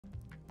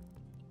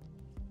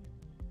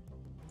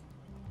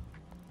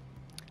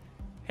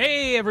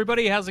Hey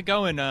everybody, how's it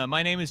going?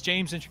 My name is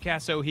James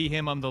Introcaso, he,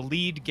 him. I'm the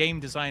lead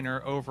game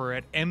designer over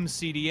at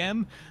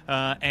MCDM,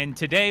 and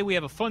today we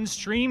have a fun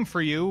stream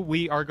for you.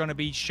 We are going to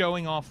be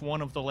showing off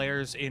one of the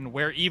layers in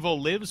Where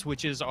Evil Lives,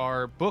 which is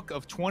our book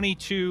of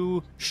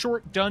 22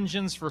 short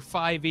dungeons for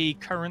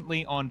 5e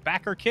currently on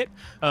backer kit.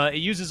 It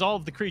uses all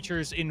of the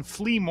creatures in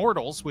Flea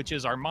Mortals, which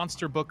is our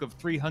monster book of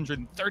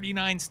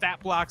 339 stat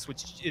blocks,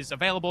 which is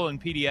available in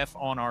PDF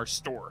on our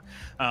store.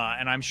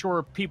 And I'm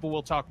sure people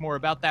will talk more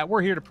about that.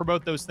 We're here to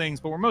promote those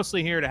things, but we're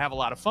mostly here to have a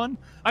lot of fun.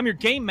 I'm your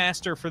game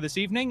master for this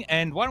evening,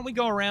 and why don't we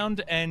go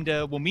around and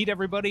we'll meet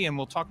everybody and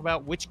we'll talk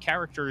about which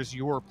characters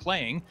you're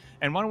playing.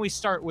 And why don't we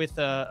start with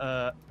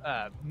Matt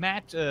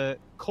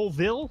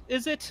Colville,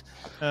 is it?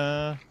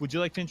 Would you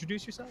like to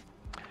introduce yourself?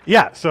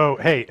 Yeah, so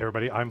hey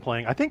everybody, I'm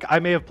playing, I think I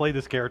may have played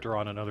this character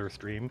on another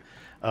stream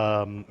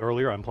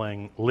earlier. I'm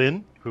playing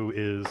Lynn, who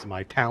is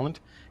my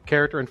talent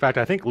character. In fact,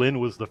 I think Lynn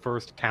was the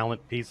first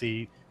talent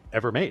PC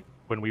ever made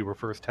when we were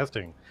first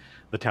testing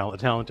the talent.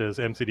 The talent is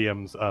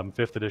MCDM's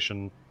 5th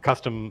edition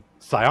custom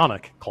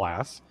psionic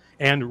class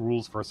and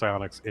rules for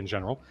psionics in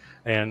general.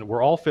 And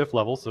we're all 5th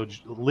level, so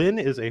Lynn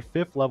is a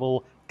 5th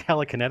level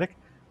telekinetic,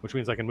 which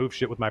means I can move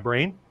shit with my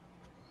brain.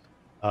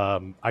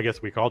 I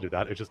guess we could all do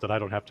that. It's just that I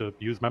don't have to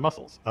use my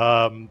muscles.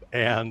 And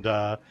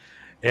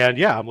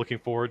yeah, I'm looking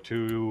forward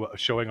to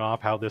showing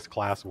off how this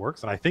class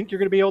works. And I think you're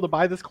going to be able to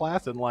buy this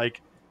class in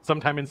like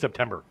sometime in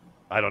September.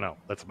 I don't know.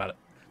 That's about it.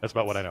 That's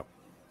about what I know.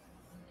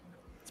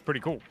 It's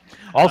pretty cool.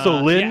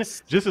 Also, Lynn,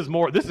 yes. this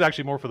is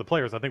actually more for the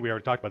players. I think we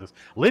already talked about this.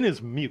 Lynn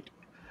is mute.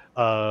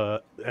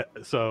 So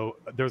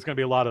there's going to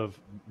be a lot of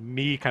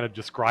me kind of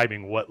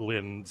describing what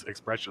Lynn's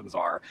expressions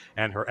are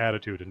and her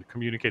attitude and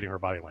communicating her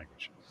body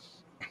language.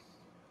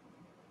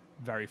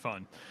 Very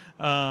fun.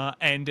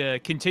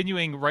 And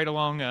continuing right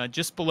along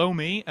just below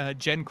me,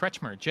 Jen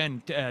Kretschmer.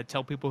 Jen,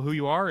 tell people who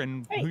you are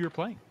and who you're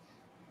playing.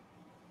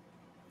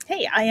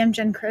 Hey, I am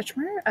Jen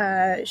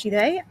Kretschmer, she,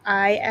 they.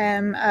 I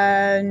am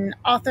an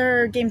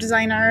author, game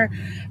designer,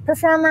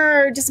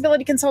 performer,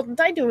 disability consultant.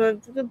 I do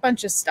a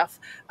bunch of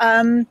stuff.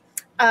 And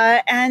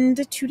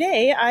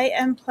today I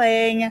am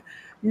playing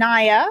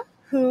Naya,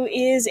 who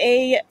is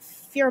a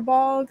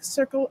Firbolg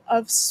Circle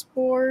of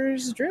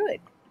Spores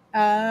druid.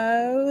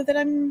 That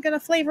I'm going to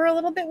flavor a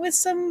little bit with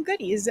some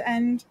goodies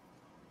and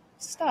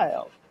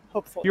style,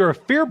 hopefully. You're a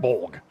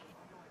Firbolg.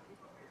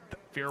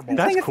 Firbolg.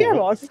 That's cool.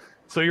 Firbolg.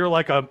 So you're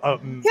like a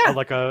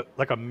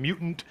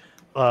mutant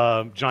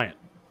giant.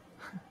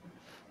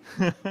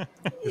 Is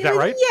that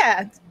right?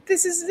 Yeah.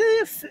 This is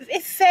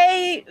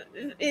a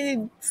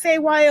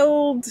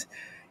Feywild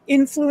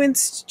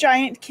influenced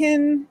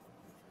giantkin.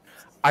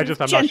 I'm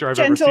not sure I've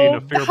ever seen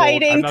a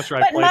Firbolg. I'm not sure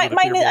I've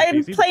played with a Firbolg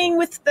I'm PC playing before.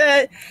 with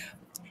the...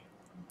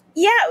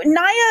 Yeah,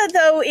 Naya,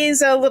 though,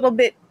 is a little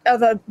bit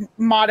of a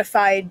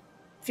modified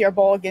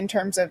Firbolg in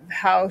terms of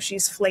how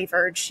she's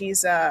flavored.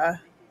 She's more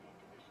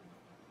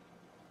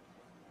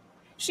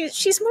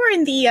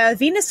in the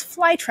Venus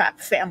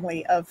flytrap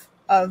family of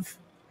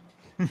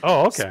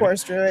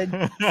Spores Druid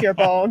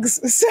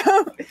Firbolgs.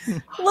 So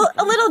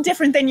a little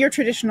different than your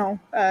traditional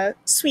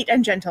sweet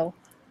and gentle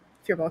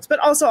Firbolgs. But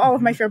also all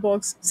of my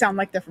Firbolgs sound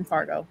like they're from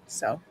Fargo.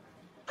 So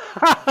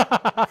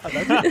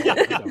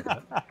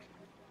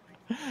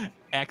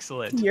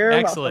Excellent. You're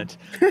excellent.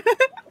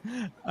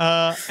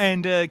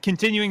 And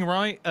continuing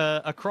right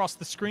across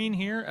the screen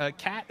here,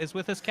 Kat is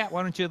with us. Kat,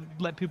 why don't you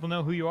let people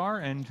know who you are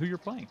and who you're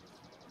playing?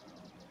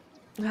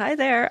 Hi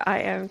there, I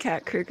am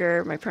Kat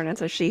Kruger. My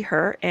pronouns are she,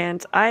 her,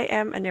 and I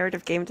am a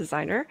narrative game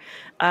designer.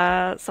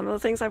 Some of the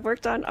things I've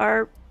worked on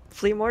are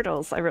Flea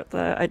Mortals.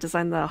 I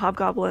designed the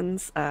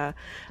hobgoblins. I've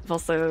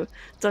also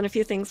done a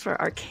few things for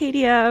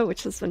Arcadia,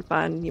 which has been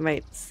fun. You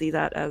might see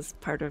that as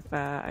part of,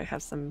 I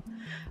have some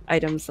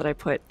items that I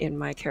put in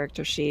my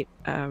character sheet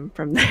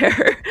from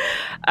there.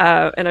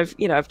 And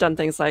I've done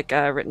things like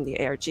written the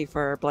ARG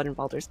for Blood and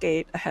Baldur's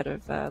Gate ahead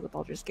of the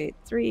Baldur's Gate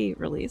 3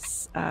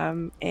 release.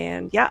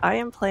 And yeah, I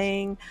am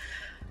playing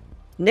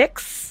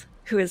Nyx,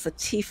 who is a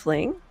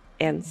tiefling,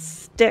 and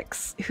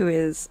Styx, who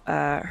is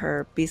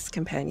her beast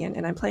companion,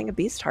 and I'm playing a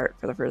beast heart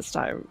for the first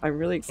time. I'm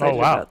really excited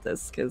about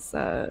this because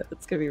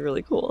it's gonna be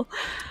really cool.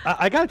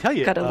 I gotta tell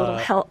you, got a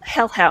little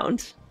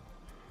hellhound.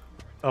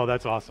 Oh,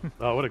 that's awesome!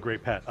 Oh, what a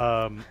great pet.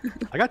 I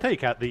gotta tell you,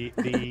 Kat,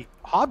 the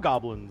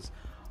hobgoblins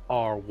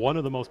are one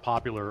of the most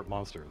popular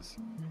monsters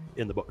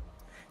in the book.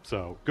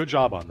 So good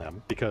job on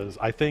them, because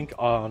I think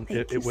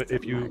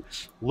if you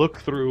look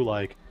through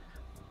like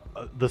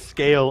the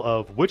scale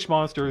of which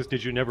monsters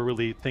did you never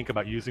really think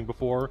about using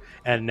before,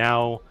 and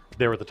now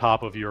they're at the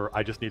top of your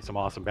I just need some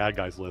awesome bad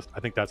guys list, I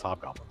think that's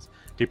hobgoblins.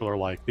 People are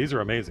like, these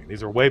are amazing.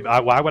 These are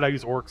why would I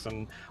use orcs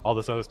and all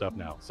this other stuff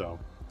now? So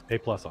A+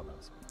 on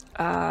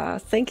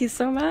those. Thank you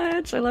so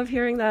much. I love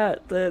hearing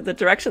that. The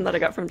direction that I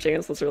got from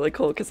James was really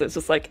cool because it's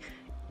just like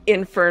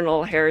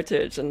infernal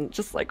heritage and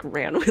just like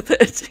ran with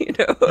it, you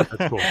know.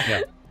 That's cool.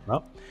 Yeah.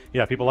 Well,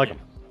 yeah, people like them.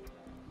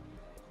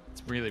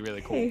 It's really,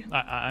 really cool.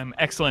 I'm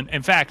excellent.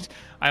 In fact,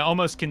 I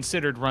almost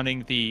considered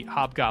running the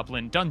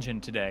Hobgoblin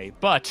dungeon today,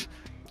 but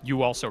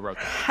You also wrote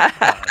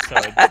that, so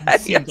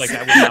it seems like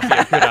that would not be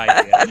a good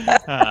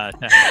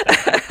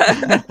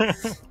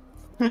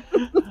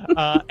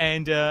idea.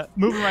 And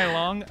moving right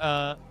along,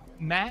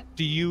 Matt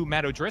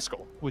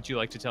O'Driscoll, would you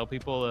like to tell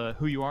people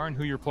who you are and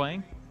who you're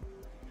playing?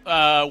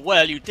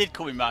 Well, you did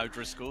call me Matt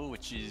O'Driscoll,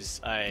 which is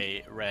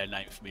a rare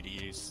name for me to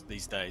use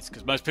these days,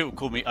 because most people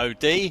call me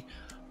OD.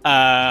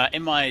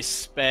 In my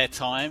spare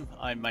time,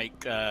 I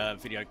make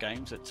video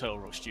games at Turtle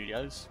Rock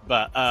Studios,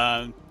 but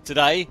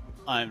today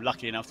I'm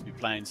lucky enough to be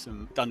playing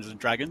some Dungeons &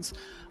 Dragons.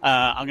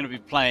 I'm going to be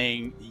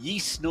playing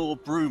Yeasnor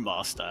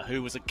Brewmaster,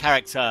 who was a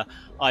character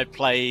I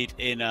played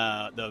in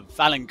the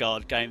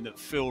Valengard game that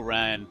Phil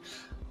ran,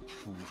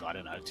 I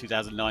don't know,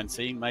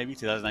 2019, maybe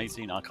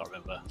 2018. I can't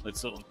remember.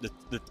 It's sort of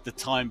the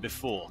time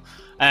before.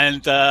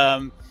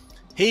 And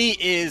he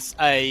is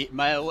a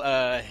male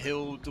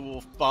hill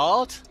dwarf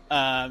bard.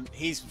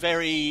 He's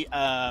very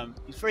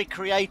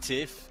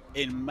creative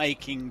in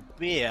making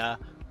beer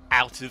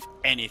out of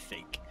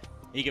anything.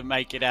 He can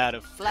make it out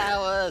of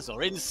flowers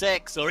or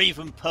insects or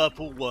even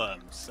purple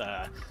worms.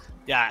 That's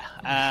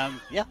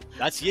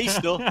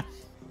Yeasnor.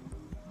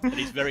 And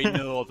he's very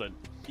northern.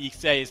 You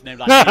say his name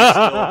like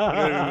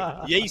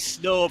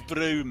Yeasnor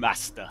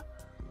Brewmaster.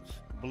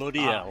 Bloody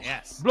hell.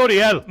 Yes. Bloody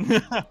hell!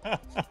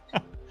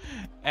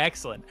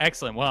 Excellent,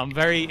 excellent. Well, I'm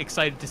very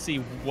excited to see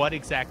what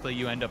exactly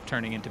you end up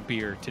turning into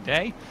beer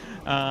today.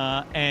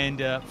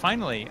 And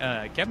finally,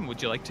 Kevin,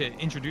 would you like to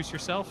introduce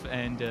yourself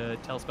and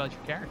tell us about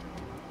your character?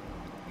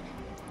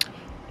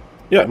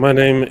 Yeah, my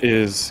name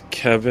is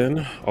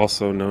Kevin,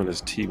 also known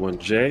as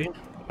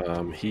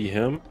T1J. He,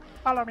 him.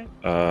 Follow me.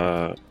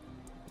 Yeah,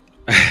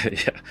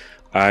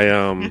 I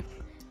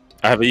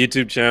have a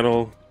YouTube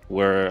channel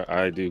where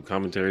I do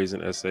commentaries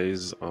and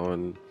essays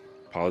on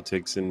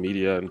politics and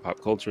media and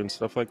pop culture and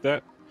stuff like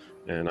that.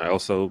 And I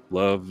also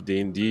love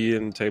D&D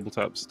and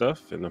tabletop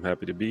stuff, and I'm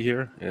happy to be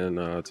here.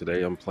 And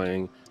today I'm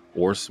playing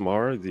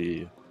Orsmar,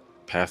 the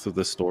Path of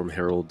the Storm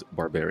Herald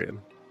Barbarian.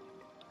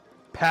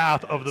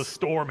 Path of the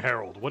Storm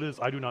Herald. What is?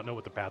 I do not know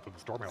what the Path of the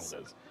Storm Herald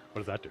is.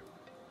 What does that do?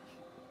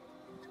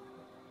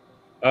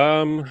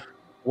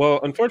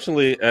 Well,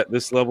 unfortunately, at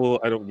this level,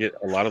 I don't get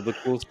a lot of the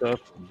cool stuff,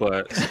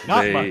 but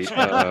Not much.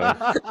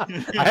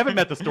 I haven't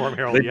met the Storm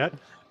Herald yet.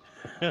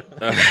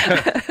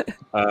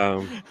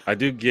 I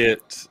do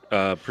get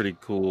pretty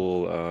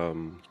cool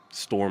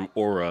storm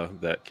aura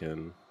that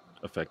can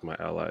affect my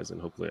allies,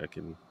 and hopefully I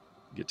can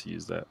get to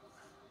use that.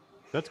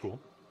 That's cool.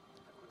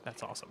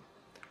 That's awesome.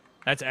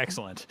 That's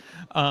excellent.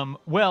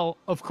 Well,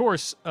 of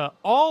course,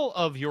 all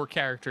of your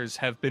characters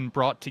have been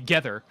brought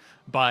together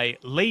by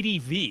Lady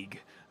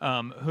Vieg,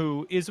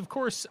 who is, of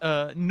course,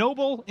 a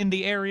noble in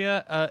the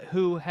area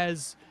who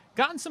has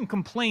gotten some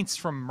complaints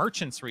from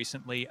merchants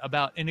recently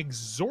about an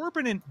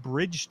exorbitant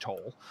bridge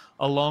toll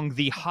along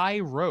the high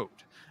road.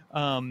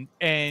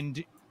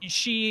 And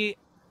it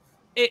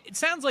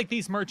sounds like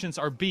these merchants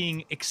are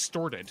being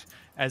extorted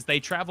as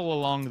they travel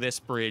along this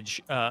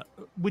bridge,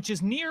 which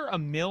is near a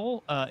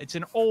mill. It's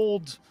an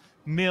old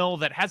mill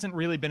that hasn't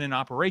really been in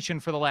operation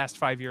for the last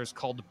 5 years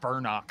called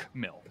Burnock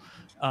Mill.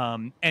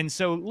 And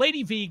so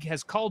Lady Vieg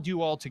has called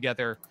you all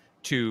together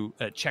to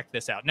check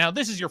this out. Now,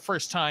 this is your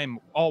first time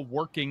all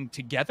working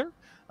together,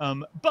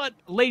 but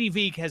Lady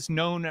Vieg has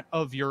known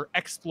of your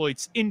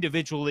exploits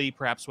individually,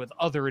 perhaps with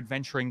other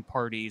adventuring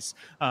parties,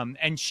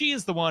 and she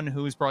is the one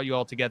who has brought you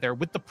all together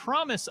with the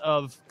promise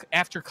of,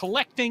 after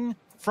collecting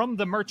from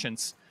the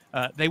merchants,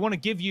 they want to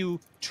give you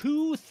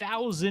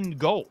 2,000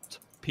 gold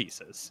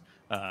pieces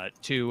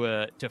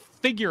to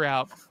figure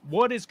out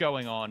what is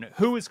going on,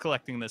 who is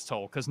collecting this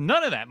toll, because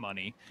none of that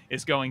money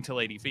is going to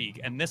Lady Vieg,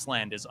 and this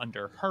land is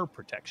under her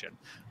protection.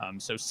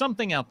 So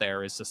something out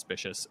there is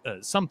suspicious.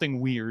 Something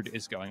weird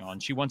is going on.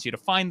 She wants you to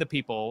find the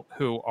people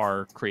who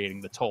are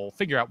creating the toll,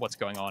 figure out what's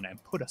going on,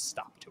 and put a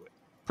stop to it.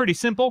 Pretty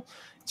simple.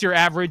 It's your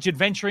average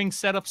adventuring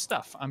setup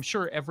stuff. I'm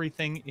sure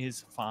everything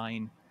is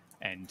fine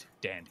and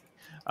dandy.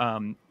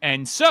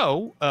 And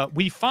so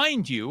we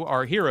find you,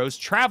 our heroes,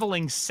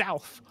 traveling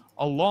south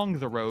along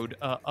the road,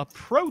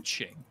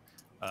 approaching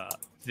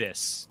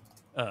this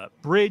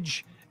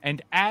bridge.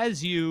 And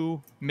as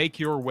you make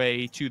your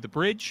way to the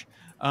bridge,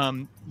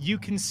 you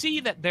can see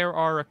that there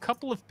are a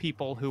couple of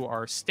people who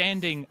are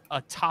standing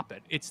atop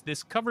it. It's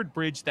this covered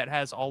bridge that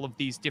has all of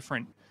these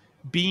different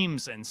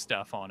beams and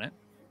stuff on it.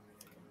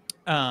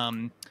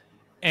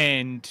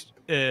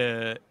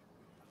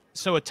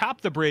 So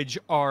atop the bridge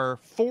are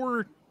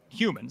 4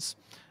 humans.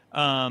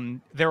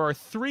 There are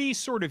 3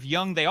 sort of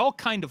young, they all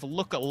kind of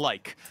look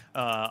alike,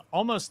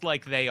 almost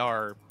like they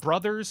are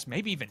brothers,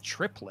 maybe even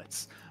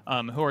triplets,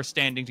 who are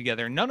standing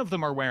together. None of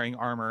them are wearing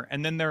armor.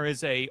 And then there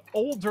is a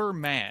older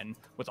man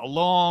with a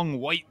long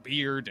white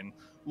beard and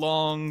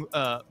long,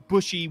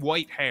 bushy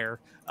white hair.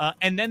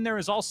 And then there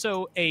is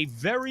also a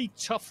very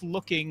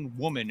tough-looking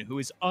woman who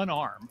is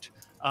unarmed,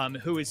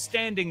 who is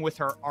standing with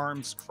her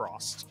arms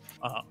crossed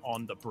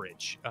on the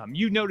bridge.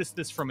 You notice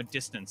this from a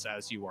distance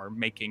as you are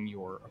making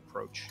your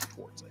approach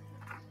towards it.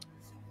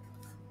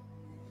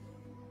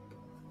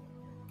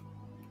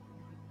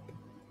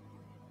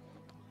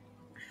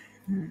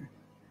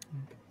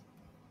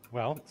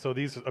 Well, so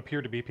these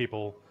appear to be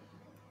people.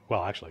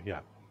 Well, actually,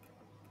 yeah.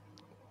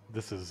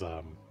 This is.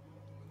 I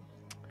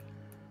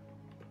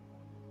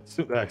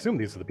assume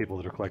these are the people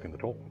that are collecting the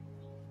toll.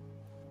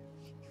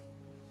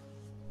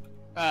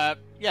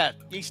 Yeah,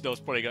 Yeasnow's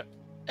probably go.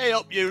 Hey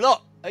up, you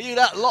lot! Are you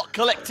that lot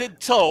collecting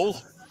toll?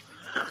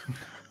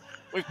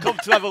 We've come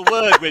to have a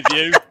word with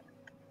you.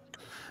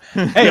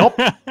 Hey up!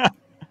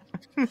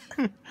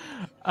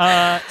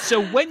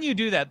 So when you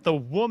do that, the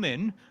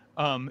woman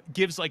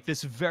gives like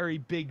this very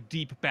big,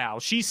 deep bow.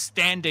 She's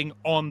standing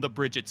on the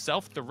bridge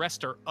itself. The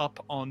rest are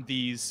up on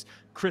these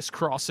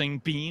crisscrossing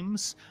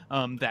beams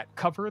that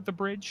cover the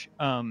bridge.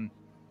 And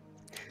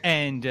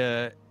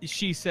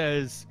she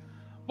says,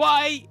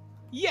 "Why,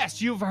 yes,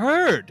 you've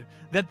heard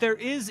that there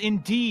is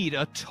indeed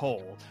a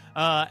toll."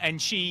 And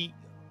she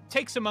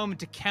takes a moment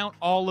to count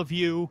all of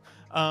you.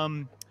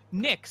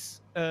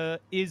 Nyx,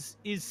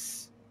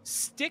 is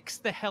Styx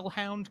the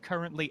Hellhound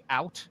currently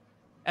out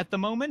at the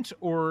moment,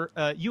 or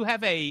you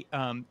have a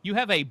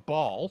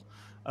ball,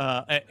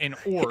 an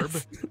orb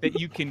that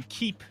you can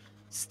keep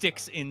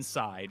Styx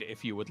inside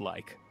if you would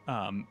like,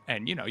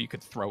 and you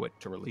could throw it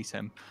to release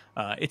him.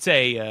 It's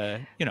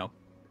a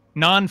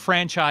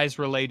non-franchise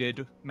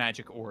related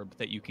magic orb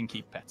that you can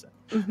keep pets in.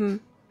 Mm-hmm.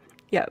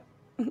 Yep.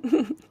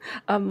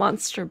 A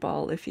monster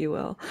ball, if you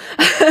will.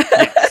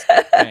 Yes.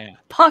 Yeah.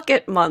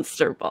 Pocket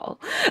monster ball.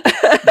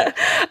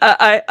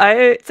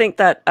 I think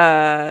that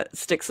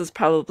Styx is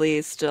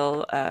probably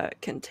still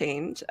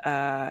contained,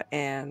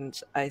 and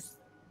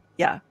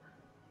yeah.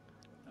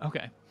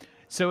 Okay.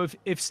 So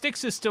if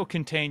Styx is still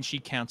contained, she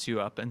counts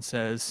you up and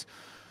says,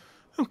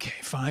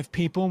 "Okay, 5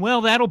 people.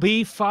 Well, that'll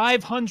be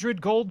 500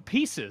 gold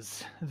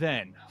pieces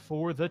then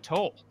for the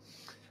toll.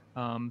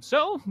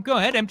 So go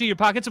ahead, empty your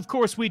pockets. Of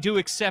course, we do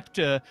accept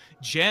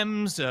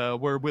gems.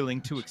 We're willing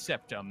to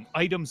accept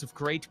items of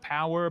great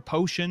power,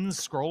 potions,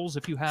 scrolls,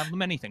 if you have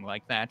them, anything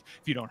like that,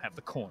 if you don't have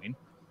the coin."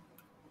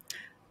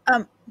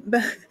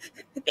 But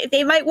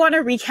they might want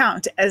to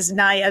recount as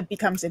Naya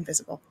becomes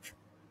invisible.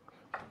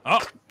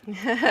 Oh.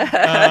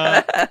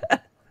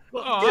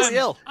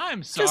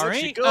 I'm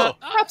sorry.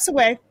 Props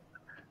away.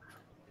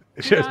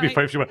 She has to be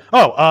afraid if she went,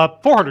 "Oh,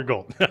 400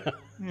 gold."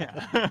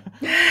 Yeah.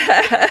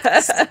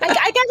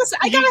 I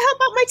gotta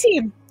help out my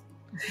team,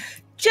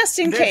 just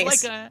in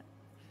case.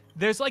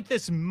 There's like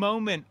this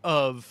moment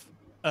of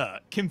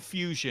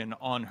confusion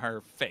on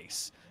her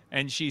face,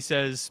 and she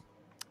says,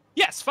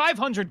 "Yes,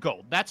 500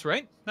 gold. That's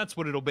right. That's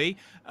what it'll be."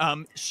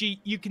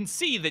 You can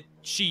see that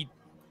she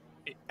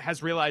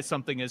has realized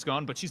something is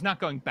gone, but she's not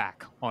going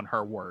back on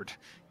her word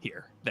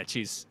here. That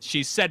she's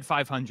said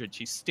 500.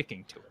 She's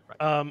sticking to it.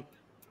 Right?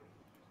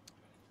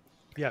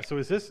 Yeah. So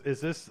is this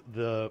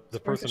the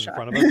person in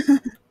front of us?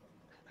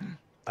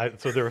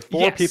 So there are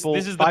 4 Yes, people,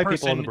 this is the 5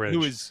 people on the person bridge,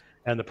 who is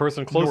and the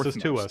person closest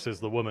to northmost. us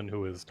is the woman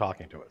who is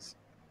talking to us.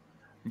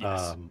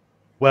 Yes.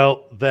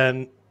 Well,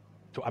 then,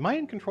 am I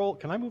in control?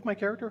 Can I move my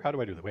character? How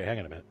do I do that? Wait, hang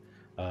on a minute.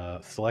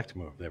 Select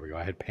move. There we go.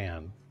 I had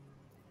pan.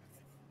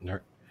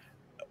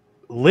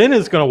 Lynn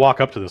is going to walk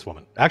up to this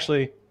woman.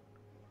 Actually,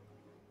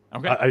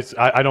 Okay.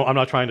 I'm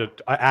not trying to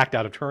act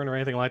out of turn or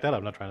anything like that.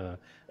 I'm not trying to.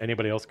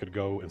 Anybody else could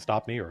go and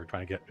stop me or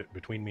trying to get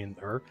between me and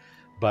her.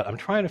 But I'm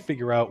trying to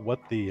figure out what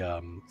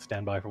the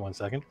stand by for 1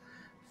 second.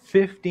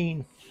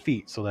 15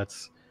 feet. So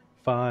that's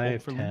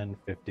 5, 10,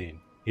 15.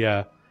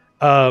 Yeah.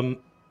 Lynn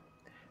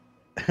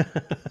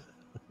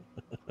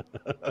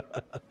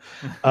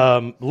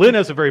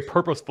has a very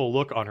purposeful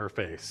look on her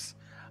face.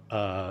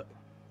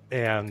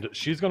 And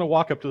she's going to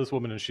walk up to this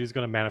woman and she's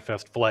going to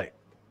manifest flay.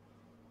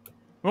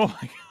 Oh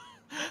my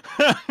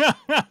god.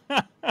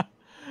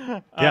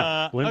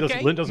 Yeah,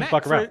 Lynn doesn't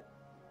fuck around.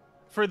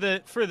 For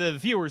the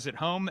viewers at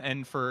home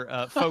and for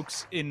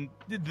folks in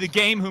the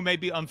game who may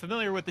be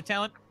unfamiliar with the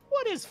talent,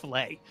 what is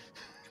flay?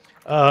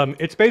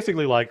 It's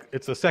basically like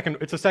it's a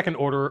second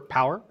order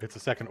power. It's a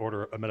second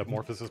order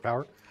metamorphosis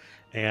power,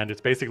 and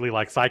it's basically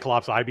like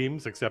Cyclops eye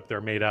beams, except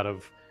they're made out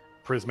of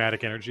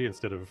prismatic energy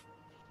instead of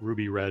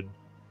ruby red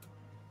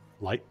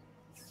light.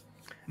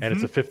 And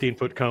it's a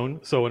 15-foot cone.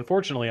 So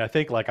unfortunately, I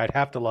think like I'd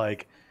have to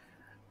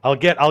I'll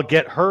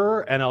get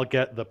her and I'll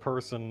get the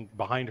person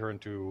behind her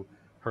into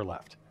her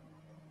left.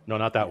 No,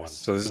 not that one.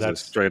 So this is a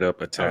straight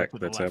up attack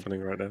that's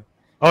happening right now.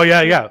 Oh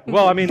yeah.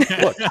 Well, I mean,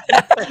 look,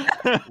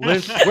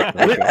 Liz,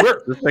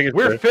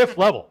 we're 5th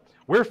level.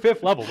 We're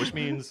 5th level, which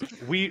means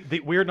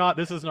we're not.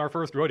 This isn't our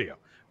first rodeo,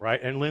 right?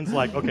 And Lynn's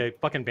like, okay,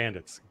 fucking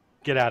bandits,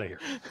 get out of here,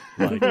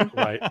 right?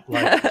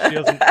 Like she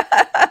doesn't.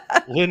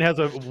 Lynn has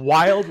a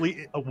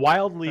wildly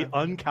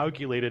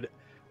uncalculated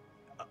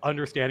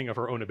understanding of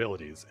her own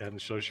abilities,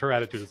 and so her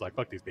attitude is like,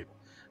 fuck these people.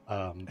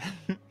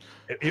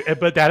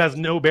 But that has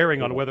no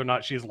bearing on whether or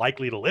not she's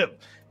likely to live.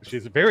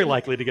 She's very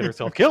likely to get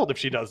herself killed if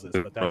she does this.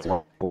 But that's.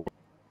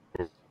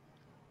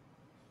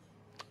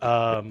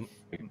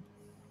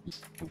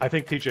 I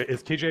think TJ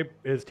is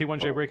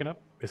T1J breaking up?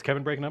 Is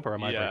Kevin breaking up, or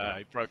am I breaking up? Yeah,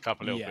 he broke up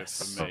a little bit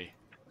for me.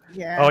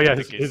 Yeah. Oh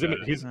yeah,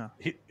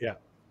 yeah.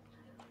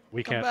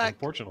 We can't, back.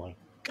 unfortunately.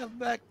 Come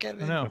back,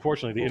 Kevin. No.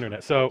 Unfortunately, the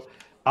internet. So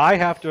I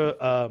have to.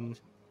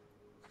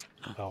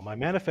 Oh, my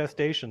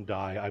manifestation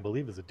die, I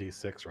believe, is a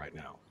D6 right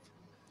now.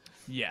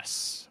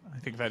 Yes, I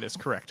think that is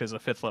correct as a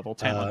 5th level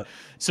talent.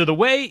 So the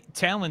way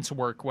talents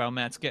work while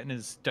Matt's getting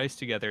his dice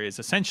together is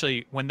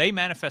essentially when they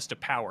manifest a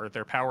power,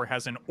 their power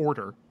has an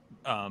order,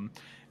 and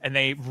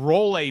they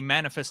roll a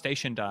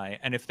manifestation die,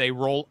 and if they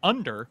roll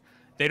under,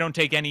 they don't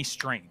take any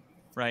strain,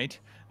 right?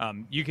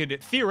 You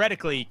could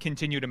theoretically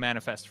continue to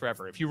manifest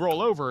forever. If you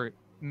roll over,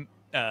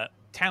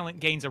 talent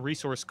gains a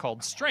resource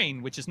called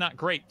strain, which is not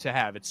great to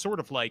have. It's sort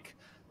of like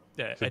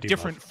a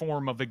different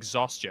form of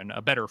exhaustion,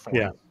 a better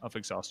form of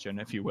exhaustion,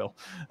 if you will.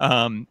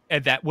 And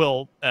that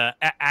will,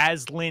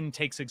 as Lynn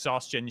takes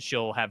exhaustion,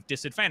 she'll have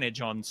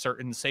disadvantage on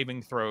certain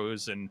saving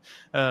throws and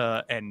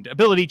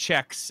ability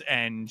checks,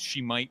 and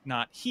she might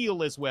not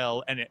heal as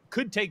well. And it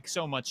could take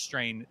so much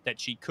strain that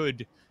she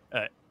could.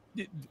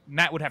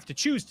 Matt would have to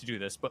choose to do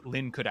this, but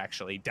Lynn could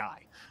actually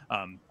die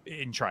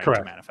in trying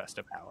to manifest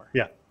a power.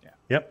 Yeah.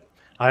 Yep.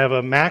 I have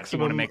a maximum.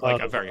 You want to make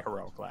like a very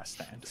heroic last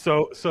stand.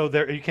 So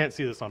there, you can't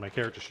see this on my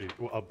character sheet,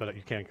 but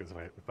you can because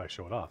if I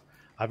show it off,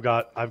 I've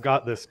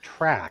got this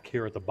track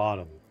here at the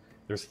bottom.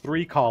 There's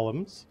 3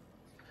 columns,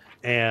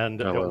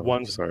 and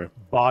one's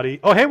body.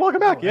 Oh, hey,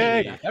 welcome back!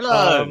 Yay! Hey.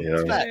 Hello.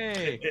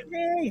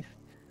 Hey.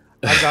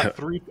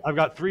 I've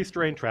got 3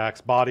 strain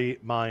tracks: body,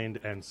 mind,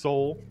 and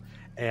soul.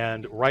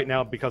 And right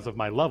now, because of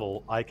my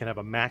level, I can have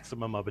a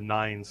maximum of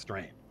 9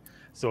 strain.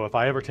 So if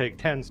I ever take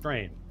 10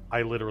 strain,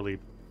 I literally.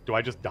 Do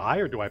I just die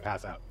or do I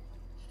pass out?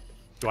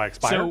 Do I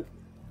expire? So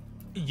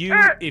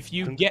if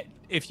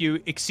you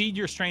exceed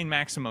your strain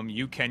maximum,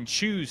 you can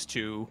choose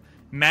to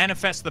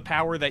manifest the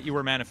power that you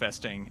were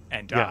manifesting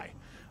and die.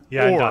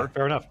 Yeah, and die.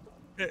 Fair enough.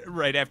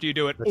 Right after you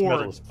do it,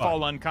 or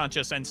fall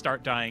unconscious and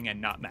start dying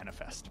and not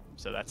manifest.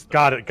 So that's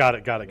got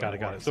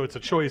it. So it's a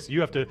choice. You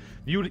have to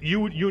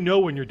you know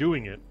when you're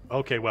doing it.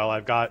 Okay, well,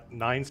 I've got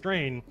 9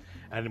 strain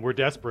and we're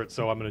desperate,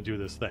 so I'm going to do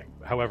this thing.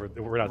 However,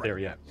 we're not there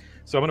yet.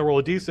 So I'm going to roll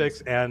a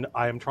d6, and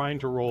I am trying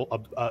to roll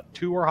a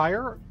 2 or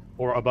higher,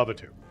 or above a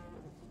 2.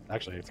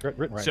 Actually, it's written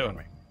right in front of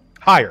me.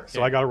 Higher.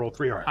 So I got to roll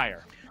 3 or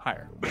higher.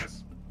 Higher.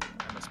 Yes. I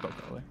misspoke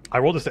earlier. I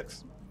rolled a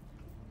 6.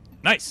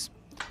 Nice.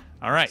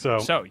 All right.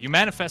 So you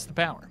manifest the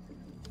power.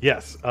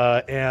 Yes.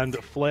 And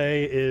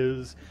Flay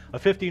is a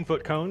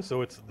 15-foot cone,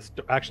 so it's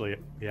actually,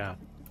 yeah.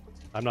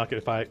 I'm not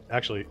going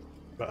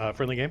to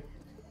friendly game?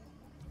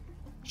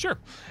 Sure.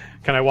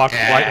 Can I walk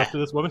right up to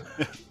this woman?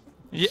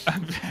 Yeah.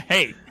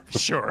 Hey,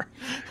 sure.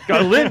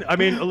 Lynn, I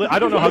mean, I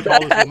don't know how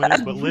tall this woman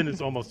is, but Lynn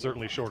is almost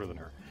certainly shorter than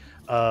her.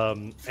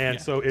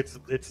 So it's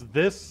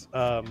this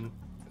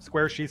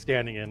square she's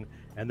standing in,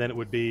 and then it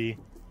would be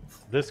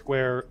this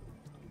square,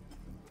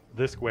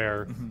 this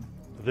square,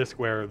 this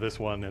square, this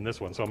one, and this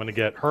one. So I'm going to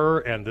get her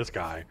and this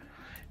guy,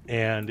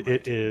 and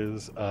it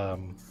is. I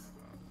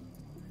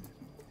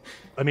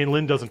mean,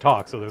 Lynn doesn't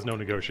talk, so there's no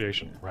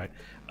negotiation, right?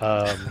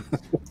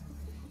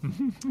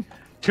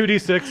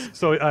 2d6.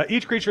 So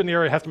each creature in the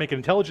area has to make an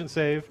intelligence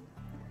save.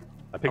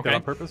 I picked that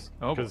on purpose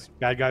because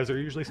bad guys are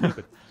usually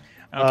stupid.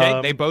 Okay,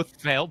 they both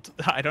failed.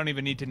 I don't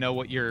even need to know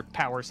what your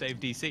power save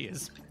DC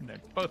is. They're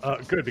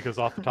both good, because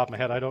off the top of my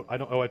head, I don't.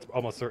 Oh, it's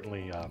almost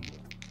certainly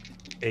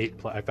 8.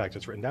 In fact,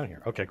 it's written down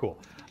here. Okay, cool.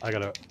 I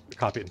gotta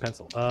copy it in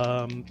pencil.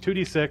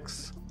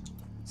 2d6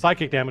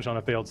 psychic damage on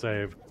a failed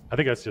save. I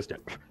think that's just it.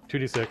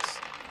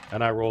 2d6,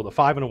 and I rolled a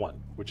 5 and a 1,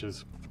 which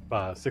is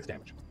 6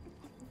 damage.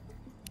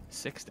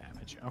 6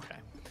 damage. Okay.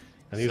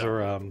 And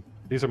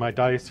these are my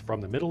dice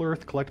from the Middle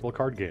Earth collectible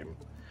card game,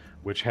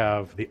 which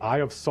have the Eye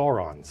of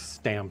Sauron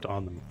stamped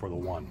on them for the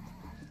 1,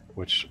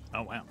 which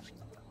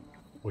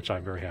which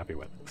I'm very happy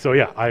with. So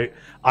yeah,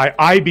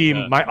 I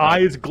beam, my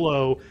eyes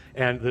glow,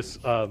 and this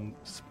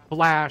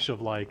splash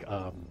of like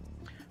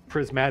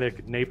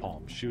prismatic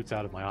napalm shoots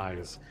out of my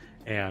eyes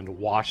and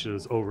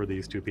washes over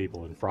these 2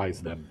 people and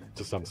fries them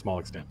to some small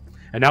extent.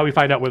 And now we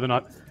find out whether or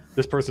not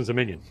this person's a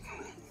minion.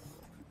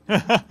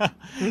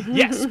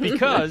 Yes,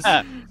 because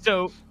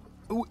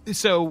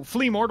so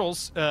Flea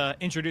Mortals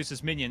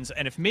introduces minions,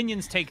 and if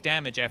minions take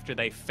damage after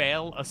they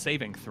fail a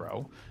saving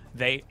throw,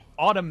 they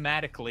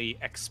automatically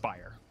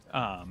expire.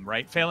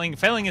 Right? Failing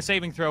a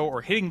saving throw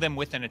or hitting them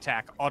with an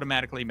attack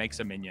automatically makes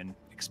a minion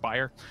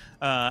expire.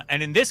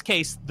 And in this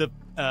case, the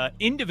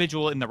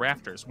individual in the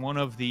rafters, one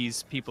of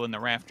these people in the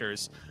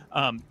rafters,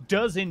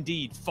 does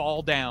indeed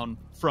fall down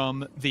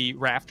from the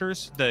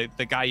rafters, the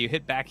guy you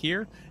hit back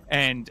here,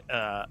 and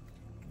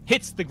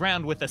hits the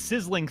ground with a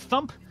sizzling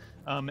thump,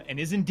 and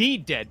is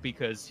indeed dead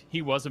because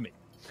he was a minion.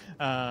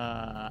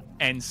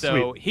 And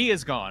so he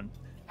is gone.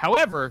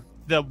 However,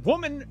 the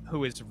woman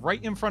who is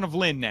right in front of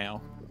Lynn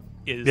now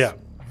is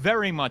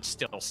very much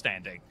still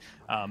standing,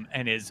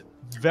 and is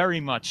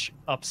very much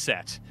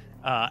upset,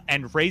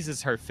 and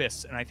raises her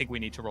fists. And I think we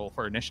need to roll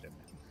for initiative.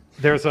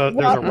 There's a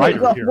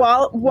writer here.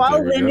 While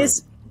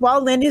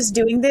Lynn is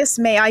doing this,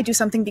 may I do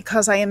something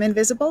because I am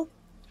invisible?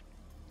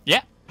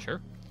 Yeah, sure.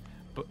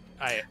 But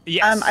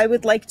yes. I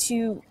would like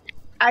to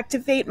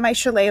activate my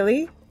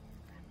shillelagh,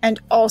 and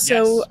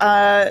also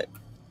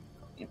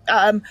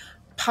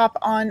pop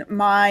on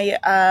my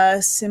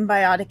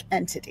symbiotic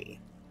entity.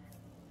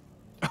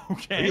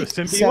 Okay. Are you a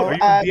symbiote? So,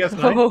 Are you from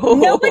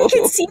DS9? No one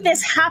can see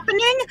this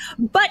happening,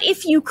 but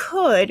if you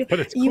could, But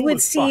it's you cool would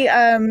as see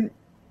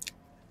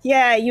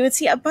yeah, you would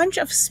see a bunch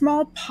of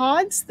small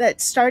pods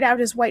that start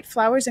out as white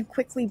flowers and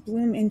quickly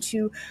bloom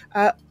into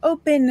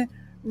open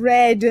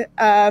red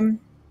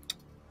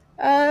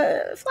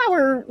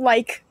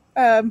flower-like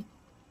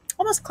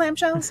almost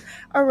clamshells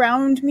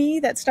around me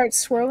that start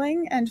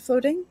swirling and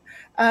floating,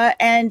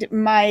 and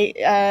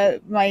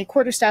my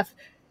quarterstaff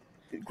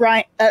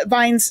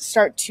vines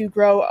start to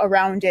grow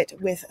around it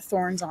with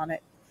thorns on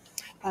it.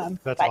 That's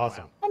but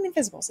awesome. I'm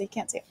invisible, so you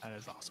can't see it. That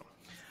is awesome.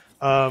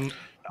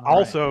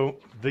 Also,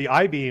 the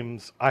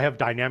I-beams, I have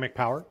dynamic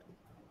power.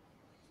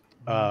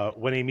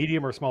 When a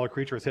medium or smaller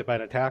creature is hit by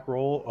an attack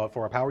roll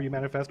for a power you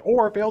manifest,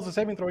 or fails a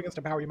saving throw against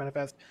a power you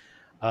manifest,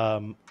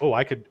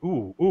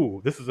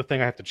 this is the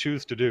thing I have to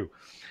choose to do.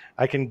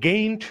 I can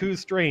gain 2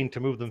 strain to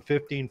move them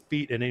 15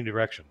 feet in any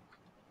direction.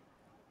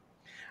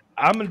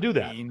 I'm going to do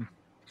that. I'm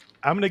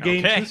going to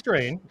gain 2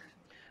 strain.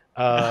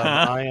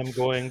 I am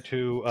going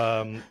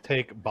to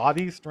take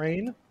body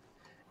strain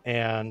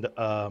and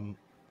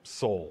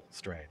soul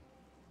strain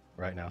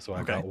right now. So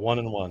I've got 1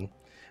 and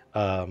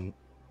 1.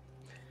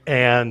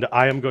 And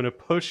I am going to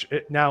push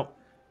it. Now,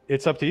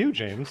 it's up to you,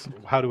 James,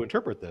 how to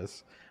interpret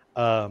this.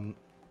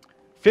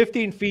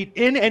 15 feet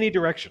in any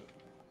direction.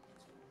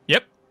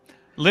 Yep.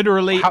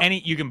 Literally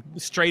any. You can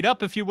straight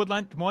up if you would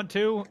want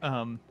to.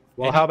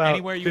 Well, how about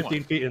anywhere you 15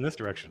 want. feet in this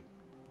direction?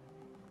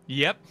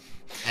 Yep.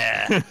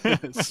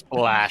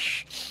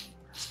 Splash.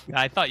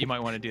 I thought you might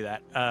want to do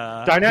that.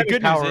 Dynamic the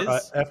good power, news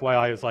is,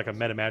 FYI, is like a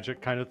meta magic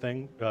kind of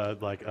thing.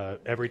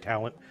 Every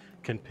talent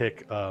can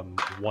pick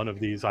one of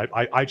these.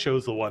 I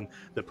chose the one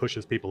that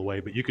pushes people away,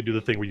 but you could do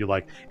the thing where you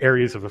like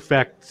areas of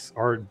effects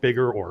are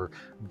bigger or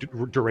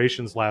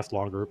durations last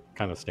longer,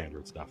 kind of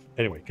standard stuff.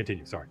 Anyway,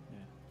 continue. Sorry.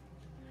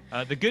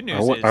 the good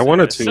news is I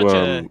wanted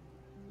to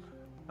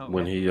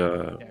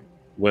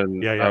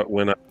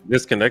when I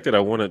disconnected, I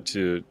wanted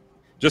to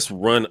just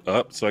run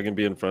up so I can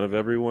be in front of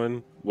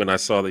everyone when I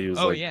saw that he was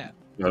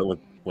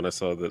when I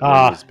saw that he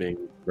was being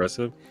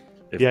aggressive,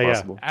 if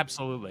possible.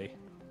 Absolutely.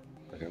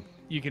 Okay.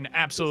 You can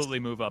absolutely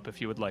move up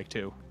if you would like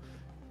to.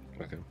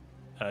 Okay.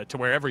 To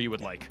wherever you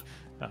would like.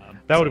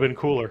 That would have been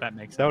cooler. That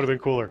makes sense. That would have been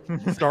cooler.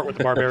 Start with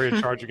the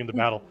barbarian charging into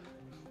battle.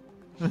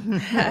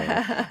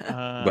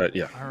 But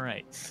yeah. All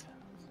right.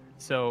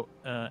 So,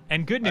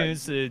 and good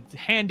news, a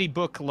handy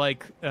book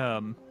like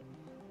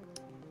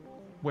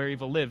Where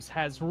Evil Lives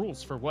has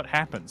rules for what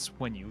happens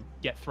when you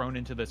get thrown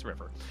into this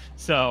river.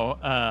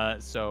 So,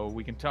 so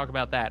we can talk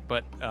about that.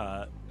 But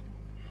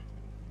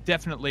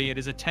definitely, it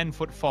is a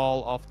 10-foot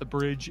fall off the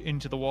bridge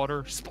into the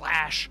water.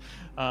 Splash.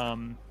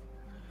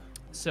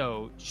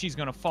 So she's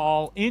going to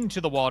fall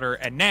into the water,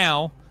 and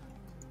now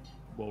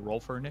we'll roll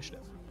for initiative.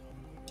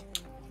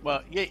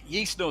 Well,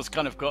 Yeastnell's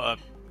kind of got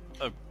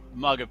a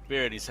mug of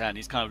beer in his hand.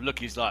 He's kind of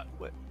looking. He's like,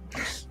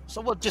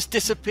 someone just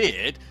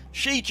disappeared.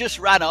 She just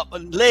ran up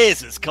and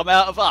lasers come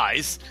out of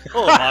eyes.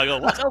 Oh my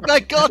god! Oh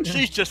my god!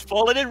 She's just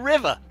fallen in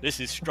river. This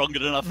is stronger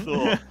than I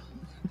thought.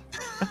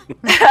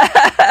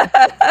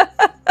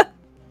 That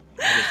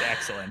is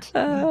excellent.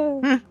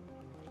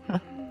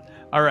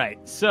 All right,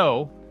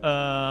 so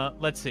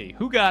let's see.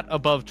 Who got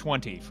above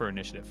 20 for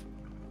initiative?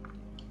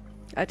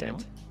 I did.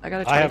 Anyone? I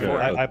got a I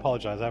 24. I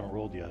apologize. I haven't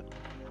rolled yet.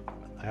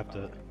 I have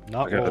to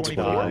not I roll got the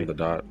 20 on die. the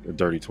dot, a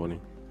dirty 20.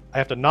 I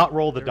have to not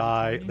roll the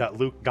die that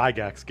Luke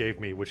Gygax gave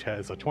me, which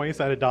has a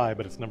 20-sided die,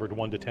 but it's numbered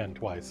 1 to 10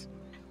 twice.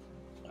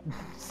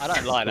 I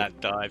don't like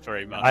that die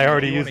very much. I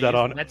already You used wanna that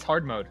use- on. That's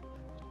hard mode.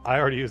 I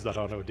already used that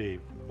on OD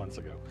months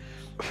ago.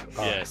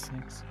 Yes.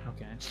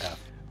 Okay.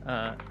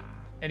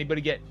 Anybody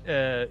get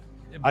I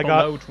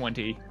got- below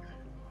 20?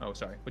 Oh,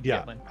 sorry. What'd you Yeah,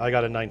 get, Lynn? I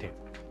got a 19.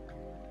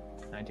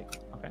 19.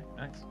 Okay,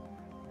 nice.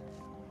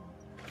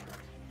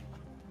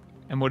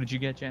 And what did you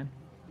get, Jan?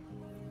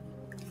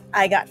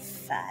 I got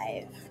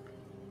 5.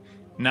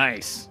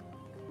 Nice.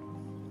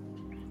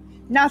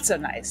 Not so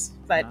nice,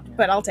 but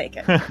I'll take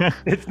it.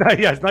 It's nice.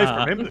 Yeah, it's nice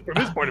from him, from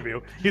his point of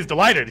view. He's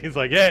delighted. He's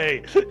like,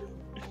 "Yay!"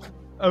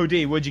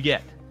 OD, what'd you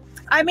get?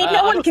 I mean, no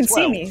I one got can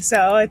see 12. me,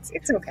 so it's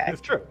okay.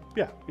 It's true.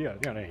 Yeah, you're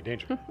not in any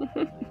danger.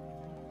 All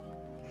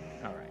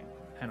right.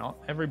 And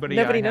everybody.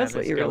 Nobody I knows have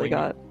what is you really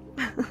going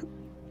got.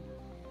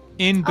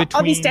 In between.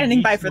 I'll be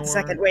standing by for the Yeastnor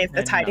second wave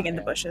that's and hiding in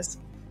the Naya. bushes.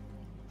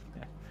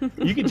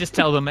 You can just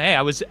tell them, hey,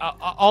 I was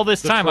all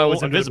this The time I troll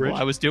was under the invisible.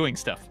 bridge? I was doing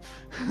stuff.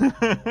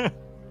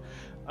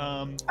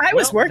 I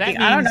was working.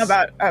 I don't know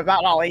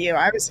about all of you.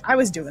 I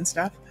was doing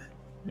stuff.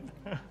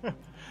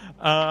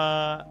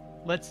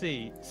 Let's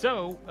see.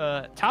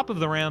 So, top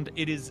of the round,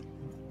 it is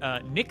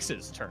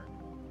Nyx's turn.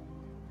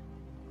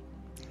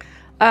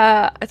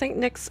 I think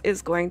Nyx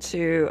is going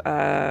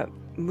to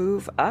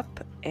move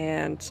up,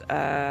 and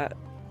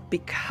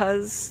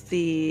because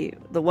the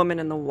woman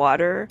in the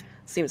water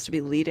seems to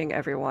be leading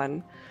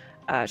everyone,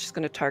 she's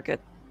going to target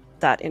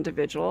that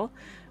individual.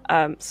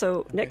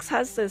 So Nyx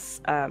has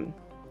this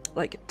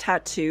like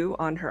tattoo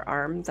on her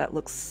arm that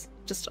looks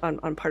just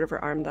on part of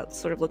her arm that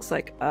sort of looks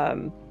like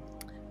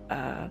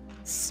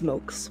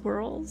smoke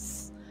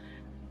swirls.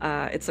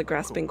 It's a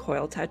grasping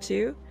coil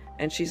tattoo,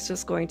 and she's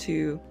just going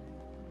to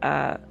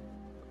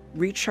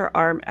reach her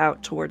arm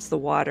out towards the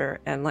water,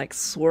 and like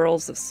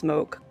swirls of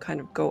smoke kind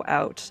of go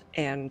out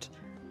and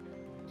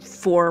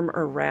form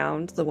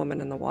around the woman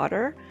in the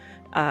water.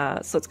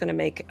 So it's going to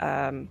make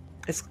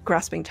it's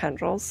grasping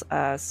tendrils.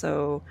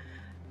 So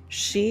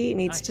she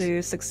needs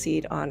to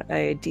succeed on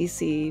a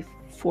DC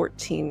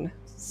 14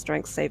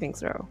 strength saving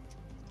throw.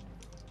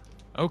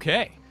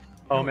 Okay.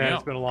 Oh man,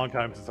 it's been a long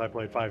time since I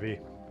played 5e.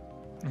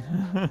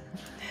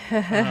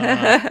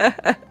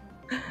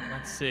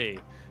 Let's see.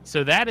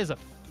 So that is a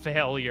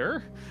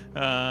failure.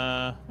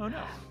 Oh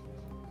no.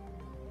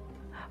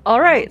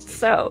 All right,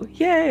 so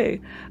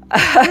yay.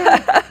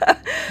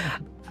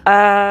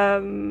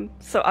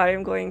 So I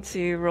am going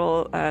to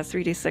roll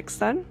 3d6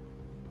 then.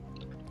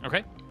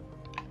 Okay.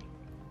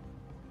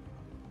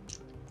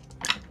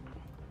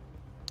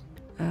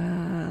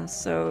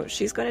 So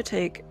she's going to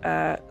take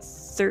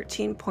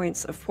 13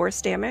 points of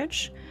force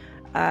damage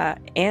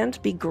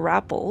and be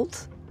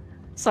grappled.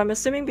 So I'm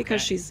assuming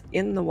because she's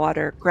in the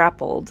water,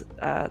 grappled,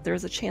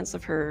 there's a chance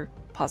of her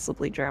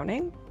possibly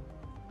drowning.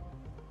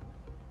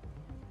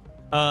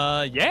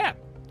 Yeah,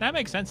 that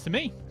makes sense to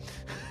me.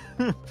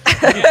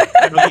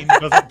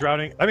 Doesn't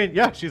drowning. I mean,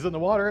 yeah, she's in the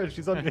water and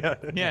she's on. Yeah,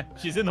 yeah,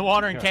 she's in the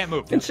water and can't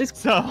move. And she's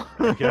so.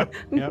 Yep.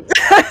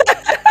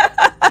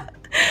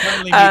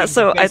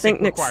 So I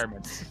think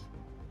requirements.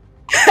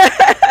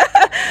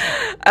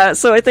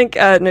 So I think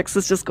Nyx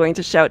is just going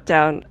to shout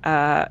down,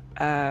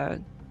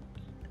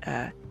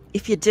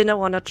 if you didn't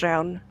want to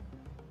drown,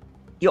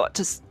 you ought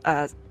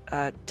to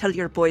tell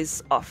your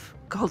boys off.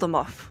 Call them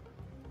off.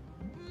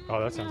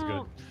 Oh, that sounds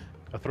good.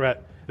 A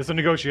threat. It's a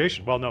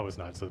negotiation. Well, no, it's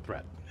not. It's a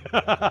threat.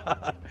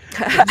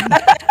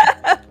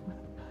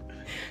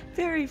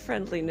 Very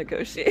friendly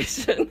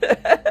negotiation.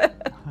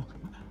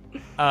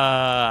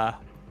 All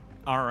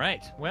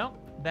right. Well,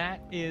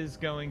 that is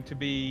going to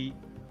be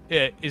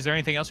it. Is there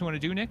anything else you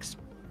want to do, Nyx?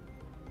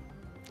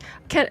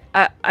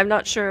 I'm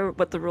not sure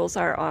what the rules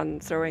are on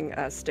throwing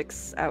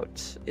sticks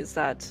out. Is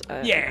that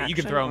yeah, you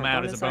can throw them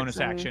out as a bonus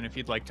action if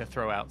you'd like to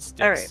throw out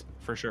sticks. All right.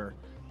 For sure.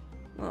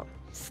 Well,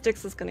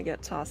 sticks is going to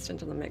get tossed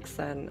into the mix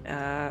then.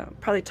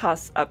 Probably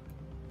toss up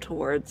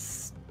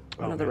towards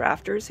one of the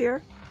rafters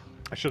here.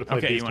 I should have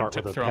played you Beast want Heart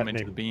to with a throw pet them into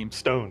the named beams.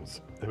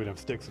 Stones. They would have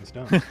sticks and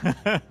stones.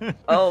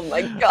 Oh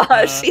my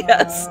gosh,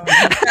 yes.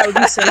 That would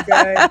be so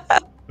good.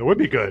 It would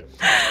be good.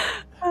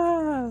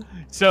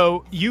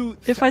 So you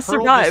if I hurl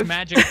survive this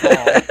magic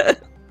ball,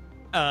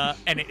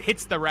 and it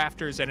hits the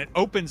rafters, and it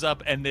opens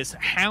up, and this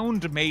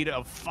hound made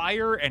of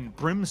fire and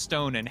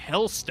brimstone and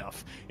hell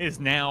stuff is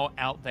now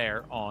out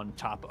there on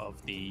top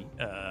of the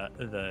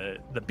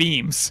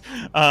beams,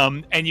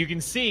 and you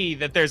can see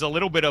that there's a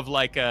little bit of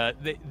like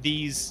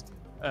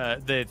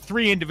the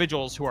three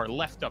individuals who are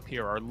left up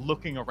here are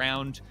looking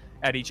around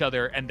at each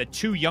other, and the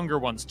two younger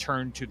ones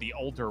turn to the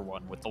older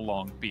one with the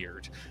long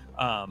beard.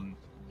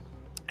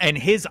 And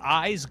his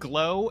eyes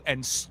glow,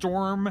 and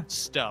storm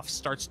stuff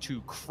starts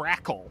to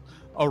crackle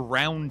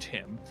around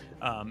him.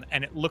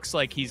 And it looks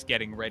like he's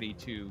getting ready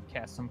to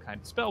cast some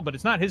kind of spell, but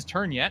it's not his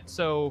turn yet.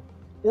 So,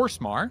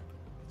 Orsmar,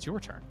 it's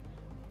your turn.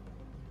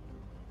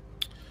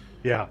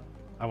 Yeah,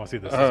 I want to see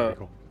this. This is pretty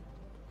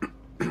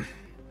cool.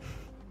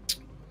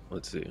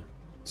 Let's see.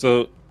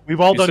 So we've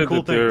all you done said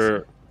cool that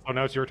they're- things. Oh,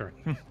 now it's your turn.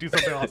 Do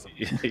something awesome.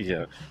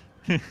 Yeah.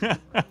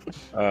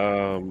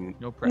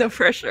 No pressure. no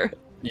pressure.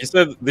 You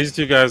said these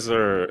two guys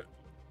are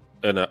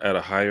at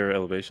a higher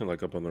elevation,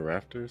 like up on the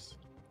rafters?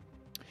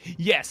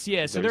 Yes,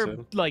 yeah. So Is that what they're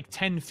you said? like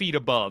 10 feet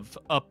above,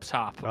 up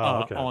top,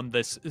 okay. on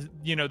this.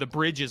 You know, the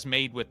bridge is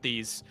made with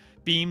these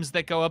beams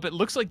that go up. It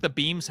looks like the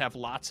beams have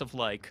lots of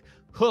like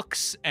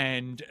hooks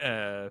and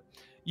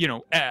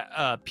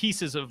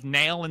pieces of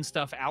nail and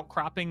stuff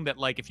outcropping that,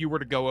 like, if you were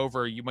to go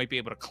over, you might be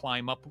able to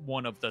climb up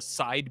one of the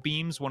side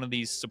beams, one of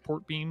these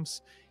support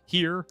beams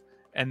here,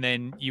 and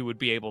then you would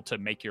be able to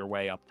make your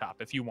way up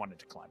top if you wanted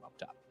to climb up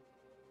top.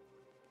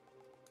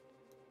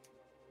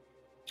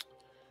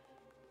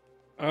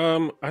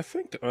 I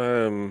think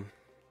I'm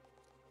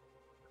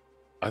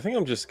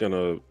just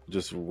gonna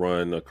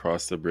run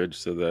across the bridge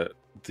so that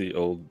the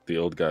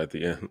old guy at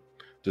the end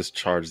just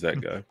charge that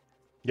guy.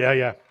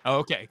 Yeah. Oh,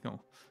 okay, cool.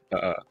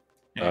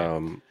 Yeah.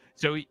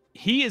 So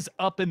he is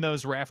up in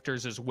those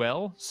rafters as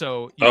well.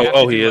 So you have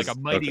to he do is? like a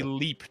mighty Okay.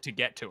 leap to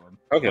get to him.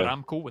 Okay. But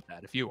I'm cool with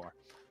that if you are.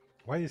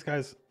 Why these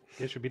guys?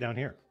 They should be down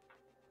here.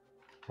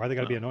 Why they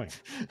gotta be annoying?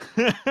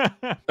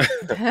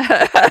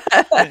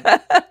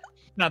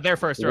 Not their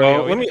first Well,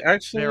 rodeo. let me either.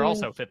 actually. They're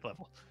also 5th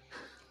level.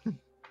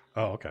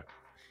 Oh, okay.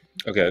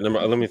 Okay,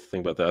 let me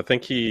think about that.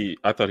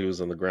 I thought he was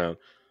on the ground.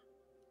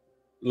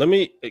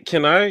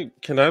 Can I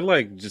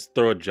like just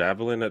throw a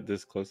javelin at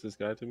this closest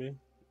guy to me?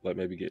 Like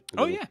maybe get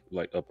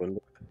like up under.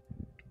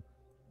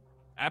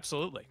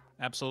 Absolutely.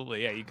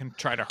 Absolutely. Yeah, you can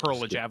try to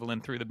hurl a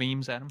javelin through the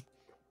beams at him.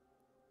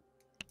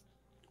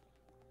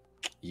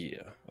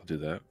 Yeah, I'll do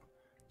that.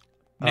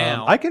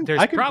 Now, I can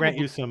there's grant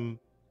you some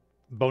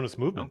bonus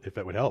movement if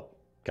that would help,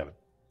 Kevin.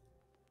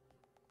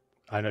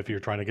 I don't know if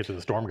you're trying to get to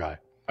the storm guy.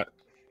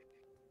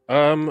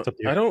 It's up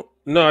to you. I don't.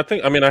 No, I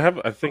think. I mean, I have.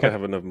 I think Okay. I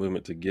have enough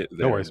movement to get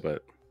there. No worries.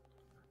 But,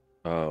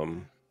 I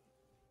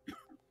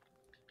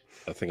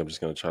think I'm just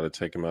gonna try to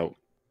take him out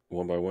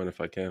one by one if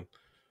I can.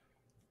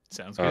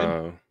 Sounds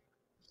good.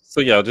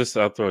 So yeah,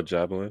 I'll throw a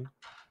javelin.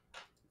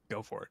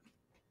 Go for it.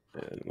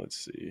 And let's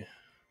see.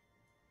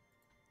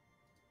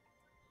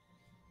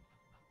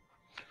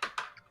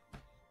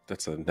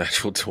 That's a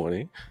natural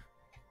 20.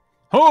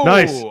 Oh,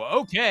 Nice.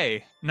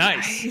 Okay.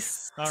 Nice.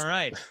 Nice. All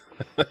right.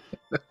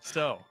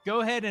 So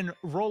go ahead and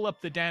roll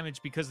up the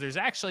damage because there's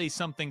actually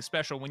something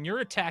special when you're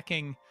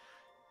attacking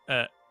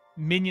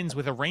minions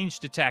with a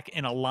ranged attack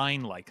in a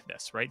line like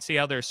this, right? See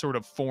how they're sort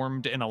of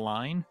formed in a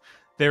line?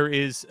 There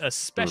is a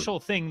special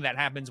thing that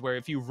happens where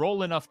if you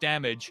roll enough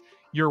damage,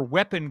 your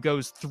weapon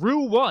goes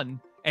through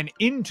one and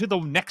into the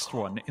next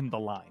one in the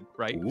line,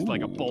 right? It's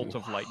like a bolt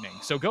of lightning.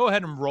 So go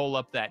ahead and roll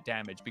up that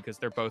damage because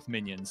they're both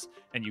minions,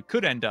 and you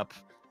could end up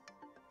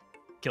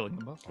killing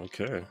them both.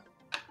 Okay.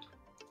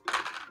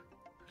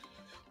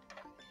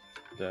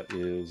 That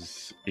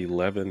is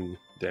 11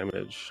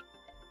 damage.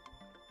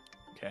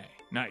 Okay,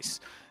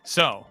 nice.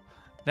 So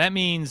that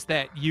means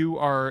that you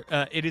are.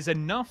 It is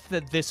enough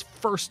that this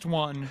first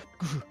one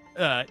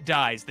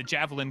dies. The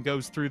javelin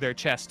goes through their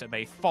chest, and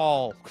they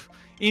fall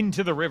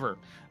into the river,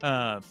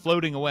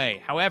 floating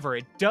away. However,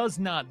 it does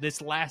not.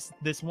 This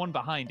one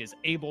behind is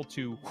able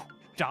to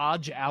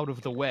dodge out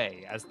of the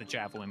way as the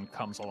javelin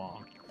comes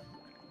along.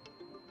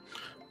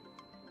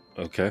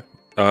 Okay.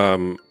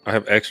 I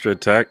have extra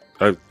attack.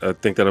 I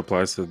think that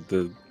applies to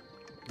the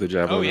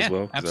javelin Oh yeah, as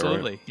well. Is that right?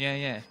 absolutely.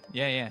 Yeah.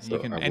 So You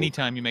can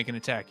anytime you make an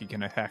attack, you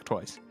can attack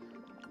twice.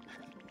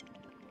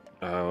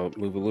 I'll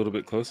move a little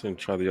bit closer and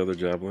try the other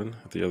javelin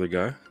at the other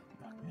guy.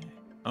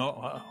 Oh,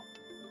 wow.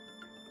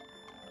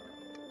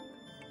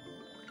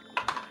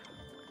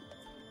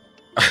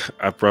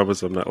 I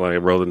promise I'm not lying. I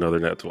rolled another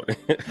nat 20.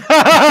 Hey!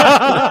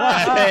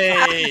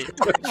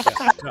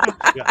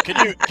 Yeah.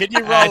 Can you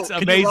roll? That's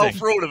Can you roll amazing.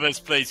 for all of us,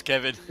 please,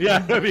 Kevin? Yeah,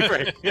 that'd be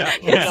great. Yeah.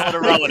 I don't want to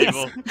roll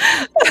anymore.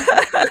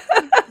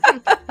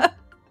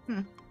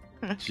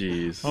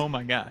 Jeez. Oh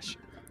my gosh.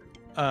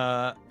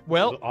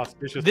 Well,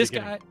 Auspicious this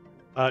beginning.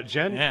 guy.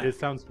 Jen, Yeah. it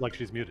sounds like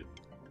she's muted.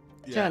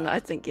 Jen, I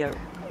think you.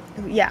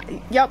 Yeah,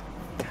 yep.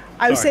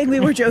 I was Sorry. saying we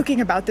were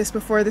joking about this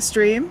before the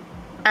stream,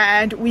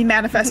 and we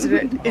manifested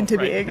it into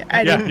right. being,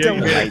 and Yeah, it yeah,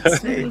 you did.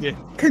 delights me. Yeah.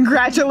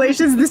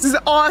 Congratulations, this is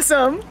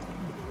awesome!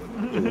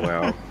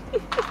 Wow.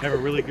 I have a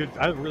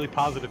really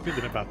positive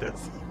feeling about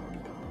this.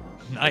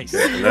 Nice.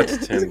 And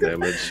that's 10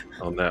 damage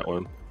on that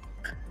one.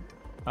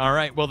 All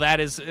right. Well, that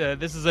is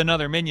this is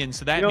another minion,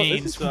 so that You know,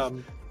 means this is a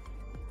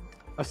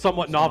somewhat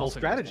Someone novel else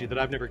can strategy roll. that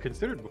I've never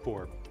considered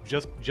before.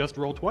 Just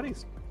roll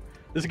 20s.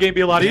 This game would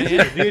be a lot Yeah, easier.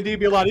 yeah. D&D would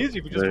be a lot easier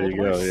if you just There roll you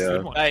go, 20s. yeah.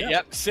 Good one. Hey,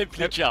 yep,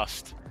 simply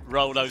just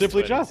roll those.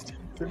 Simply 20s. just.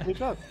 Simply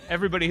just.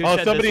 Everybody who Oh,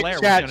 said somebody this in lair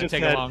was chat going to just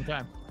take said- a long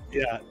time.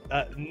 Yeah.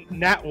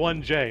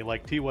 Nat1J,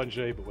 like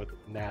T1J, but with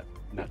Nat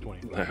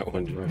 20. That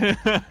one. Really.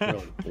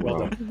 Well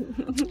Wow.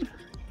 done.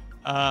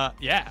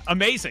 Yeah,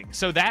 amazing.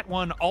 So that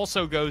one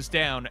also goes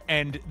down,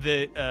 and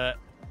the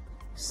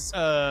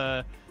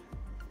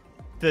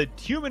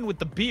human with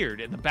the beard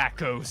in the back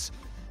goes,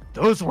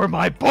 "Those were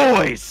my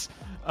boys,"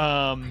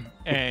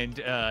 and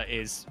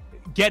is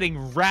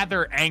getting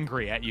rather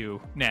angry at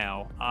you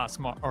now,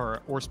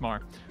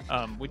 Orsmar,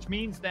 which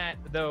means that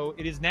though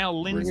it is now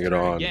Lynn's Bring it turn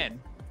on. again,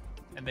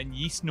 and then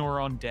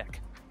Yeastnor on deck.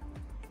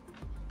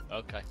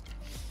 Okay.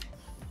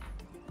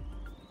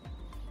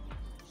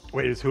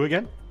 Wait, is who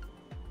again?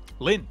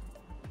 Lynn.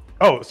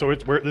 Oh, so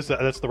it's where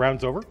that's the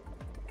round's over?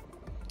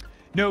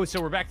 No,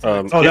 so we're back to the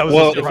Oh, that was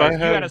well, a if surprise. I you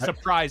had a had,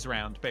 surprise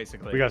round,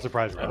 basically. We got a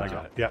surprise round. I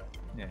got it. Yeah.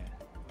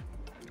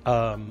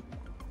 Yeah.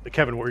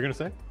 Kevin, what were you gonna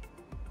say?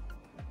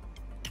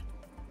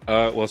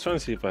 well, I was trying to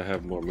see if I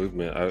have more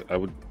movement. I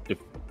was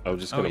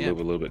just gonna yeah. move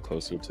a little bit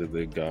closer to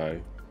the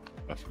guy.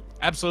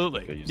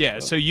 Absolutely. Okay, you Yeah.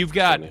 said So that. you've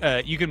got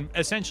Funny. you can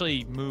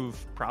essentially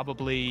move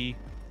probably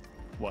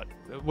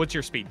what's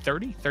your speed?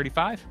 30,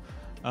 35?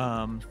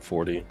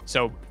 40.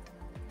 So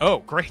oh,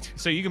 great.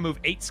 So you can move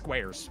 8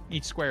 squares.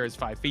 Each square is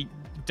 5 feet.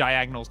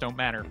 Diagonals don't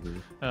matter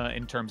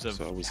in terms of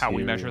So I was how we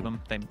here. measure them.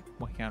 They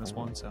count as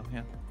one. So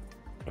yeah.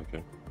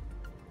 Okay.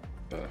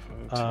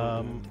 5,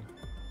 Um,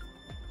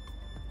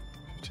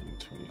 15,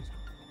 20.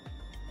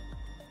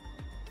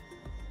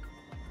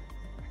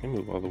 I can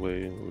move all the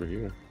way over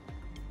here.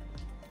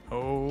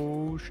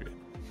 Oh shit.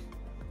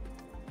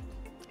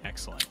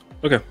 Excellent.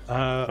 Okay,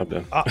 I'm I'm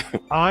done.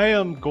 I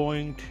am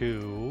going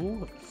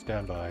to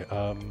stand by.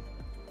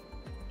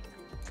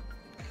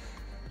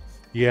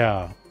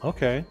 Yeah.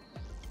 Okay.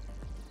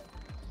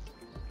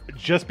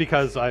 Just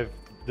because I've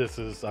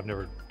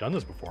never done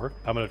this before,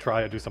 I'm gonna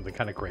try to do something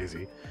kind of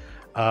crazy.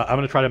 I'm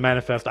gonna try to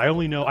manifest. I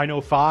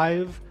know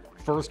 5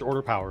 first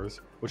order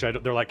powers, which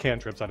they're like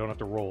cantrips. I don't have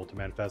to roll to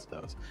manifest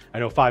those. I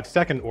know 5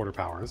 second order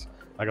powers.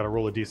 I got to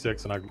roll a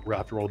d6, and I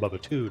have to roll above a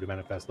 2 to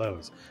manifest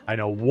those. I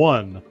know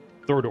 1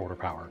 third order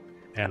power,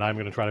 and I'm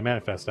going to try to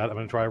manifest that. I'm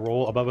going to try to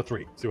roll above a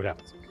 3. See what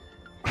happens.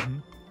 I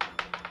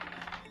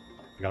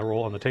got to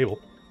roll on the table,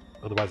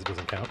 otherwise it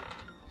doesn't count.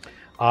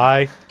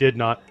 I did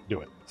not do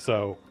it.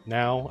 So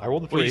now I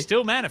rolled the 3. Well, you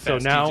still manifest. So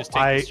now you just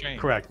take the strain.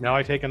 correct. Now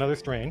I take another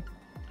strain.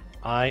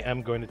 I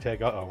am going to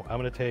take. I'm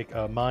going to take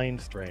a mind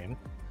strain.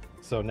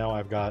 So now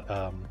I've got.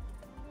 Now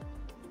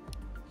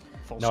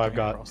I've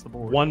got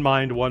 1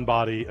 mind, 1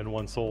 body, and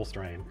 1 soul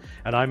strain,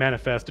 and I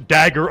manifest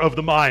Dagger of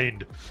the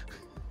Mind.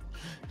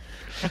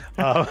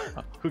 Who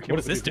came what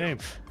does this do? Name?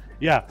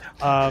 Yeah.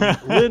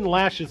 Lynn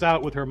lashes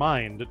out with her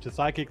mind to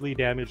psychically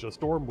damage a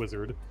storm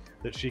wizard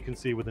that she can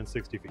see within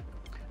 60 feet.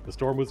 The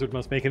storm wizard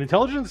must make an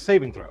intelligence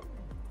saving throw.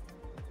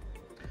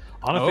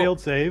 On a failed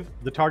save,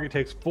 the target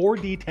takes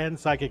 4d10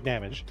 psychic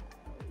damage.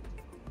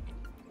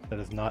 That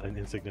is not an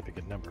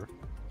insignificant number.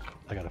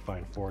 I gotta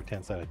find 4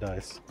 10-sided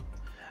dice.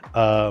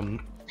 And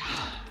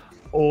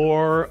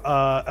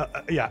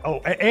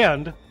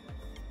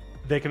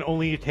they can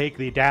only take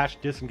the dash,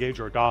 disengage,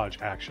 or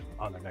dodge action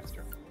on their next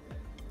turn.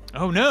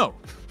 Oh no!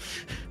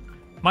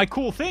 My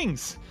cool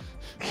things!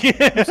 You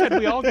said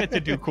we all get to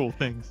do cool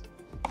things.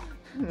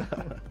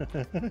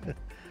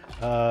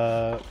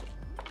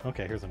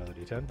 Okay, here's another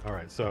d10. All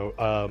right, so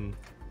on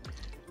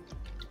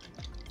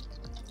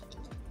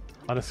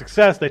a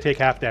success, they take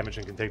half damage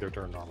and can take their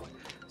turn normally.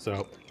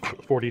 So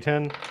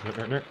 4d10,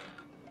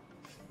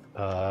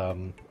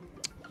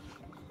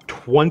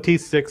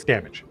 26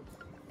 damage.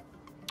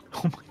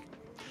 Oh my!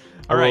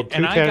 All right,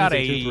 and I got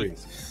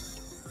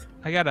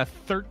I got a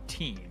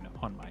 13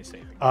 on my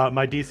saving.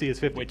 My DC is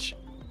 50. Which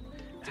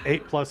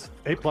 8 plus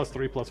 3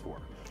 plus 4.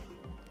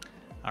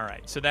 All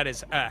right, so that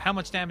is how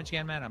much damage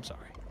again, Matt? I'm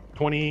sorry.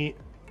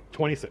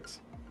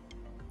 26.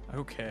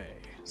 Okay,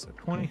 so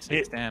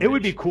 26 damage. It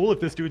would be cool if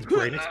this dude's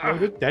brain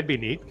exploded. That'd be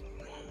neat.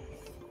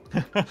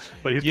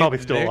 But he's probably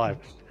still alive.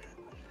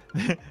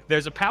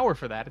 There's a power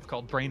for that. It's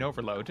called brain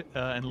overload.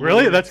 And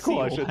really? That's cool.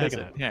 I should think of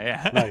it.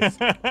 Yeah. Nice.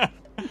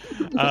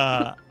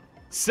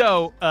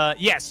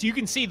 Yes, you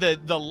can see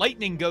the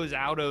lightning goes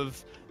out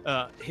of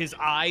his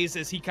eyes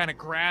as he kind of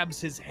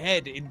grabs his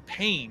head in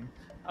pain.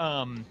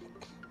 And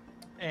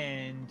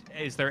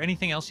is there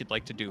anything else you'd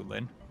like to do,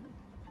 Lynn?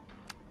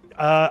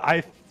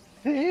 I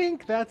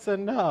think that's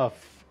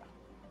enough.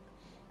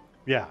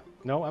 Yeah.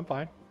 No, I'm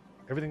fine.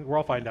 We're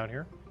all fine down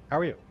here. How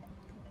are you?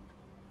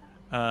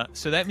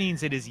 So that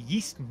means it is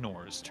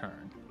Yeastnor's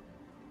turn.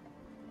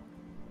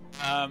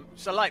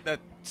 So like the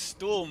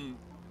storm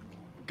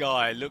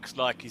guy looks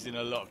like he's in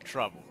a lot of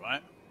trouble,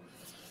 right?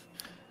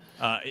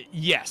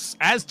 Yes,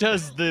 as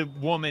does the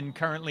woman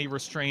currently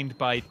restrained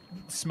by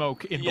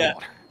smoke in the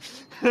water.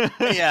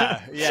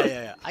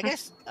 Yeah. I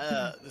guess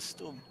the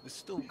storm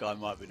guy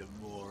might be the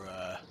more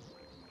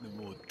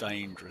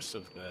dangerous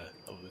of the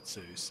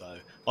two. So,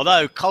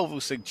 although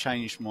Colville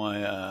changed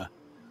my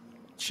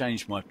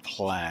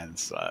plan.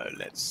 So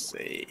let's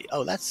see.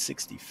 Oh, that's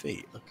 60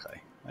 feet.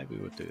 Okay, maybe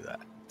we'll do that.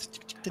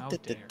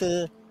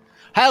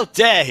 How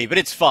dare he? But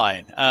it's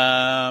fine.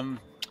 How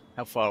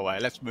far away?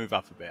 Let's move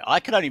up a bit. I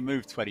can only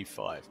move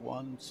 25.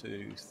 1,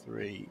 2,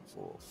 3,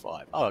 4,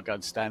 5. Oh, I'll go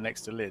and stand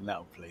next to Lynn.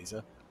 That'll please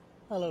her.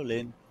 Hello,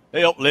 Lynn.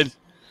 Hey up, Lynn.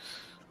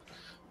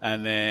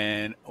 And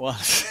then 1,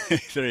 2,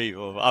 3,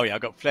 4. Oh yeah,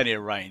 I've got plenty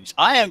of range.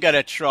 I am going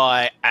to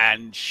try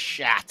and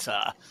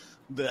shatter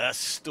the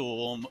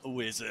storm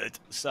wizard.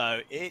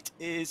 So it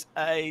is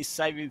a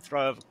saving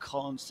throw of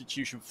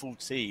Constitution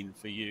 14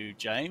 for you,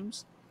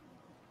 James.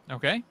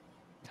 Okay.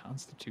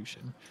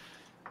 Constitution.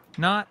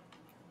 Not.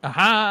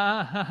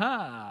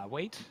 Aha!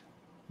 Wait.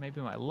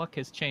 Maybe my luck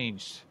has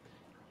changed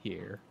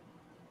here.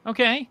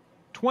 Okay.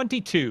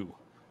 22.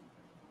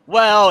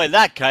 Well, in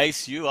that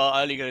case, you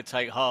are only going to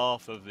take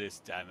half of this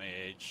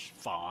damage.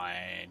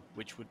 Fine.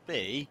 Which would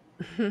be...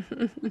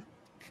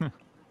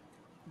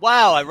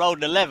 Wow, I rolled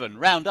an 11.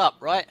 Round up,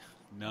 right?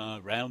 No,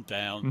 round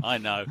down. I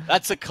know.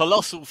 That's a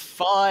colossal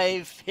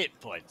 5 hit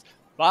points.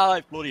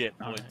 5 bloody hit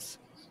points.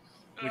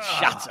 With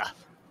shatter.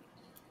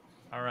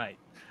 All right.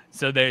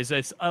 So there's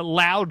a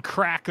loud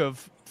crack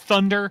of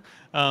thunder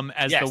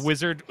as the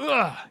wizard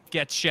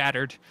gets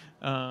shattered.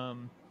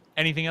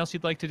 Anything else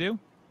you'd like to do?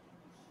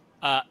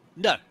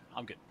 No,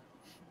 I'm good.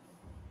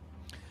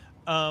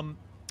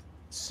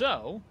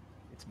 So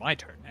it's my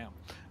turn now.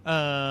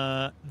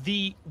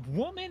 The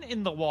woman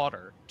in the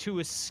water, to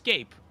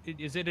escape,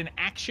 is it an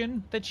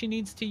action that she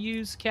needs to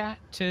use, Kat,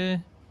 to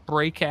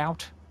break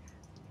out?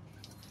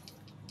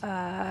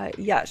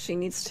 Yeah, she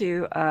needs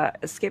to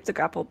escape the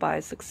grapple by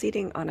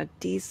succeeding on a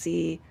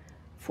DC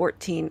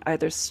 14,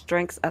 either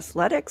strength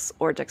athletics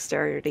or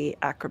dexterity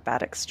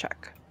acrobatics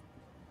check.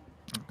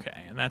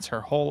 Okay, and that's her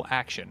whole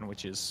action,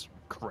 which is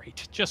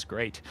great, just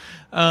great.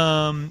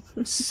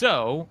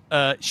 So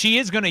she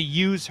is going to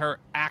use her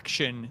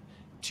action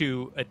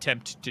to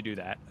attempt to do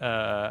that.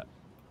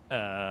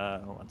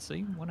 Let's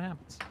see what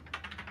happens.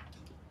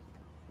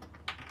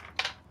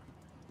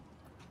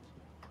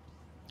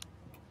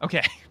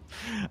 Okay.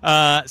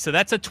 So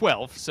that's a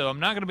 12, so I'm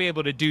not going to be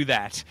able to do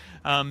that.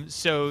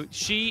 So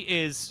she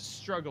is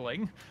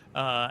struggling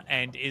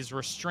and is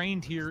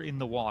restrained here in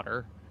the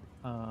water.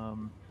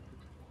 And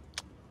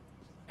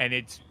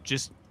it's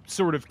just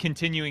sort of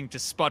continuing to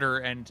sputter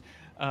and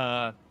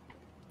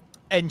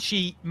and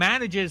she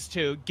manages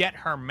to get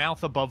her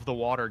mouth above the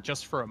water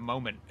just for a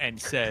moment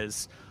and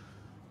says,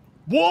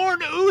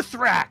 "Warn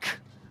Uthrak!"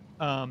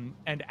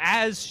 And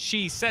as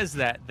she says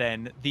that,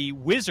 then the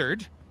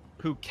wizard,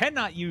 who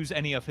cannot use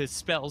any of his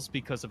spells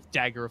because of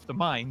Dagger of the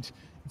Mind,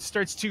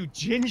 starts to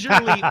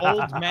gingerly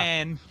old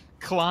man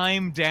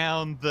climb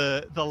down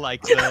the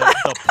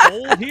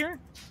pole here,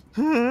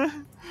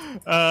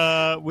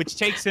 which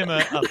takes him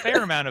a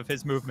fair amount of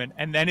his movement,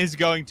 and then is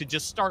going to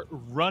just start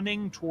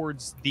running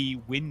towards the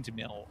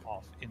windmill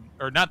off in,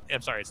 or not.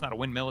 I'm sorry, it's not a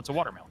windmill; it's a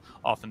watermill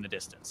off in the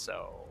distance.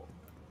 So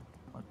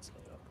let's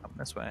come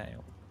this way.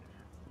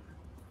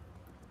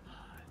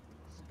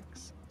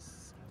 6,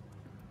 7,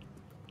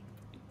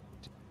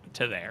 8,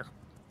 to there.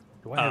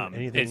 Do I have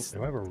anything?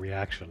 Do I have a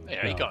reaction?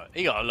 Yeah, No.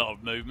 he got a lot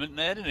of movement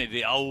there, didn't he?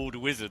 The old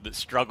wizard that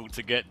struggled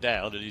to get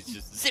down, and he's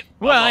just zip.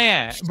 Well,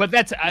 yeah, but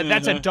that's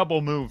a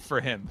double move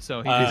for him, so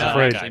he's not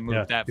afraid. actually moved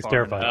Yeah, that he's far.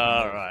 terrified.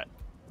 All right.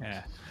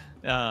 Yeah.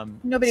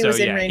 Nobody so, was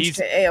in yeah, range he's-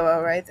 to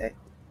AOO, right?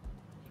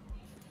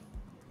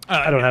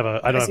 I don't have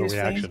a see his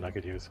reaction face. I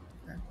could use.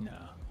 No.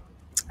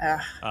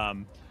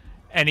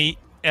 And he,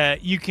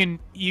 you can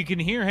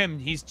hear him.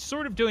 He's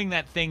sort of doing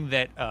that thing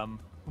that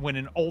when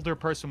an older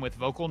person with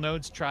vocal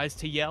nodes tries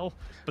to yell,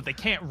 but they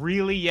can't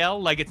really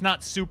yell. Like, it's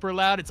not super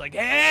loud. It's like,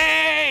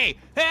 hey,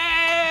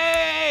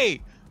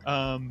 hey.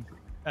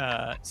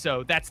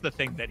 So that's the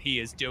thing that he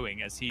is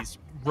doing as he's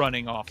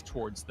running off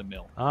towards the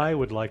mill. I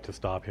would like to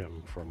stop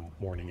him from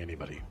warning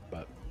anybody,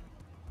 but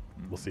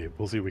we'll see.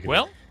 We'll see what we can.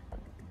 Well,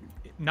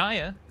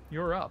 Naya,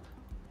 you're up.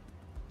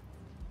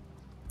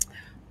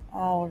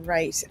 All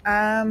right.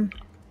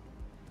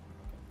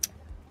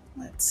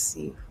 Let's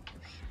see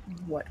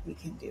what we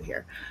can do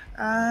here.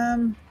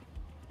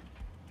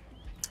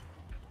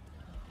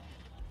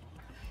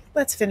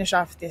 Let's finish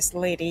off this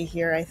lady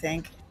here, I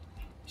think.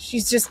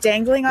 She's just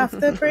dangling off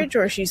the bridge,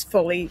 or she's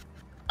fully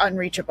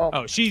unreachable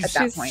Oh, she's at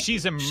that point?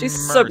 she's immersed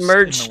She's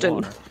submerged in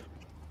in. the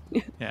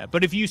water. Yeah,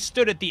 but if you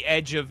stood at the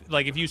edge of,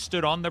 like, if you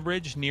stood on the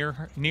bridge near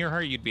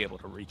her, you'd be able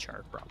to reach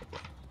her probably.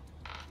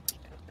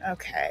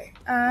 Okay.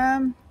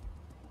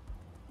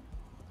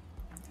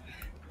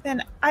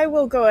 Then I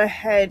will go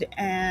ahead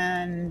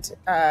and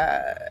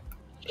at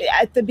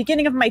the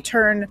beginning of my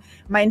turn,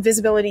 my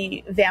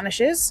invisibility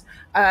vanishes.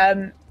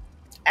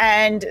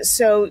 And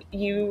so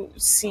you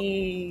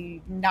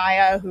see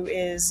Naya, who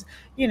is,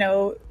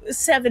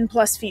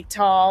 7+ feet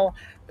tall,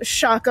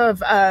 shock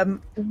of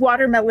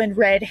watermelon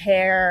red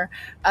hair,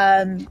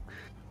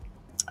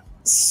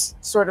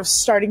 sort of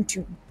starting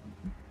to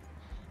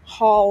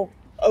haul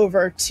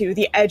over to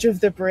the edge of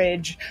the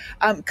bridge,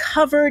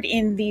 covered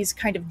in these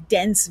kind of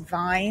dense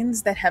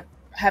vines that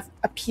have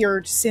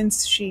appeared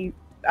since she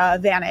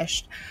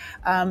vanished,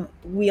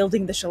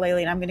 wielding the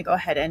shillelagh. And I'm going to go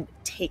ahead and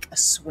take a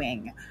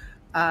swing.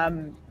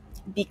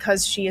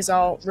 Because she is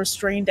all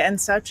restrained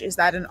and such, is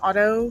that an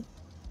auto?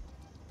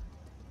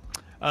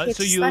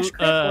 So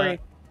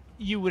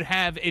you would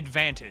have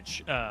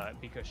advantage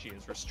because she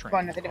is restrained.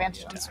 Going with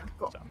advantage on this attack.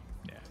 one. Cool. So,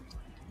 yeah.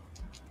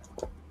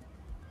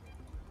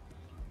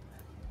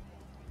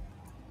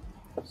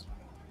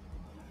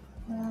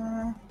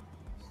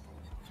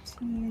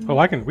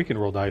 Oh, we can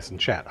roll dice and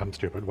chat. I'm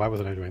stupid. Why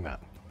wasn't I doing that?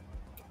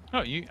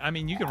 Oh, you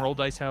can roll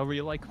dice however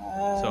you like.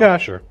 So, Yeah,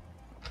 sure.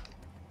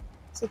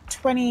 So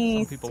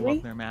 23. some people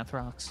love their math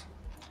rocks.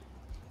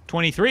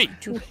 23.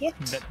 To hit.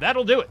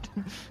 That'll do it.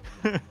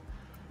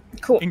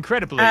 Cool.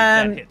 Incredibly,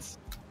 that hits.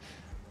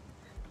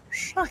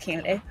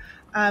 Shockingly.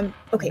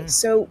 Okay,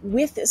 so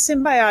with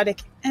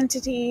Symbiotic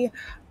Entity,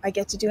 I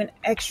get to do an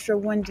extra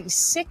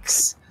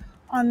 1d6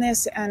 on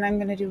this, and I'm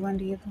going to do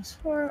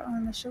 1d+4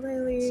 on the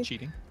shillelagh. It's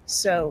cheating.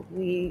 So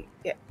we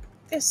get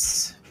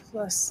this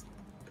plus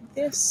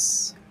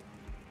this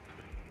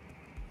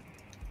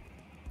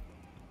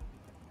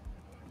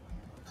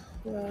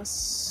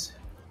plus.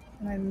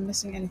 Am I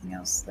missing anything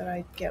else that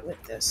I get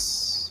with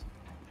this?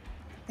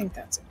 I think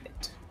that's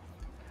it.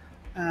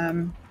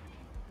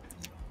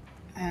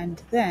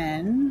 And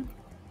then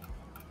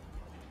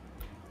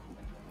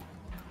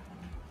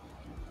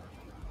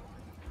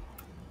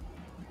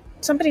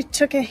somebody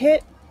took a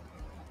hit.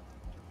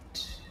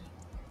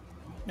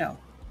 No.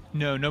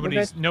 No,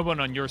 no one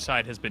on your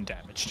side has been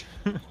damaged.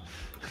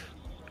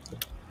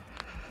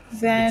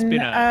 Then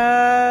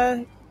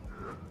been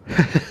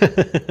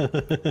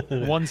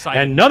one side.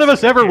 And none of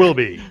us ever will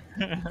be.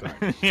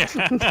 Yeah.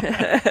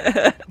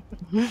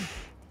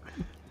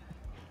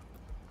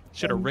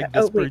 Should have rigged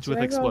this bridge with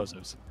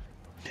explosives.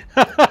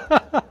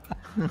 I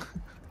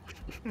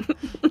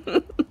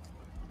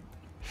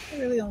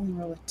really only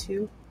roll a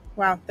 2.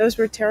 Wow, those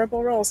were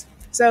terrible rolls.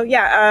 So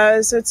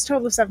yeah, so it's a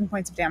total of 7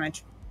 points of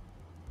damage.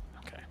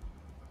 Okay.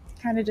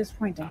 Kind of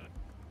disappointing,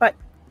 but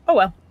oh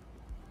well.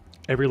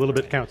 Every little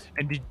bit counts.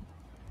 And did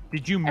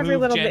you Every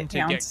move little Jen bit to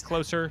counts. get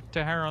closer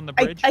to her on the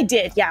bridge? I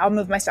did. Yeah, I'll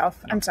move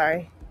myself. I'm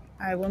sorry.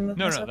 I will move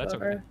No, myself that's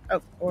over.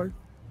 okay. Oh,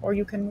 or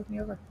you can move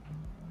me over.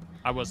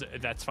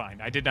 That's fine.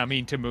 I did not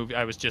mean to move.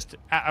 I was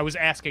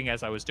asking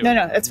as I was doing.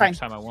 No, it. it's fine. Next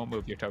time I won't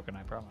move your token.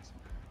 I promise.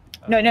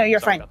 No, you're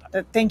sorry fine. about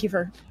that. Thank you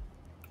for.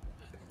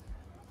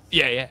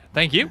 Yeah, yeah.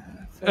 Thank you.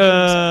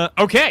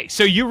 Okay,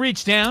 so you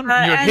reach down. You're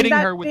and hitting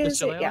that her with the is it,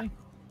 shillelagh. yeah.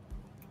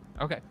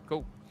 Okay,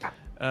 cool.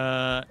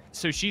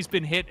 So she's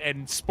been hit,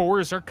 and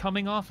spores are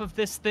coming off of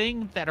this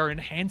thing that are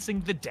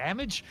enhancing the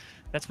damage.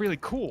 That's really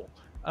cool.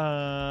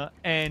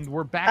 And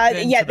we're back.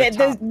 Then Yeah, to the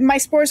top. my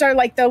spores are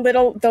like the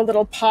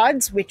little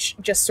pods, which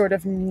just sort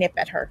of nip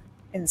at her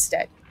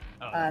instead.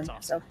 Oh, that's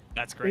awesome. So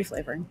That's great.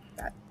 reflavoring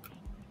that.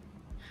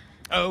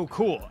 Oh,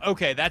 cool.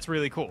 Okay, that's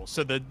really cool.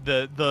 So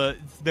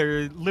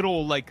they're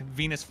little like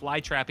Venus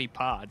flytrappy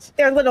pods.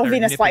 They're little that are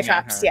Venus nipping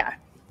at flytraps, her. yeah.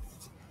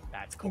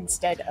 That's cool.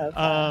 Instead of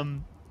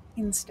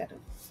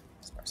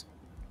spores.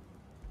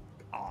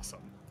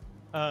 Awesome.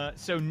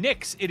 So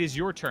Nyx, it is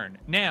your turn.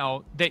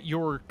 Now that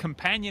your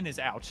companion is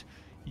out,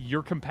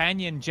 your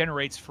companion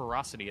generates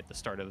ferocity at the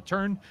start of the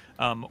turn.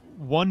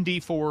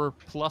 1d4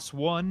 plus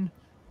 1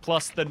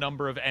 plus the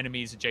number of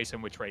enemies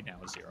adjacent, which right now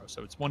is 0.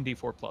 So it's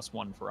 1d4 plus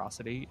 1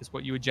 ferocity is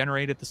what you would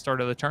generate at the start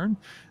of the turn.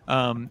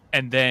 And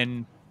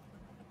then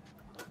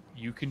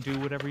you can do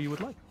whatever you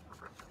would like.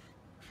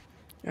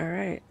 All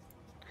right.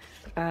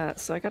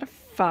 So I got a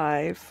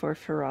 5 for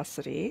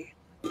ferocity.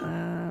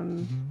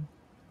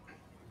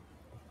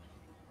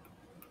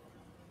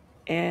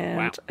 And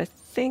Wow. I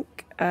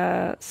think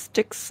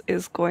Styx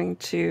is going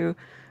to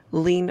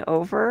lean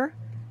over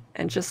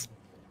and just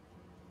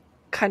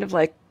kind of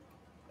like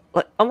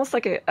almost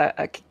like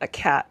a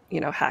cat,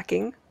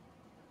 hacking.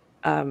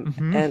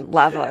 And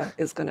lava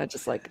is going to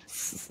just like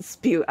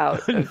spew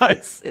out of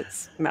Nice.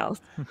 its mouth.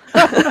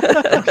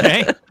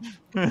 Okay.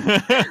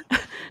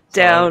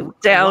 down Lava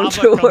comes out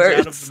of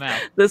towards the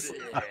mouth. this.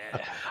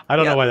 I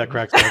don't know Yeah. why that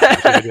cracks me up.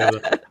 Actually, the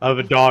idea of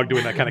a dog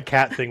doing that kind of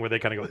cat thing where they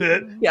kind of go,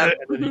 Yeah.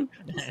 and then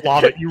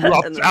lava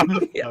erupts And then- out of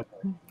the yeah.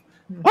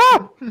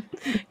 Ah!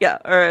 Yeah.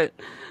 All right.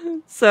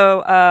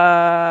 So,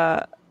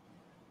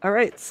 all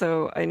right.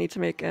 So I need to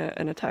make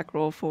an attack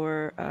roll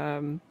for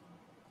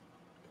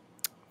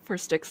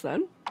Styx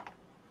then.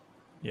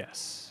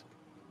 Yes.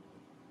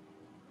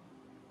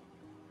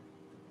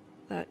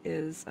 That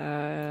is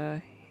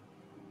And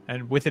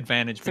with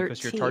advantage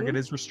because your 13. target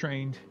is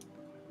restrained.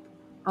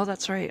 oh,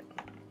 that's right.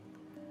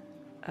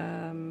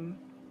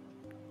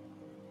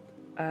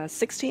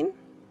 16.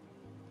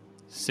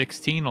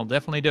 16 will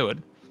definitely do it.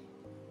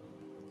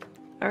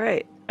 All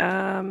right.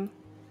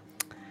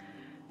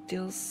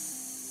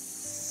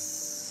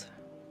 Deals.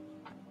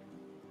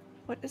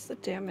 What is the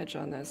damage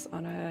on this?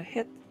 On a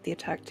hit, the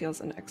attack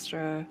deals an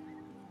extra.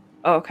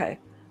 Oh, okay.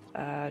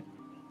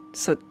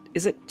 So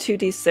is it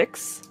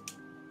 2d6?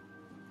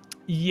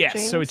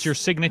 Yes, so it's your James?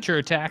 signature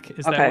attack.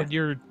 Is that Okay. what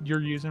you're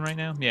using right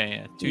now? Yeah,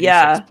 yeah. 2d6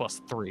 Yeah. plus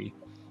 3.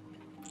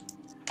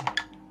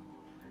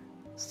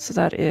 So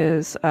that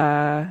is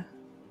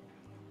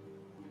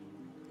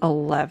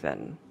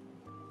 11.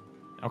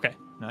 Okay,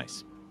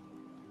 nice.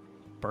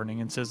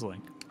 Burning and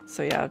sizzling.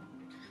 So yeah,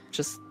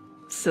 just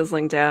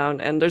sizzling down,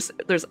 and there's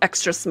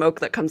extra smoke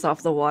that comes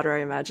off the water,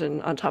 I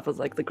imagine, on top of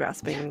like the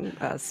grasping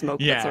smoke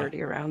that's Yeah.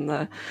 already around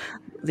the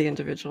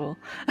individual.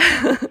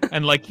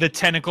 And like the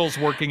tentacles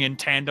working in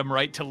tandem,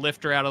 right, to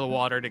lift her out of the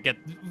water to get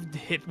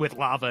hit with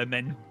lava and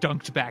then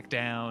dunked back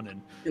down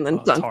and And then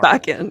it's dunk horrible.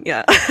 back in,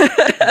 yeah.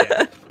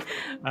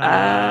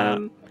 Yeah.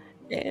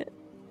 Eh,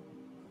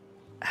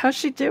 how's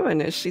she doing?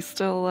 Is she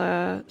still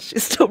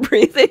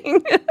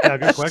breathing? Yeah,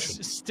 good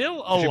question.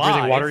 Still Is she alive.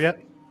 breathing water yet?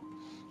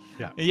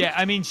 Yeah,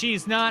 I mean,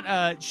 she's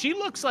not. She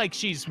looks like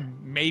she's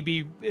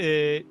maybe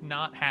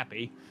not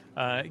happy.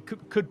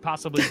 Could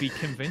possibly be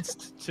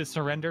convinced to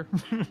surrender,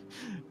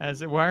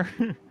 as it were.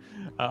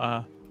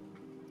 Yeah,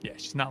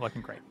 she's not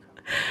looking great.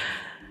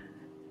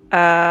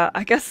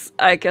 I guess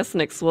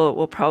Nyx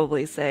will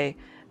probably say,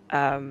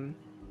 "Have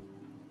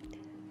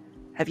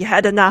you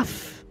had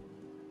enough?"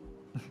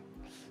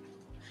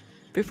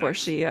 Before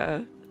she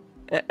and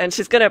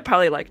she's gonna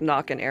probably like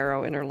knock an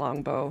arrow in her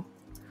longbow.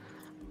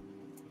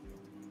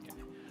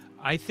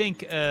 I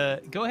think.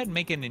 Go ahead and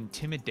make an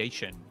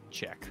intimidation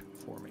check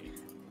for me.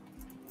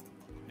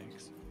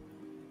 Thanks.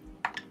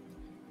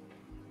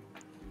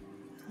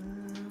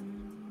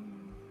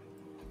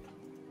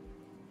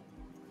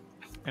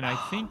 And I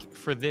think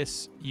for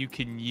this you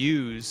can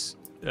use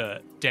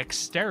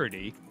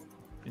dexterity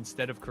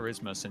instead of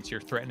charisma, since you're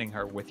threatening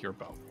her with your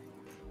bow.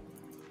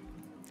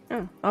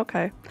 Oh,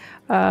 okay.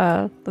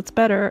 That's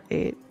better.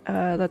 8.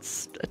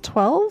 That's a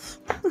 12.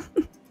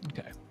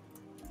 Okay.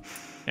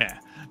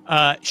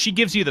 Yeah. She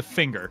gives you the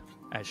finger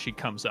as she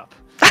comes up.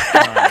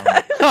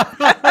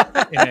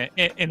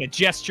 In a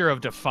gesture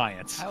of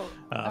defiance, How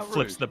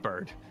flips rude. the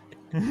bird.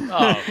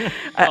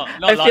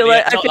 I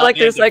feel like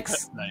there's like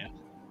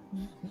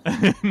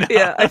No.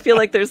 yeah, I feel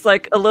like there's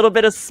like a little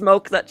bit of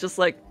smoke that just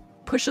like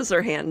pushes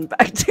her hand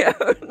back down.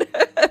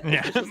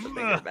 Yeah. Pushes the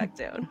finger back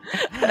down.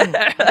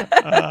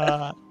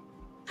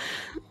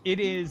 It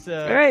is.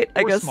 All right,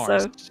 I guess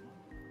Orsmar's.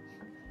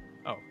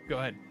 Oh, go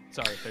ahead.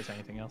 Sorry if there's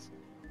anything else.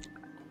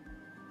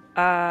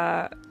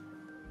 I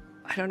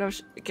don't know.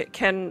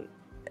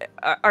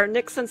 Are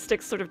Nyx and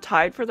Styx sort of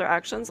tied for their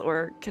actions,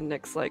 or can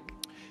Nyx like?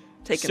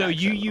 take an So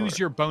you action use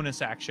or- your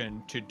bonus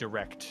action to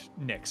direct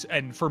Nyx,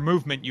 and for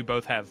movement, you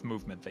both have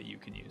movement that you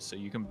can use. So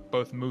you can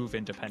both move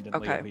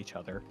independently Okay. of each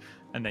other,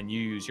 and then you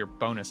use your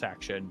bonus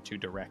action to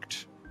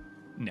direct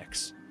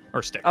Nyx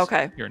or Sticks.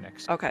 Okay. Your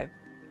Nyx. Okay.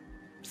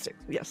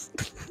 Yes.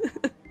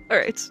 All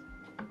right.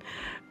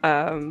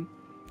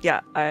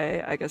 Yeah,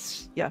 I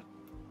guess, yeah.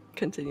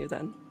 Continue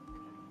then.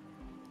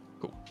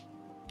 Cool.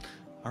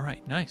 All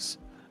right. Nice.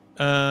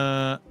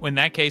 In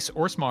that case,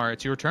 Orsmar,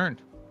 it's your turn.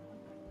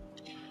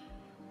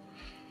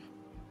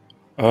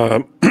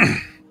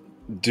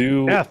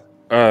 Do Yeah.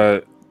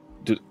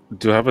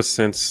 do I have a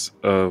sense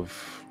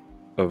of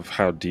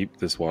how deep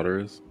this water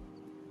is?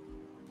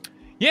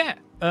 Yeah.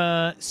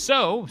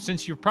 So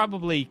since you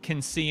probably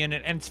can see in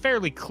it, and it's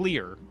fairly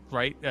clear,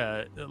 right?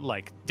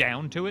 Like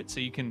down to it, so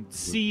you can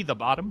see the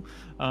bottom.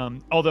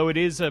 Although it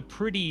is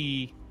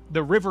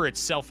the river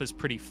itself is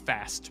pretty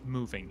fast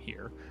moving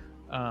here.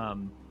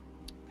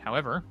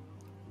 However,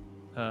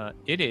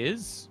 it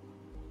is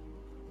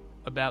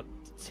about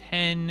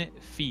 10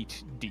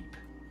 feet deep,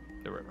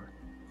 the river.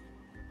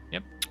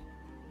 Yep.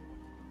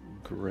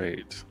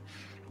 Great.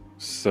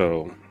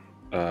 So,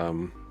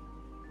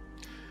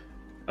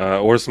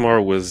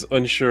 Orsamar was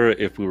unsure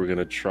if we were going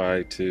to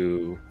try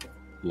to,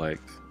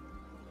 like,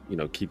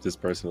 keep this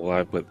person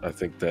alive, but I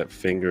think that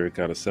finger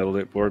kind of settled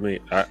it for me.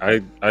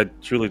 I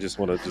truly just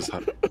want to just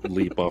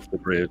leap off the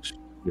bridge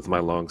with my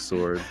long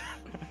sword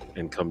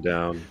and come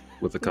down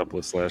with a couple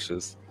of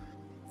slashes.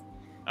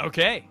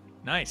 Okay.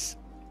 Nice.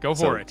 Go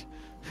for it.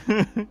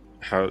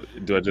 How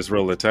do I just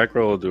roll an attack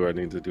roll, or do I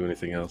need to do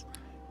anything else?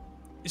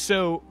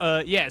 So,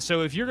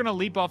 so if you're going to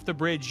leap off the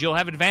bridge, you'll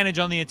have advantage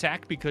on the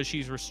attack because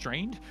she's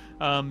restrained.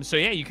 So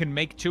yeah, you can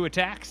make 2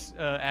 attacks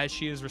as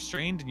she is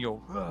restrained, and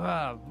you'll,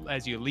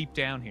 as you leap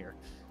down here.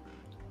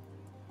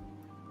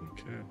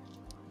 Okay.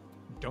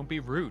 Don't be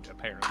rude,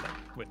 apparently,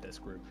 with this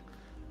group.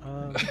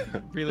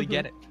 Really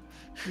get it.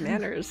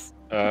 Manners.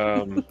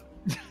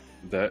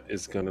 That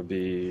is going to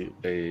be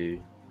a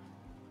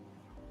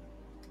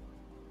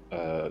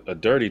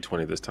dirty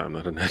 20 this time,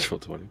 not a natural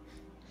 20.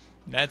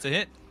 That's a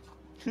hit.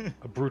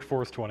 A brute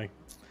force 20.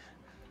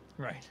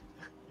 Right.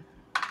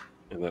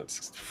 And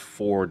that's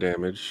 4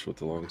 damage with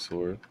the long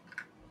sword.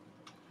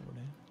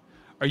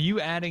 Are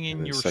you adding in And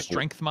then your second-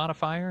 strength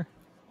modifier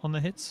on the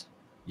hits?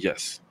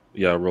 Yes.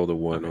 Yeah, I rolled a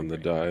 1 Okay, on the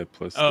great. die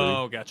plus 3.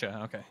 Oh,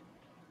 gotcha. Okay.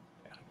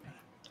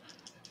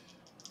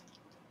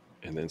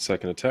 And then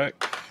second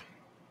attack.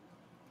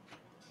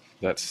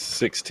 That's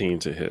 16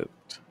 to hit.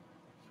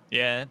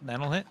 Yeah,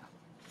 that'll hit.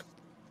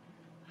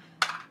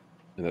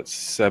 And that's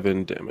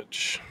 7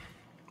 damage.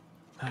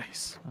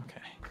 Nice.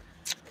 Okay.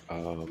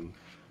 All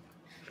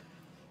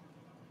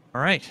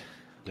right.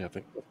 Yeah, I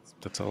think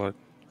that's all I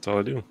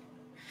do.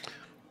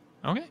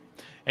 Okay.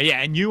 And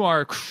yeah, and you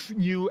are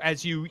you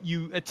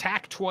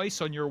attack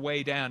twice on your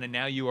way down, and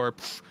now you are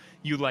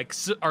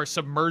are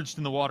submerged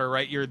in the water.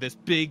 Right, you're this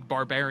big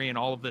barbarian.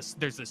 All of this,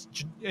 there's this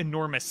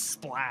enormous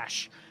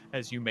splash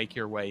as you make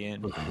your way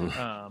in,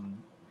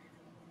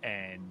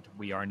 and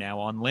we are now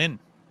on Lynn.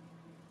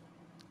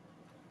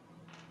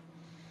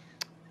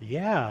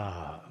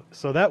 Yeah.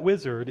 So that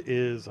wizard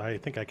is, I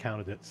think I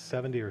counted it,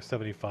 70 or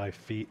 75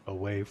 feet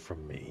away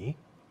from me.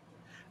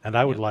 And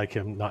I would like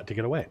him not to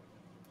get away.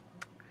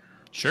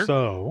 Sure.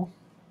 So,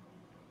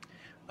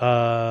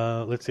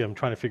 let's see. I'm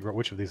trying to figure out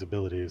which of these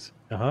abilities.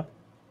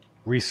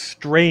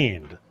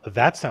 Restrained.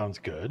 That sounds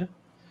good.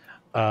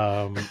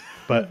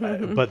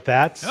 But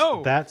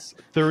that's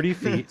 30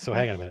 feet. So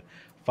hang on a minute.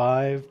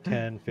 5,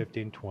 10,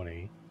 15,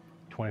 20,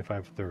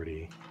 25,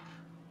 30.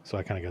 So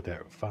I kind of got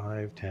that.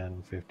 5,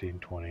 10, 15,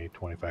 20,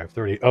 25,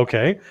 30.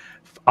 Okay.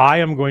 I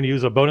am going to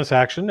use a bonus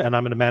action, and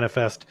I'm going to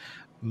manifest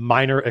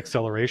minor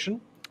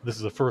acceleration. This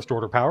is a first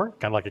order power,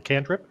 kind of like a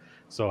cantrip,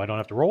 so I don't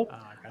have to roll.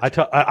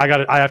 Gotcha.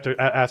 I have to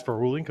ask for a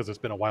ruling because it's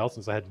been a while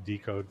since I had to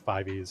decode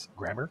 5e's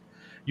grammar.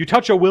 You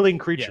touch a willing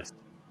creature. Yes.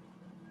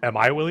 Am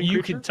I a willing creature?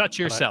 You can touch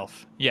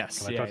yourself.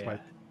 Yes. can I touch my-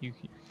 You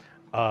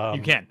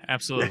can.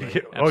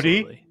 Absolutely.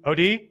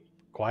 OD,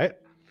 quiet.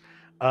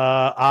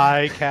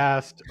 I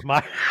cast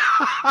my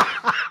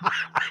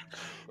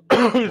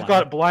who's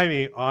got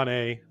Blimey on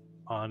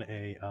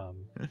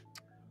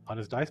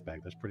his dice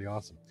bag. That's pretty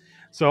awesome.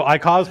 So I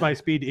cause my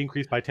speed to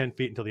increase by 10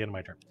 feet until the end of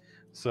my turn.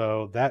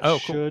 So that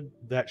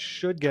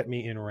should get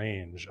me in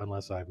range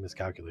unless I've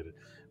miscalculated.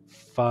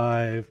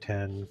 5,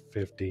 10,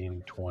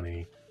 15,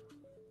 20,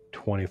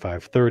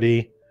 25,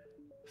 30,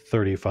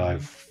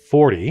 35,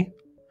 40.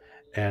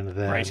 And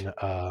then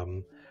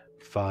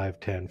 5,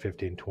 10,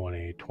 15,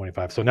 20,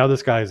 25. So now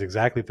this guy is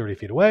exactly 30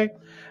 feet away.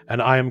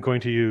 And I am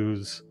going to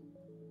use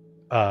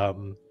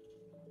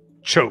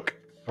choke.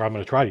 Or I'm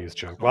going to try to use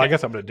choke. Well, I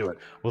guess I'm going to do it.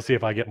 We'll see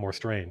if I get more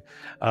strain.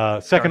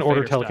 Second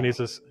order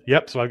telekinesis.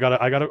 Yep. So I got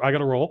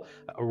to roll.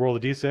 I roll a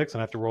d6, and I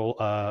have to roll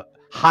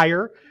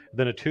higher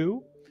than a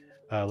 2.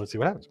 Let's see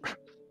what happens.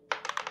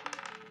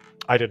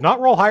 I did not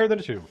roll higher than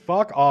a 2.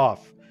 Fuck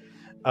off.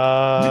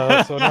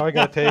 So now I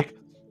got to take.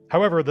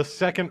 However, the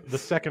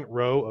second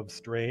row of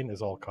strain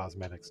is all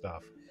cosmetic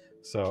stuff.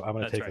 So I'm going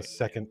to That's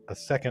take right. a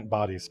second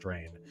body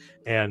strain,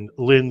 and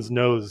Lynn's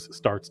nose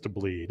starts to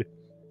bleed.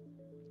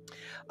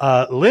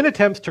 Lynn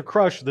attempts to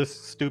crush this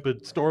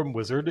stupid storm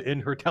wizard in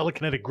her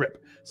telekinetic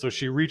grip. So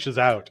she reaches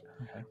out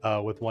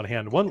with one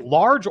hand. One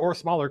large or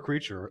smaller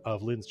creature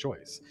of Lynn's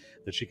choice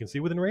that she can see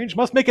within range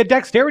must make a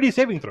dexterity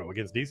saving throw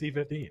against DC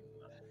 15.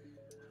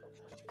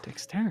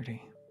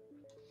 Dexterity.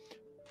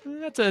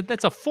 That's a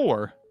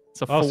 4.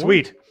 It's a 4. Oh,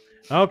 sweet.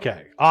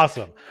 Okay,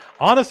 awesome.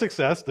 On a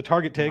success, the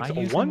target takes Am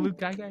I using one Luke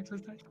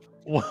Gygax's dice?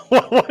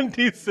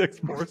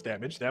 1d6 force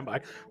damage. Stand by.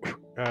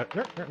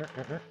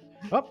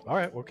 Oh, all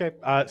right. Okay.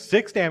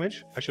 6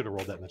 damage. I should have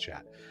rolled that in the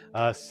chat.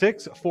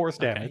 6 force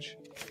damage.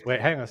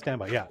 Wait, hang on. Stand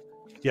by. Yeah.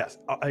 Yes.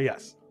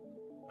 Yes.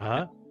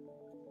 Hang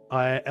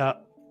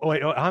on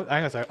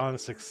a second. On a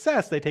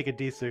success, they take a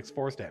d6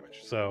 force damage.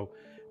 So,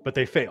 but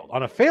they failed.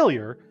 On a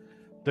failure,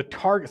 the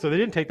target. So they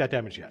didn't take that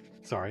damage yet.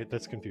 Sorry,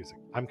 that's confusing.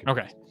 I'm confused.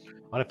 Okay.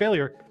 On a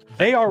failure,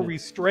 they are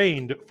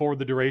restrained for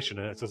the duration,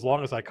 and it's as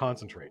long as I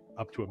concentrate,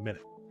 up to a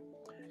minute.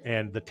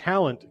 And the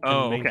talent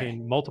can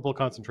maintain multiple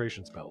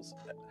concentration spells.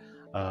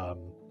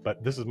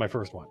 But this is my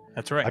first one.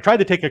 That's right. I tried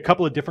to take a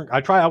couple of different.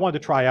 I wanted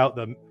to try out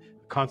the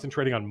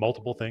concentrating on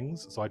multiple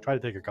things, so I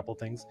tried to take a couple of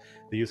things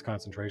that use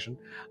concentration.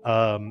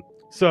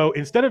 So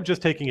instead of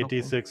just taking a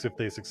d6 if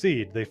they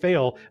succeed, they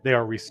fail. They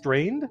are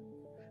restrained.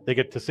 They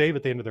get to save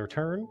at the end of their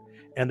turn,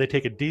 and they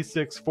take a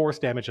d6 force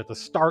damage at the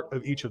start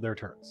of each of their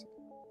turns.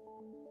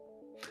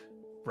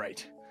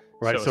 Right.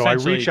 Right. So I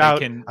reach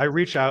out and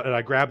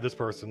I grab this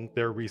person.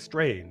 They're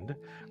restrained,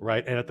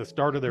 right? And at the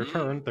start of their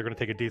turn, they're going to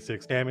take a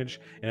d6 damage,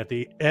 and at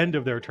the end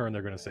of their turn,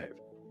 they're going to save.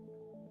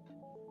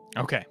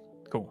 Okay.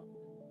 Cool.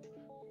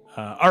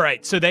 All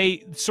right. So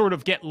they sort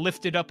of get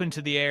lifted up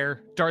into the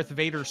air, Darth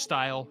Vader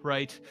style,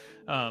 right?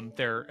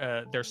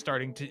 They're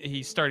starting to.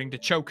 He's starting to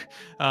choke,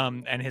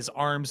 and his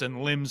arms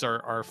and limbs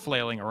are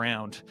flailing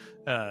around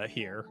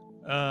here.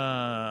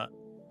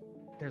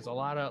 There's a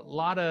lot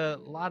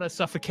of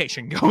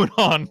suffocation going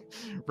on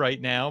right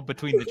now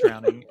between the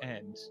drowning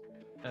and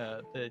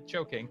the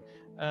choking.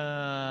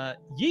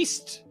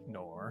 Yeast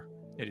Nor,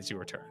 it is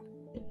your turn.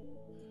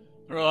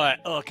 Right,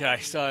 okay,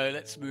 so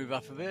let's move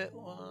up a bit.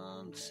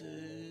 1,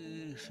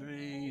 2,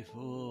 3,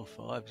 4,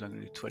 5. So I'm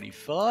going to do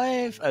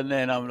 25. And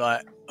then I'm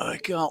like, I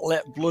can't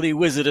let bloody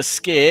wizard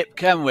escape,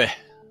 can we?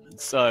 And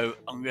so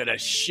I'm going to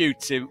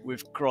shoot him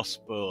with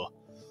crossbow.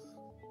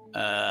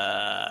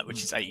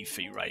 Which is 80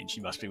 feet range. He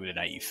must be within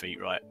 80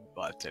 feet, right?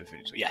 By 10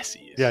 feet. Yes,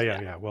 he is.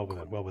 Yeah. Well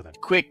within.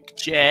 Quick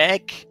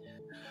check.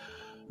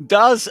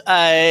 Does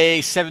a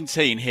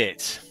 17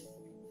 hit?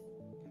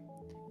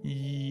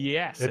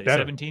 Yes, a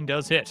 17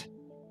 does hit.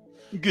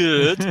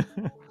 Good.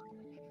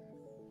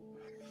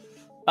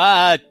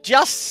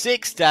 Just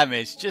 6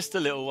 damage. Just a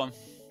little one.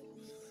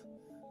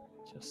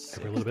 Just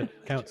every little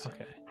bit counts.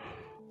 Okay.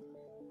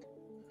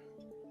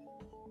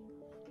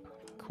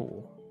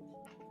 Cool.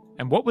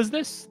 And what was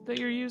this that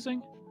you're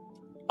using?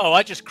 Oh,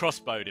 I just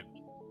crossbowed him.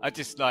 I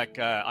just that's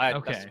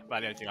about the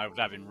only thing I would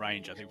have in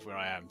range, I think, where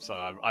I am. So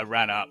I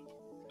ran up,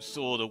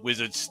 saw the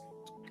wizards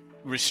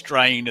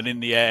restrained and in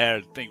the air,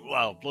 and think,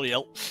 wow, bloody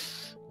hell,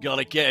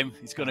 gotta get him.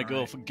 He's gonna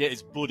go off and get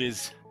his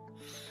buddies.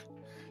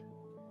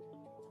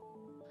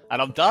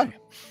 And I'm done.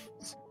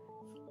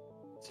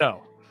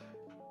 So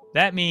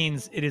that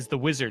means it is the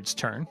wizard's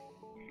turn.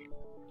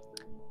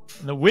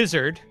 And the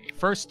wizard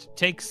first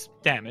takes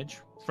damage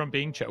from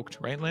being choked,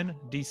 right, Lynn?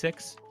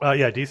 D6?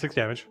 Yeah, D6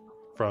 damage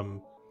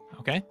from...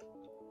 Okay.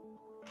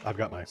 I've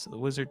got mine. So the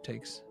wizard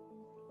takes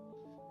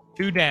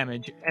 2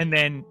 damage and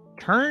then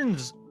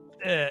turns,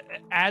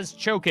 as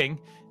choking,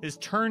 is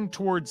turned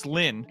towards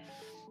Lynn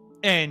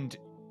and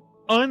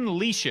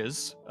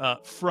unleashes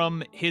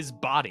from his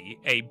body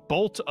a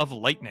bolt of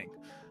lightning.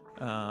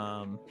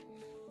 That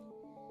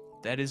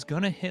is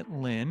going to hit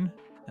Lynn.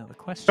 Now the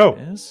question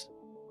is...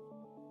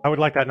 I would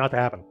like that not to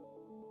happen.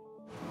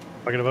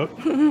 Am I going to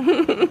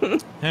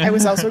vote? I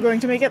was also going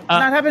to make it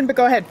not happen, but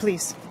go ahead,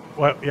 please.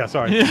 Well, yeah,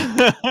 sorry.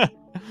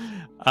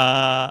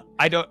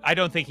 I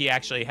don't think he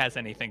actually has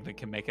anything that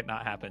can make it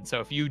not happen. So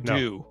if you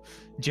do,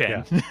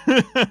 Jen.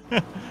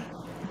 Yeah.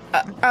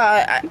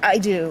 I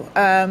do.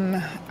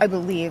 I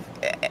believe.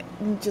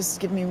 Just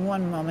give me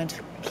one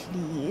moment,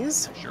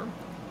 please. Sure.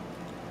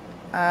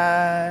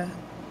 How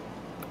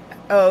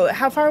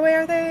far away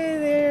are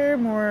they?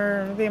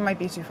 They might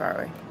be too far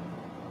away.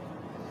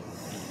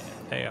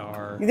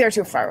 They're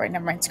too far away.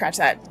 Never mind. Scratch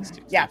that.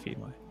 Yeah.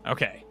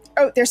 Okay.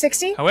 Oh, they're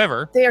 60?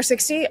 However. They are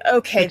 60?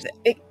 Okay.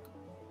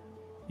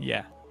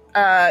 Yeah.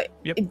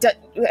 Yep.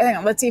 Hang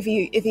on. Let's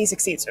see if he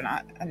succeeds or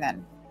not. And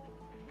then.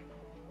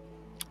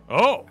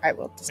 Oh. I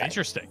will decide.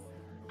 Interesting.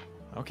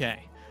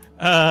 Okay.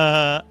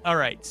 All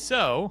right.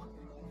 So.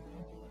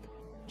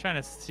 Trying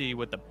to see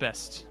what the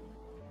best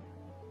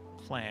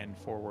plan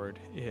forward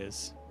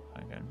is.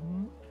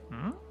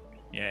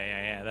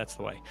 Yeah, that's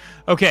the way.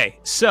 Okay,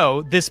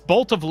 so this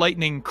bolt of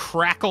lightning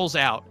crackles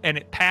out, and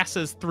it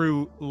passes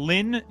through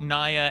Lynn,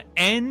 Naya,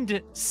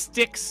 and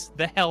Styx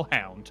the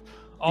Hellhound.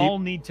 All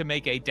need to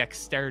make a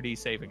dexterity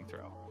saving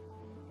throw.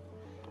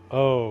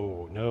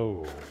 Oh,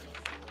 no.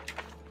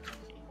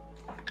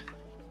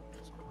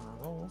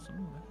 roll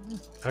some.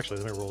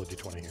 Actually, let me roll a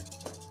d20 here.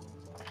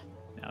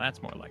 Now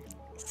that's more like it.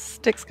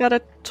 Styx got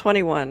a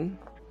 21.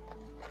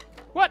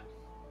 What?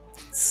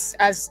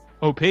 As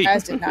OP.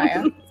 did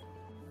Naya.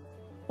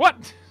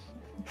 What?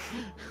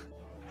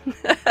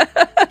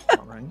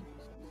 All right.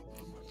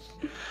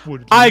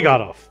 I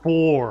got a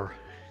 4.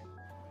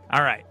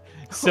 All right.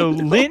 So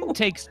Lynn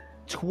takes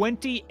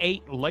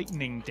 28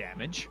 lightning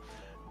damage.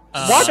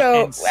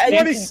 So and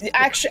Styx-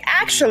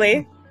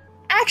 actually,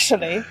 I can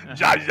see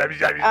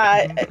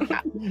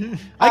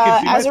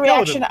my as a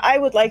reaction, skeleton. I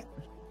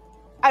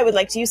would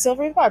like to use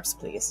silvery barbs,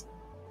 please.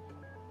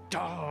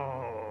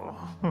 Oh.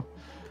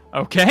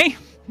 Okay.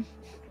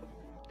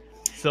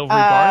 Silvery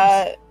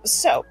barbs.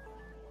 So,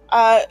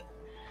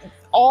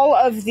 all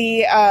of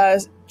the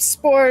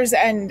spores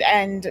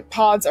and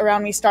pods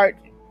around me start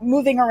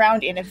moving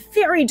around in a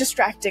very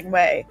distracting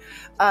way.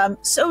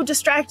 So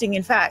distracting,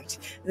 in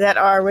fact, that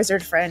our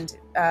wizard friend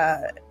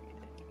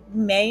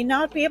may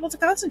not be able to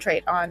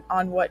concentrate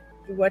on what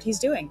he's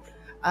doing.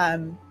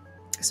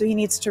 So he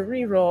needs to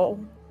re-roll.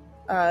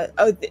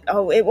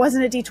 It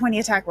wasn't a D20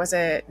 attack, was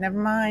it? Never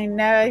mind.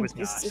 No, It was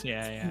not.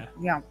 Yeah.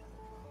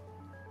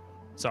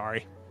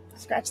 Sorry.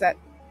 Scratch that.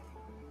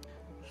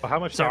 Well, how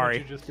much Sorry.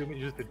 damage you just do me?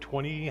 You just did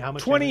 20. How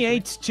much?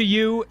 28 to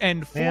you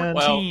and Man.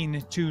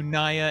 14 to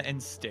Naya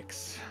and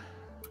Styx.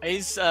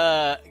 Is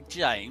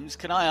James?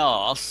 Can I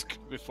ask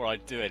before I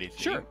do anything?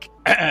 Sure.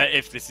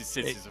 If this is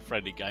since it's a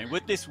friendly game,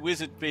 would this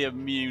wizard be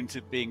immune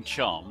to being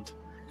charmed?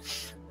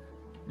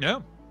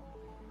 No.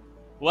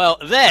 Well,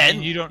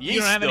 then You don't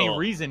have any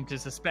reason to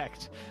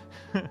suspect.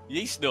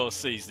 Yeasnor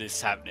sees this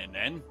happening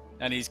then,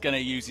 and he's going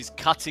to use his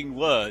cutting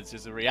words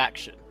as a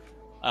reaction.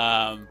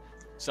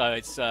 So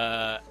it's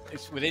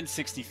within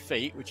 60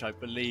 feet, which I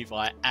believe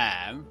I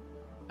am,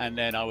 and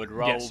then I would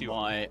roll Yes, you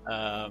my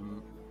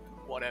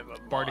whatever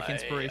Bardic my,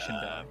 Inspiration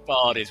die.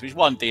 Bard is, which is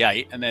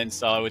 1d8, and then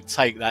so I would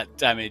take that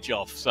damage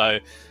off. So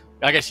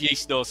I guess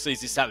Yeasnor sees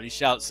this happen, he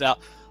shouts out,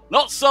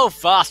 "Not so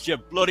fast, you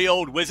bloody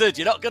old wizard!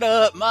 You're not going to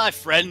hurt my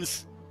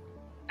friends!"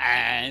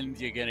 And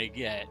you're going to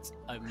get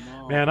a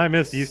Man, I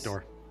missed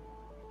Yeasnor.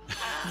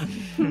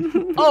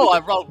 Oh, I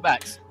rolled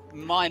back.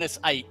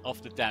 -8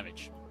 off the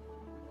damage.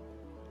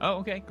 Oh,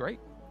 okay, great.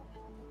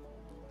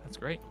 That's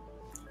great.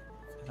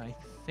 And I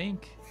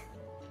think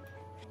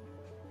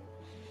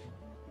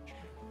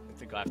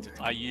I have to.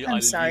 I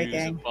sorry, use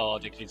gang. a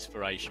bardic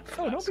inspiration.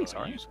 For Oh, that, don't be so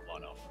sorry. I use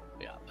one off.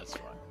 Yeah, that's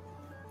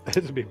right.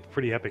 This would be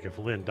pretty epic if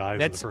Lynn dies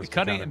that's in the first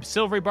cutting. encounter.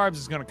 Silvery barbs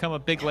is going to come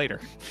up big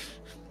later,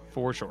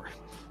 for sure.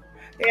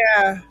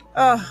 Yeah.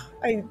 Oh,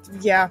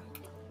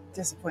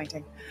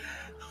 disappointing.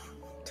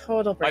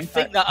 Total brain I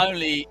think fart. that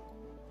only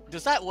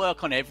does that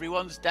work on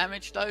everyone's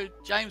damage though,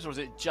 James, or is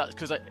it just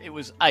because it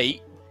was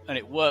 8 and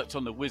it worked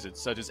on the wizard?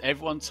 So does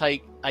everyone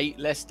take 8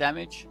 less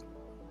damage?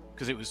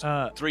 Because it was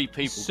 3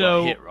 people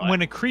So got hit, right?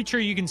 when a creature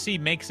you can see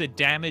makes a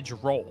damage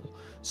roll,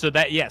 so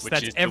that Which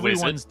that's is the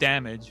everyone's wizard.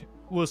 damage.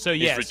 Well, so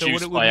yeah, so what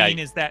reduced it would by mean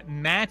 8. is that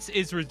Matt's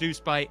is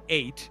reduced by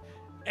 8,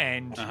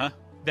 and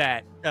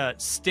that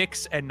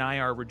Styx and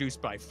Naya are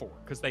reduced by 4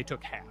 because they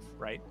took half,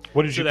 right?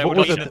 What did So you? that What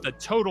would was mean it? that the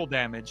total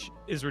damage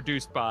is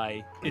reduced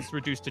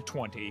to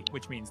 20,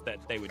 which means that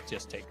they would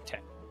just take 10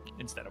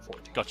 instead of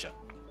 14. Gotcha.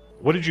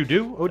 What did you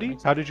do,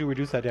 Odie? How did you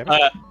reduce that damage?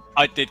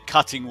 I did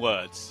cutting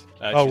words.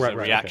 Oh, Which is right, a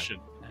right, reaction.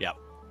 Yeah.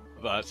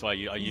 So I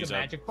He's use a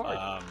magic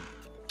bard.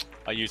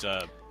 I use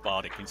a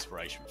bardic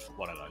inspiration for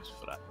one of those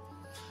for that.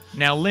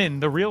 Now, Lynn,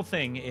 the real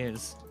thing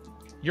is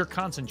you're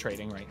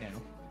concentrating right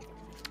now.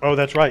 Oh,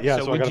 that's right. Yeah,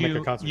 so I would got to you,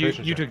 make a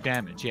concentration you check. took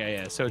damage.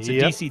 Yeah. So it's a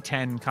Yep. DC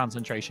 10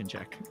 concentration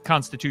check.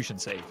 Constitution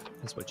save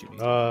is what you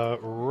need.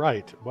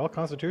 Right. Well,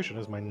 Constitution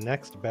is my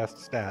next best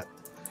stat,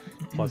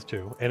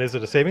 +2. And is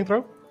it a saving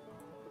throw?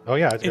 Oh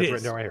yeah, it's It written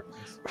is. down right here.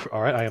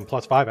 All right, I am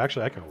 +5.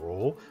 Actually, I can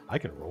roll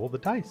the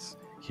dice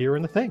here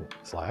in the thing.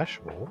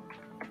 /roll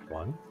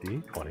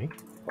 1d20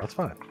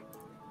 +5.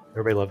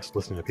 Everybody loves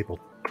listening to people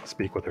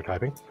speak what they're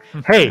typing.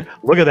 Hey,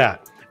 look at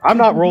that. I'm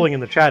not rolling in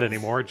the chat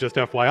anymore, just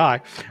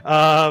FYI.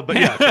 But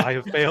yes, I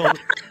have failed.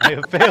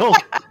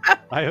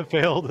 I have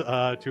failed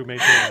to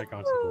maintain my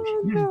concentration.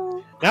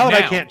 No. Now that I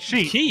Now, can't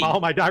cheat, key. all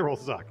my die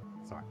rolls suck.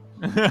 Sorry.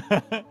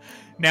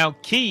 Now,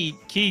 key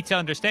to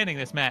understanding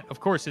this, Matt, of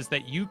course, is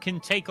that you can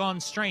take on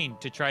strain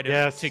to try to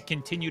Yes. to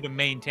continue to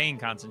maintain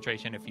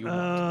concentration if you want.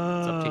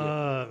 It's up to you.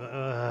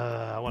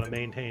 I want to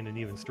maintain an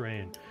even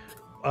strain.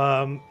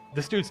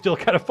 This dude's still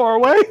kind of far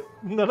away.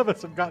 None of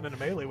us have gotten into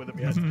melee with him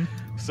yet.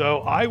 So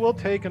I will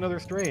take another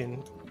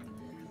strain.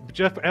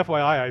 Just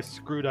FYI, I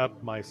screwed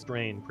up my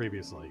strain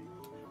previously.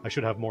 I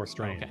should have more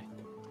strain. Okay.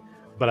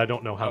 But I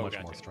don't know how Oh, much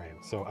gotcha. more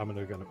strain. So I'm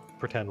gonna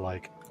pretend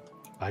like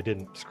I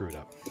didn't screw it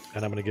up.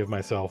 And I'm going to give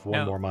myself one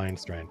Now- more mind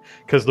strain.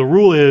 Because the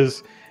rule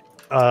is,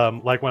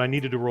 like when I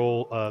needed to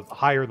roll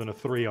higher than a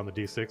 3 on the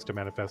d6 to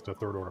manifest a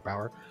third order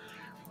power,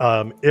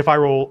 if I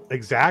roll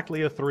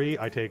exactly a 3,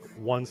 I take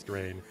 1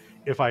 strain.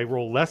 If I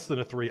roll less than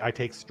a 3, I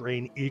take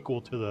strain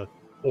equal to the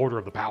order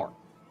of the power.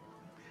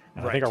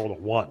 And I think I Right. rolled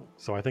a 1,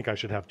 so I think I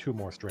should have 2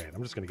 more strain.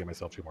 I'm just going to give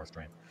myself 2 more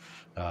strain.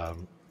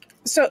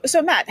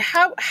 So Matt,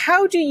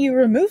 how do you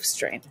remove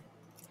strain?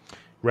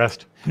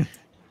 Rest.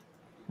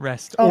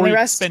 Rest. Only or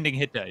rest? spending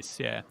hit dice,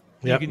 yeah.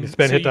 Yep, you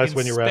spend hit dice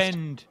when you rest.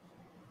 Spend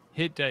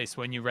hit dice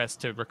when you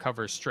rest to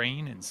recover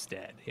strain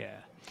instead, yeah.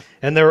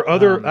 And there are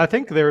other. I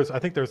think there's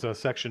a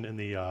section in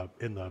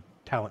the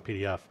talent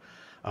PDF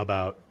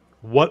about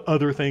what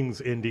other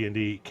things in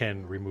D&D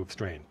can remove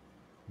strain.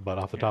 But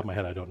off the top of my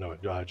head, I don't know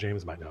it.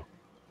 James might know.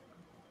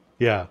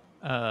 Yeah.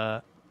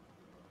 Go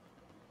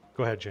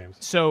ahead, James.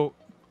 So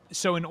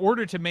in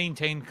order to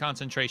maintain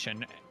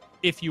concentration,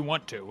 if you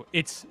want to,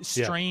 it's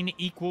strain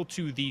equal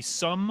to the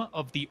sum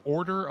of the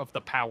order of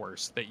the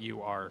powers that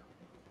you are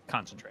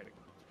concentrating.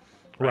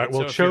 Right.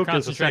 Well, so choke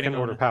is a second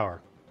order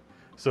power.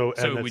 So it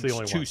that's would the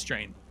only be 2 one.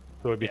 strain.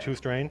 So it would be 2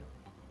 strain?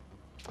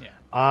 Yeah.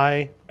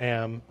 I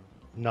am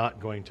not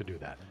going to do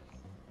that.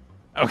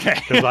 Okay.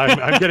 Because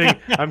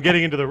I'm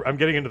getting into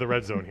the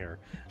red zone here.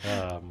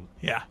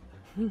 Yeah.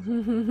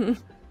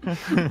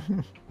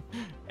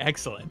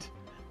 Excellent.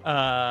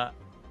 I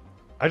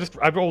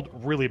rolled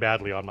really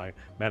badly on my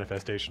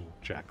manifestation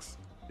checks.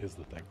 Is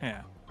the thing.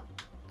 Yeah.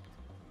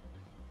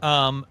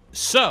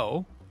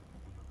 So,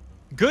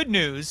 good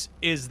news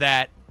is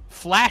that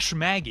Flash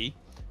Maggie,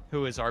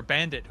 who is our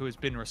bandit who has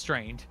been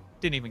restrained,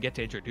 didn't even get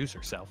to introduce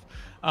herself,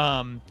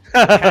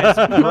 has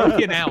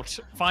broken out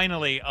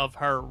finally of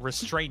her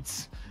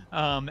restraints,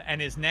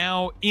 and is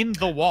now in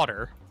the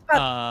water.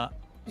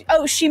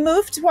 Oh, she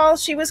moved while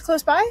she was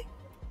close by?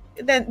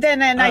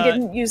 Then I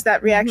didn't use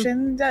that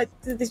reaction.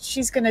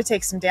 She's going to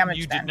take some damage.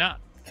 You then, did not.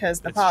 because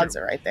the That's pods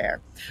true. are right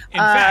there. In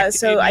fact,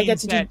 so it I get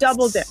means to do that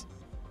double dip.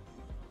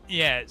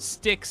 Yeah,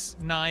 Styx,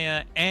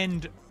 Naya,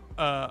 and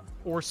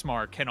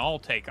Orsmar can all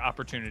take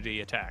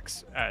opportunity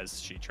attacks as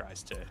she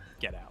tries to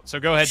get out. So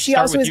go ahead. She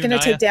start also with is you, going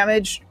to Naya. take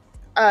damage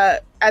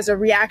as a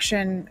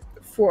reaction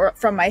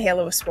from my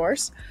Halo of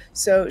Spores.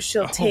 So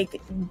she'll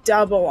take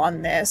double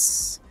on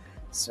this.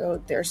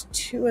 So there's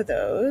 2 of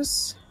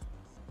those.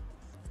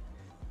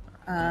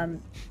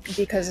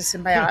 Because of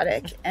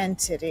symbiotic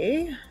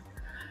entity.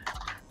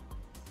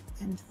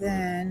 And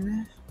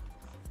then...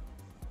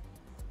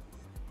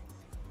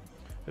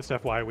 Just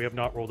FYI, we have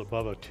not rolled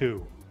above a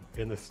 2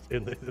 in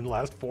the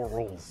last 4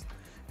 rolls.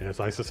 And as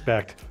I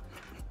suspect,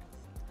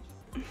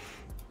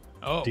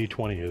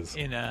 D20 is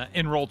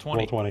in roll 20.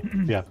 Roll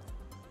 20, yeah.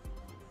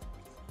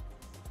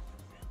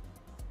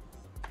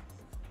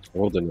 I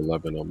rolled an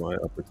 11 on my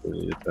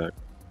opportunity attack.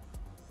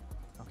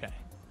 Okay.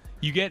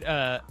 You get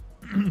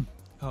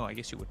oh, I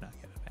guess you would not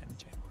get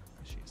advantage anymore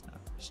because she's not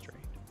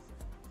restrained.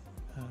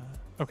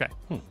 Okay.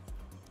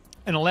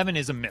 An 11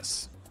 is a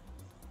miss.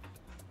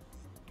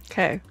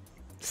 Okay.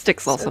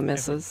 Styx also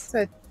misses.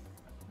 So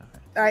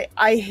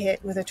I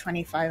hit with a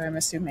 25, I'm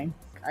assuming.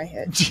 I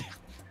hit.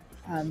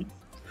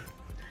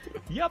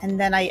 Yep. And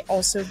then I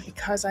also,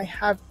 because I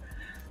have,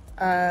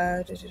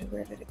 where did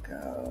it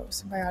go?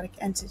 Symbiotic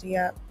entity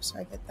up, so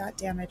I get that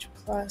damage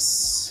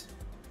plus,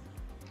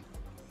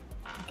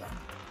 again,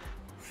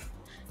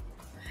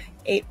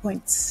 8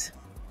 points.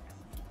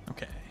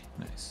 Okay,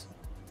 nice.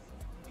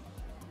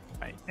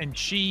 Right, and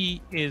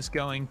she is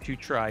going to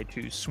try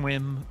to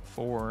swim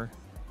for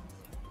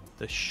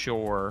the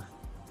shore.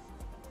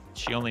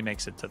 She only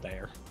makes it to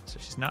there, so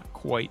she's not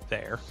quite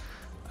there.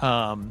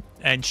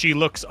 And she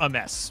looks a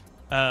mess.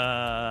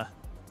 All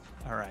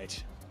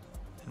right.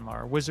 And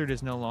our wizard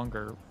is no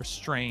longer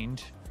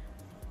restrained.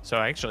 So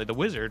actually, the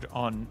wizard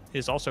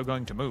is also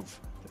going to move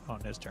on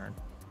his turn.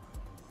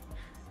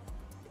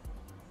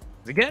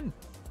 Again.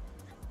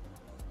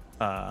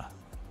 All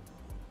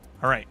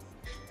right.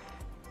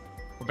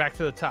 We're back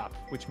to the top,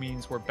 which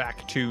means we're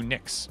back to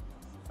Nyx.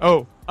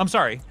 Oh, I'm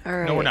sorry. All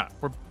right. No, we're not.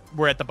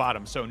 We're at the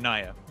bottom. So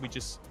Naya, we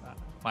just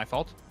my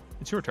fault.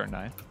 It's your turn,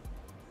 Naya.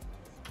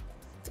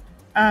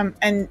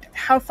 And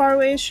how far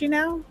away is she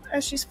now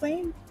as she's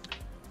fleeing?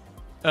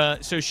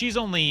 So she's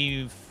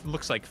only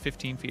looks like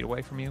 15 feet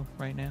away from you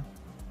right now.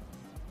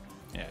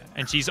 Yeah,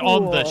 and she's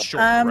on the Cool. shore,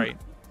 right?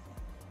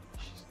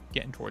 She's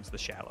getting towards the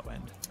shallow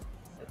end.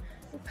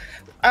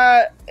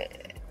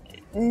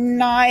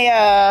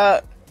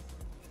 Naya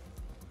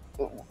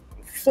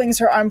flings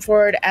her arm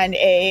forward, and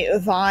a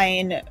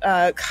vine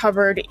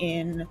covered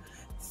in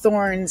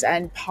thorns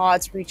and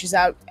pods reaches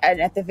out,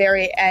 and at the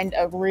very end,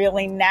 a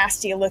really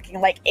nasty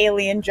looking, like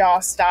alien jaw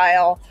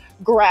style,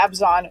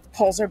 grabs on,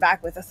 pulls her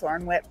back with a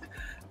thorn whip.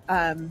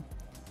 Oh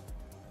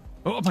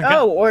my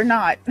god! Or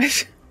not.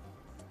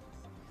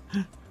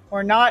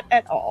 Or not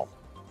at all.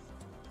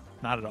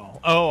 Not at all.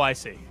 Oh, I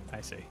see.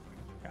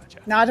 Gotcha.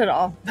 Not at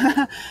all.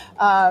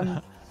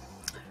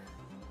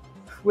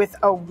 With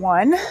a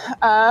 1.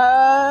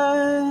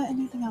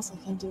 Anything else I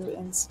can do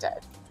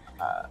instead?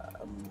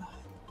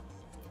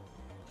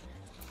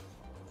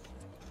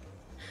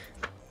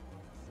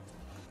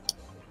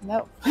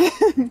 Nope.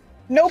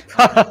 Nope.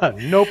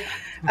 Nope.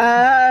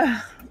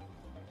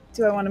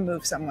 Do I want to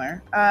move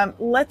somewhere?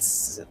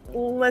 Let's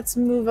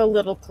move a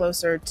little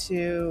closer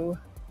to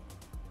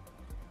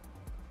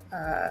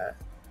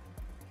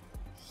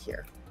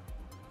here.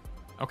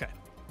 Okay.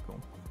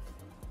 Cool.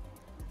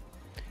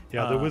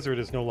 Yeah, the wizard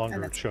is no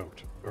longer that's-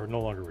 choked or no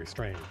longer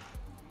restrained,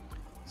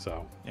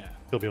 so Yeah.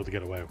 he'll be able to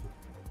get away.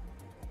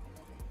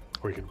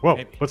 squeaking. Whoa,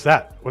 Maybe. what's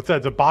that? What's that?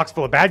 It's a box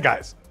full of bad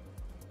guys.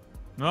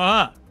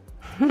 Ah,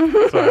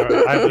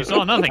 Sorry, I have you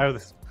saw nothing.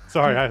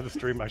 Sorry, I have the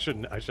stream. I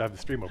should have the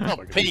stream open. Not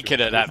so I can see peeking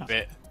you. at that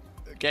bit.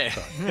 Okay.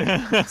 Keep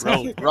it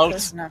roll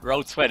close enough.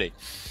 20.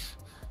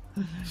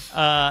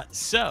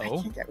 So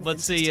can't get within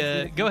let's see.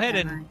 60 feet Go of ahead the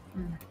and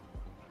camera.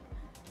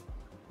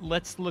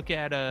 let's look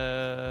at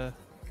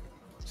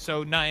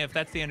So Naya, if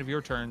that's the end of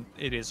your turn,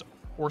 it is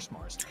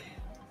Orsmar's turn.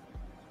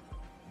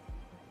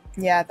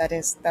 Yeah,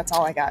 that's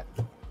all I got.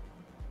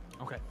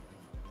 Okay.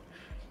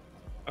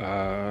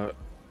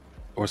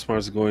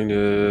 Orsmar's going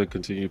to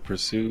continue to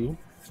pursue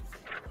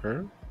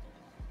her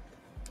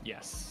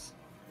Yes.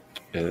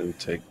 and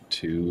take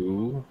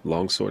 2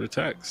 longsword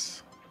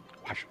attacks.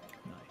 Nice.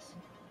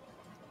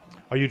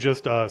 Are you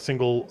just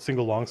single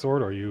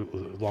longsword, or are you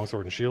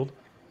longsword and shield?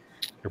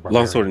 You're barbarian.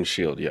 Longsword and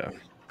shield, yeah.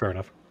 Fair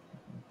enough.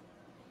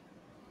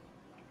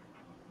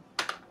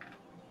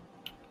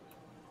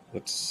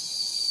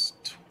 That's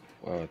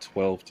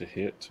 12 to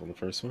hit on the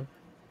first one.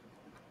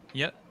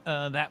 Yep.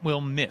 That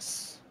will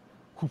miss.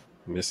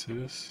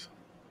 Misses.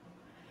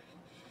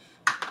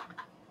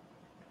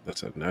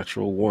 That's a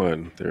natural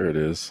 1. There it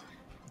is.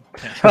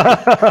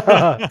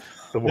 The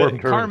worm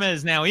turns. Karma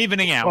is now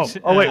evening out.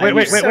 Oh, wait,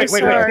 I'm so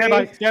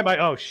sorry. stand by.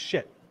 Oh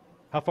shit.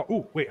 How far?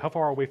 Ooh, wait, how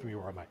far away from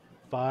you am I?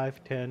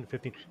 5, 10,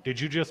 15. Did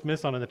you just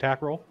miss on an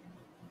attack roll?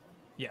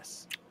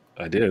 Yes.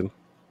 I did.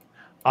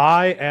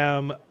 I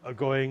am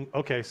going.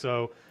 Okay,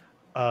 so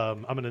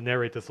I'm going to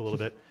narrate this a little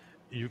bit.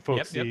 You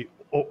folks Yep, see,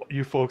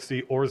 you folks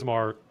see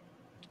Orsmar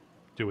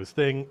do his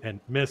thing and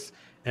miss,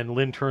 and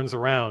Lynn turns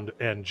around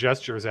and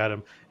gestures at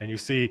him, and you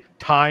see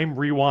time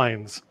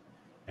rewinds,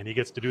 and he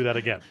gets to do that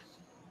again.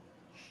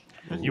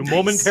 You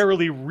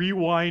momentarily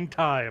rewind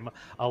time,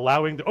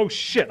 allowing the. Oh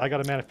shit! I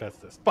gotta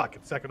manifest this. Fuck!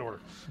 It's second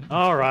order.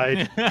 All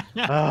right.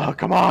 Oh,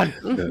 come on!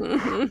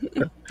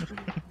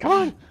 Come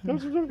on!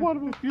 Don't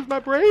use my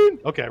brain.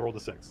 Okay, I rolled a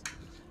 6.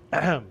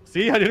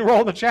 See, I didn't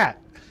roll in the chat.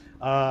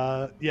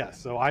 Yes.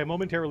 So I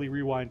momentarily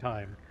rewind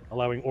time,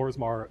 allowing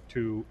Orsmar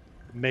to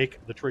make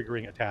the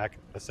triggering attack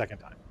a second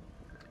time.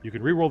 You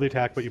can re-roll the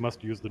attack, but you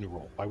must use the new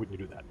roll. Why wouldn't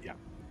you do that? Yeah.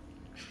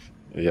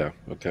 Yeah,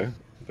 okay.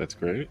 That's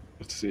great.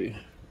 Let's see.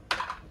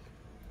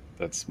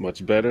 That's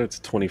much better. It's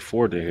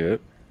 24 to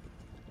hit.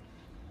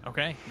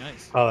 Okay.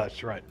 Nice. Oh,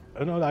 that's right.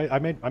 Oh, no, I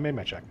made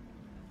my check.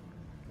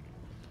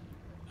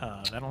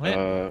 That'll hit.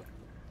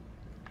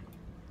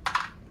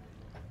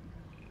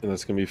 And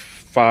that's going to be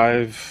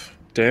 5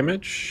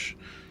 damage.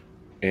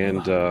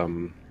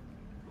 And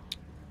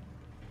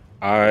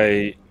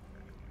I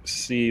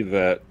see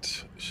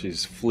that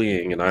she's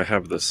fleeing, and I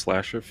have the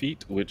slasher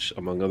feat, which,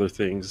 among other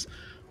things,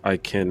 I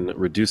can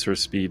reduce her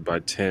speed by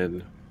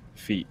 10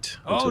 feet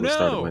until the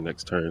start of my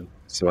next turn.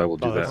 So I will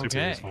do that.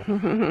 Okay.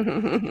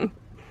 Useful.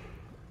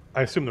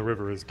 I assume the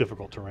river is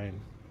difficult terrain,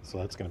 so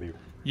that's going to be.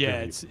 Yeah,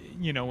 really it's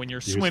when you're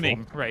useful.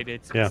 swimming, right?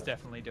 It's Yeah.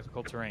 definitely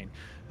difficult terrain.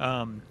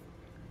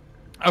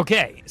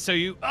 Okay, so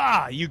you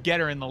get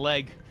her in the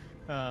leg,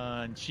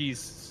 and she's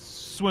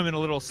swimming a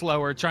little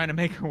slower, trying to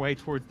make her way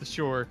towards the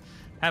shore,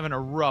 having a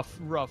rough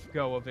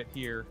go of it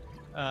here.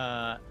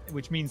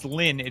 Which means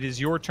Lynn, it is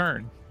your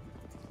turn.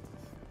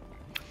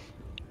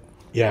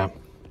 Yeah.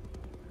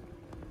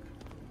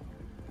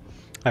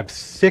 I have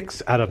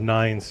 6 out of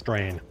 9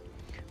 strain.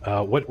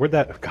 Where'd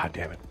that? Oh, God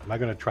damn it! Am I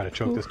going to try to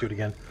choke this dude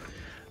again?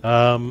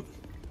 Yeah.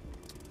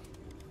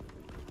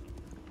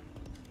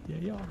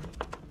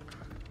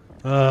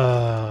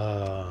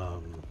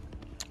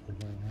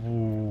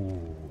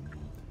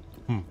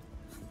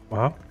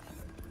 Well,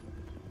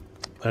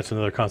 that's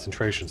another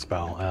concentration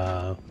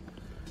spell.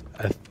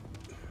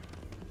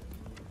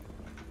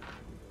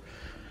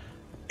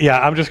 Yeah,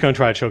 I'm just going to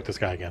try to choke this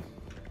guy again.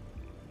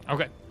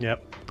 Okay.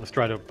 Yep. Let's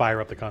try to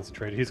fire up the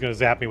concentrator. He's going to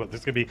zap me with.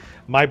 This is going to be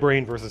my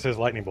brain versus his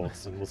lightning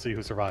bolts, and we'll see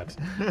who survives.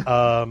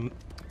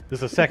 This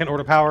is a second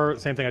order power,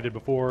 same thing I did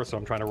before, so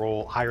I'm trying to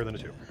roll higher than a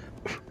 2.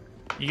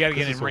 You got to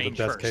get This is in sort of range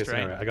the best first, case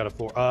right? scenario. I got a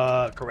 4.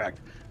 Correct.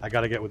 I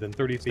got to get within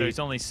 30 So feet. it's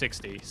only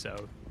 60. So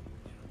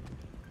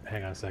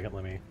Hang on a second.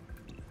 Let me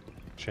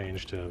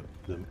change to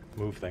the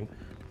move thing.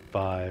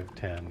 5,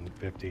 10,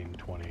 15,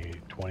 20,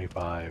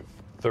 25,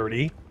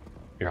 30.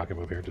 Here, I can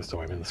move here just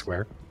so I'm in the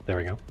square. There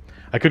we go.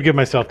 I could give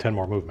myself 10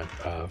 more movement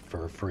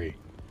for free,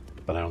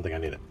 but I don't think I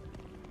need it.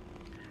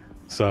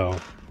 So,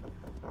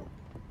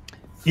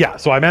 yeah.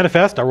 So I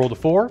manifest. I rolled a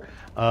 4,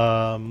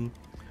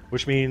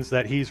 which means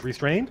that he's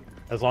restrained.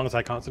 As long as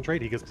I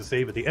concentrate, he gets to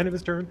save at the end of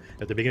his turn.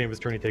 At the beginning of his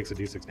turn, he takes a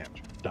d6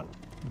 damage. Done.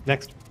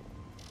 Next.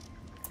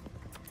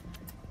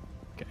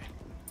 okay.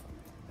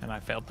 And I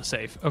failed to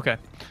save. Okay.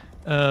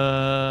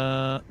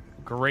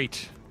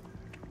 Great.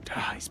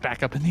 He's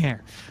back up in the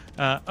air.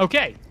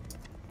 Okay.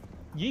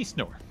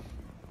 Yeastnor.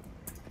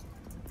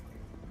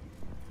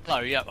 Oh,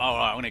 yeah. All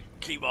right, I'm going to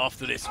keep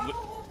after this.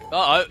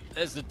 Uh-oh,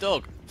 there's the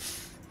dog.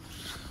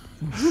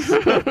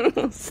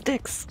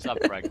 Sticks. What's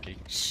up, Frankie?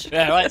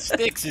 Yeah, right,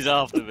 Sticks is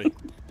after me.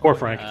 Poor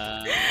Frank.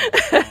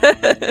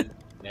 10,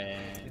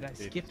 I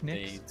skip 15,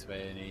 next?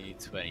 20,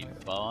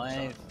 25,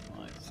 5, 10,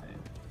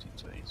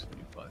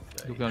 25,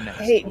 30. You'll go next.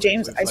 Hey,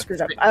 James, I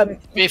screwed up.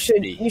 You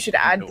should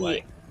add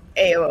the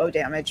AOO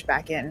damage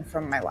back in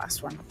from my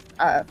last one.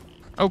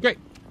 Oh, great.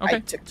 Okay. I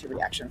took 2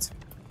 reactions.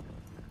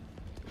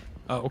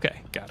 Oh,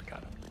 okay. Got it.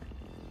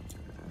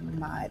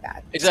 My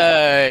bad. It's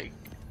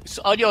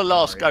so on your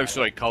last go,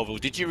 sorry, Colville,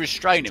 did you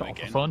restrain him It's all for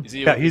again? fun. Is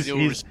he, Yeah, is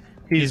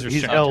he's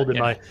he held in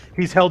yeah.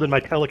 he's held in my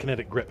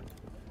telekinetic grip.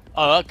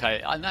 Oh,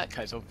 okay. In that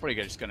case, I'm probably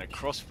just going to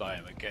crossbow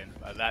him again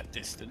at that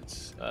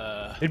distance.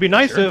 It'd be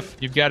nice Sure. if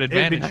You've got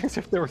advantage. It'd be nice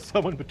if there was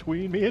someone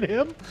between me and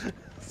him,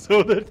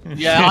 so that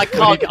Yeah, I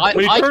can't.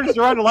 when he turns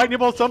around to lightning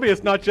bolt somebody,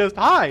 it's not just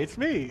hi, it's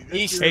me.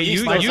 Hey,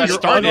 you your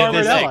started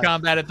unarmored this ally.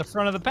 combat at the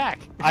front of the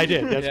pack. I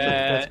did. That's true.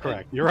 Yeah, That's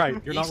correct. You're right.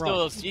 You're not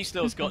wrong. He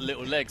still's got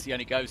little legs. He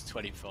only goes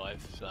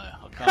 25, so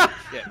I can't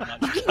get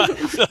much.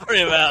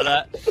 Sorry about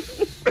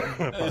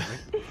that.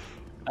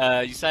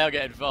 You say I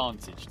get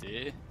advantage, do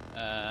you?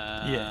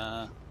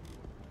 Yeah.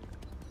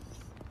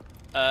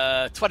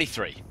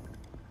 23.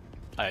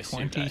 I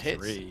assume that hits.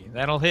 23.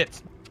 That'll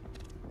hit.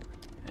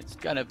 It's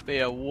gonna be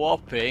a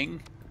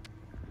whopping.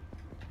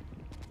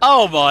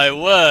 Oh my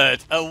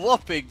word! A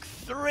whopping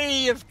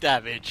 3 of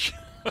damage.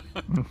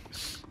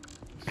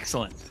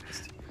 Excellent.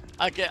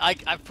 I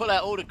pull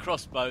out all the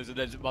crossbows, and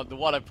then the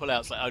one I pull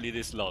out is like only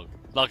this long,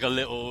 like a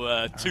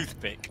little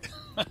toothpick.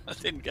 I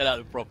didn't get out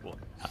the proper one.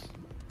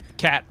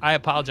 Kat, I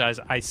apologize.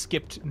 I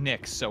skipped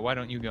Nick, so why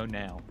don't you go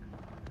now?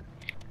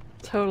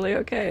 Totally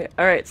okay.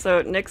 All right,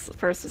 so Nyx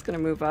first is going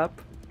to move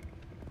up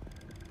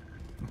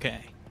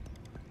Okay.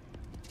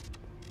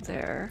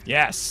 there.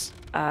 Yes.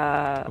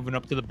 Moving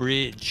up to the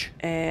bridge.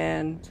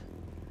 And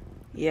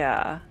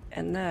yeah,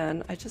 and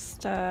then I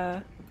just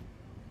so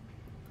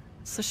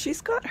she's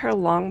got her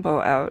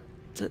longbow out.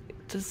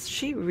 Does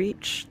she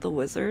reach the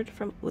wizard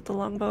with the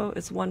longbow?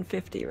 It's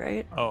 150,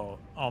 right? Oh,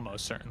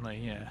 almost certainly.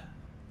 Yeah.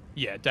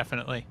 Yeah,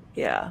 definitely.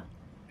 Yeah.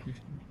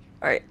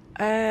 All right.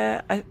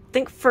 I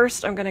think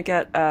first I'm gonna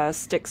get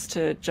Styx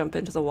to jump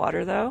into the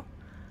water though.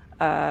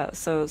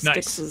 So Nice.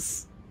 Styx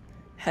is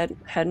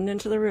heading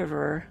into the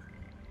river.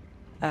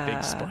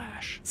 Big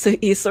splash. So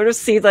you sort of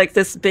see like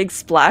this big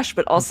splash,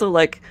 but also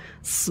like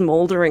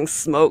smoldering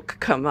smoke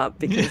come up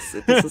because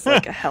this is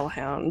like a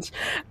hellhound.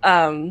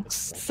 And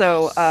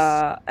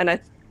I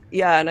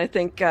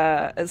think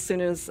as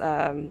soon as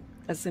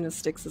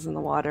Styx is in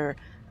the water,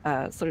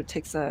 sort of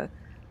takes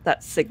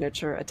that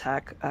signature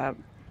attack,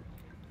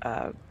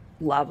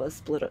 lava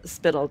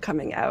spittle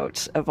coming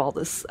out of all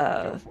this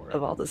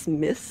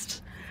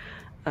mist.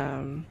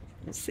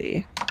 Let's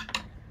see.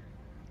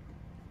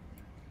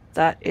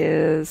 That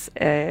is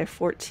a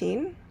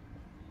 14.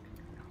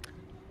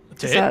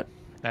 That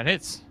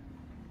hits.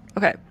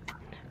 Okay.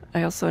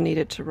 I also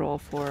needed to roll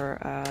for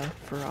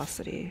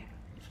ferocity.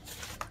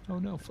 Oh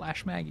no,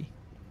 Flash Maggie.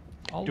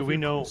 Do we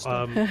know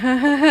stuff.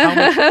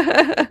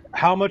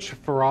 how much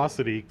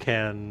ferocity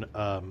can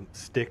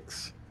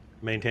Styx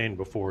maintain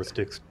before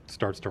Styx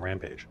starts to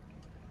rampage?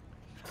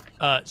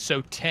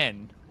 So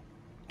 10.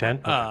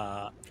 10?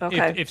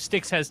 Okay. If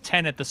Styx has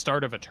 10 at the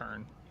start of a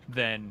turn,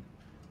 then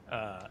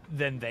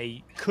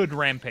they could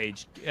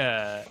rampage.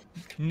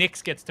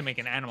 Nyx gets to make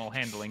an animal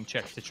handling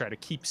check to try to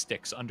keep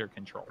Styx under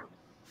control.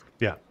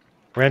 Yeah.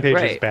 Rampage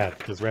is Right. bad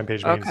because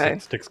rampage means Okay.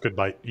 that Styx could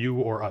bite you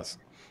or us.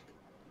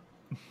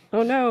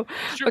 Oh no.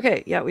 Sure.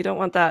 Okay, yeah, we don't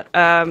want that.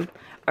 All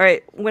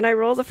right, when I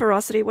roll the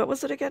ferocity, what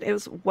was it again? It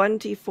was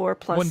 1d4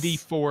 plus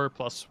 1d4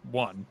 plus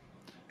 1.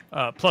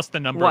 Plus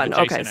the number 1, of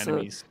adjacent okay, so-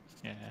 enemies.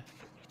 Yeah.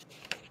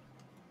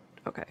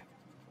 Okay.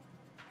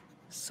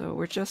 So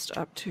we're just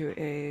up to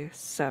a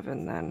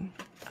 7 then.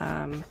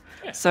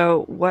 Yeah.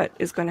 So what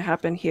is going to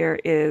happen here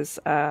is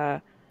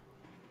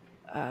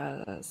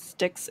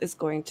Styx is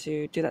going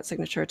to do that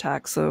signature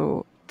attack.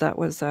 So that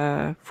was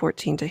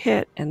 14 to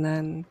hit, and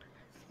then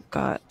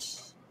got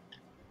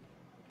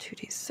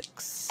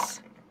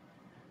 2d6.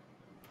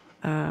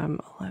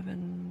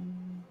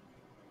 11.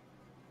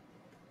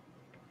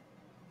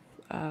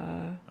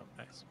 Oh,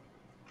 nice.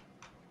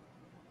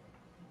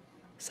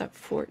 Is that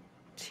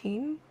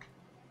 14?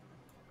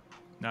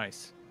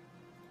 Nice.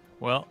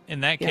 Well, in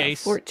that Yeah,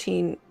 case,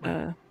 14.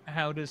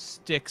 how does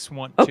Styx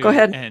want Oh, to go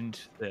ahead. end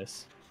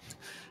this?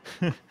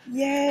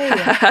 Yay!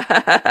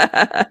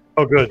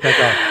 Oh, good. Thank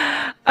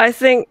God. I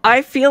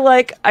feel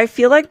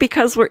like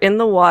because we're in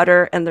the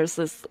water and there's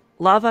this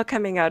lava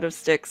coming out of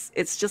Styx,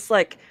 it's just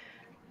like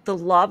the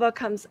lava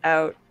comes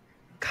out,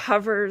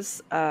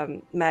 covers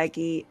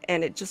Maggie,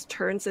 and it just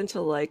turns into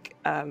like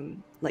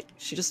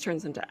she just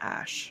turns into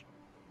ash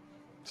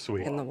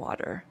Sweet. in the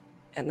water,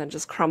 and then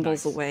just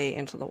crumbles Nice. away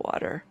into the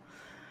water.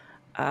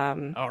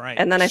 All right.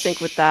 And then I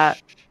think with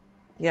that,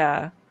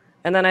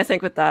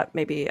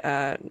 maybe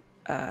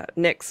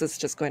Nyx is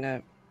just going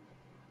to,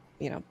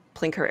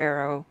 plink her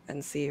arrow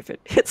and see if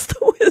it hits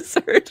the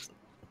wizard.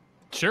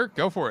 Sure,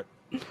 go for it.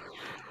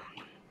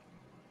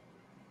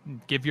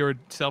 Give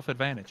yourself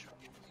advantage.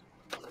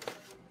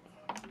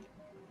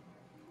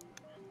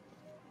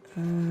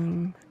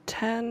 10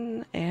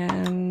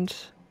 and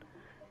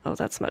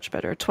that's much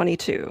better.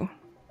 22.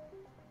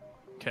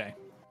 Okay.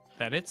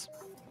 That hits.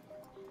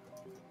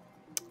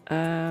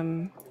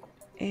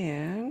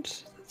 And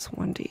that's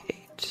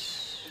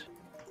 1d8.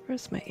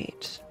 Where's my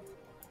 8?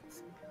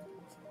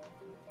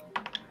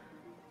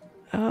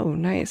 Oh,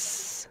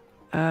 nice.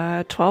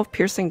 12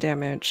 piercing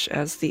damage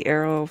as the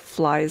arrow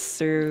flies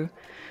through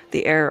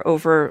the air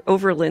over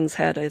Lynn's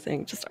head, I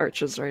think. Just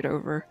arches right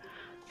over.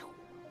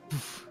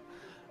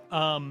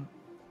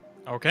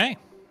 Okay.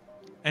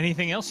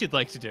 Anything else you'd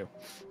like to do?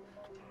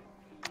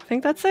 I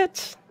think that's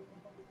it.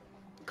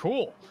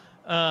 Cool.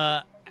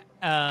 The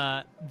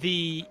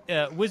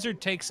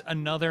wizard takes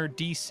another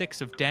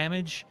d6 of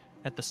damage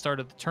at the start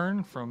of the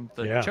turn from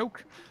the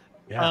choke.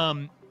 Yeah.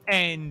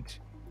 And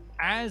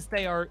as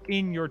they are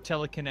in your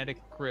telekinetic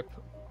grip,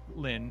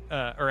 Lynn,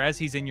 or as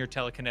he's in your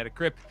telekinetic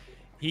grip,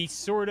 he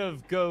sort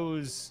of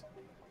goes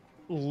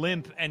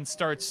limp and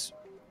starts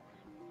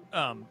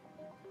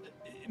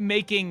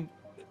making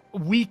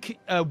weak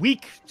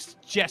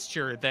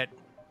gesture that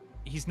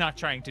he's not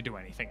trying to do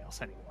anything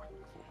else anymore.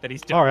 That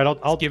he's done. All right,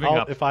 I'll giving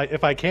up. if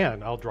I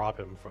can, I'll drop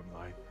him from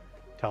my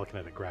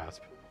telekinetic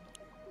grasp.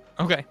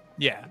 Okay,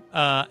 yeah.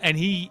 And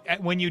he,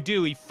 when you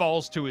do, he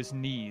falls to his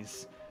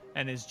knees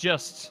and is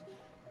just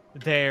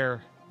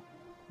there,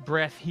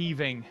 breath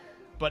heaving,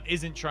 but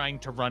isn't trying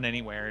to run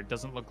anywhere. It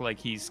doesn't look like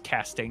he's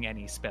casting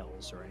any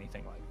spells or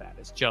anything like that.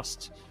 It's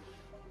just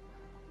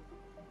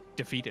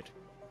defeated.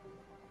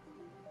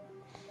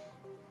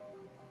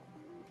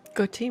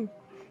 Good team.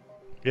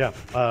 Yeah.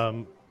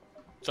 So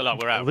like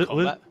we're out of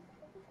combat.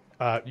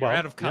 You're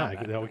out of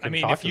combat. Yeah, we can I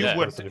mean, talk if to you that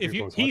would, person if you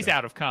you, folks he's want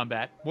out of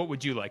combat, what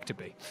would you like to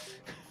be?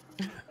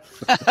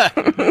 That's a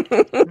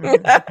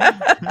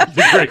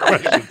great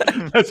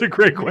question. That's a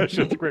great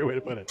question. It's a great way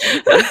to put it.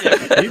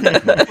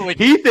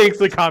 He thinks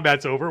the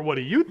combat's over. What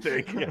do you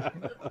think?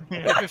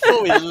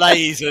 Before we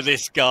laser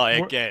this guy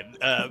again,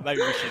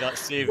 maybe we should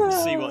see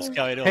what's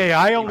going on. Hey,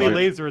 I only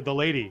lasered the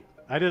lady.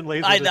 I didn't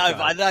laser I this know, guy.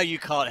 but I know you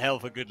can't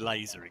help a good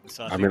lasering.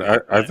 So I mean,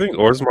 I think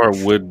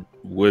Orsmar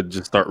would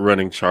just start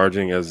running,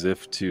 charging as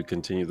if to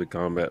continue the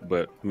combat,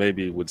 but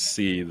maybe would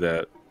see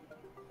that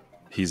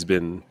he's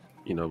been,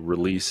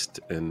 released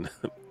and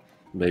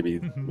maybe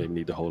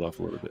need to hold off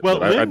a little bit. Well,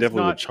 but I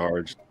definitely would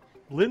charge.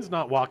 Lynn's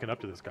not walking up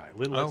to this guy.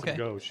 Lynn lets Okay. him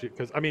go.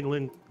 Because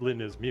Lynn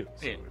is mute.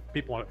 So Yeah.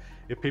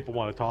 if people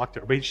want to talk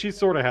to her, but she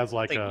sort of has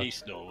like think a you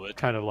still would.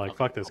 kind of like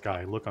fuck this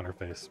guy look on her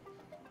face.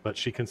 But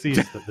she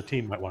concedes that the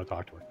team might want to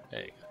talk to her.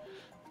 There you go.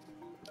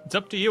 It's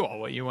up to you all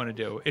what you want to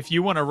do. If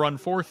you want to run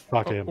forth,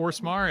 Talk to him.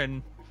 Orsmar,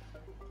 and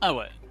Oh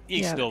wait,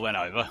 he Yeah. still went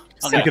over.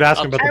 You could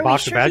ask him about Are the we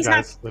box sure of bad he's not-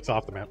 guys that's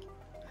off the map.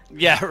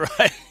 Yeah,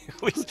 right.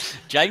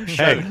 James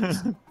showed Hey.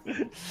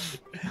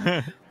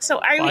 us. So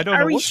I don't know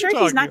are we what sure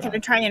you're he's not talking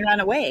going to try and run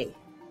away?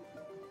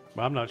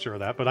 Well, I'm not sure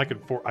of that, but I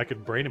could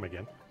brain him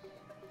again.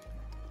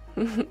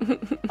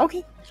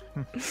 Okay.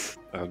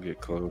 I'll get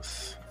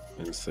close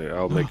and say,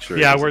 I'll make sure.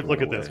 Yeah, he doesn't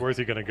look run at this. away. Where's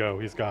he gonna go?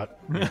 He's got.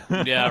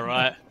 Yeah,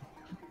 right.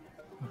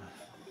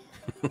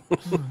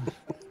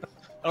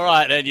 All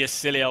right then, you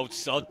silly old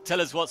sod. Tell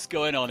us what's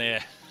going on here.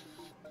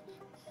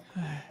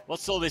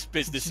 What's all this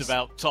business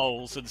about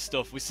tolls and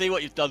stuff? We see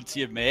what you've done to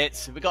your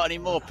mates. Have we got any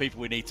more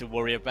people we need to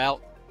worry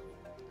about?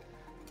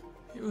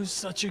 it was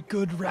such a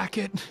good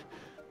racket.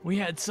 We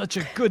had such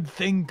a good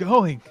thing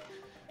going.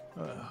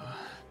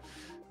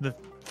 The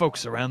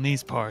folks around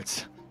these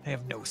parts, they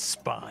have no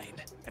spine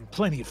and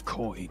plenty of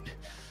coin.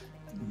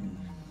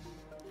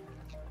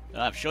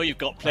 I'm sure you've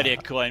got plenty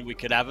of coin we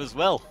could have as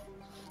well.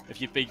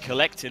 If you've been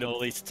collecting all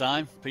this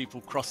time,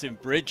 people crossing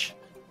bridge.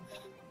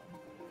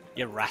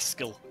 You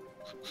rascal.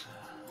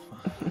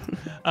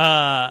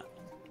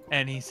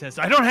 And he says,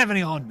 I don't have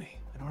any on me.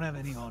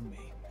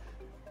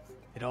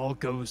 It all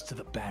goes to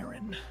the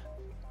Baron.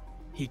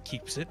 He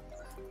keeps it,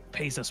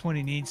 pays us when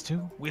he needs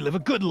to. We live a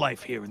good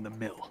life here in the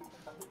mill.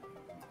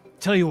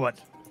 Tell you what,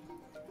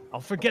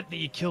 I'll forget that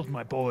you killed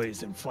my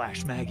boys and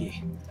Flash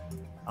Maggie.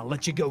 I'll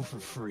let you go for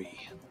free.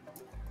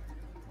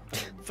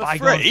 For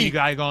Bygones free? be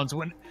bygones.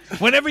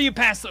 Whenever you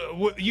pass,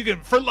 you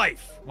can for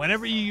life.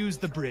 Whenever you use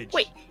the bridge,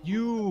 Wait.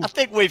 you I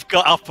think we've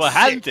got upper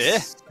hand here.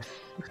 Six.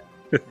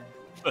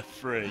 For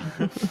free.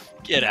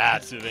 Get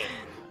out of it.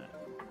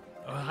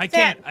 I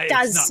can't. That it's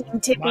does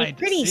not seem to my be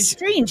pretty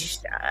decision. strange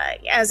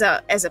as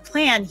a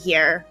plan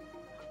here,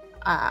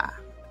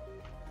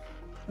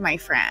 my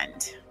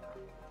friend.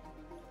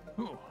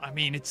 Ooh, I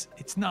mean, it's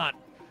not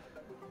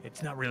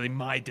really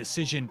my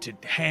decision to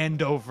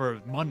hand over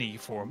money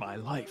for my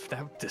life.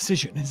 That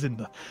decision is in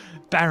the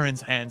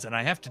Baron's hands, and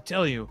I have to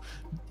tell you,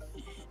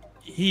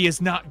 he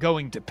is not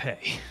going to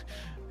pay.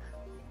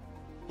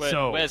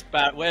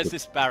 Where's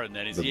this Baron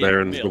then? Is The he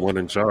Baron's in the mill? one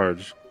in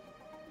charge.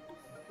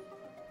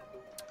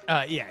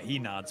 Yeah, he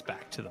nods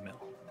back to the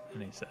mill,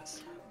 and he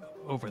says,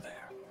 "Over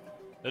there."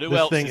 And who This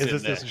else thing is in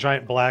is there? this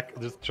giant black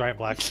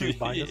cube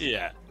behind us?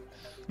 Yeah.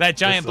 That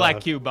giant This,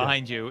 black cube yeah.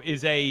 behind you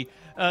is a.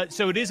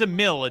 So it is a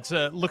mill. It's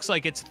looks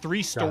like it's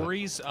 3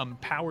 stories,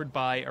 powered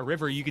by a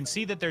river. You can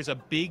see that there's a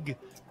big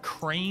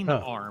crane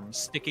arm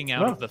sticking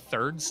out of the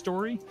 3rd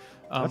story.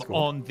 That's cool.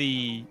 On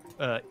the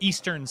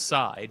eastern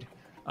side,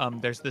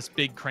 there's this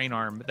big crane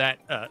arm that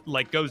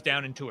like goes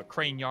down into a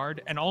crane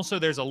yard, and also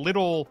there's a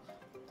little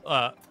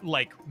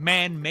like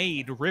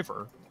man-made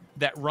river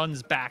that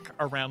runs back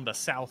around the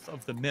south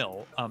of the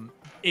mill.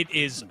 It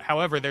is,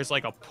 however, there's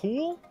like a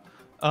pool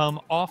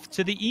off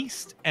to the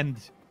east, and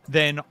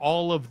then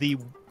all of the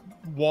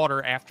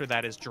water after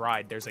that is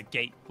dried. There's a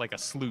gate, like a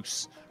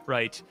sluice,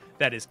 right,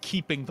 that is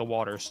keeping the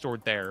water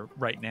stored there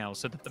right now,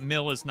 so that the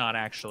mill is not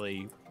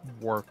actually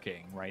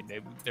working, right?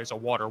 There's a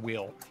water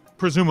wheel,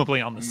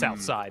 presumably on the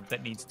south side,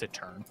 that needs to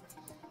turn.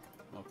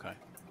 Okay.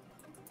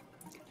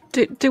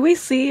 Do we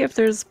see if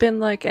there's been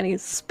like any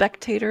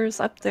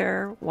spectators up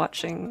there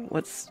watching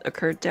what's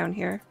occurred down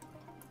here?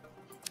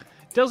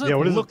 Doesn't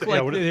look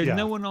like there's yeah.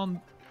 no one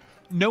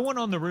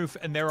on the roof,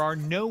 and there are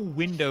no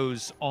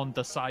windows on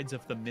the sides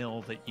of the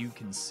mill that you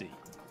can see.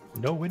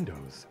 No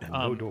windows and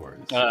no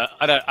doors.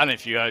 I don't know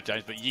if you heard,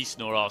 James, but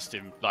Yeasnor asked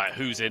him, like,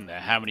 who's in there?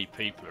 How many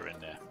people are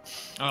in there?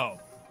 Oh.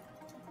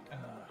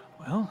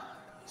 Well,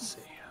 let's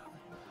see.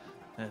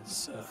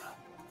 There's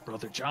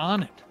Brother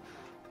John and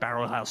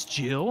Barrelhouse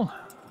Jill,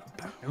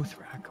 Baron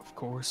Uthrak, of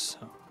course,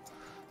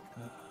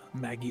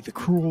 Maggie the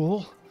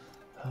Cruel,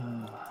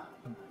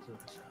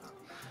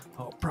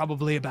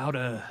 probably about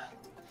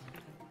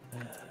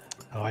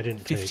I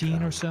didn't 15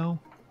 take, or so.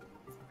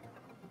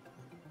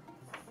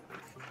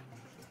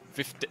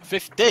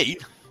 15?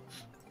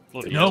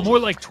 No, more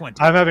like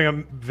 20. I'm having a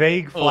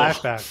vague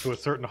flashback to a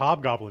certain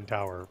hobgoblin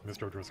tower,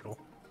 Mr. O'Driscoll.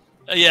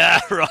 Yeah,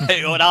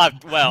 right.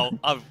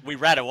 We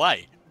ran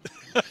away.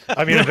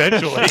 I mean,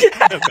 eventually,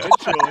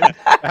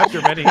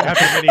 after many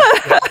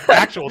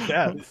actual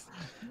deaths.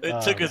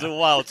 It took us a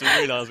while to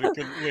realise we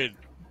couldn't win.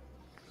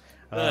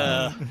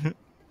 Are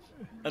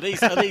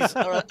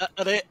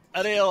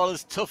they all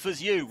as tough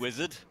as you,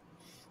 wizard?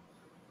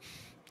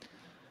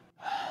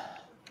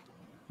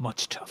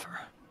 Much tougher.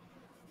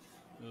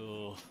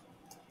 Oh.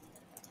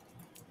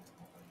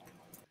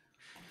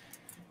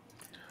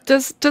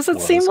 Does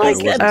it seem like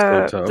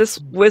this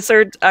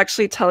wizard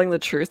actually telling the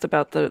truth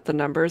about the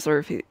numbers,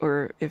 or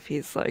if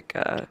he's like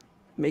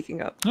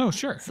making up? Oh,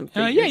 sure.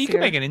 Yeah, you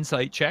can make an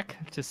insight check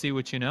to see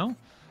what you know.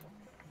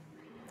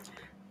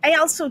 I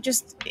also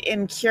just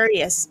am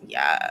curious,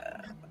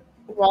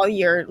 while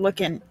you're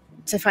looking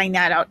to find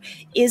that out,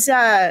 is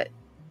tell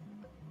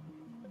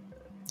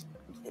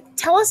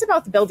us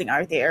about the building.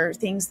 Are there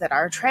things that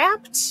are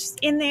trapped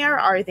in there?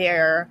 Are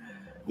there,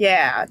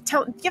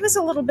 give us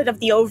a little bit of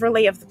the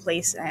overlay of the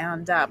place,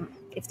 and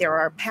if there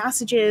are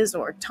passages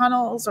or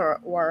tunnels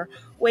or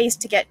ways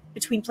to get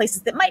between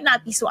places that might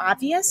not be so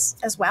obvious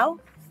as well,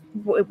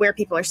 where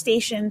people are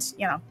stationed,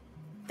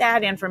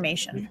 that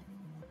information.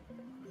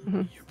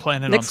 Mm-hmm. You're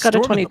planning Nick's on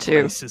got a storming 22. the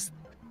place.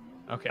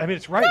 Okay. I mean,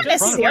 it's right. Not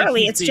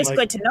necessarily. It's just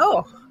good to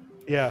know.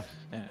 Yeah.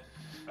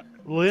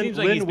 Lynn, seems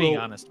like he's being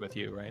honest with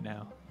you right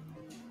now.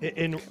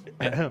 In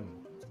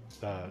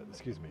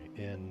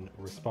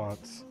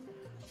response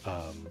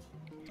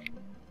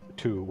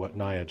to what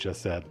Naya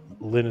just said,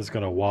 Lynn is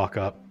going to walk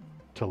up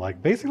to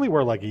basically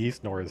where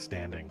Yeasnor is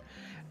standing,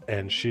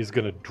 and she's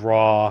going to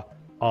draw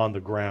on the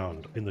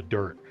ground in the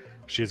dirt.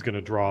 She's going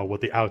to draw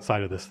what the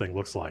outside of this thing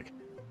looks like,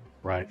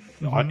 right?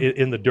 Mm-hmm.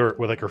 In the dirt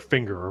with her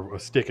finger or a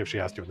stick if she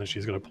has to, and then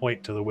she's going to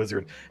point to the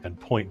wizard and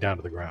point down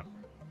to the ground.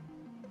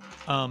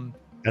 And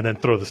then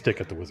throw the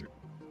stick at the wizard.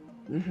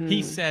 Mm-hmm.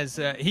 He says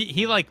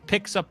he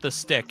picks up the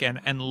stick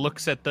and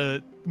looks at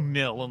the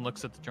mill and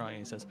looks at the drawing.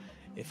 And he says,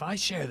 "If I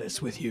share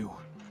this with you,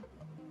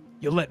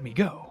 you'll let me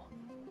go.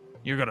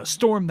 You're gonna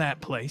storm that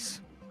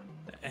place,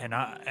 and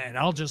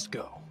I'll just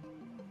go.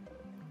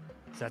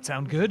 Does that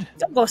sound good?"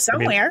 Don't go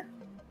somewhere.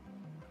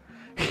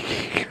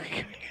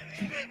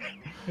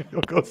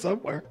 You'll go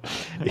somewhere.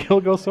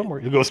 You'll go somewhere.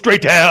 You'll go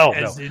straight to hell.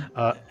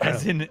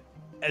 As in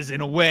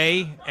a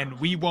way, and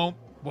we won't.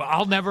 Well,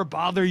 I'll never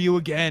bother you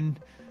again.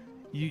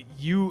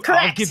 You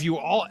I'll give you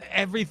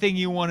everything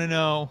you want to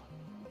know.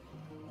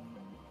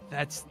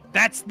 That's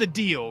the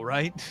deal,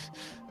 right?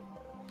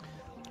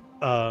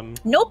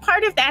 No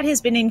part of that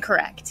has been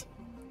incorrect.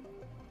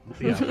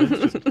 Yeah,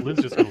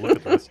 Lynn's just gonna look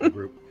at the rest of the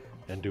group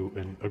and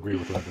agree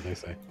with whatever they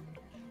say.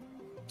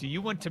 Do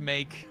you want to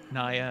make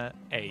Naya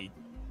I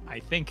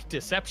think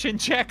deception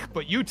check?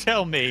 But you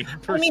tell me.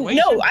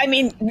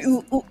 Persuasion?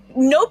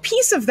 No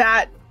piece of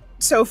that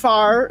so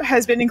far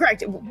has been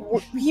incorrect.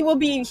 He will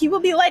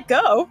be let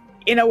go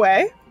in a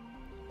way.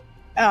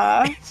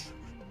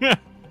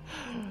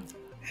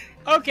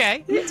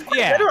 Okay. It's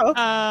quite literal.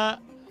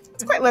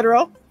 It's quite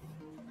literal.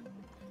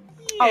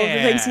 Yeah. All of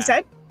the things he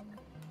said.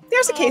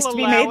 There's a case to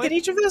be made that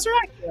each of those are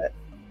accurate.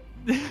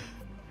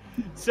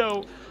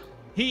 So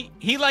he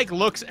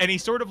looks and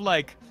he's sort of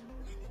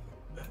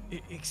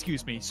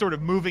sort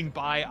of moving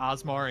by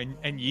Osmar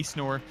and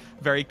Yeasnor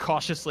very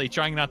cautiously,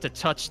 trying not to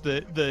touch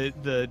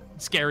the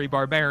scary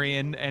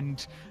barbarian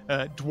and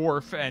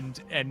dwarf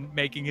and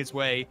making his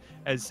way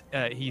as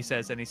he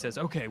says,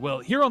 okay, well,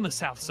 here on the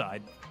south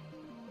side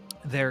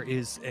there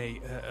is a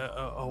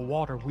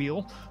water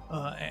wheel,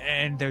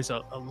 and there's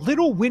a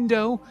little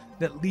window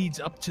that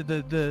leads up to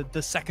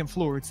the second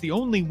floor. It's the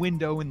only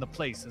window in the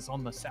place is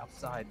on the south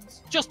side.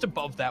 It's just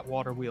above that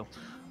water wheel.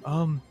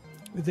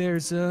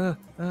 there's a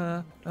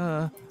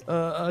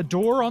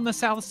door on the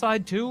south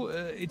side too.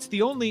 It's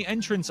the only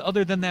entrance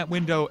other than that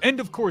window, and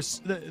of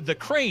course the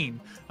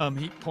crane.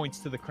 He points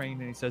to the crane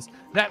and he says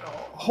that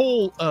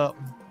whole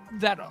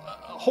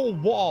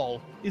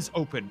wall is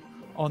open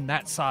on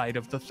that side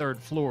of the 3rd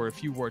floor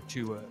if you were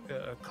to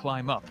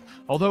climb up.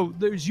 Although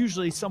there's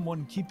usually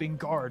someone keeping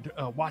guard,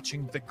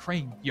 watching the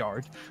crane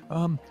yard.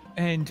 I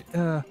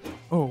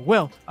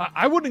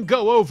wouldn't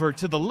go over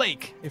to the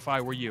lake if I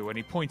were you. And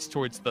he points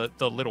towards the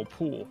little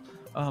pool.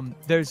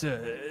 There's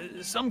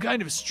some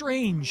kind of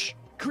strange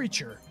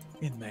creature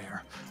in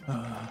there.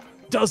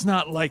 Does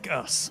not like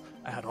us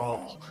at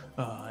all,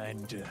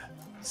 and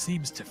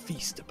seems to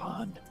feast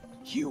upon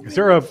human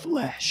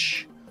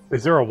flesh.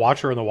 Is there a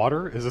watcher in the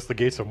water? Is this the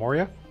gates of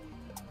Moria?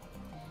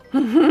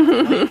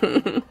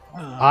 I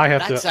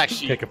have to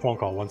take a phone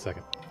call. 1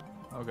 second.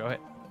 Oh, go ahead.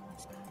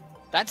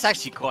 That's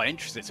actually quite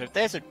interesting. So if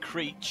there's a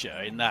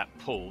creature in that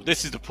pool,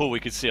 this is the pool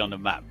we can see on the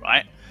map,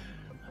 right?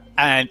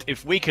 And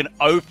if we can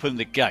open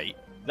the gate,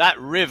 that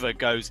river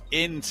goes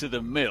into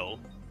the mill.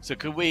 So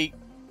could we,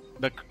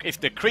 if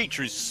the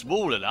creature is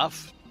small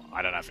enough,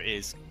 I don't know if it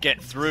is, get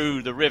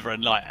through the river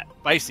and like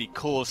basically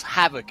cause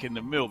havoc in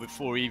the mill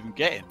before we even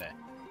get in there?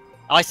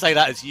 I say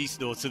that as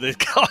Yeastnor to the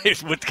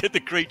guys. Could the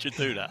creature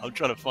do that? I'm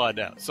trying to find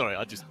out. Sorry,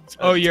 I just...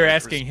 Oh, you're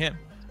asking him?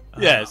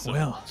 Yes.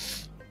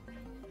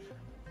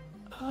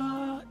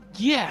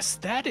 Yes,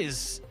 that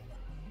is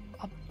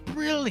a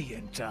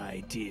brilliant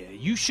idea.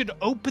 You should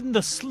open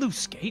the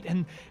sluice gate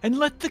and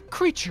let the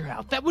creature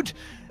out. That would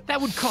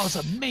cause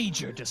a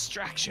major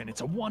distraction.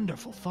 It's a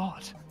wonderful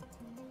thought.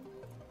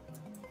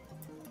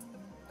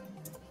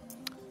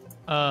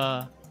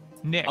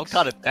 Nix. I'm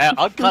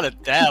kind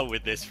of down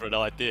with this for an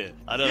idea.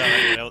 I don't know how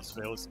anyone else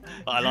feels,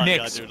 but I like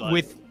Nix, the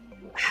idea.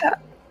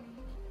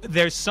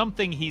 There's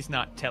something he's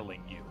not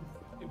telling you.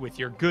 With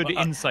your good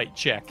insight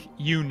check,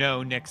 you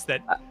know, Nix,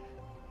 that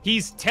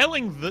he's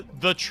telling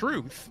the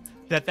truth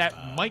that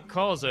might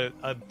cause a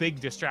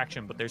big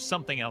distraction, but there's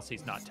something else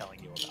he's not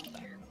telling you about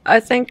that. I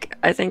think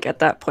at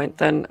that point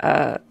then,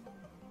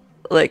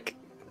 like,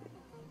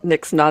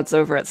 Nix nods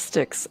over at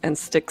Styx, and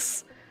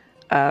Styx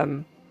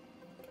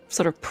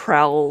sort of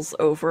prowls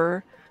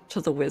over to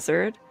the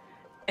wizard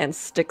and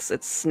sticks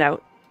its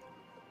snout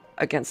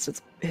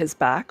against his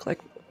back,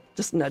 like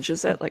just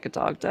nudges it like a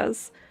dog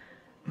does.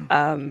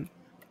 And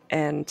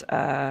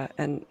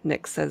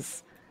Nick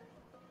says,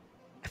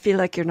 "I feel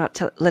like you're not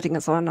letting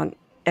us on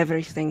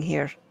everything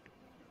here."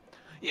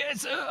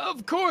 Yes,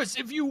 of course.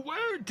 If you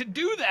were to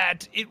do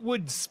that, it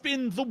would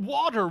spin the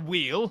water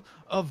wheel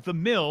of the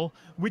mill,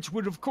 which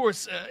would, of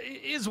course,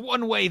 is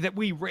one way that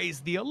we raise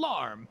the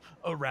alarm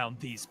around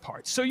these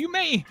parts. So you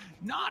may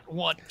not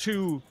want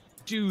to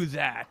do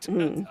that.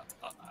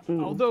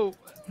 Although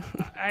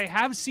I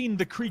have seen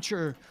the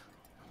creature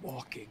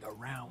walking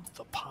around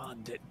the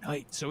pond at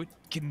night, so it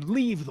can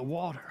leave the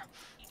water.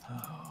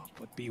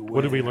 But beware.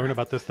 What did we learn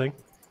about this thing?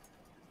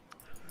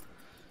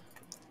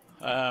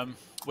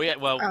 We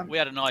had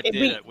an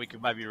idea that we could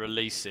maybe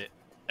release it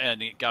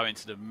and it go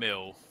into the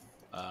mill,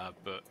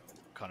 but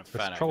kind of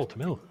found out trouble to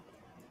mill.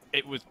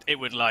 It would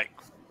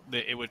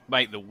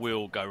make the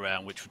wheel go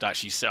round, which would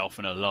actually set off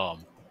an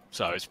alarm.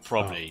 So it's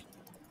probably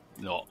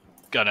not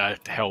gonna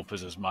help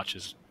us as much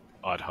as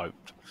I'd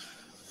hoped.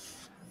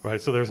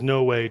 Right. So there's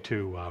no way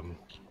to.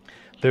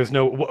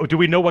 Do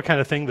we know what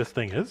kind of thing this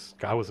thing is?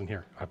 I wasn't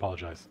here. I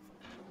apologize.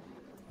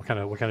 What kind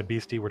of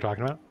beastie we're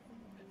talking about?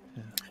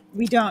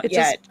 We don't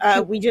yet.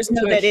 We just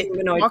know that it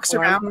walks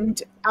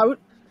around out.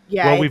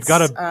 Yeah. Well, we've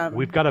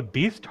got a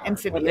beast heart.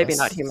 Amphibious. Maybe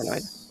not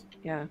humanoid.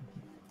 Yeah.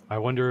 I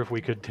wonder if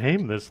we could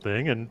tame this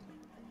thing and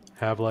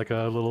have like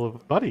a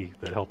little buddy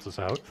that helps us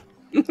out.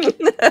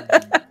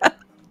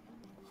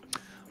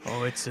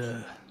 Oh, it's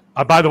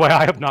By the way,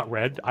 I have not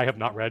read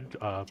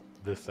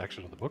this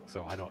section of the book,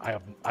 so I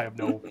have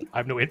no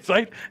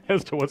insight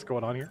as to what's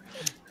going on here.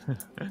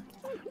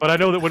 But I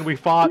know that when we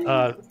fought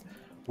Sithrion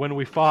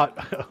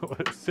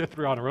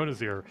and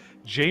Ronazir,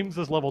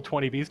 James's level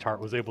 20 beast heart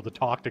was able to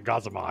talk to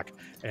Gazamok,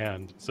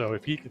 and so I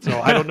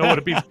don't know what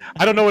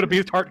a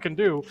beast heart can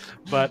do,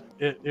 but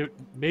it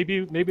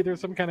maybe there's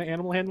some kind of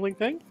animal handling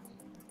thing.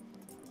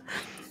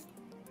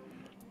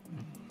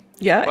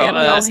 Yeah, well,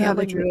 animals have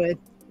a druid.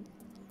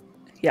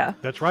 Yeah,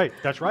 that's right.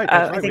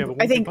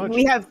 I think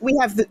we have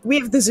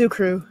the zoo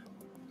crew.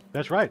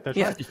 That's right.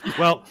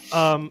 Well,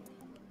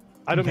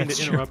 I don't mean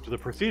to interrupt the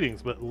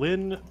proceedings, but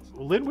Lynn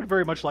would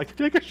very much like to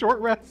take a short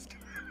rest.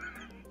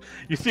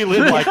 You see,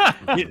 Lynn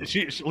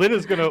Lynn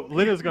is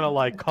gonna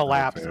like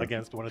collapse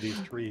against one of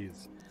these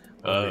trees.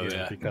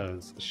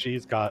 Because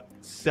she's got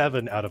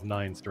 7 out of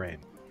 9 strain.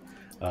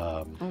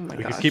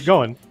 We could keep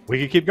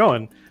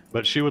going,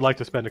 but she would like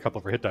to spend a couple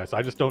of her hit dice.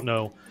 I just don't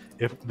know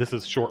if this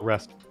is short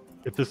rest.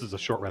 If this is a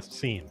short rest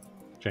scene,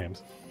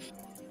 James.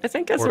 I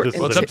think as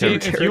it's up to you.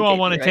 If you all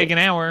want to take an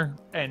hour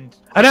and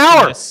an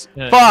hour,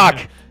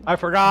 fuck, I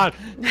forgot.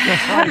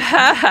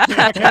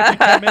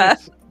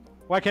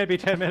 Why can't it be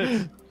 10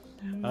 minutes?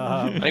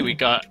 I think we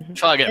got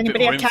try to get a bit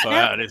more info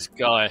out of this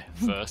guy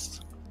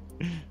first.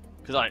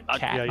 Because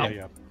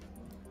yeah.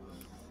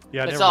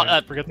 Yeah, It's never all,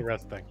 mind. Forget the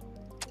rest thing.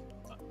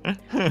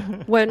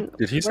 When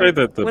Did he say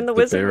that the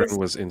wizard Baron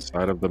was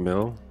inside of the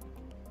mill?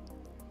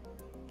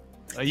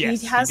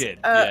 Yes, he did.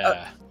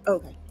 Yeah.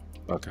 Okay.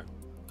 Okay.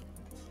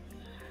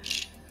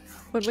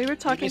 When we were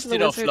talking to the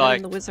listed off, wizard, like-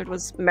 and the wizard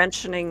was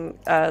mentioning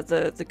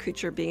the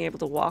creature being able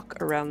to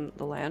walk around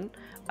the land,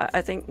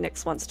 I think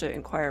Nyx wants to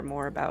inquire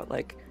more about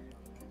like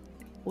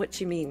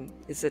what you mean.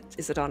 Is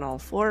it on all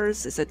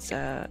fours? Is it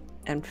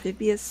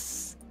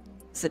amphibious?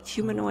 Is it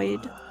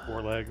humanoid?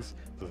 4 legs.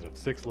 Does it have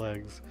 6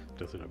 legs?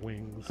 Does it have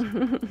wings?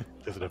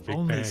 Does it have big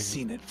Only fangs?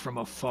 seen it from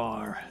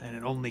afar, and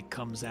it only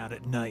comes out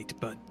at night.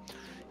 But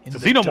in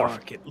It's the a xenomorph.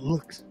 dark, it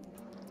looks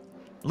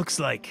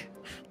like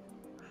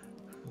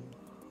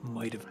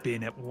might have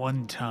been at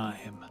one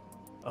time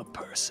a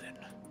person,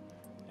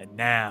 and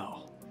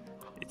now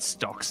it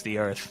stalks the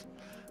earth.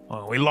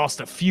 Well, we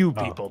lost a few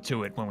people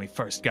to it when we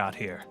first got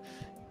here,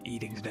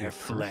 eating their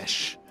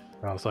flesh.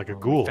 Oh, it's like a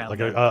We ghoul, found like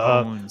their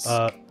a bones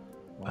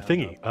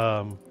thingy.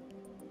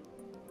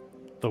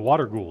 The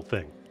water ghoul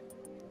thing.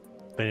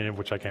 The name of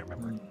which I can't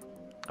remember.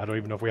 I don't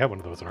even know if we have one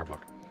of those in our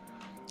book.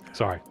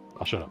 Sorry,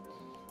 I'll shut up.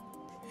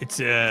 It's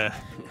Some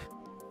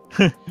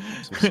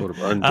sort of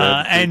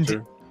undead and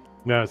creature.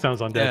 No, it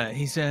sounds undead.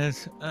 he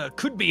says,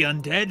 could be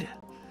undead,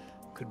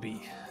 could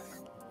be.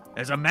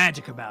 There's a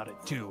magic about it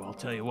too. I'll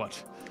tell you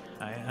what.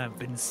 I've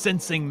been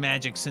sensing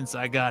magic since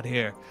I got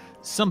here.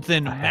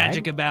 Something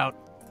magic about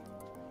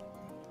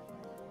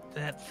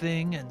that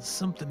thing, and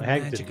something The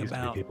hags magic didn't used to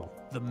be about people.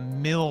 the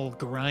mill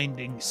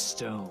grinding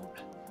stone.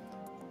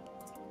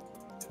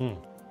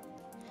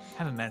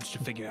 Haven't managed to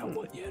figure out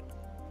what yet.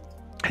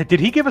 Did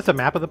he give us a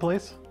map of the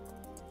place?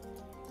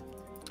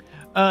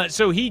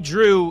 So he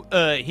drew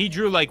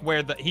like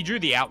where he drew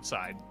the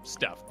outside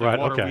stuff, the Right,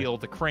 water okay. wheel,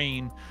 the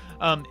crane.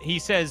 He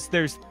says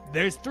there's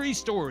 3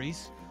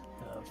 stories.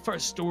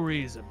 First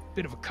story is a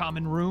bit of a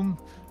common room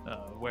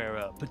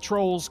where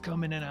patrols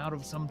come in and out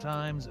of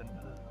sometimes, and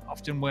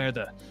often where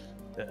the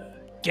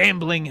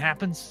gambling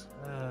happens.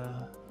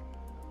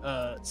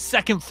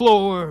 Second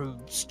floor,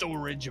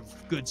 storage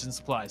of goods and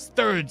supplies.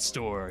 Third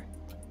story,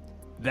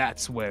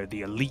 that's where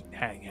the elite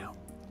hang out.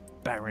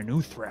 Baron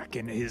Uthrak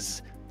and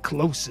his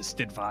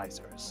closest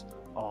advisors,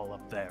 all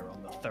up there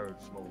on the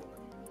 3rd floor.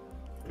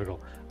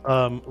 Typical.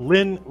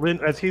 Lynn,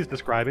 as he's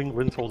describing,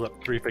 Lynn holds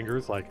up 3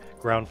 fingers, like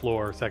ground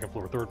floor, 2nd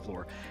floor, 3rd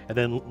floor, and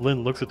then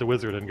Lynn looks at the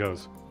wizard and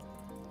goes,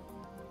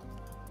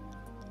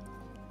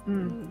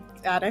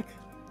 Attic.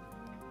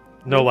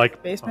 "No,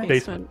 like Basement?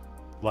 basement.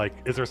 Like,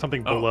 is there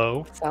something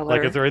below? Cellar,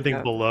 Like, is there anything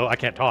yeah. below? I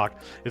can't talk.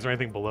 Is there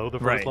anything below the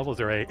first Right. level?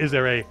 Is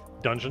there a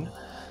dungeon?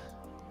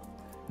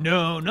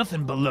 No,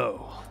 nothing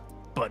below,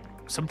 but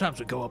sometimes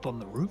we go up on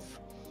the roof.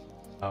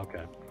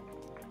 Okay.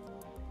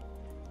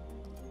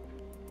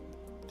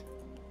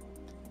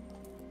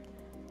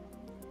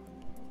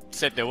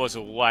 Said there was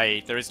a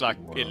way. There is like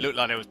it looked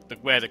like there was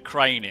where the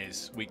crane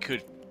is. We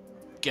could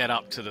get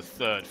up to the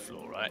 3rd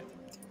floor, right?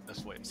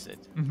 That's what it said.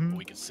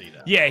 We could see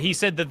that. Yeah, he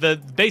said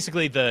that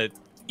basically the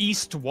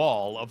east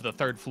wall of the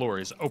 3rd floor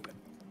is open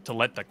to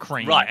let the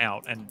crane Right.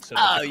 out, and so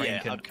that the Oh, crane yeah,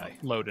 can okay.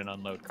 load and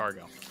unload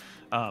cargo.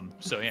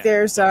 So yeah,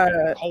 There's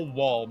a whole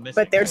wall missing.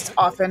 but there's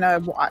often a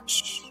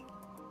watch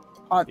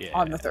on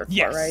Yeah. the 3rd floor,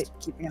 Yes. right?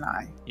 Keeping an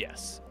eye.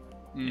 yes,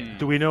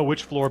 Do we know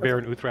which floor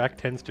Baron Uthrak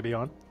tends to be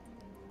on?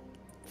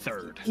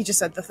 3rd. He just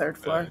said the 3rd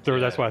floor. 3rd.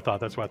 That's Yeah. what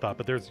I thought.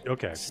 But there's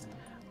okay.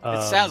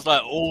 It sounds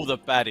like all the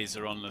baddies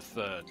are on the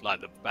 3rd,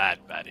 like the bad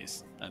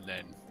baddies, and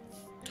then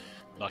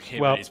like him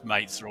Well- and his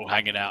mates are all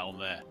hanging out on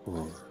there.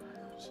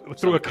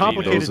 through a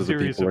complicated Those are the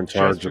series people of in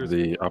charge gestures. of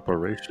the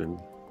operation.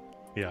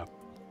 Yeah,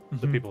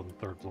 the people on the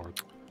 3rd floor.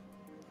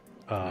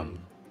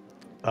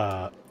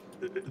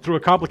 Through a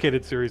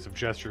complicated series of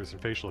gestures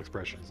and facial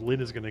expressions,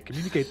 Lynn is going to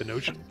communicate the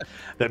notion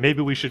that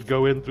maybe we should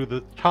go in through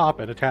the top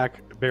and attack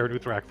Baron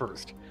Uthrak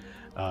first,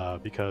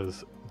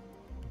 because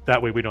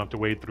that way we don't have to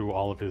wade through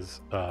all of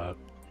his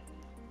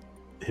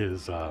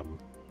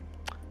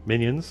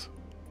minions,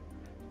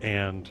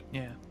 and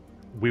Yeah.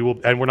 we will.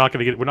 And we're not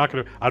going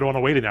to. I don't want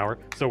to wait an hour,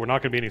 so we're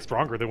not going to be any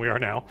stronger than we are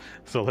now.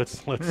 So let's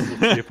see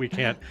if we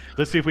can't.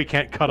 Let's see if we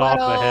can't cut off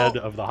the Well- head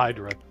of the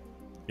Hydra.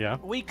 Yeah.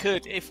 We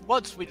could, if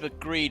once we've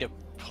agreed a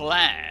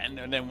plan,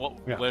 and then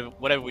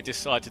whatever we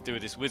decide to do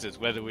with this wizard,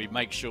 whether we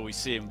make sure we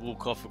see him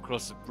walk off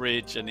across the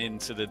bridge and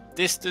into the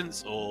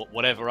distance, or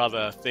whatever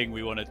other thing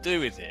we want to do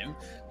with him,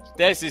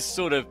 there's this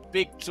sort of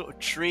big sort of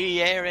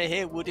tree area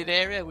here, wooded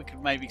area. We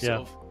could maybe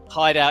sort of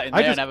hide out in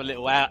there and have a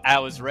little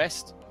hour's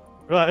rest.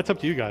 Well, it's up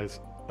to you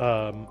guys.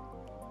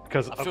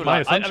 Because I feel my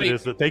like- I assumption mean-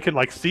 is that they can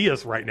like see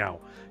us right now,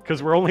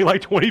 because we're only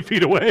like 20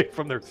 feet away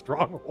from their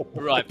stronghold.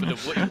 Right, but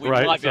we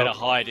Right, might be able so-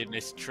 to hide in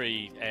this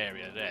tree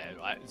area there,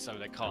 right? So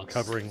they can't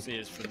covering- see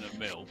us from the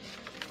mill.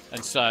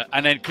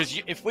 And then, because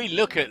if we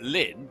look at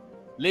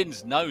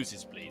Lynn's nose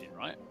is bleeding,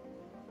 right?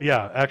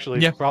 Yeah,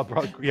 actually, Yeah.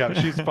 yeah,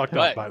 she's fucked up,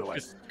 Right, by the way.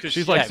 'cause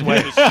She's yeah, like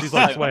swaying. because She's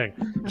like swaying.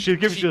 She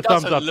gives She you a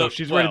thumbs doesn't up though. look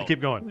She's ready to well.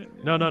 keep going.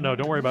 No,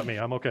 don't worry about me.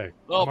 I'm okay.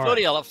 Well, I'm all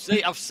bloody right.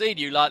 hell, I've seen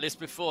you like this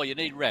before. You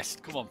need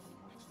rest. Come on.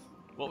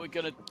 What we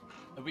gonna?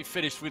 Are we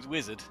finished with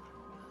wizard?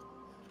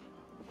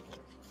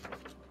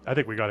 I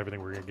think we got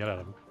everything we're gonna get out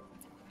of him.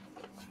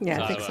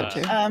 Yeah, I think so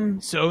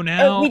too. So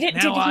now, did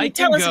now he I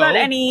tell can us about go.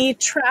 any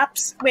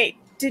traps? Wait,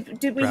 did we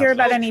Traps. hear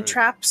about Oh, any true.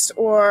 traps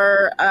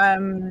or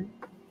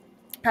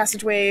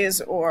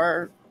passageways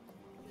or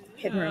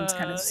hidden rooms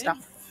kind of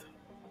stuff?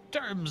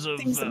 In terms of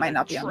Things that might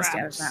not be on the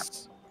standard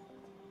traps,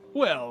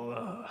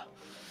 well,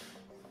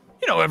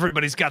 you know,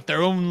 everybody's got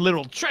their own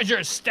little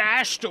treasure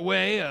stashed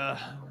away.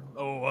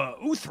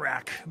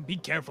 Uthrak, be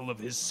careful of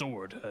his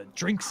sword.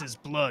 Drinks his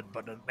blood,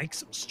 but it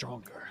makes him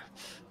stronger.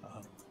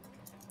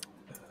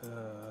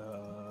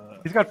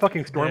 He's got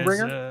fucking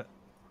Stormbringer. There's,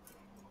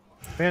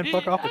 Man,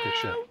 fuck off with this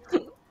shit.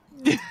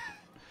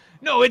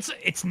 No,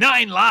 it's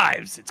 9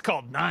 lives. It's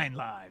called 9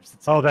 lives.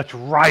 It's, Oh, that's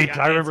right.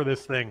 Yeah, I remember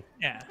this thing.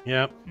 yeah.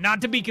 Yep.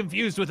 Not to be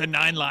confused with a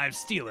 9 lives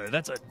stealer.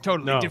 That's a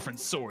totally No. different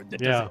sword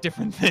that Yeah. does a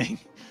different thing.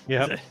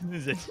 Yep.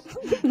 It's a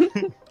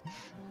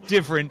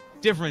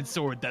different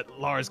sword that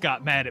Lars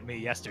got mad at me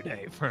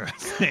yesterday for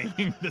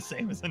saying the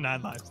same as a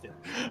 9 lives stealer.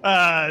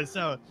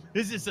 So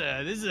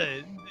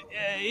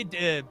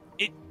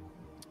it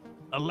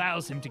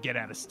allows him to get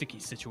out of sticky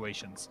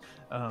situations.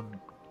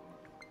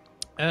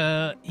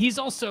 He's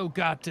also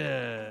got,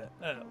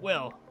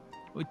 well,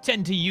 we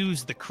tend to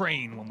use the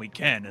crane when we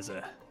can as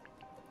a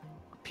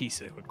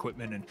piece of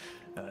equipment, and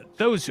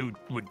those who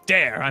would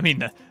dare, I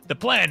mean, the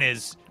plan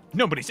is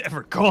nobody's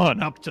ever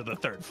gone up to the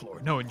 3rd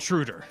floor. No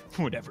intruder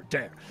would ever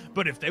dare.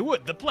 But if they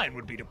would, the plan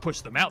would be to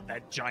push them out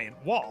that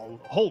giant wall,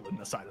 hole in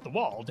the side of the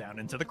wall, down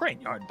into the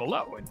crane yard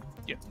below, and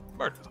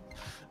murder them.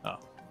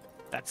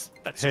 That's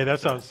Hey, that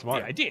sounds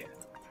smart. the idea.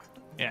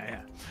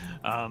 Yeah.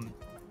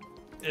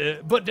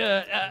 But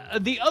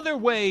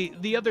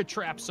the other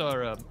traps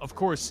are, of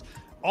course,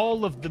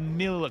 all of the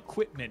mill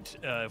equipment.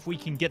 If we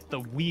can get the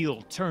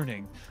wheel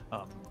turning,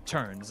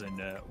 turns, and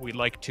we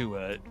like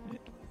to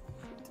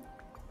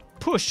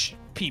push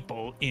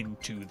people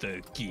into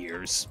the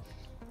gears,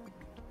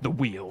 the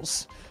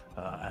wheels,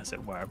 as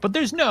it were. But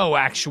there's no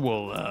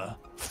actual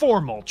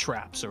formal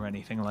traps or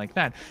anything like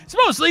that. It's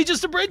mostly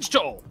just a bridge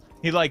toll.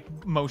 He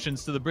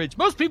motions to the bridge.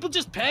 Most people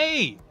just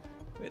pay.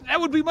 That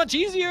would be much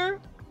easier.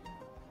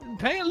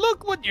 Pay.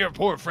 Look what your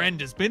poor friend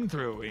has been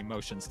through. He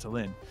motions to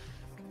Lynn.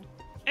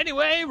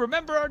 Anyway,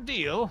 remember our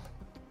deal.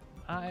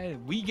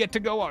 We get to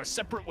go our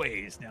separate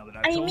ways now that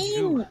I've told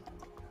you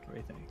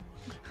everything.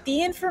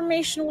 The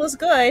information was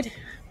good.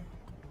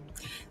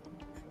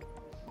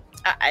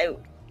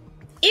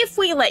 If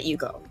we let you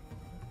go.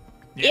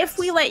 Yes. If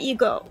we let you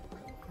go.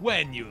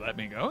 When you let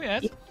me go,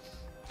 yes.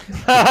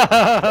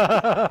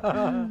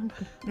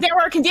 There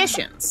are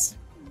conditions.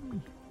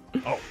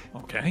 Oh,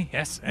 okay.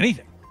 Yes,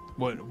 anything.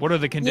 What are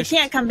the You conditions?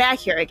 can't come back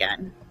here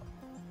again.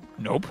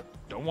 Nope.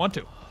 Don't want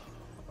to.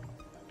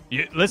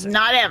 Listen.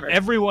 Not ever.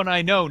 Everyone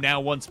I know now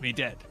wants me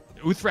dead.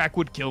 Uthrak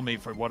would kill me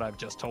for what I've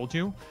just told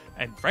you,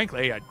 and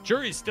frankly, a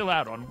jury's still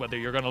out on whether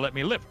you're going to let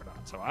me live or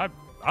not. So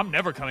I'm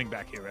never coming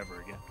back here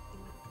ever again.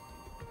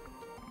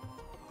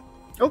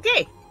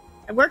 Okay.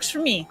 It works for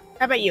me.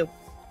 How about you?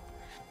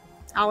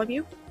 All of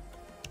you?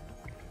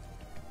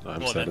 I'm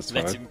Well, then,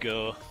 satisfied. let him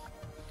go.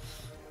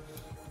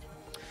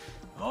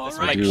 All Let's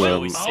right. make sure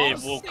well, we see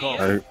him walk off.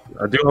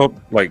 I do hope,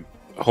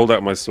 hold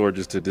out my sword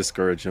just to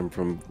discourage him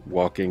from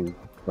walking,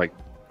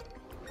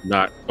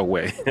 not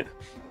away.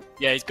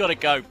 Yeah, he's got to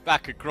go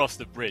back across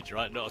the bridge,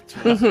 right? Not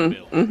towards the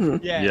mill.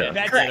 Yeah.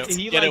 That's Correct.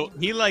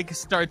 he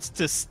starts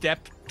to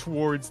step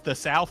towards the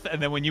south,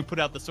 and then when you put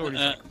out the sword,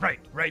 he's like,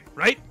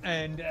 right,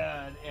 and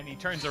he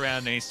turns around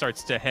and he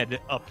starts to head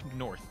up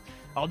north.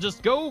 I'll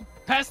just go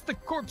past the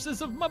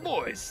corpses of my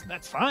boys.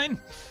 That's fine.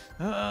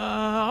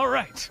 All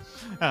right.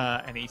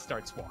 And he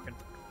starts walking.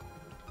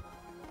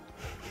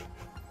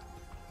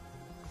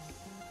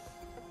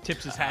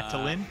 Tips his hat to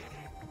Lynn.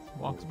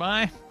 Walks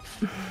by.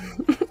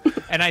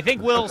 And I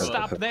think we'll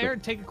stop there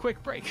and take a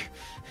quick break.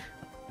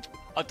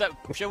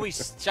 Shall we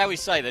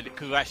say that,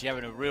 because we're actually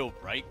having a real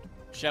break,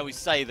 shall we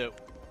say that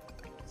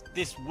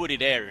this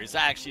wooded area is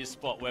actually a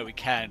spot where we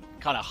can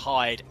kind of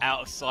hide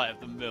out of sight of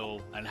the mill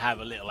and have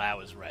a little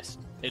hour's rest?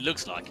 It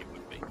looks like it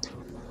would be.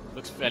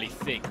 Looks fairly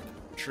thick.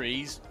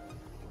 Trees.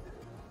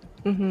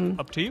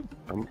 Up to you.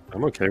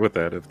 I'm okay with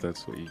that if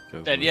that's what you guys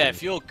Then want yeah, to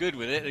if you're good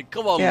with it, then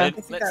come on, Yeah. Lynn.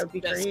 I think that would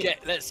be great.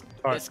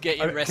 Let's get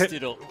you Okay.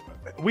 rested up.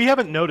 We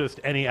haven't noticed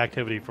any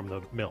activity from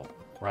the mill,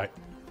 right?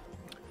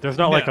 There's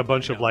not a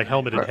bunch of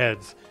helmeted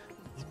heads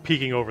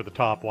peeking over the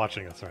top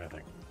watching us or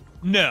anything.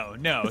 No.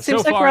 It So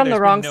seems like far, we're on the there's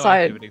been wrong no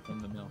side. activity from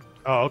the mill.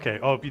 Oh, okay.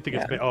 Oh, you think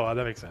Yeah. it's... Oh,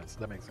 that makes sense.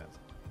 That makes sense.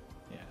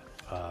 Yeah.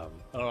 All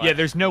right. Yeah,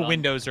 there's no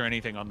windows or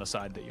anything on the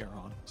side that you're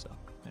on. So,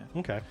 yeah.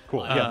 Okay,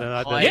 cool. I'm Yeah,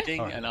 then hiding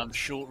all right. and I'm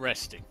short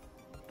resting.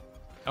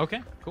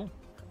 Okay, cool.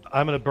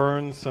 I'm going to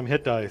burn some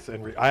hit dice,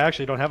 and I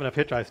actually don't have enough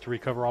hit dice to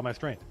recover all my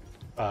strain.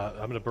 I'm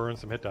going to burn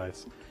some hit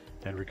dice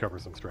and recover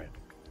some strain.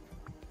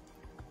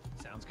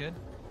 Sounds good.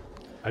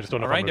 I just don't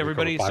know. All if right, I'm gonna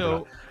recover everybody. 5 or So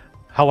not.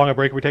 How long a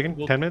break are we taking?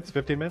 We'll- 10 minutes?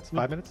 15 minutes?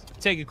 5 minutes?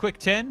 take a quick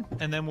 10,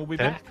 and then we'll be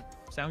 10? back.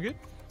 Sound good?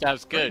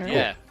 Sounds good. Okay.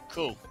 Yeah.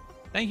 Cool.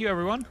 Thank you,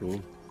 everyone.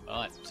 Cool.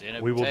 All right. See you in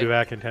a We will bit. be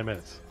back in 10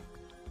 minutes.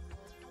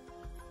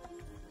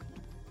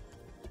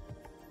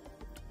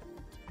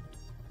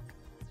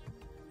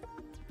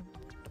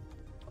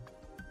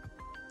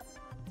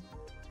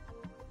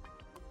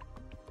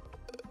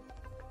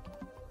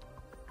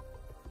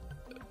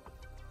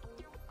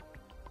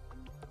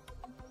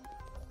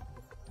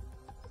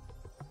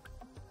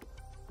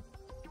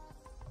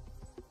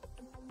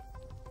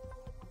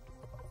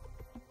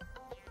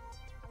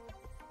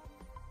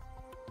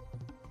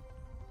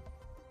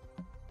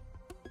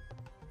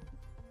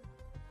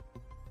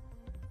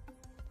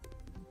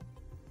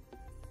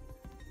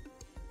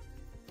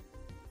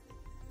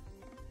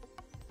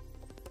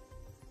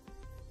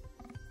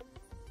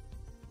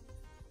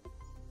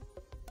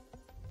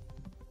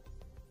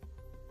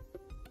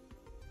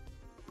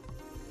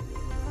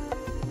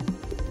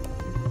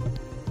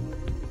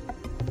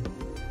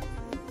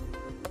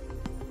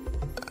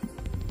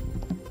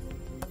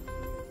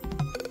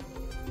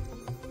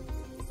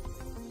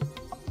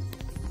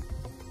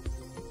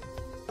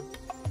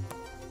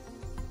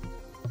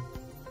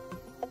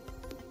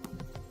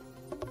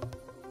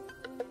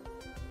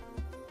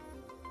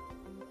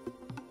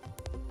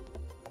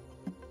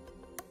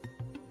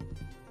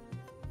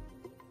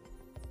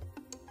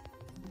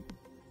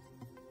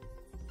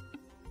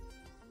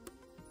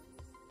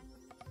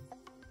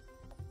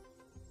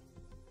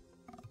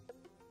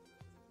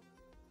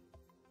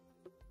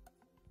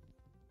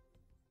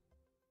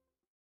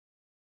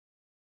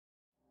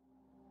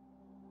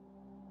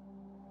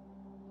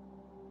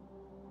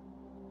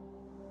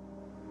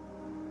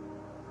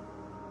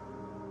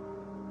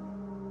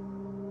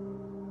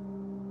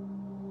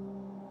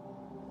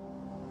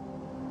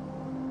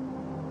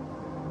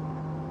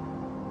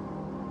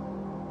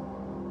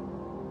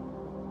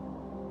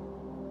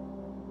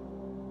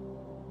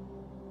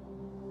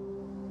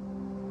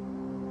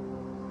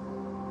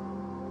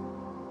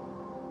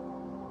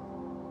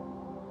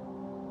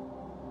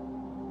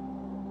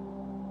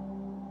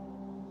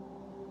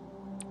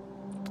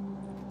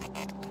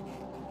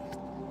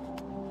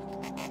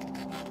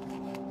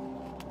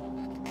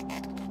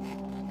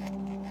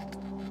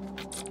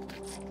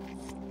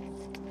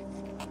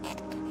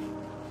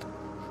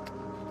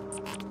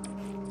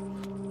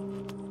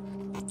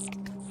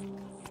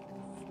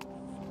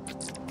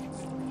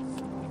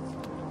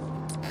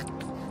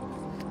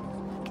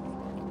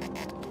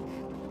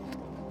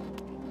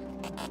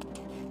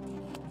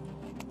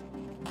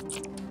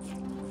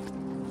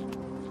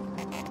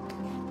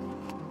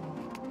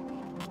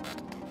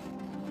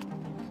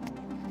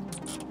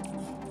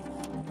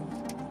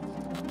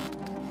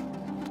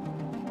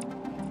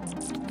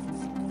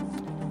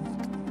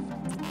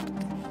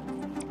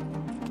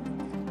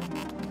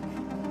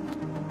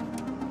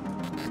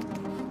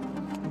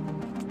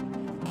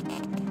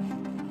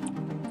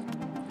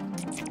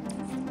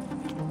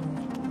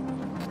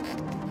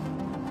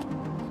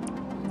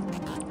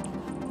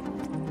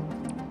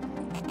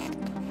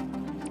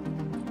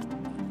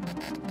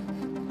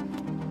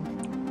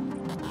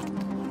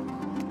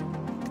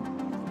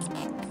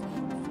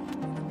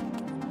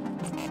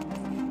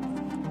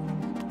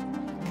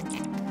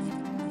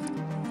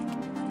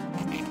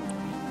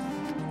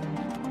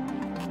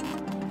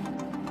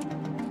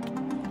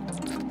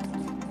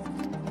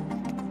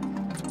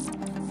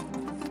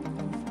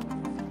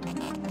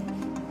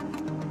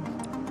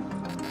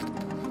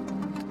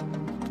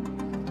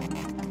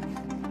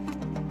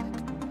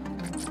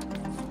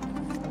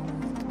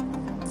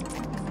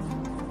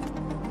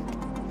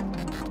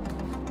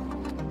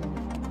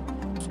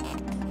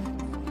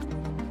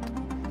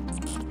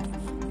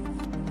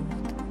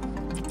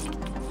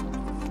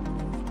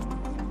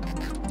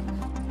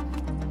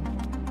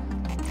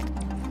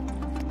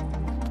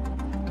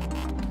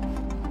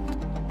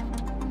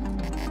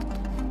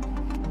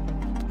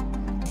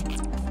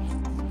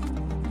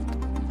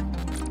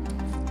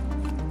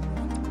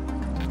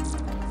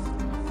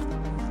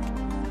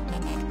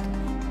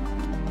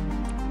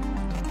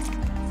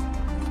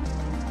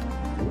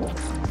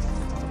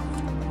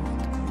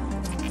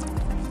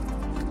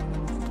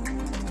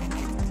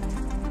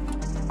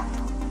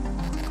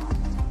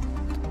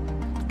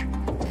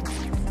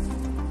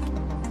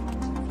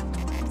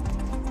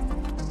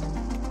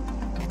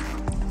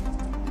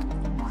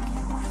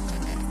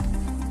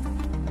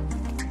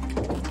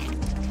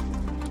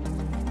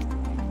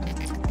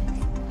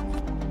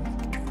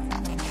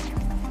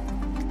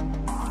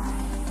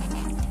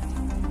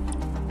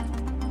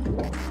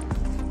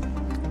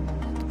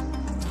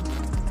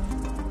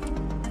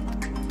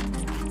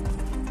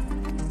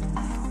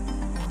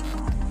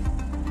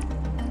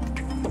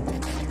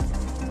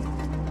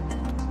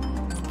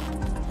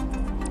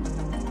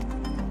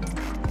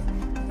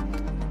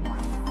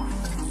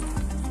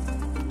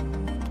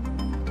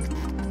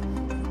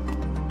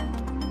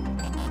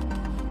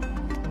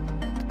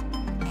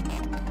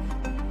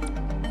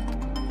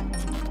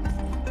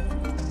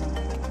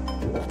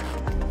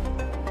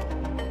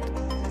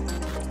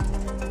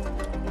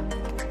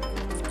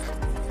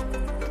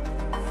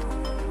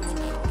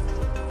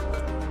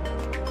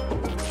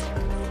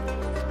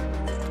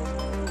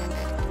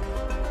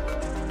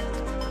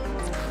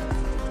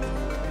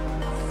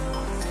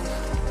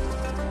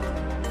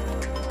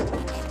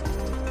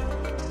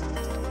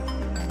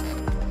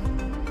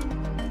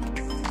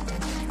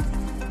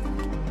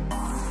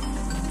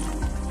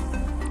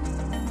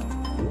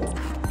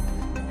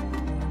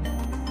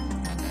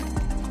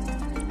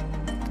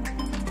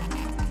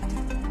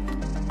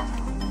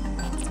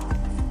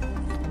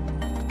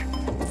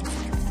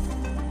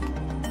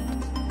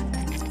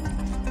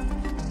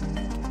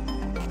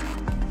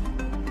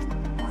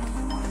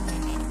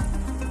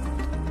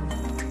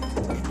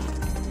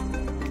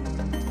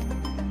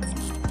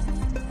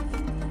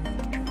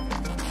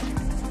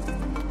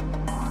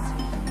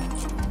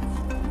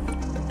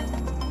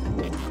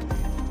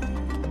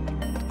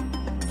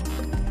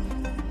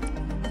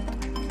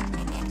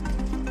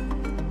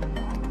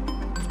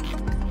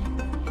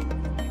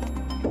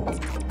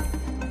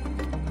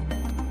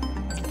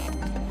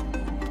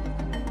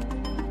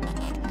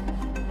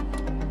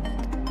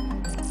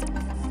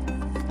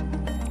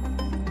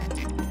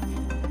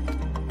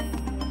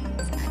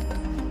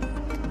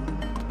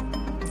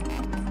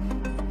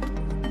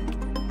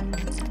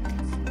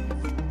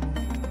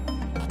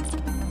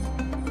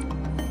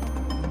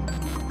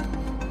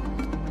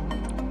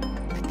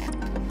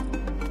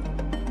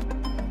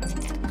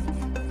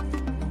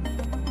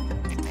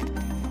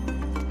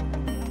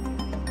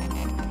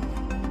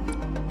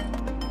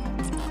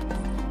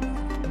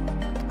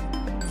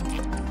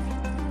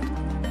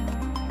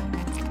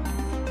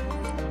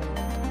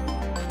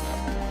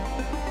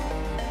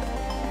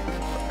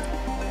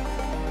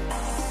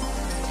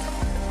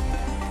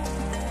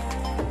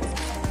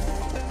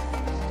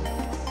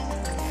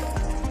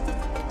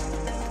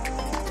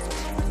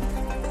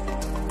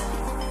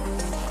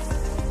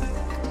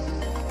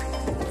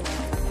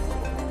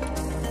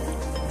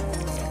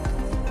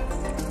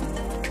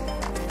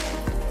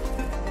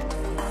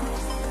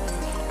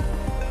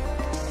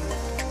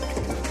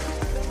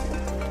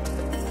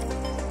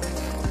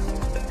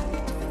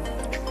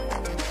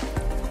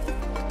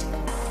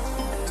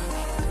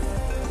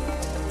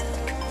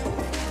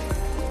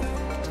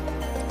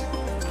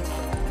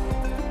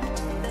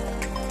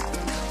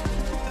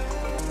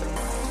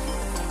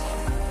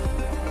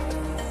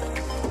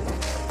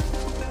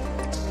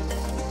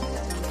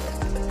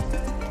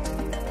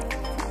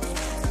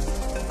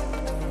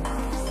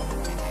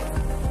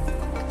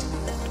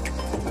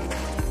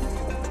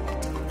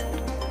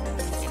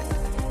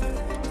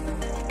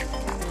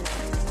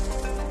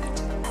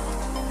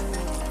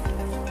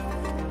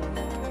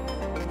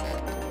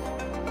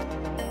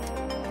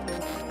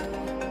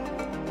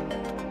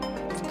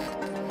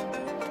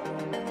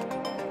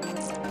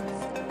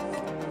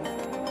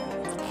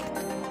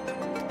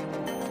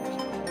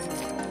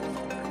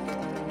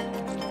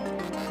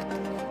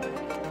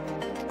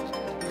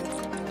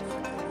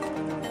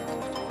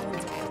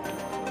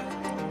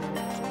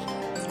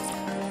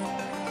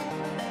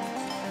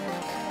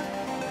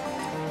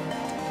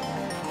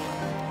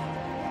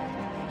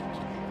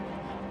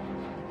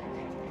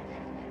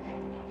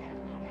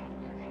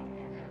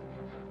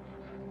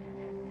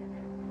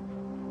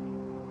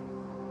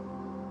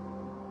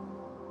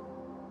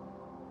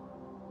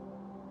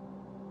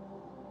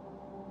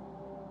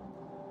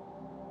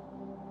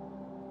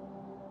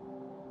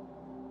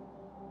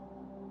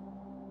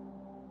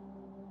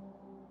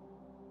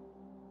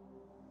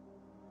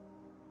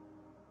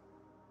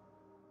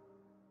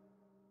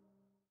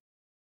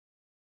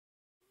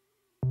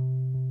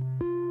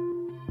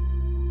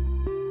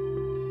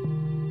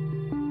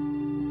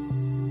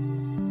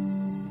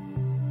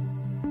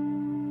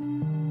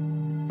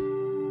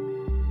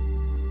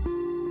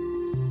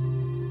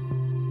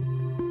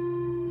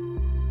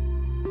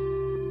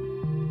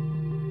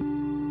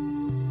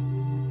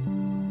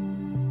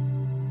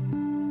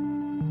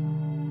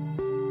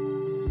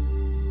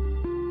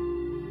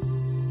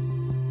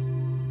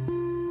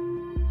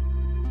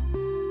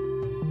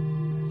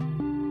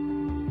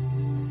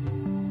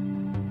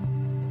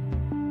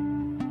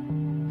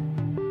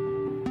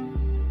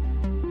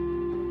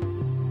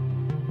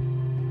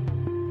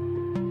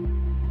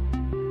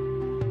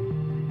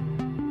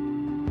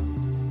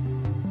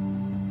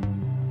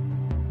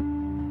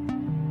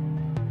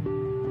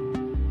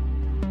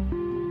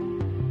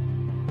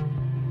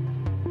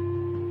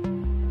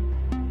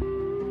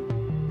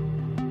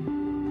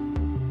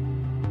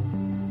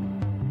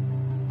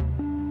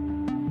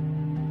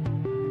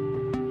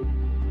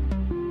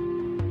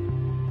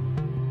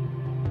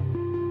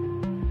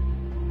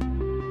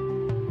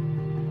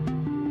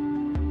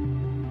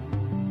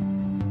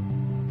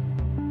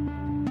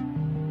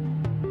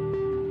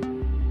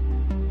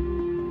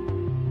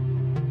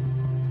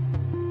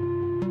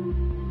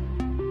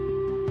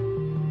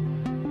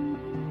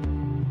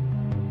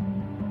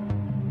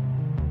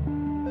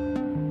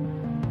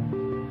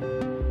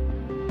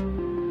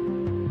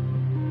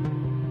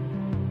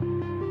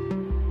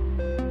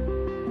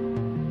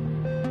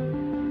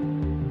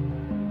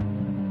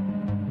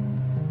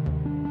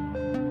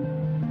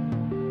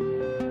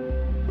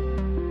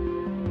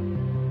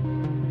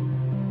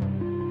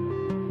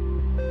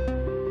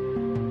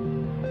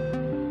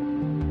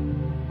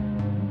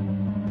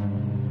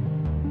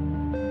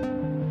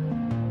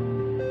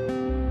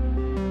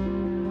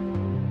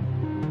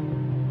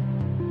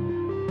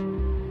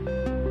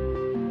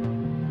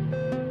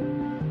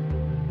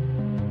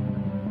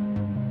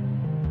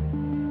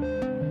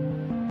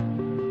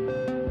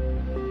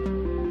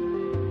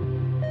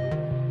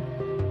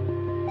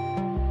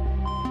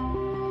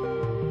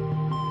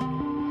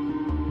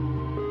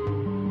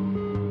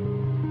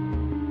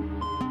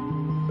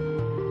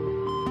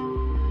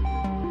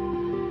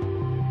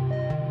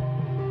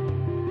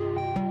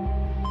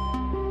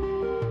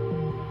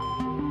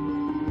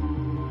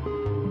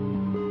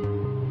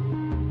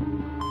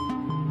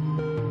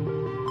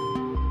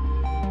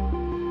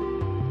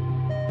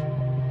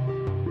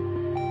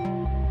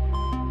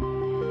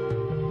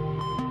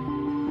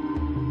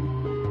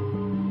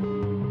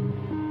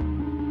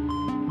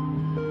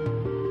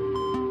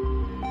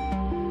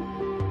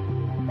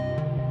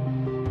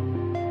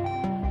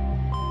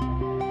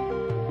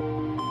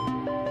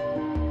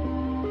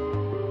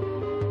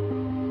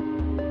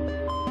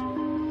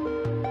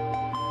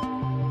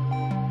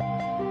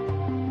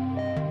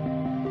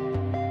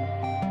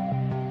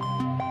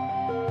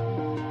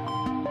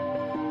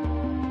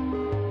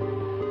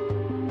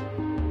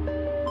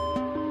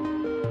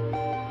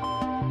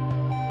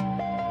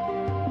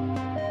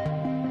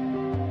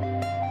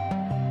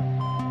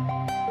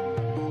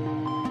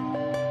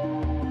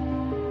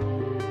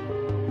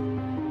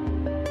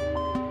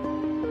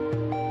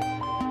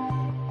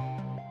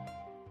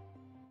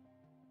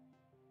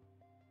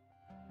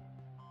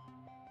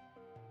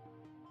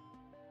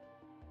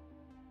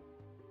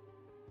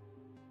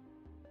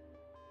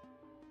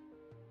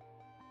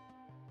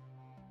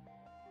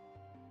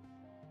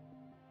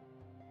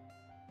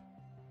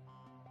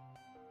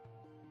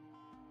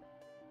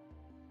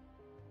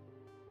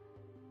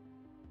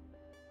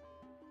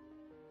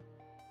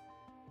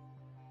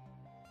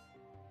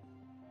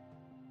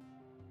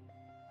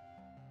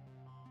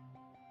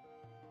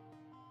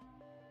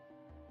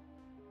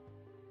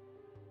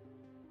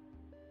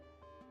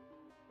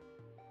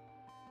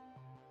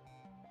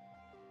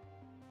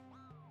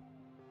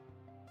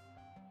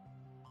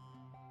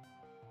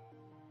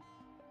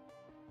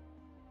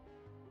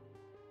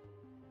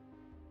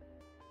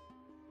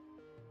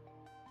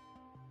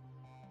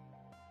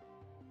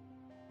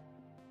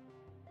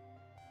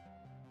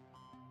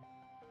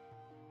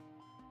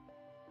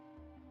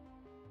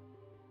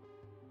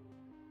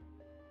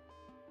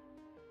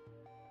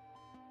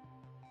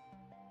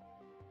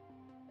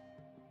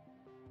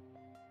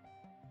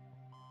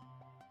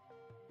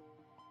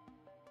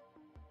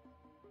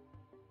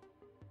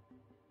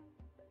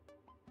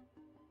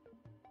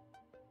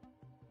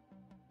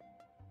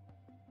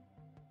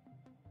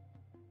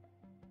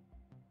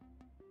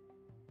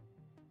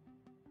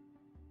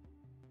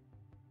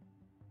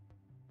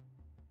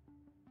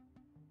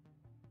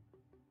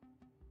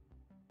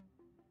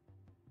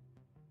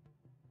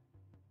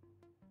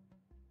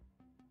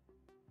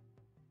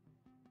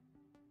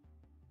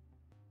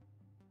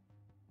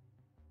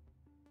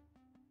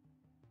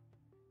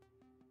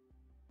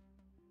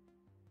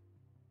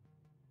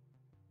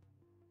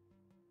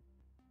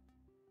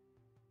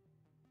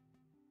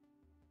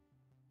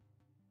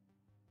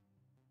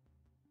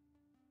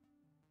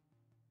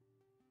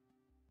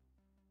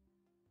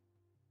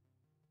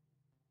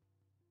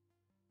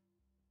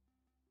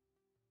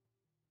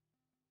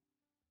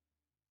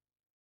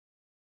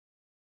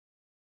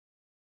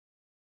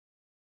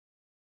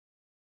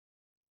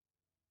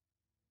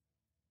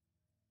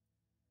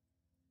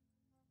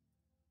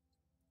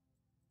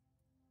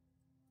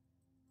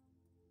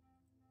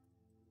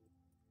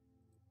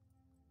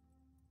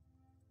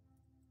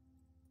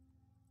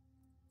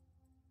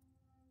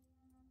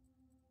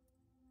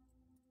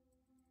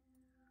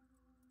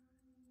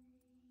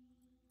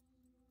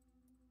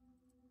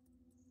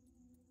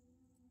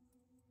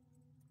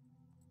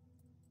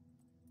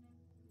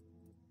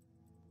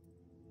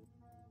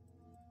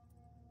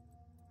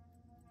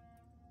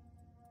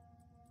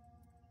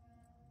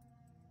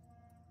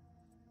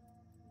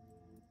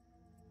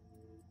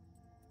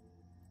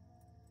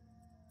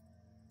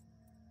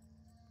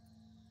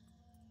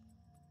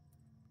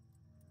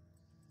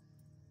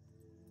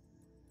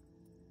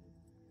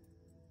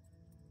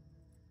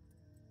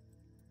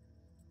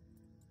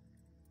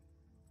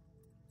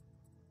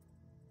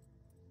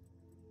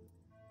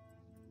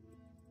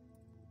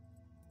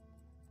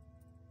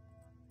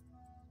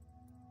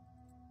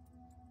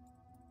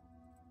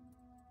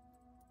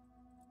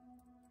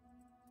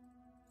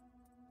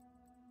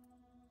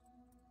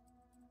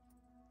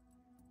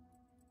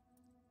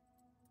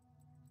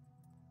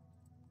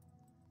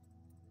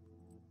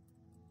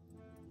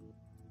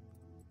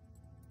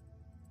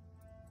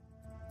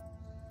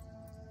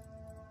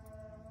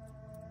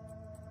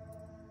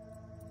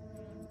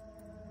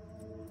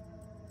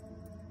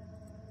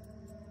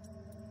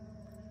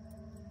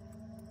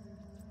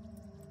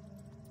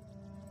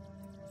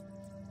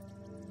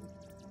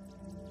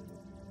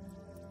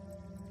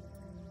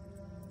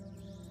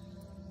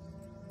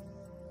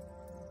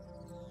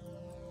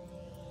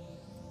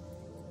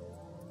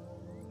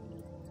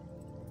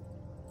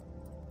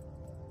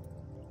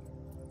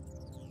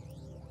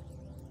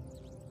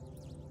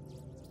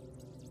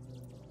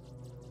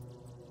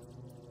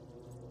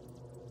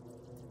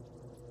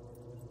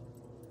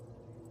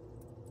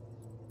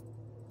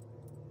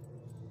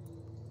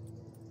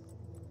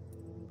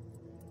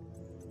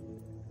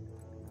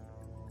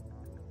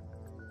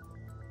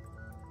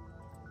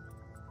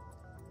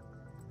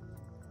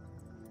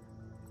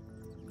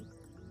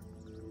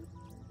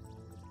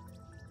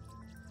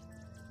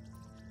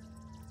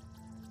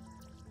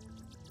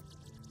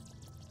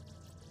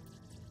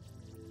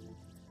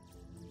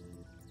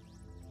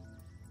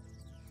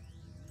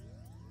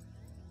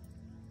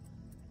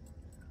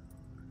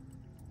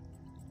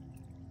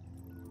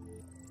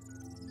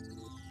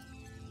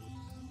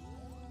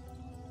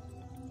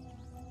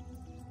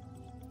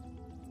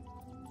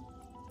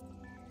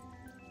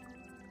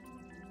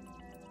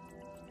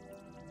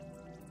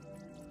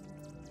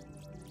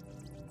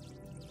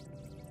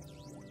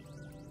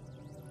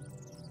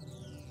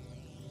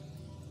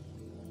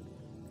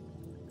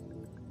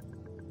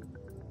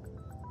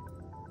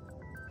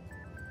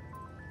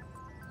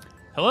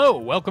 Hello,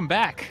 welcome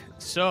back.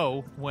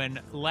 So,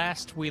 when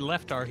last we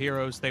left our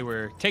heroes, they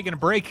were taking a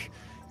break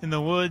in the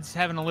woods,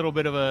 having a little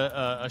bit of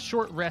a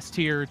short rest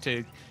here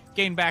to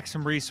gain back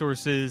some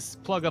resources,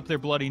 plug up their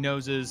bloody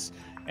noses,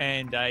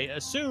 and I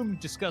assume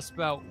discuss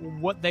about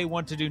what they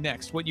want to do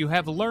next. What you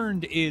have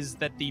learned is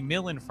that the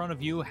mill in front of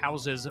you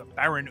houses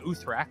Baron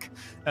Uthrak,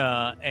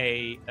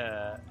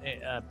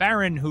 a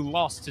baron who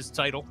lost his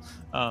title,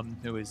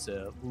 who is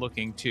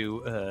looking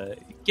to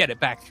get it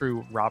back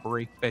through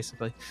robbery,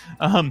 basically,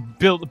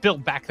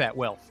 build back that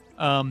wealth.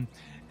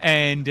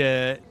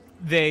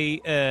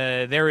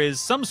 There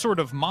is some sort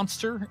of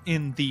monster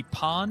in the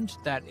pond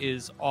that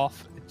is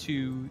off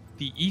to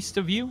the east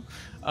of you.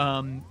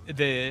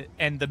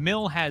 The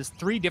mill has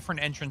 3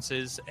 different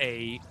entrances: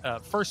 a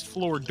first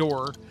floor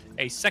door,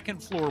 a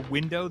second floor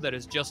window that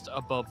is just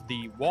above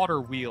the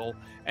water wheel,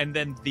 and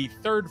then the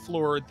 3rd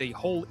floor, the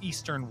whole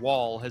eastern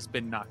wall has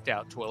been knocked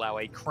out to allow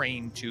a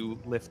crane to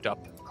lift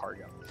up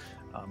cargo.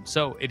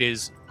 So it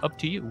is up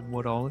to you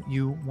what all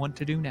you want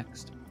to do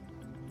next.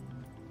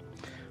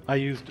 I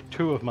used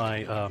 2 of my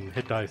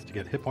hit dice to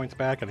get hit points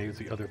back, and I used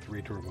the other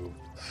 3 to remove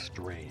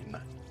strain.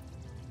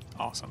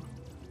 Awesome.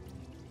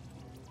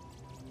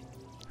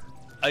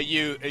 Are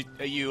you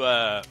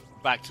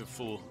back to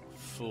full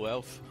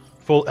elf?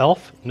 Full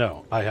elf?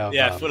 No, I have.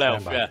 Full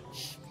elf. Standby.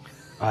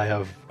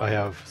 Yeah. I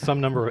have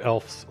some number of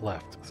elves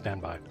left.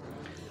 Stand by.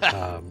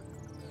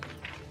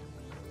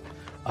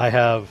 I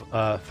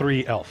have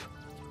 3 elf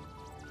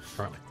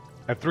currently.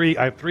 I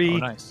have 3 Oh,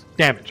 nice.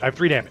 damage. I have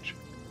 3 damage.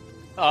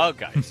 Oh,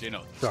 okay. So you're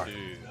not Sorry.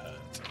 too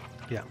hurt.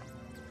 Yeah.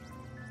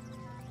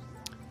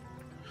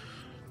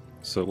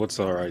 So what's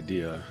our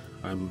idea?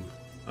 I'm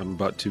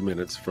about 2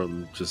 minutes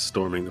from just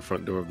storming the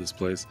front door of this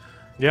place.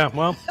 Yeah.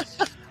 Well,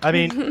 I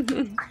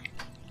mean,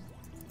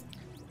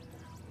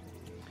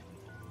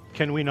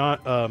 can we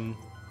not?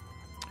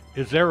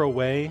 Is there a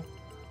way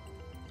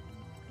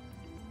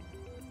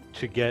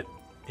to get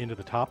into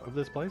the top of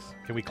this place?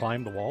 Can we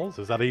climb the walls?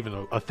 Is that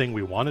even a thing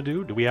we want to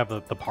do? Do we have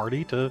the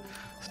party to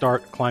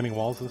start climbing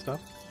walls and stuff?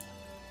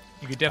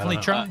 You could definitely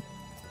try.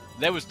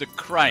 There was the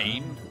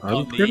crane. I'm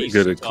on the pretty east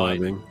good at side,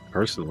 climbing,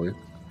 personally.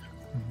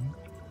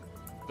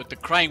 but the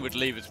crane would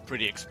leave us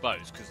pretty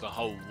exposed because the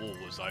whole wall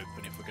was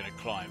open if we're going to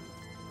climb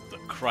the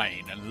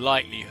crane. And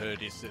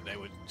likelihood is that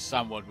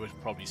someone would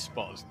probably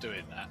spot us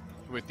doing that.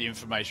 With the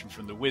information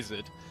from the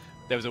wizard,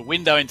 there was a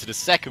window into the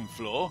 2nd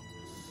floor.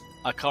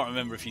 I can't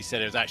remember if he said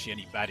there was actually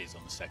any baddies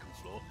on the 2nd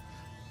floor.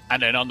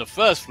 And then on the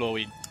 1st floor,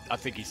 I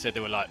think he said they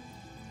were like,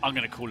 I'm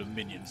going to call them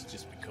minions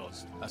just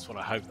because. That's what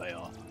I hope they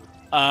are.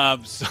 I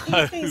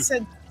think they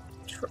said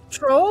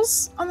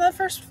trolls on the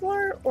 1st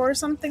floor or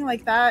something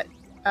like that.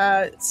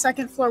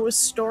 2nd floor was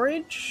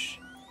storage,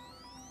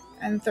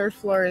 and 3rd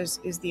floor is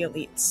the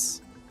elites.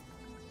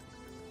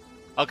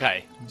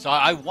 Okay, so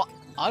I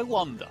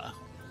wonder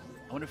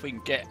if we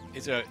can get.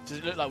 Does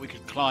it look like we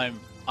could climb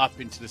up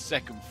into the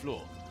 2nd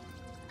floor?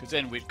 Because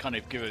then we'd kind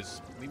of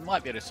we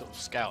might be able to sort of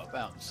scout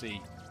about and see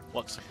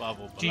what's above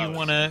or below. Do you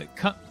want to?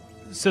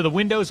 So the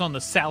window's on the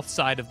south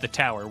side of the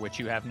tower, which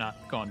you have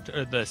not gone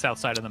to, or the south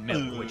side of the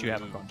mill, which you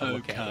haven't gone to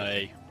look at.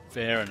 Okay,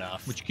 fair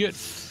enough. Which you could,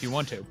 if you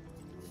want to.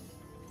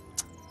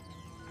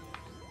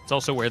 It's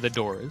also where the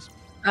door is.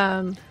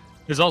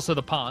 There's also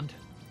the pond.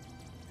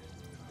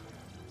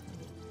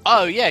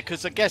 Oh yeah,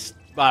 because I guess,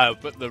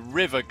 but the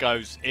river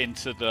goes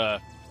into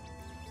the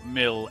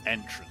mill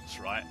entrance,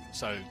 right?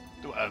 So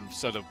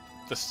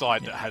the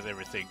side that has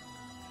everything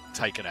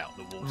taken out,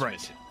 the wall's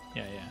missing.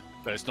 Yeah.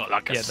 But it's not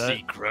like a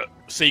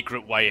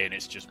secret way in.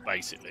 It's just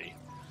basically.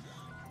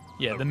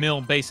 Yeah, the mill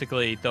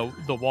basically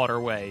the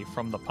waterway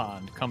from the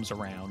pond comes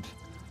around,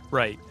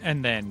 right,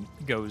 and then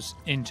goes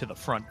into the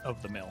front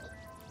of the mill,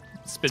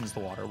 spins the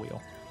water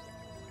wheel.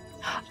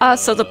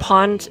 So the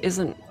pond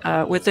isn't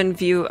within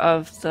view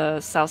of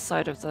the south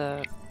side of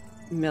the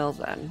mill,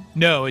 then?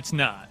 No, it's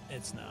not.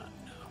 It's not.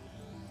 No.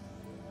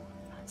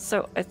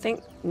 So I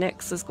think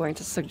Nyx is going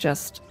to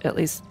suggest, at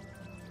least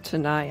to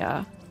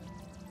Naya,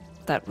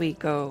 that we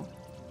go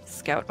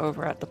scout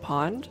over at the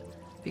pond,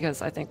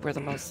 because I think we're the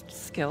most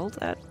skilled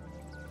at.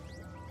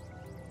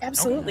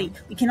 Absolutely.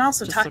 We can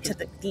also Just talk sort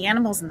to of- the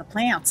animals and the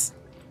plants.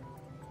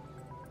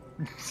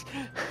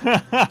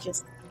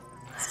 Just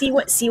see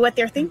what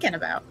they're thinking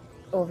about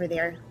over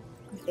there.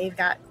 If they've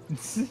got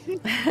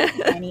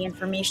any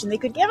information they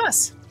could give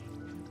us.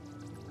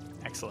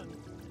 Excellent.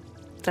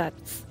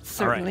 That's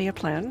certainly a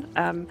plan.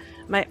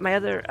 My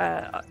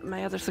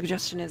other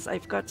suggestion is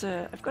I've got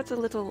a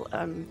little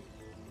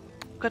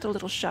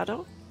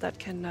shadow that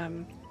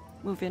can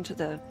move into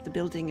the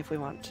building if we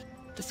want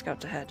to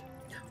scout ahead.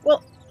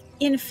 Well,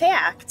 in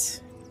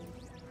fact,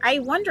 I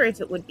wonder if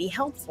it would be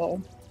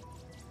helpful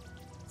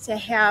to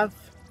have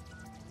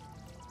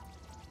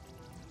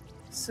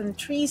some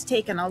trees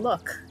taking a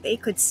look. They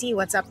could see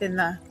what's up in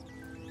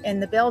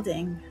the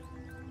building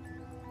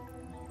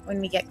when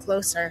we get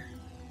closer.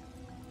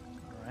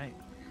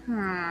 All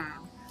right.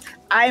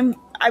 I'm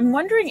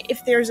wondering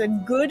if there's a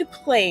good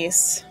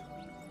place.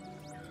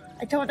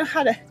 I don't know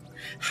how to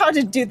how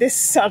to do this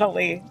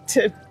subtly.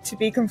 To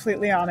be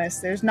completely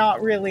honest, there's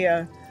not really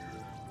a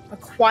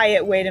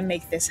quiet way to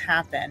make this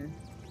happen.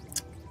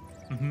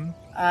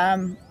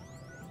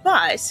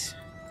 But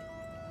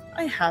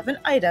I have an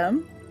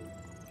item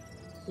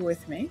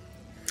with me.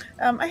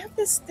 I have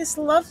this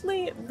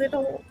lovely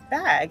little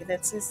bag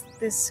that's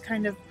this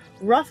kind of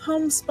rough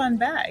homespun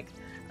bag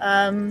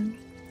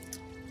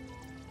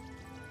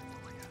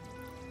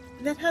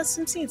that has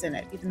some seeds in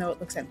it, even though it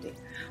looks empty.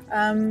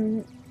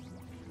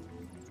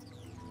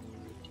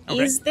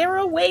 Okay. Is there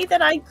a way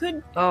that I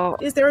could? Oh,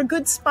 Is there a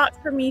good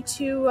spot for me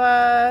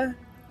to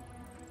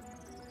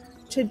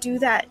do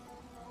that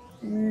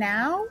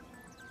now?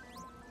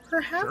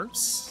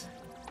 Perhaps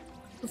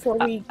before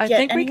we I get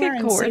think we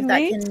anywhere could and see if that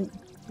coordinate. can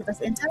give us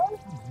intel.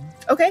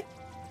 Okay.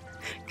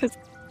 Because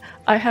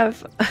I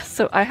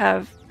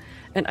have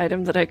an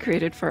item that I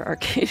created for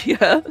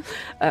Arcadia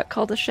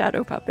called a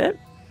shadow puppet.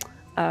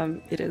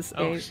 It is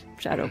Oh. a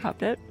shadow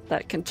puppet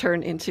that can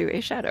turn into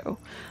a shadow.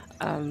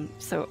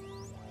 So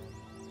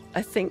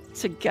I think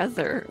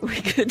together we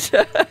could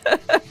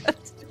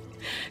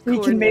We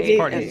can maybe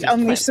coordinate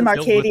and unleash some filled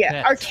with Arcadia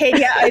pets.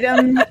 Arcadia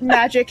item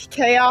magic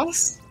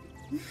chaos.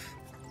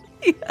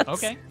 Yes.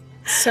 Okay.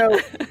 So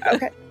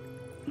okay.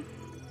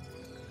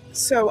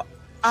 So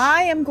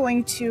I am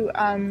going to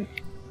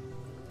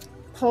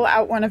pull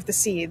out one of the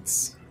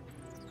seeds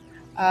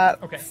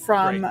Okay,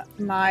 from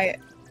my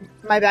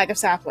bag of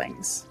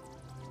saplings,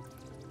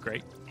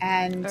 Great.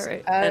 and, All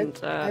right.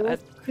 I will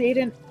create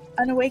an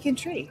awakened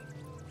tree.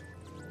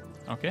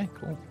 Okay.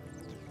 Cool.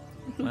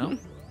 Well,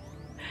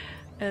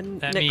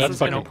 And That Nick means is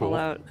going to fucking pull cool.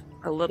 out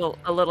a little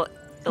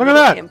at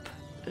that. imp,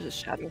 a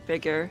shadow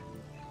figure.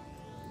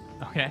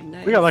 okay.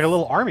 Nice. We got like a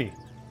little army.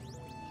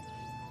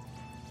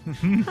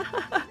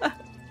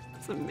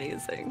 It's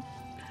amazing.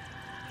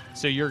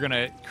 So you're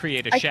gonna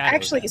create a shadow.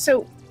 Actually,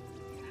 so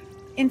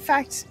in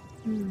fact,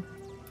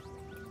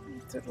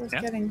 is it worth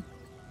Yeah. getting?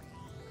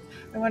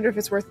 I wonder if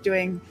it's worth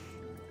doing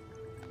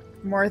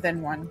more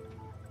than one.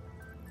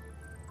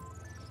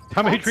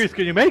 How many What? trees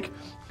can you make?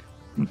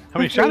 How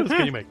many shadows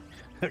can you make?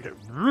 Okay.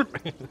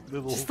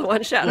 little, Just the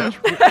one shadow.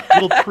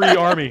 little tree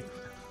army.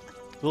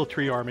 Little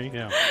tree army.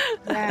 Yeah.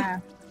 Yeah.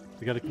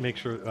 We got to make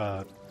sure.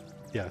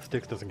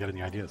 Sticks doesn't get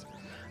any ideas.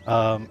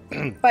 But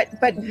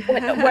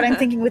what I'm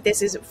thinking with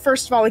this is,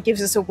 first of all, it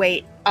gives us a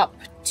way up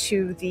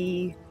to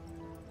the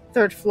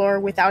third floor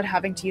without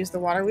having to use the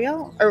water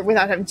wheel, or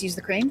without having to use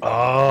the crane.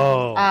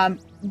 Oh.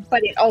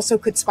 But it also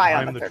could spy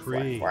on Climb the the third floor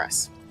tree. for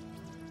us,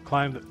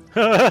 Climb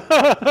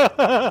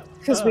the.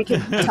 because we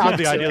can I talk love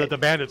the to idea it. that the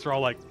bandits are all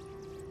like,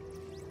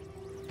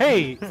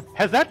 "Hey,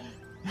 has that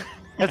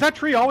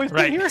tree always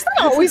Right. been here?"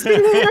 Always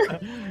been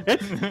there.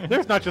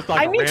 There's not just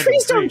like. I a mean, random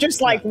trees don't tree.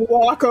 just like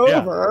walk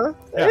over.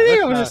 Yeah, They that's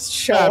don't not- just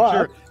show I'm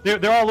up. sure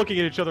they're all looking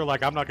at each other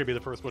like, I'm not going to be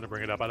the first one to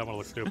bring it up. I don't want to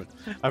look stupid.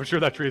 I'm sure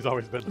that tree's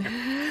always been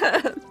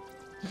there.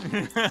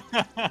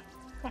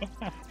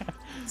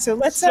 So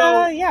let's,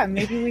 So-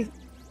 maybe we.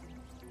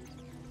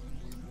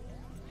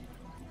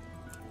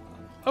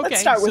 Okay.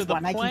 Let's start so with the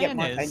one. I can get plan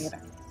more if I is- need it.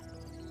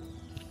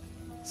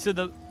 So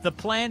the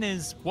plan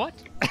is what?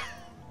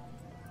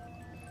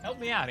 Help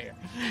me out here.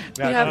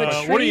 We have a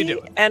tree what are you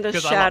doing? and a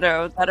 'Cause I love-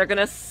 shadow that are going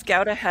to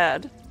scout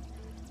ahead.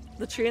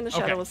 The tree and the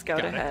shadow Okay, will scout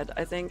got it. ahead.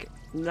 I think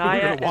gonna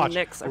Naya watch.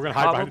 and Nyx We're are gonna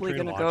hide behind the probably tree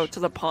going and to go watch. to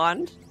the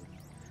pond.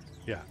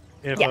 Yeah.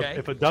 If, Yeah.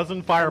 if a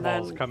dozen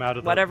fireballs then come out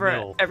of the whatever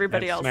middle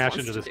everybody and else smash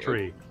wants into to this do.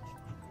 tree,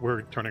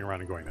 we're turning around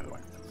and going the other way.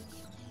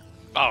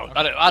 Oh,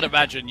 I'd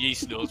imagine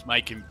Yeasnill's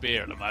making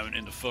beer at the moment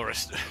in the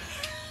forest.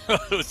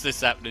 What's this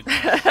happening?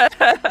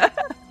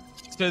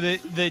 So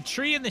the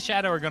tree and the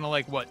shadow are gonna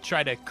like what?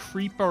 Try to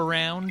creep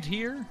around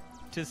here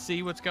to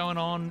see what's going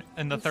on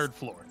in the third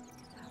floor.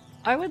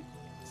 I would,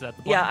 Is that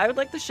the plan? yeah, I would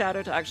like the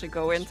shadow to actually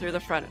go in through the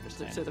front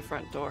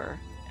door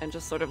and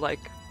just sort of like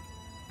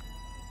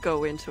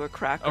go into a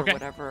crack or Okay.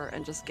 whatever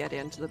and just get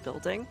into the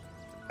building.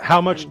 How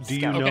much And do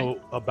you scout. Okay. know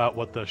about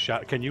what the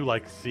shadow? Can you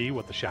like see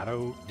what the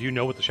shadow? Do you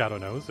know what the shadow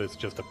knows? It's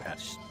just a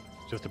pet.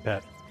 Just a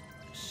pet.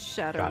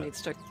 Shadow Got it.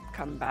 needs to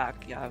come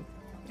back. Yeah.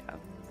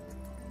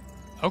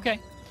 Okay.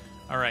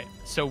 All right.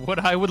 So what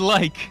I would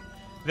like,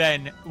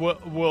 then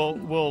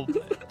we'll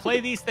play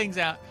these things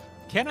out.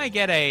 Can I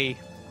get a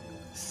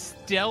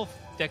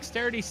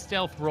dexterity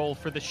stealth roll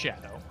for the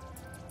shadow?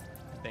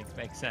 I think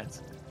makes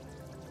sense.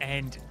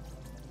 And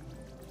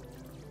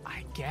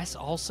I guess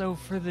also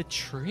for the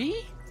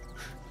tree?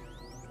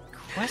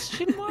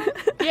 Question mark?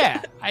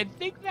 Yeah, I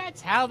think that's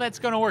how that's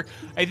going to work.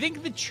 I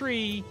think the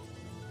tree.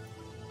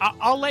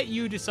 I'll let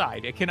you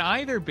decide. It can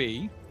either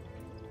be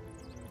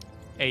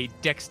a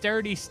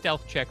dexterity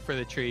stealth check for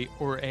the tree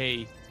or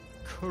a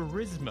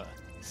charisma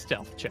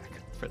stealth check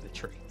for the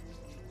tree.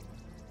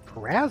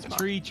 Charisma.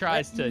 Tree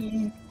tries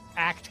to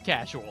act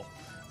casual.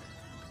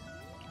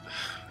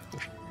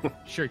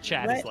 Sure,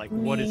 Chad is like,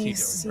 what is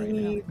he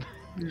doing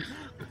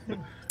right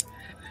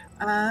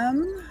now?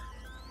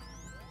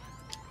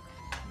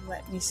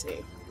 Let me see.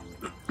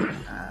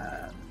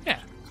 Yeah.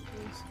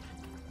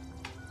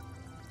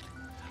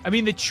 I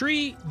mean,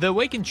 the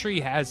awakened tree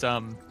has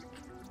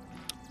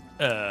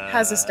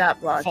Has a stat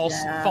block.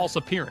 false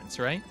appearance,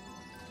 right?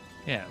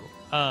 Yeah.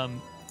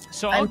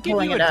 So I'm I'll give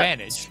pulling you it up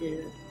advantage.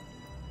 to-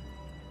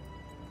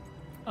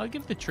 I'll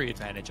give the tree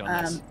advantage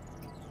on this.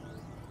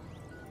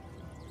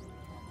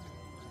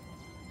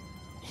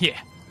 Yeah,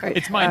 Right.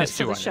 it's minus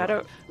so 2 the on your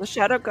roll. the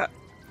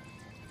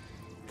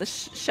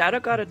shadow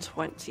got a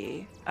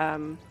 20.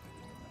 With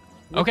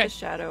Okay, the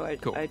shadow,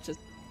 cool. I just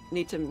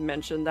need to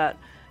mention that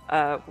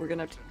we're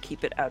gonna have to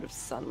keep it out of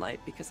sunlight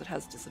because it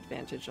has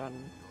disadvantage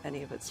on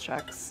any of its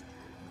checks.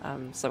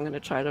 So I'm gonna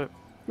try to,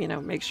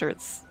 make sure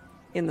it's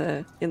in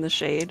the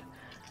shade.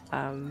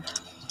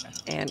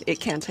 And it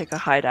can take a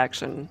hide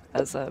action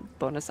as a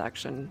bonus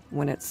action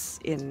when it's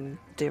in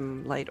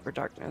dim light or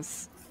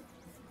darkness.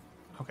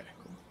 Okay,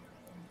 cool.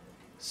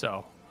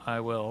 So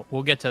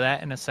we'll get to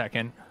that in a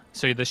second.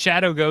 So the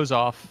shadow goes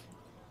off.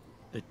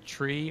 The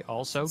tree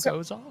also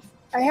goes off.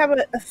 I have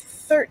a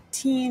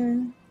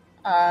 13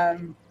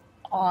 on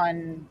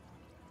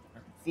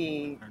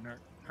the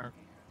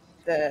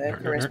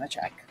charisma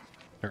check.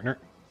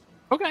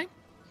 Okay.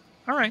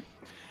 All right.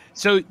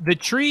 So the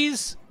tree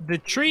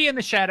and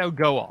the shadow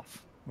go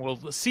off.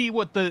 We'll see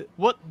what those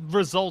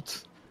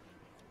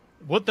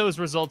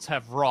results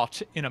have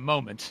wrought in a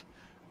moment.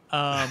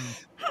 I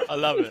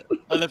love it.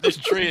 I love this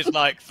tree is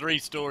like 3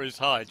 stories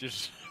high,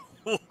 just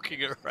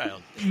walking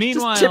around.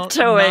 Meanwhile, Just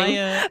tiptoeing.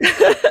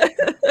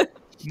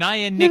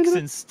 Naya, Nix,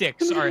 and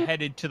Styx are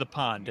headed to the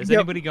pond. Is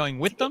anybody going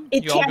with them?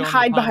 It You all can't going to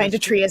hide the pond behind a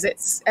as tree as it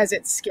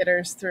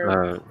skitters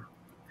through.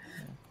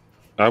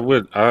 I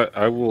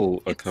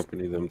will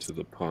accompany them to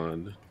the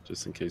pond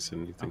just in case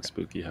anything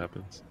spooky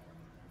happens.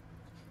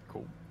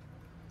 Cool.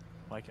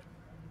 Like it.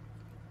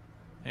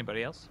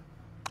 Anybody else?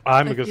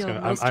 I'm I just feel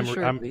gonna. most I'm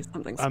assuredly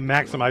something's I'm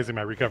maximizing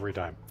my recovery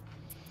time.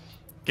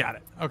 Got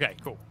it. Okay,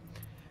 cool.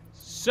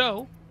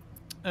 So,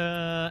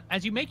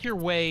 as you make your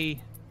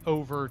way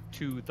over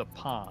to the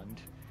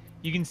pond,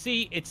 you can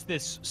see it's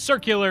this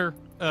circular,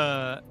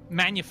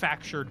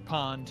 manufactured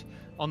pond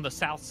on the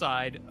south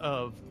side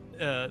of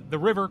the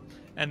river,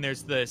 and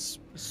there's this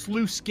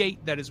sluice gate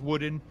that is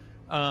wooden.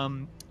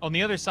 On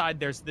the other side,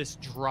 there's this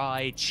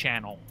dry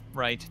channel,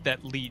 right,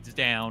 that leads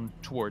down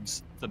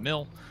towards the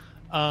mill.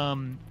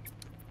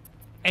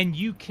 And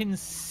you can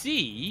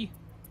see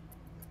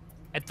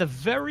at the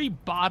very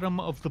bottom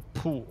of the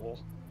pool,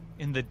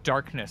 in the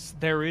darkness,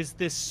 there is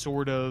this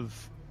sort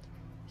of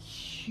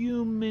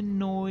humanoid-y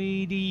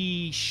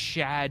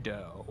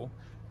shadow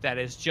that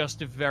is just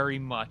very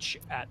much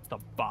at the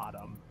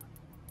bottom.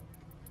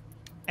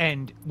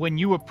 And when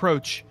you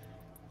approach,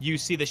 you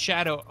see the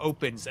shadow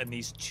opens and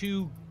these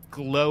 2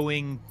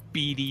 glowing,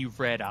 beady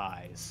red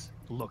eyes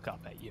look up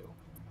at you.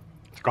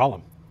 It's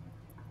Gollum.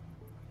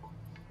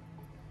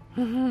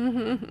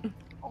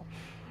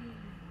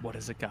 What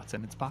has it got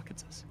in its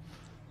pockets?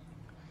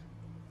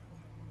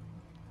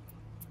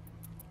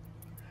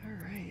 All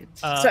right.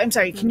 So I'm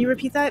sorry. Can you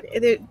repeat that?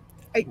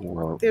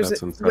 Well, Where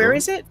unsettling.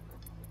 is it?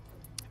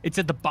 It's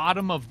at the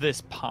bottom of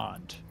this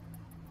pond.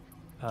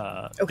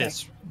 Okay.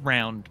 This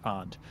round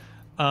pond.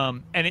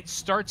 And it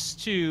starts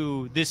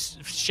to, this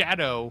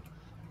shadow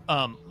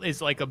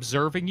is like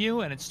observing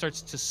you, and it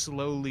starts to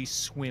slowly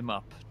swim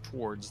up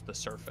towards the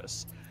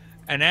surface.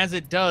 And as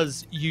it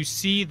does, you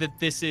see that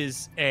this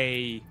is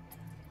a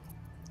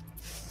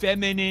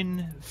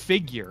feminine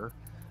figure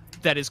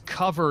that is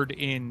covered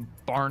in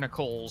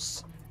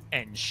barnacles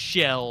and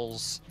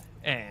shells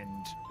and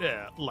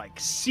like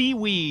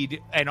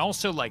seaweed and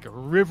also like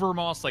river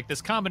moss, like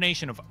this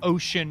combination of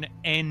ocean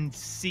and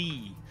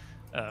sea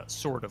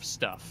sort of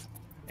stuff.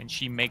 And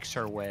she makes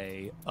her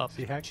way up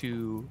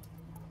to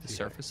the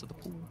surface of the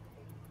pool.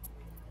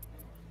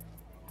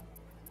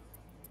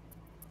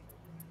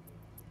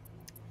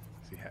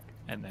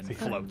 And then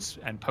floats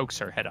and pokes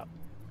her head up.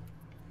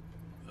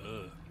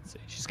 See,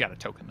 she's got a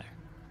token there.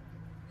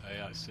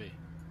 Yeah, I see.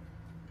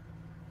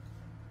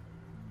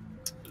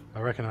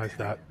 I recognize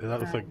that. That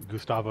looks like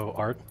Gustavo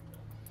art.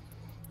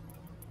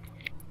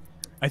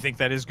 I think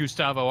that is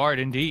Gustavo art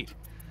indeed.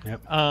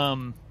 Yep.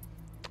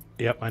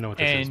 Yep, I know what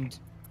this is.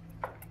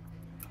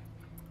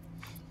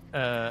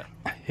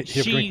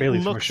 She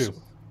looks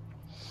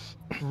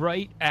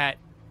right at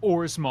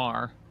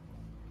Orsmar,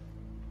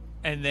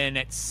 and then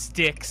at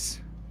Styx,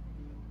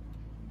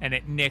 and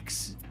at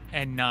Nix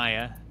and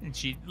Naya, and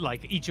she,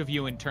 like, each of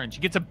you in turn, she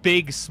gets a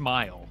big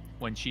smile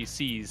when she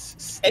sees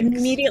Styx.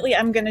 Immediately,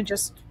 I'm gonna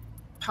just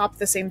pop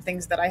the same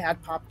things that I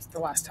had popped the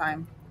last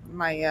time.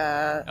 My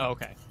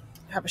okay.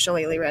 Have a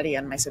shillelagh ready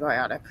and my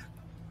symbiotic.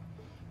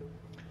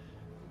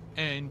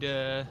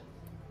 And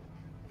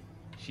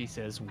she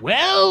says,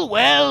 "Well,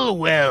 well,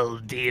 well,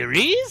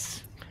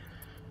 dearies.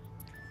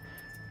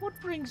 What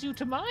brings you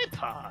to my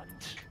pond?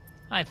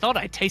 I thought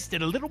I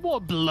tasted a little more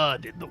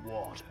blood in the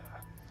water."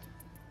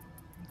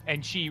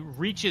 And she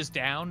reaches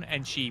down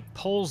and she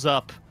pulls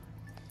up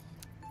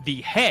the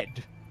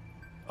head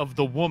of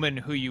the woman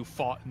who you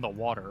fought in the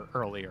water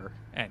earlier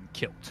and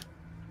killed.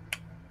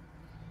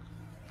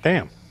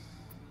 Damn.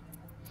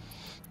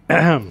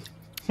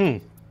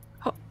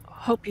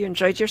 Hope you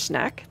enjoyed your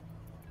snack.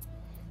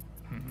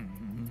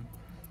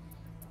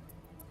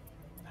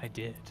 I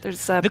did.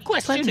 There's The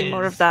question plenty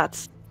more of is-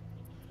 that.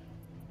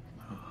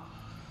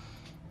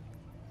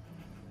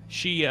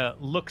 She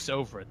looks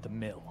over at the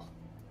mill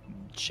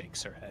and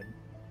shakes her head.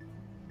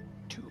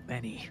 Too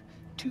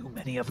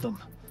many of them.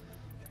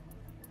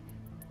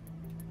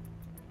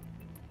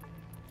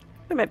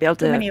 We might be able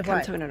Too many to of come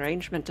what? to an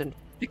arrangement and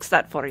fix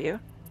that for you.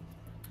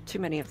 Too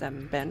many of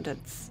them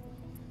bandits.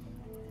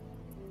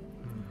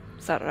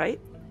 Is that right?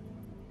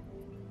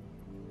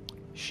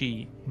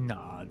 She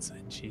nods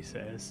and she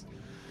says,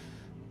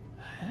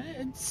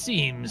 "It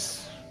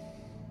seems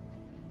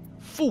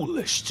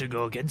foolish to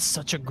go against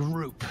such a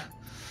group.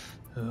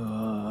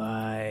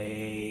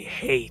 I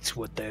hate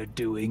what they're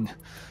doing.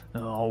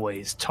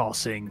 Always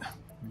tossing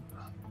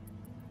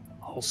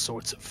all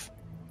sorts of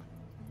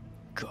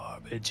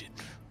garbage and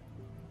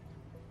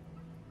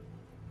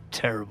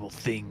terrible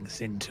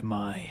things into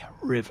my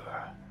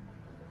river.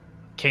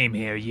 Came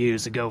here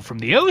years ago from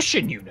the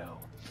ocean, you know."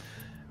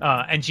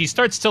 And she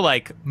starts to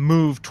like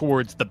move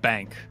towards the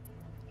bank.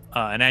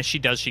 And as she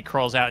does, she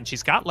crawls out and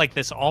she's got like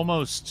this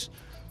almost.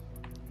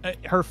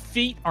 Her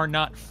feet are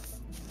not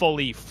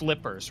fully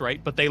flippers,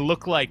 right? But they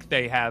look like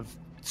they have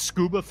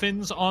scuba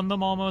fins on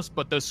them almost,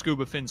 but those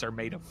scuba fins are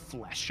made of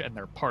flesh and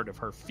they're part of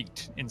her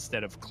feet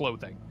instead of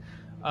clothing.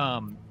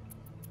 And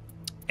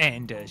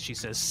she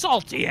says,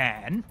 "Salty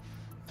Ann,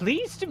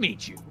 pleased to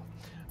meet you."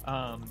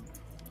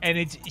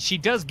 And she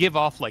does give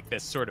off like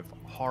this sort of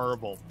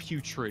horrible,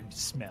 putrid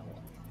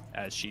smell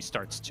as she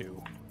starts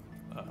to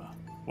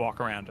walk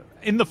around.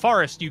 In the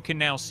forest, you can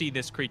now see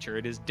this creature.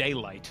 It is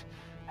daylight,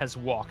 has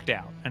walked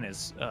out and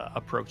is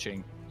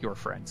approaching your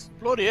friends.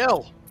 Bloody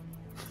hell!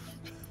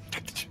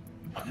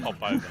 I'll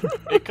buy them.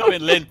 Hey, come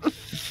in, Lynn.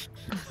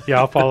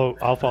 Yeah, I'll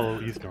follow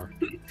Eastnor.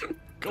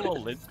 Come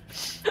on, Lynn.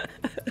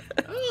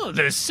 Oh,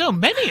 there's so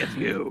many of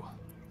you.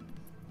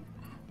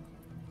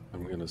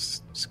 I'm gonna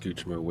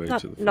scooch my way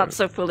Not, to the front. not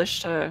so foolish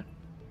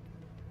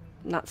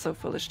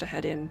to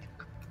head in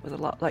with a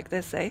lot like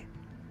this, eh?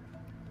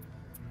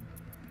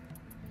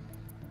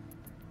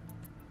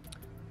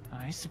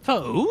 I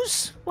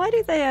suppose. Why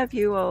do they have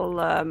you all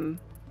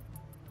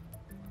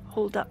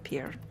hold up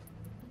here?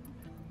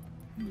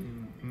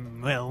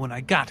 Well, when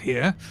I got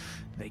here,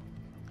 they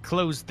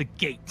closed the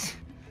gate.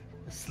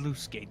 The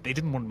sluice gate. They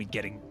didn't want me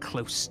getting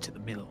close to the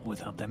mill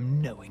without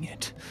them knowing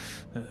it.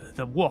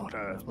 The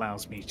water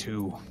allows me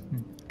to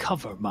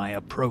cover my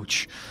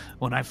approach.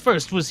 When I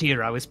first was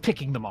here, I was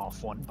picking them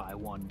off one by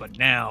one, but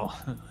now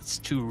it's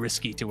too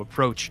risky to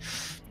approach.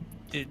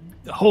 The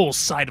whole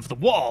side of the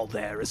wall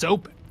there is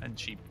open, and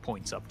she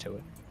points up to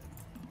it.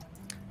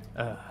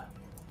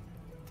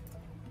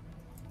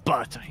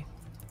 But I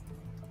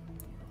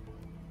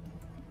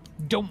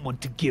don't want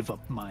to give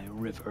up my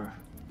river,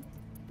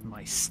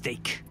 my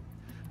stake.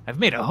 I've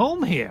made a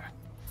home here.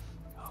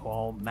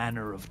 All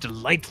manner of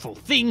delightful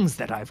things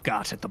that I've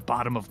got at the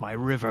bottom of my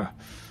river.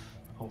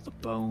 All the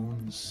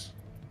bones,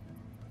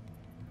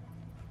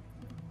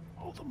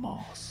 all the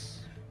moss,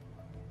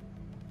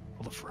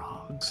 all the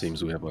frogs.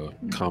 Seems we have a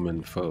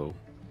common foe.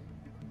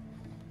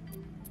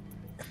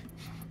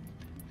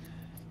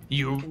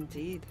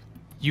 Indeed.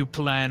 You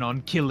plan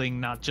on killing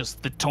not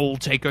just the toll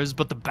takers,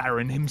 but the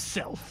Baron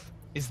himself.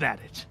 Is that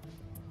it?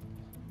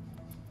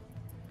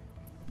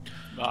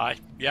 Aye,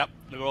 yep,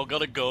 they're all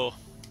gotta go.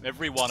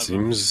 Every one of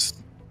them.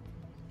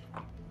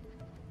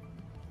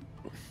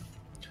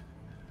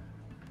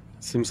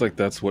 Seems like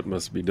that's what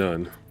must be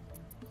done.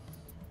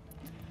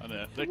 And,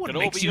 they What could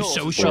all makes be you yours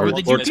so as sure well.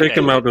 that Or you take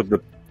him out of the.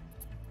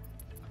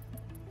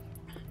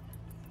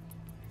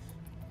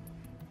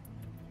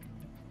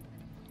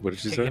 What did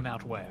she Take say? him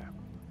out where?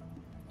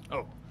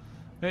 Oh.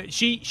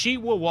 She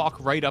will walk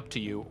right up to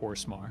you,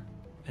 Orsmar,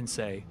 and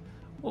say,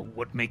 "Well,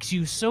 what makes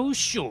you so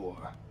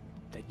sure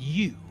that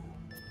you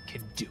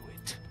can do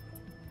it?"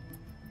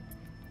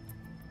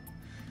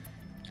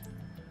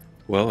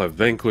 Well, I've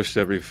vanquished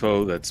every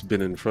foe that's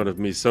been in front of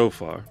me so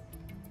far.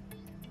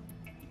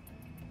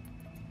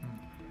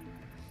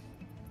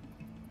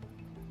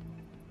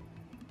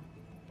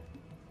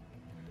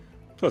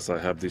 Plus, I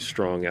have these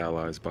strong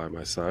allies by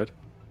my side.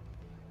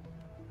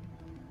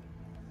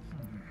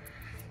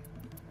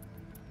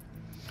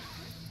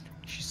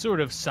 She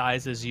sort of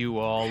sizes you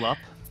all up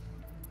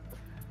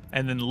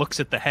and then looks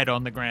at the head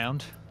on the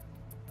ground.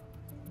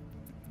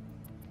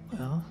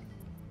 Well,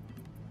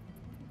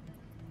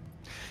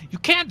 you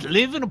can't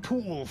live in a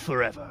pool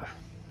forever.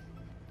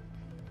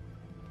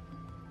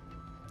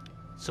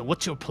 So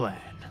what's your plan?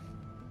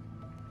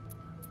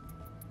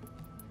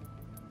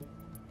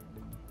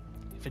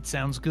 If it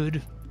sounds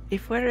good,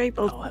 If we're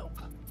able, I'll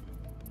help.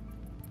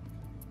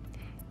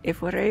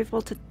 if we're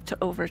able to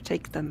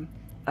overtake them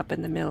up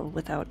in the mill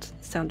without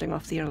sounding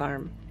off the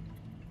alarm,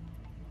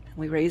 and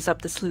we raise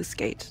up the sluice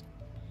gate,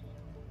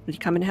 will you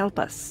come and help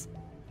us?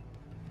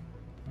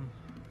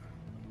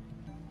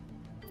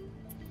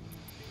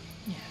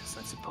 Yes,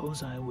 I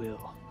suppose I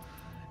will.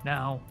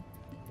 Now,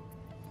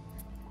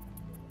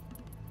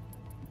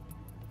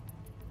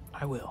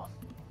 I will.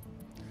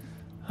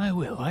 I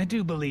will. I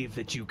do believe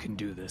that you can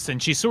do this. And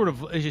she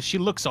she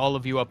looks all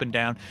of you up and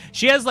down.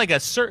 She has like a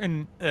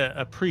certain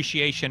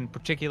appreciation,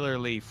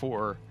 particularly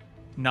for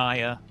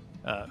Naya,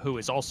 who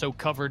is also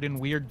covered in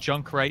weird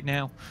junk right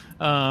now.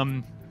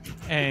 And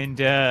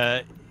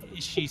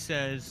she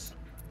says,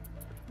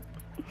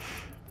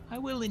 I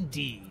will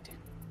indeed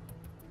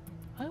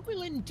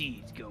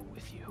go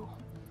with you.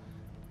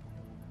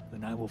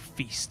 Then I will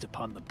feast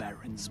upon the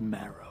Baron's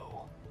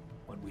marrow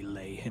when we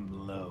lay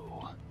him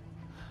low.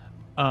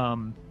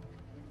 The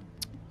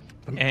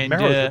And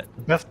marrow's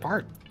the best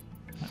part.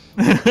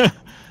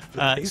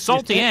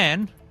 Salty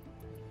Ann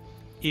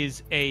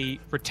is a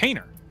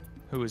retainer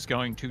who is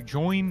going to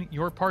join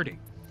your party.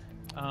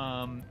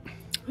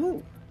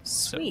 Ooh,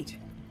 sweet.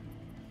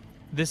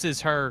 This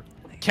is her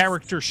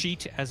character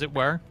sheet, as it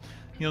were.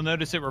 You'll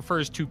notice it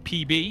refers to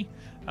PB,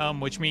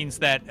 which means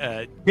that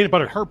Peanut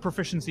butter. her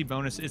proficiency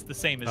bonus is the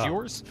same as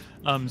yours.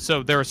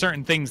 So there are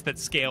certain things that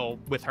scale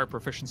with her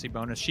proficiency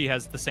bonus. She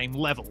has the same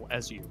level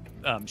as you.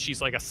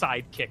 She's like a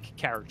sidekick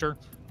character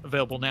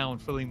available now in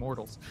Fully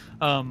Mortals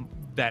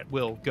that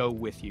will go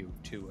with you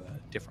to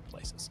different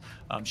places.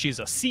 She's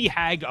a Sea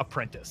Hag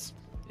Apprentice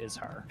is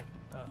her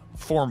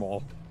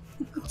formal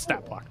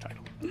stat block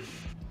title.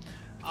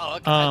 Oh,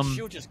 okay. And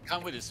she'll just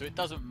come with us, so it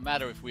doesn't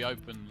matter if we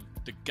open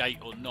the gate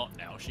or not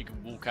now. She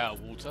can walk out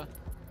of water.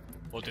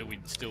 Or do we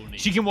still need...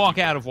 She can walk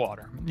out of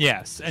water,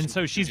 yes. And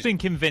so she's been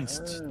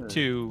convinced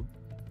to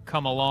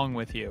come along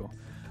with you.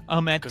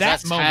 At that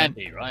that's moment...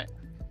 handy, right?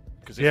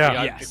 Because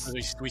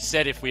if we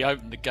said if we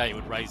open the gate, it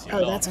would raise the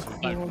alarm. That's a so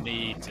we cool... don't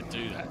need to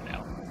do that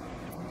now.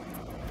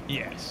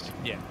 Yes,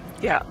 yeah.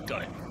 Yeah.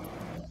 Got it.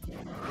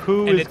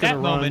 Who And is at going that to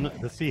run moment-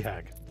 the Sea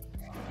Hag?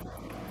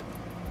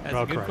 That's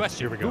Oh, a good correct. question.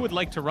 Here we go. Who would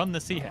like to run the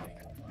Sea Hag?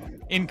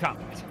 In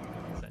combat.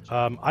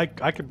 essentially.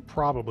 I could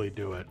probably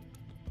do it.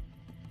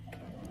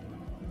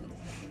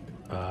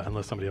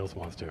 Unless somebody else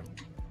wants to.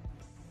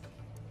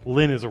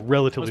 Lynn is a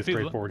relatively Most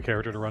people- straightforward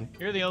character to run.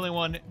 You're the only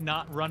one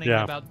not running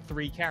Yeah. about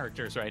 3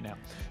 characters right now.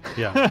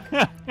 Yeah.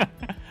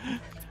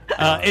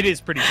 It is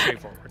pretty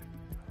straightforward.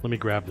 Let me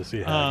grab the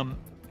Sea Hag.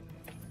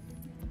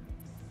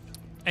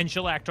 And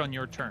she'll act on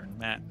your turn,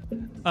 Matt.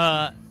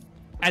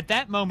 At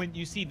that moment,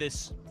 you see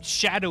this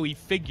shadowy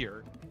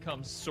figure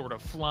comes sort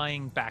of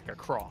flying back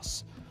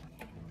across.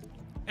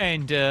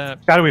 And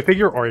Shadowy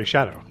figure or a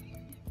shadow?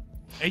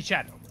 a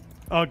shadow.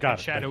 Oh, got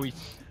it. Shadowy.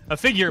 A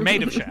figure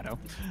made of shadow.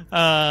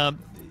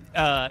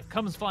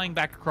 Comes flying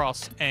back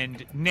across,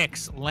 and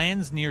Nyx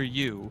lands near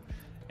you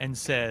and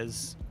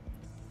says,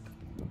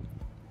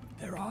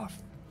 "They're off."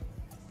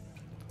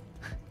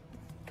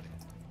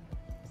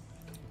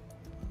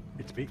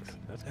 It speaks.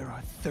 That's There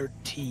are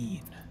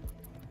 13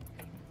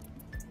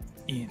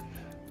 in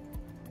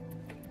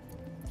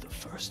the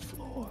first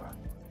floor.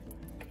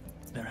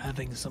 They're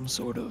having some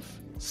sort of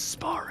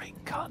sparring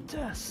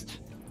contest.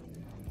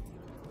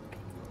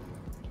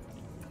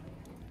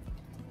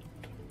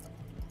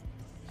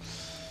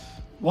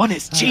 One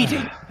is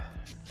cheating.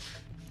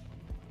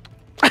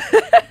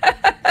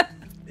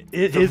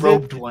 The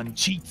robed one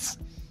cheats.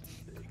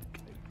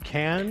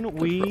 Can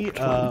we?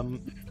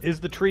 Is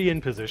the tree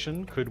in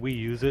position? Could we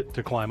use it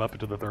to climb up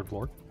into the 3rd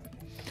floor?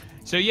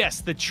 So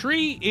yes, the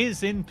tree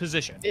is in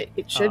position.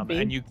 It should be.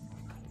 And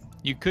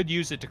you could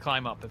use it to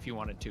climb up if you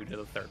wanted to the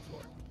 3rd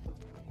floor.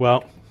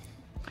 Well,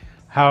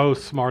 how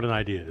smart an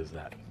idea is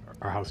that,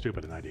 or how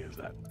stupid an idea is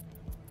that?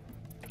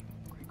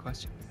 Great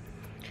question.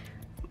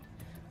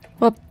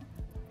 Well,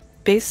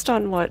 based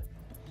on what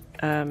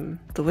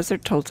the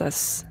wizard told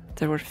us,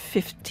 there were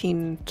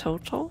 15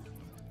 total.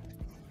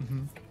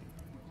 Mm-hmm.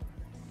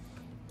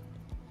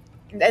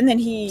 And then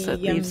he So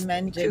it leaves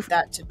amended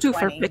that to 2 for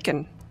 20.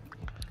 picking.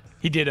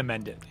 He did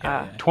amend it.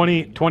 Yeah, yeah.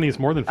 20 is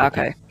more than 50.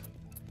 Okay.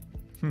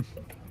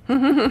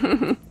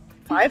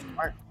 5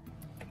 more.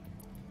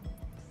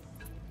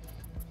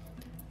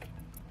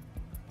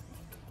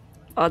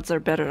 Odds are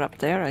better up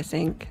there, I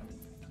think.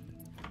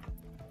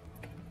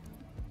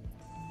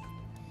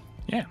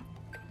 Yeah.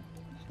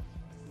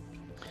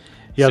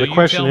 Yeah, So the you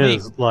question tell me.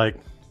 is, like,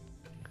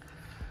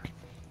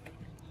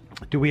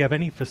 do we have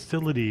any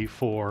facility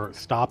for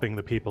stopping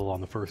the people on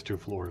the first 2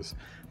 floors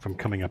from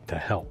coming up to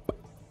help?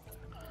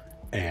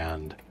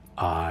 And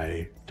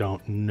I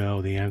don't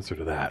know the answer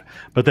to that.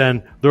 But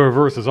then the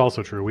reverse is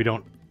also true. We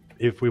don't,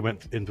 if we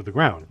went into the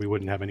ground, we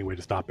wouldn't have any way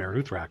to stop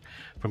Baron Uthrak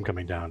from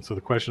coming down. So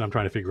the question I'm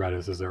trying to figure out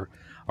is are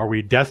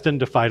we destined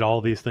to fight all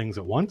these things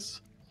at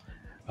once?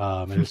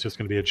 And it's just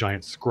going to be a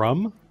giant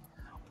scrum?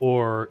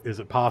 Or is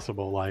it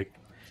possible, like,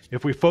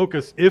 if we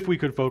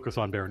could focus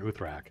on Baron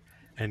Uthrak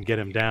and get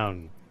him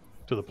down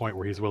to the point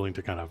where he's willing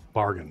to kind of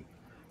bargain,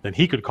 then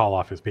he could call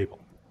off his people,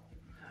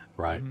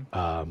 right?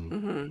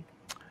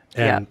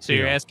 And, So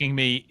you're asking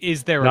me,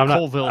 is there No, a I'm not-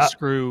 Colville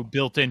screw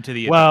built into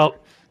the? Well,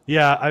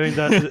 yeah, I mean,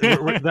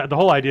 the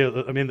whole idea.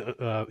 I mean,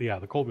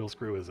 the Colville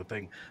screw is a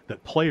thing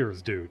that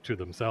players do to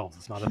themselves.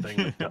 It's not a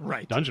thing that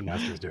Right. dungeon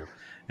masters do.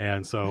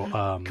 And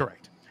so,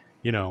 Correct.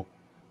 You know,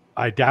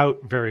 I doubt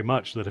very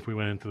much that if we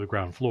went into the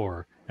ground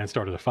floor and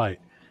started a fight,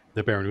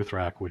 that Baron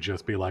Uthrak would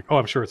just be like, "Oh,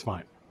 I'm sure it's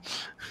fine,"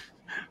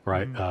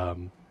 right?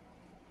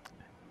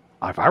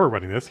 if I were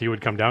running this, he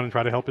would come down and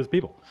try to help his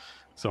people.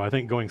 So I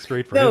think going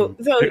straight for Though, him.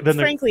 though,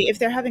 frankly, if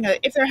they're having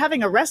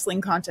a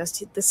wrestling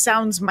contest, the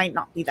sounds might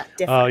not be that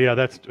different. Oh yeah,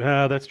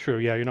 that's true.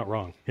 Yeah, you're not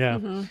wrong.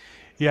 Yeah,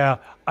 yeah.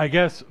 I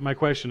guess my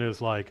question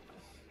is like,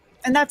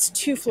 and that's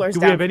 2 floors. Do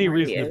down we have any from where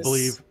reason he to is.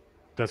 believe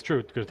that's true?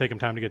 It's going to take him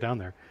time to get down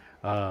there.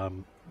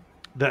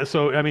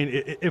 So I mean,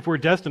 if we're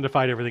destined to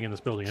fight everything in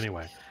this building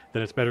anyway,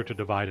 then it's better to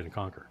divide and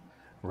conquer,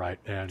 right?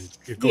 And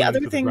the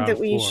other thing that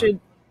we should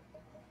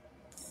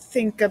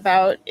think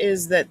about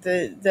is that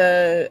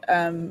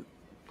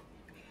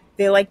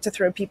they like to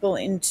throw people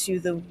into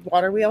the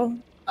water wheel.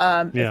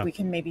 If we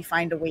can maybe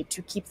find a way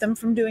to keep them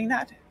from doing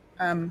that.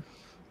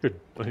 Could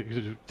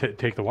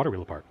take the water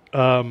wheel apart.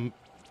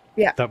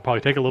 Yeah, that'll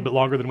probably take a little bit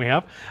longer than we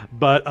have,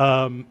 but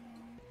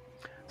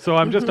so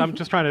I'm just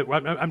trying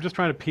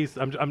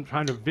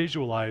to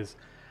visualize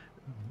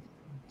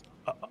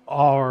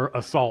our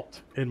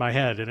assault in my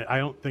head, and I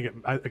don't think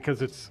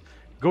because it's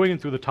going in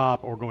through the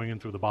top or going in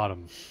through the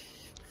bottom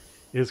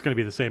is going to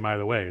be the same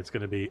either way. It's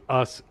going to be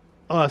us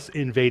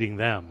invading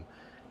them,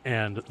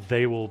 and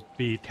they will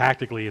be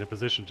tactically in a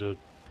position to,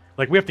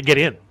 like, we have to get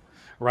in,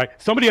 right?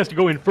 Somebody has to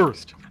go in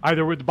first,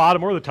 either with the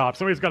bottom or the top.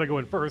 Somebody's got to go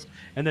in first,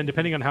 and then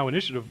depending on how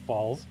initiative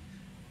falls,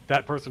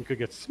 that person could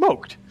get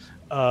smoked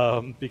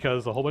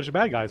because a whole bunch of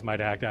bad guys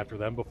might act after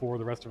them before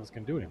the rest of us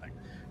can do anything.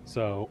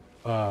 So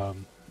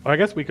I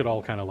guess we could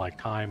all kind of like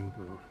time,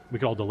 we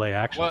could all delay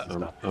actions and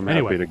stuff. I'm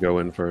happy to go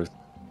in first.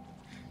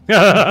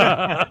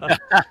 I'll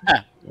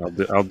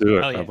do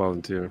it. Yeah. I'll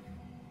volunteer.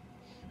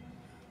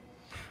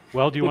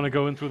 Well, do you want to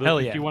go in through the?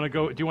 Hell yeah. Do you want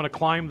to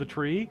climb the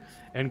tree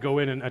and go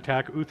in and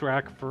attack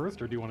Uthrak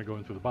first, or do you want to go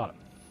in through the bottom?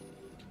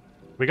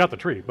 We got the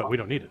tree, but we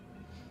don't need it.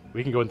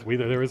 We can go in through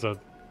either. There is a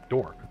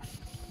door.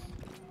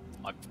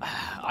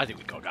 I think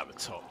we got to go to the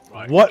top,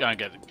 right? What? Go and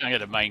get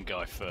the main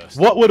guy first.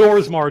 What would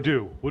Orsmar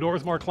do? Would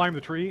Orsmar climb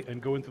the tree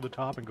and go into the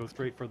top and go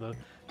straight for the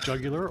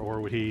jugular, or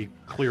would he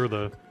clear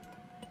the?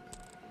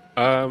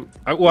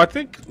 I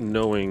think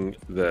knowing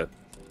that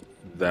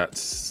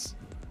that's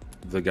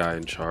the guy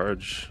in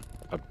charge,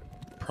 I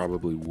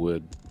probably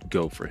would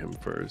go for him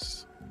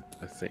first.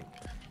 I think.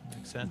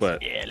 Makes sense.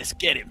 But Yeah, let's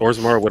get him.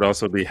 Orsmar would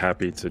also be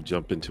happy to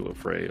jump into a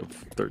fray of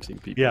 13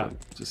 people and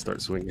just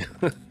start swinging.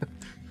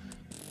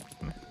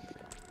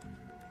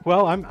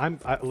 Well,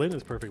 Lynn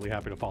is perfectly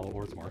happy to follow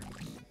Orsmar.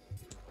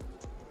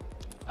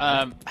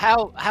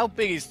 How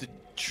big is the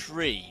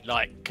tree?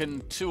 Like,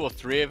 can 2 or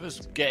 3 of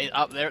us get it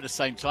up there at the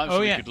same time?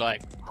 So we could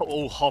like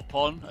all hop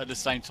on at the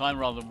same time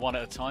rather than one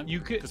at a time. You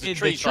could. 'Cause The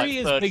tree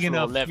is big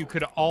enough. level. You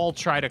could all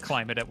try to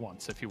climb it at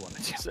once if you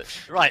wanted to. So,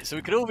 right, so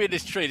we could all be in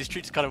this tree. This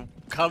tree just kind of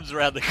comes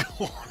around the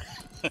corner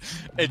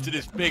into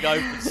this big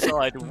open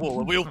side wall,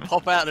 and we all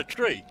pop out of the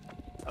tree.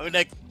 I mean,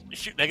 they're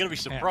going to be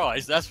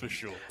surprised, that's for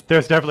sure.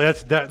 There's definitely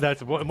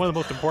that's one of the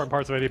most important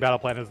parts of any battle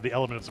plan is the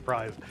element of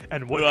surprise,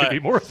 and what could be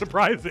more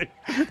surprising?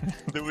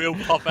 That we all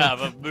pop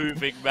out of a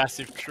moving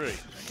massive tree.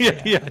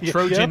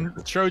 Trojan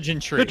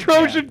tree. The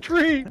Trojan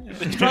tree.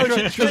 Does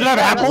it have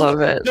apples?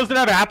 Love it. Does it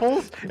have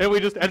apples?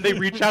 And they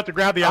reach out to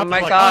grab the Oh apples.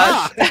 my like,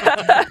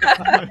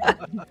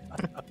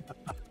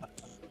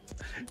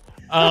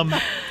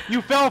 gosh.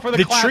 You fell for the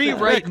The classic tree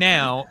right trick.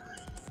 now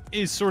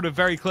is sort of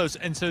very close,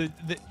 and so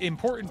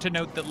important to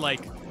note that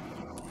like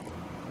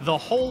the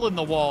hole in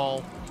the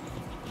wall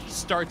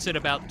starts at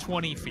about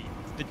 20 feet.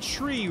 The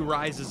tree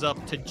rises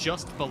up to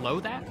just below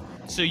that,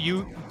 so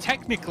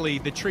technically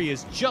the tree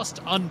is just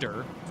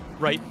under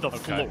the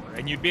floor,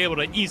 and you'd be able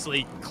to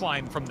easily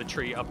climb from the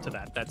tree up to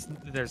that.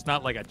 There's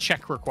not like a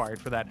check required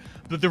for that.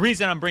 But the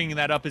reason I'm bringing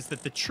that up is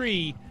that the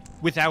tree,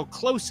 with how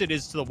close it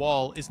is to the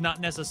wall, is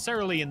not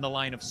necessarily in the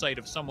line of sight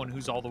of someone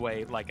who's all the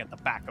way like at the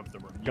back of the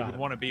room. You would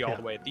want to be all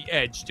the way at the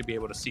edge to be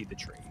able to see the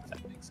tree, if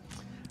that makes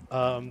sense.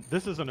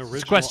 This is an original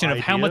It's a question of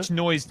how idea. much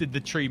noise did the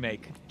tree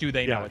make? Do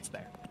they know it's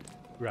there?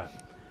 Right.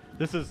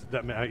 This is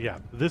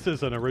This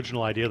is an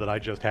original idea that I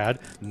just had,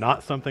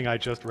 not something I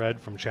just read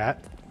from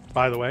chat,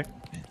 by the way.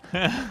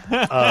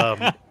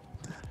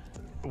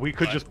 We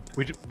could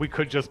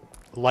just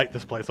light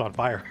this place on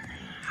fire.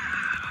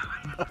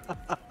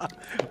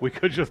 We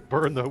could just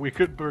burn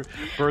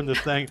this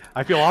thing.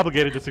 I feel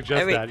obligated to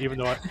suggest that, even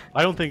though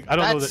I don't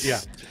know that.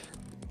 Yeah,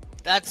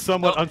 that's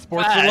somewhat not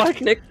unsportsmanlike.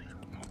 Nick,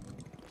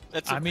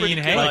 That's a I pretty mean,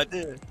 good hey.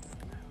 idea.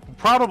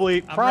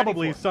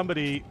 Probably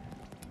somebody.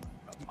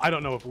 I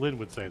don't know if Lynn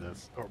would say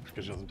this, or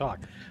because she doesn't talk,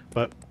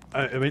 but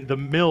I mean, the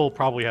mill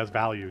probably has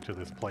value to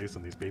this place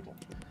and these people,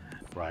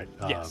 right?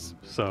 Yes.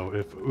 So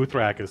if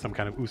Uthrak is some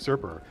kind of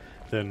usurper,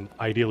 then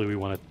ideally we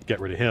want to get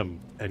rid of him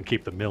and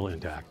keep the mill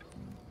intact.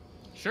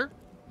 Sure.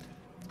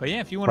 But yeah,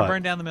 if you want to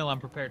burn down the mill, I'm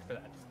prepared for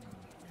that.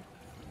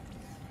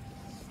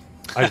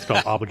 I just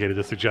felt obligated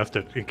to suggest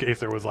it in case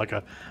there was like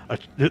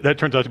that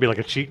turns out to be like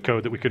a cheat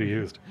code that we could have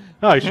used.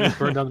 Oh, you should just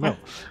burn down the mill.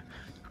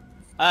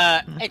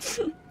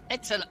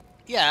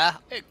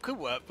 It could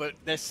work, but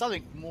there's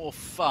something more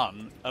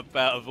fun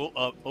about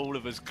all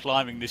of us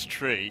climbing this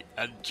tree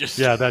and just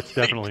that's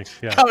definitely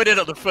coming in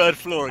at the 3rd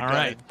floor and All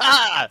going,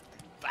 right.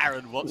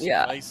 Baron, what's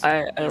yeah, your face?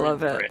 I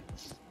love it.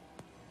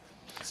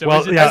 So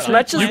Well, is it yeah, As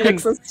much as you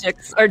sticks and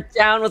sticks are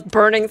down with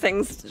burning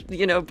things, burning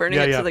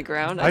Yeah, it yeah. to the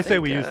ground. I say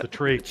think, we use the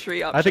tree.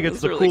 Tree I think option it's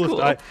is the really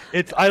coolest.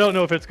 cool. I don't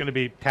know if it's going to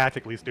be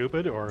tactically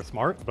stupid or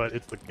smart, but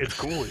it's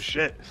cool as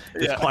shit.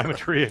 Just climb a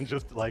tree and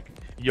just like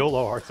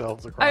YOLO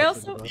ourselves across. I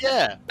also into the-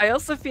 Yeah. I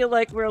also feel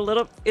like we're a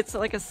little. It's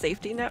like a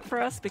safety net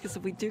for us because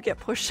if we do get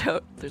pushed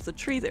out, there's a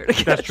tree there to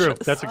catch That's true. us.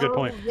 That's a good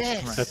point.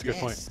 Yes. That's a good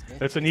point.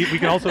 That's a neat. We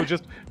can also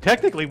just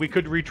technically we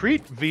could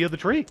retreat via the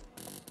tree.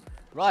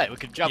 Right, we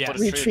could jump Yeah. on a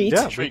tree. Retreat.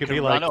 Yeah, tree we could can be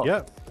run like, off.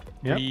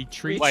 yeah.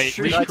 retreat? Wait,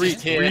 Retreat. did I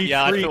just hear?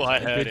 Yeah, I thought I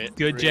heard it.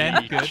 Good,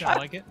 Jen. Good. I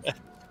like it.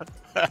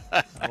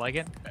 I like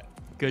it.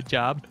 Good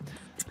job.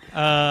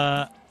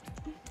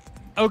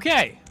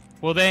 Okay.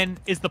 Well, then,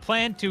 is the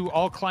plan to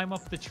all climb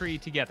up the tree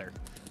together?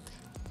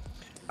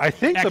 I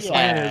think the Excellent.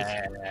 plan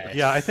is.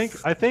 Yeah, I think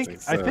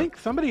so.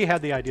 somebody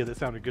had the idea that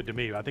sounded good to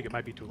me. I think it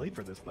might be too late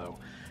for this though,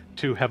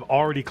 to have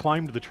already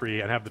climbed the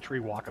tree and have the tree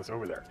walk us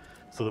over there,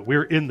 so that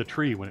we're in the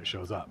tree when it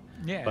shows up.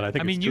 Yeah. But I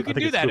think I mean, it's you too- can I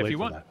think do it's that too if late you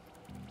for want. that.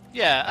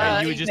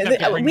 Yeah, You would just have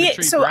to bring the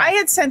tree so back. I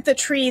had sent the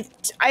tree.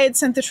 I had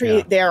sent the tree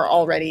Yeah. there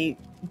already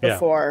Yeah.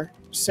 before.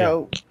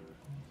 So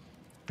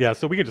Yeah,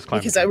 so we can just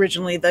climb. because the tree.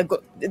 originally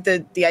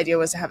the idea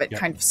was to have it Yeah.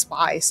 kind of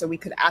spy, so we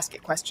could ask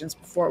it questions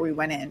before we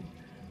went in. I'm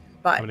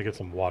But gonna get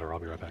some water. I'll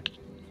be right back.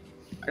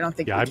 I don't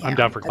think Yeah, we I'm can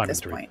down for at climbing this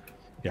the tree. point.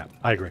 Yeah,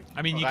 I agree.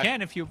 I mean, you Okay.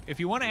 can if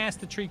you want to ask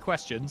the tree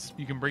questions,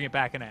 you can bring it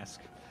back and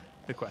ask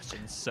the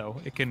questions, so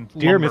it can.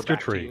 Dear lumber Mr. back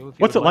to Tree, you if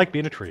you what's would it like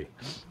being a tree?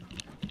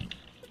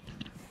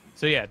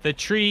 So yeah, the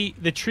tree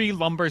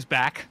lumbers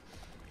back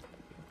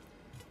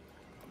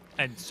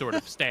and sort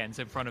of stands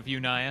in front of you,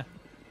 Naya,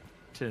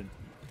 to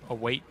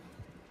await.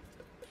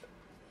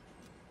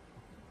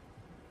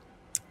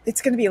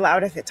 It's going to be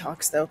loud if it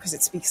talks though, because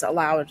it speaks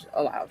aloud,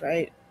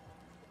 right?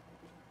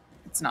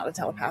 It's not a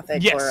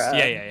telepathic Yes. or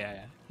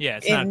a, Yeah,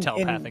 it's not a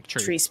telepathic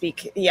tree.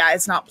 speak. Yeah,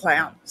 it's not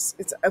plants.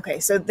 It's okay.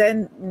 So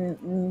then,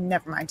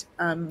 never mind.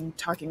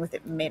 Talking with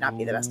it may not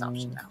be the best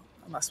option now,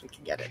 unless we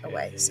can get it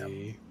away. So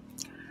Okay.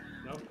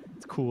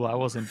 It's cool. I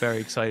wasn't very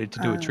excited to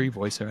do a tree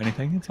voice or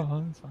anything. It's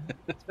all. It's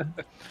fine.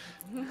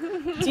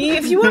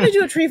 if you want to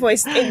do a tree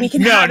voice, we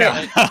can No, have no.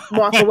 it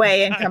walk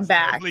away and come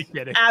back. Totally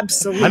kidding.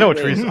 Absolutely. I know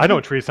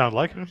what trees sound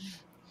like.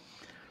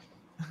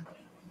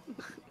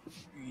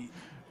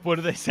 What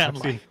do they sound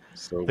I've seen- like?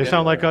 So They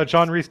sound like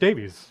John Rhys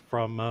Davies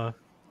from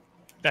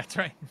That's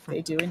right.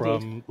 They do indeed.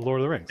 from Lord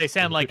of the Rings. They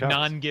sound From like the Two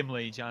Towers.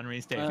 non-Gimli John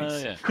Rhys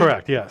Davies. yeah.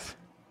 Correct. Yes.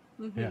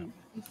 Yeah.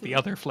 The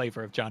other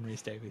flavor of John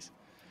Rhys Davies.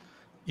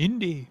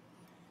 Indie.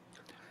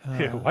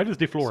 Yeah, why does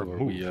the floor So are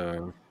move? we, Very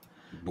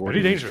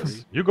boarding the dangerous.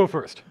 tree? You go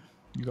first.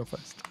 You go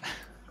first.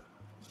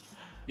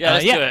 Yeah,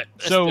 let's yeah, do it.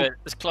 Let's so- do it.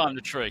 Let's climb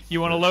the tree.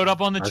 You want to load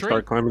up on the I tree?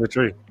 start climbing the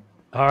tree.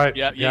 All right.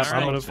 Yeah, Yeah.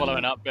 I'm I'm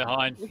following up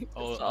behind.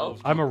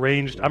 I'm a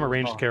ranged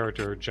Oh.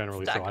 character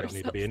generally, so Stack I don't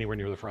need to be ourselves. anywhere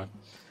near the front.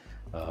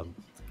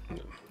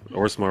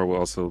 Orsmar will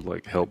also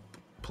like help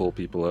pull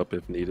people up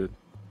if needed.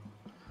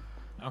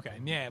 Okay,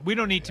 yeah, we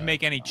don't need to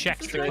make any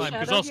checks Is to there a climb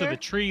because shadow also here? the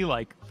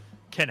tree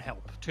can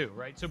help too,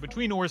 right? So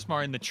between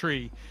Orsmar and the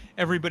tree,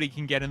 everybody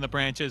can get in the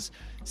branches.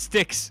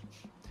 Sticks,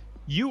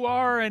 you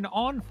are an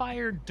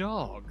on-fire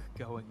dog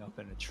going up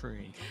in a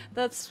tree.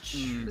 That's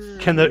true.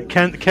 Can Sticks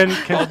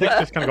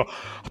just kind of go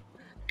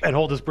and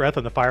hold his breath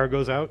and the fire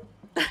goes out?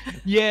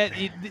 Yeah,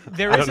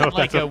 there I don't know isn't if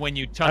like that's a a- when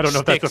you I touch don't know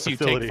if that's a sticks you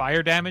facility. take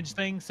fire damage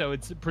thing. So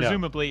it's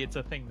presumably it's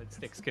a thing that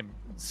sticks can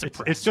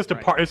suppress. It's just a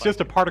right? it's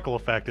just a particle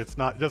effect. It's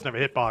not. It doesn't have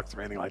a hitbox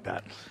or anything like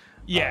that.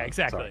 Yeah,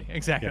 sorry.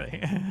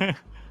 exactly.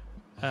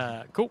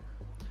 Cool.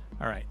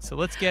 All right, so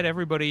let's get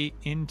everybody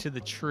into the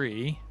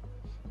tree.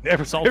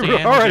 Salty all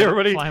Ann, right, you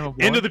everybody, climb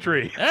aboard. into the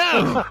tree.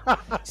 Oh,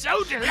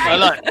 so delightful. I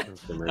like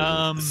That's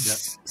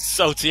amazing.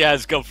 Salty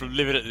has gone from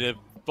living at the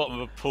bottom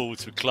of a pool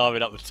to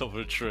climbing up the top of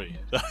a tree.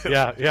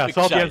 Yeah. Big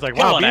Salty shame. Ann's like,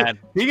 Come wow, on, Ann.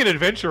 being an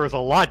adventurer is a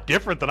lot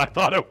different than I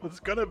thought it was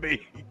gonna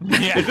be.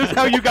 Yeah. Is this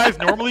how you guys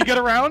normally get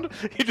around?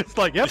 You just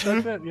like, yep,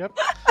 that's it.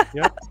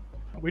 Yep.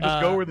 We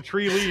just go where the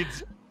tree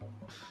leads.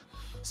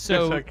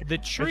 So It's like, the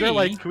Is tree. there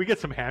like, can we get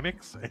some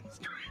hammocks?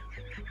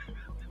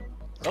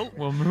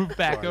 We'll move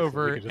back Sorry, so we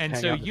over, can just and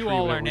hang so out in the you tree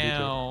all whenever are we need to.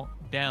 now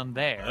down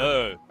there.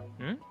 Oh.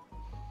 Hmm?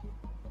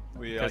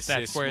 We Because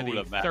that's where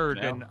the third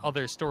and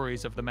other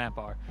stories of the map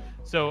are.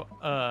 So,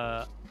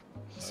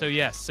 so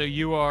yes, so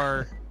you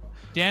are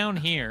down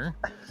here,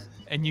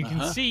 and you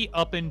can see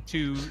up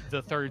into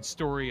the third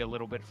story a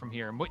little bit from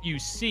here. And what you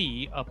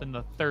see up in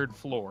the third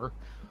floor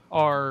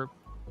are,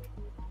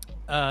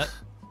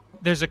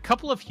 there's a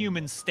couple of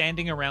humans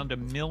standing around a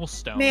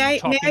millstone. May I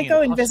talking in go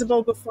hushed-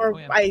 invisible before Oh,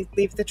 yeah. I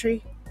leave the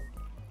tree?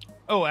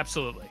 Oh,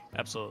 absolutely,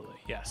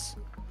 yes.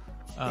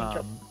 Thank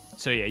you.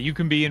 So yeah, you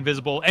can be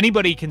invisible.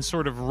 Anybody can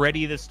sort of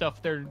ready the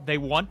stuff they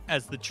want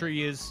as the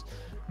tree is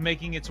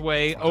making its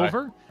way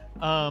over.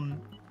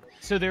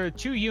 So there are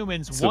two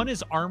humans. So- One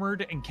is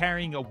armored and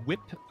carrying a whip.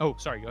 Oh,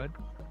 sorry. Go ahead.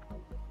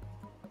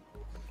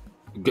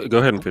 Go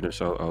ahead and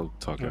finish. I'll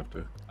talk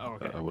after. Oh,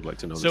 okay. I would like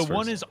to know. So this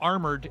one first. is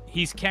armored.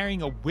 He's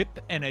carrying a whip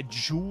and a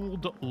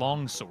jeweled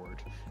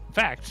longsword. In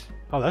fact,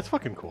 Oh, that's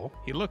fucking cool.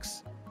 he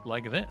looks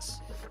like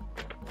this.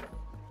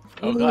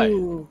 Okay.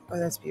 Ooh. Oh,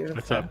 that's beautiful.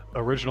 It's a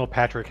original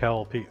Patrick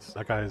Hell piece.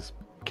 That guy's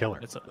killer.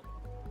 It's a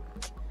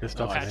His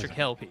stuff's Patrick amazing.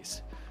 Hell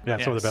piece. Yeah,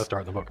 it's one of the Yes. best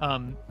art in the book.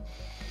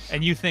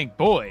 And you think,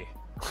 boy,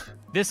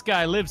 this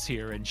guy lives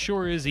here and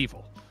sure is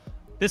evil.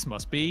 This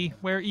must be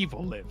where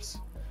evil lives.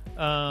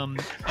 And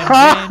then,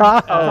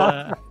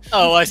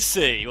 Oh, I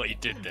see what you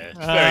did there.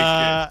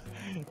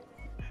 Very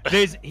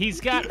good.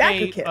 he's got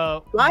Backer Kid.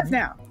 Live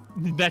now.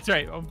 That's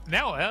right.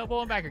 Now,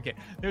 I'm Backer Kid.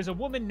 There's a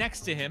woman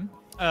next to him,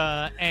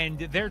 and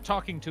they're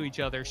talking to each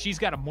other. She's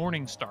got a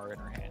morning star in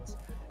her hands.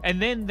 And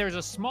then there's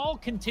a small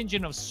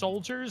contingent of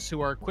soldiers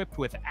who are equipped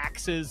with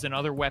axes and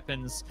other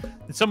weapons.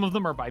 And some of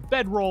them are by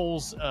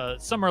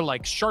bedrolls. Some are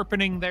like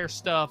sharpening their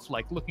stuff,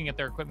 like looking at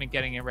their equipment,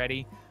 getting it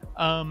ready.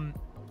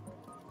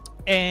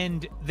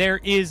 And there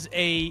is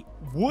a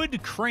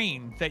wood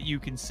crane that you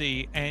can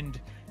see,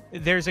 and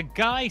there's a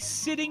guy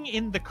sitting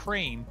in the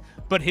crane,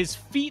 but his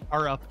feet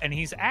are up, and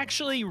he's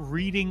actually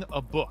reading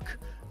a book.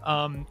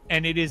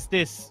 And it is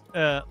this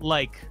rather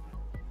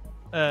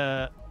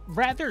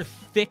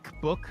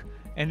thick book,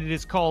 and it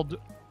is called.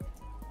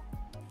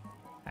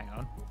 Hang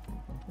on,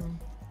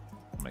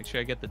 I'll make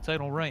sure I get the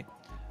title right.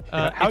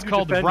 How'd It's you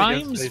called defend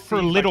against Rhymes a for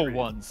thief Little like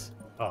Ones.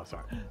 Oh,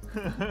 sorry.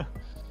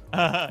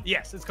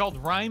 Yes, it's called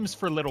Rhymes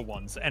for Little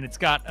Ones, and it's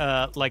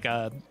got like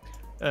a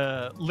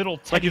little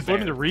Like teddy he's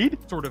learning bear to read?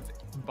 sort of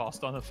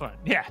embossed on the front.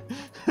 Yeah.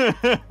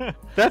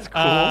 That's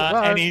cool. Wow,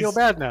 I and feel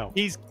bad now.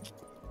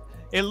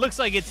 It looks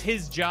like it's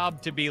his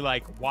job to be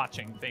like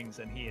watching things,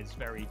 and he is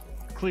very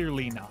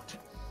clearly not.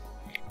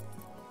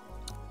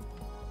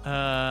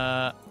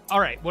 All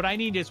right, what I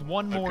need is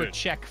one more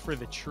check for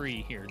the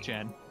tree here,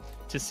 Jen,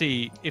 to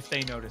see if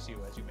they notice you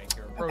as you make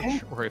your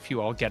approach, or if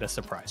you all get a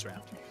surprise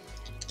round.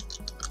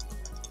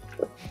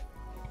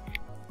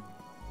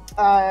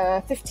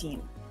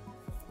 15.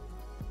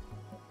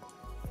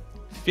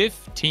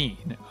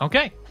 15.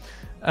 Okay.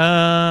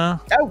 Oh,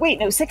 wait,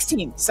 no,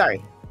 16.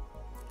 Sorry.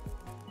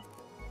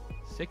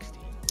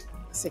 16.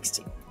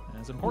 16.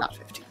 That's important. Not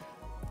 15.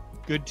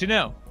 Good to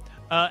know.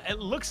 It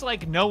looks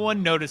like no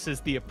one notices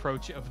the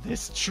approach of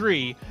this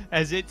tree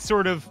as it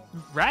sort of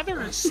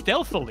rather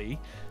stealthily,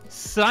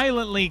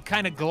 silently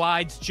kind of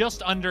glides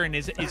just under and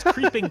is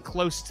creeping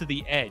close to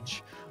the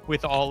edge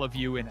with all of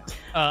you in it.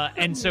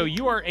 And so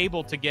you are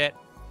able to get,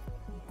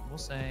 we'll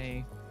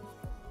say,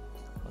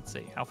 let's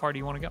see, how far do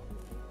you want to go?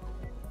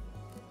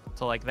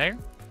 To like there?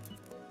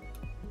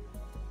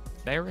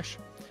 There-ish?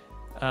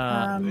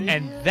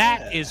 And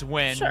that is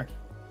when... Sure.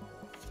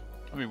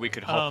 I mean, we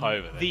could hop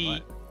over then,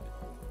 right?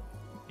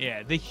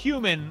 Yeah, the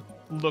human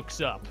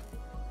looks up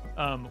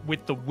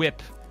with the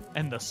whip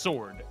and the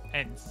sword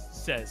and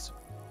says,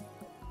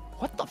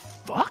 "What the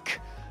fuck?"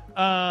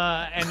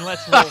 And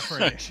let's roll for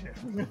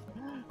initiative.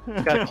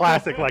 Got a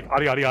classic, like,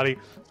 adi, adi, adi.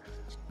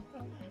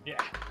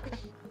 Yeah.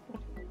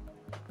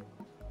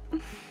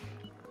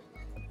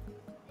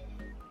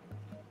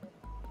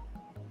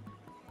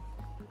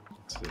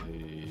 Let's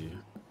see.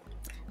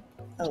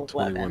 11.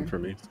 21 for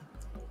me.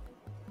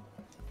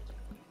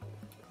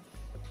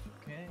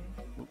 Okay.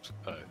 Oops.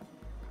 Oh.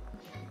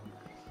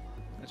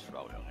 Let's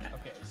roll it on there.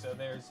 Okay, so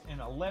there's an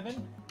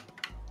 11,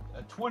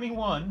 a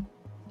 21.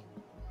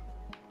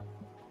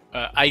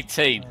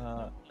 18.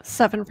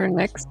 7 for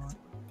Nyx.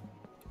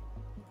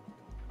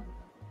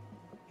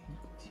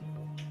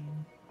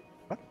 18.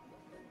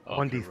 Oh,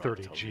 1d30,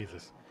 right, Tom.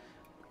 Jesus.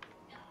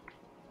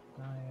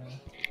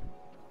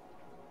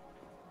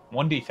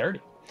 1d30.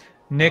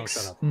 shut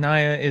Nyx, up.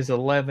 Naya is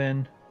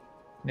 11.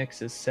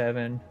 Nyx is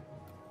 7.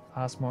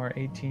 Osmar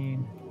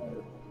 18.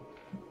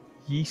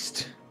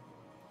 Yeast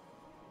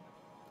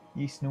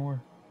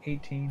Nor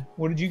 18.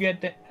 What did you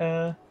get,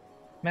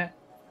 Matt?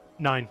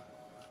 9.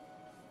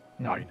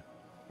 9.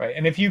 Right,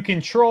 and if you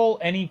control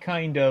any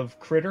kind of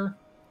critter,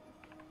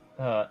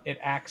 it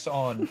acts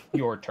on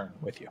your turn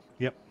with you.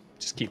 Yep.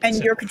 Just keep it And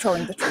simple. you're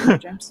controlling the tree,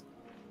 James.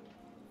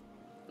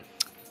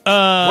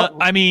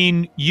 I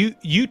mean,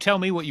 you tell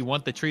me what you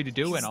want the tree to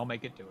do, and I'll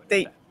make it do it.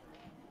 They.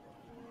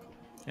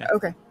 Yeah.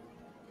 Okay.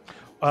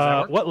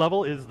 that work? What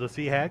level is the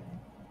sea hag?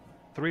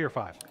 3 or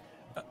 5?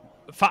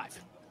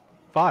 5.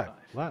 5.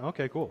 Wow,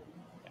 okay, cool.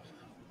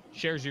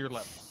 Shares your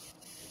level.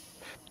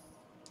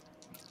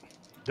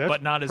 That's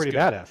But not as pretty good.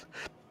 badass.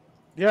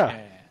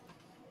 Yeah.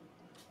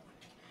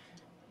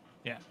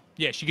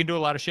 Yeah, she can do a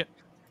lot of shit.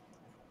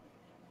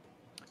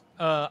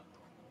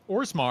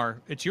 Orsmar,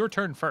 it's your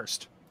turn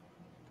first.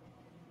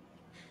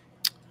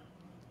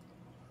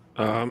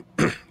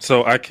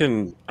 So I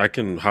can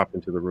hop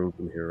into the room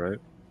from here, right?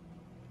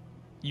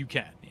 You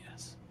can,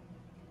 yes.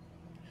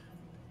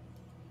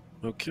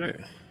 Okay.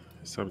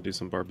 It's time to do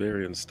some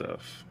barbarian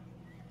stuff.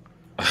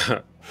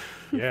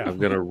 Yeah. I'm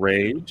gonna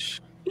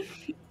rage. Yeah.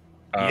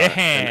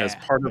 And as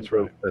part of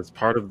That's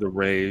right. the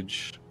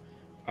rage,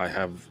 I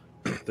have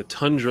the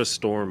Tundra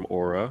Storm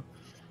aura,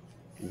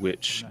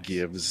 which Nice.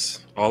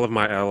 gives all of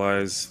my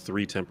allies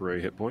 3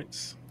 temporary hit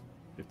points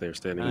if they're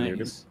standing near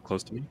Nice.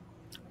 close to me.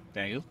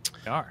 There you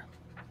They are.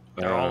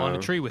 They're all on a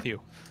Uh, tree with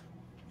you.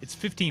 It's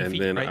 15 And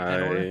feet, then right?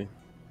 That order?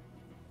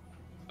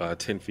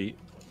 10 feet.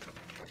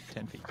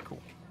 10 feet.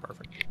 Cool.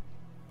 Perfect.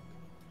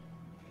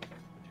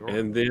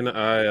 And then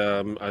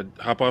I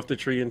hop off the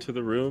tree into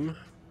the room,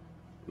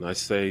 and I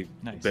say,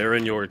 Nice.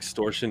 "Baron, your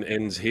extortion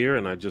ends here,"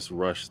 and I just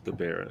rush the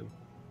Baron.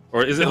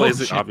 Or is it Oh, is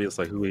it shit. obvious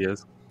like who he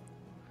is?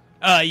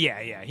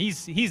 Yeah.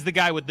 He's the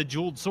guy with the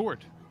jeweled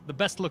sword, the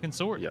best looking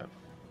sword. Yeah.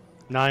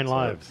 9 So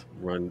I lives.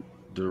 run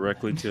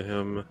directly to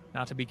him,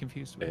 Not to be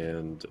confused with.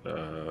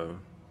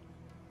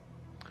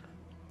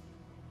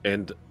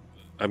 and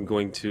I'm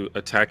going to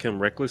attack him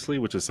recklessly,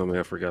 which is something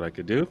I forgot I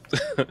could do.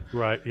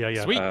 Right.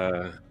 Yeah. Sweet.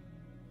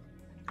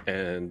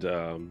 And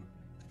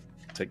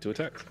take 2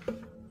 attacks.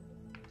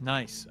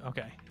 Nice.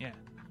 Okay. Yeah.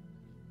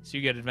 So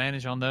you get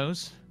advantage on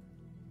those.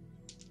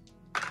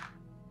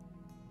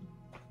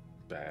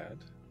 Bad.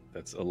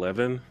 That's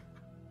 11.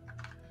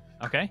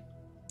 Okay.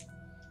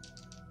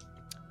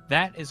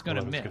 That is going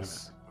to 11's gonna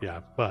miss. Yeah,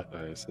 but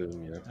I assume,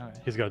 yeah. All right.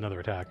 he's got another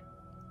attack.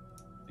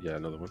 Yeah,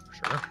 another one.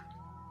 Sure.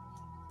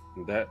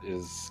 And that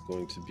is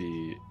going to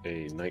be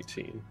a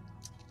 19.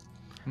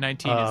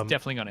 19 is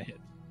definitely going to hit.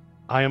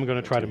 I am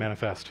going to try to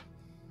manifest.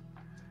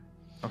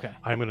 Okay.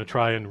 I'm going to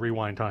try and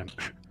rewind time.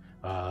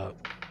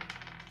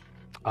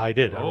 I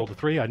did. I Oh. rolled a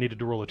 3. I needed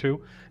to roll a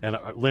 2. And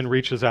Lynn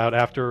reaches out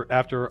after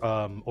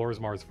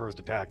Orsmar's first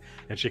attack,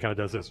 and she kind of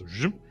does this.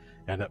 Zoom,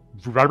 and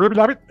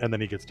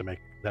then he gets to make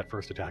that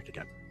first attack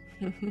again.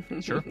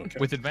 Sure. Okay.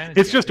 With advantage.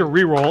 It's just a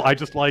reroll. I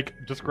just like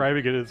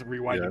describing it as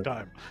rewinding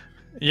time.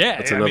 Yeah,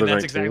 That's I mean, another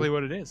that's 19. exactly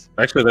what it is.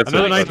 Actually, that's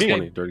Another a 19.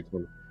 20. Dirty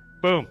 20.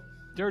 Boom.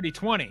 Dirty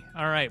 20.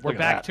 All right, we're Look at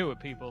back that. to it,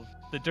 people.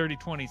 The dirty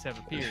 20s have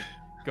appeared.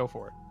 Go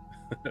for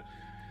it.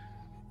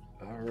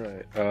 All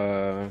right.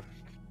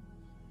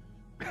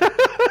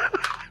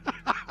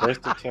 First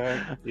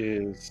attack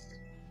is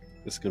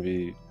going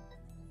to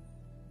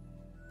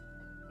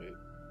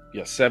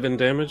be 7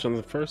 damage on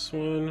the first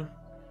one,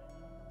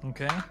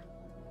 Okay.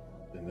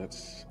 and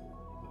that's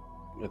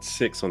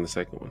 6 on the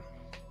second one.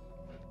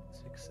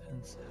 6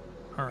 and 7.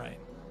 All right.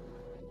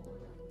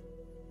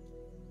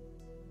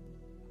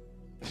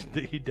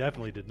 He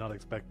definitely did not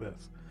expect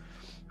this.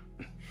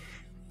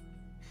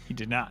 He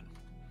did not.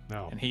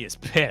 No. And he is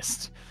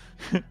pissed.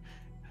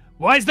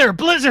 Why is there a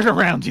blizzard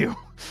around you?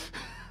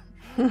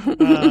 All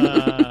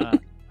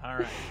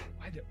right.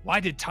 Why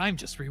did time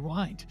just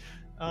rewind?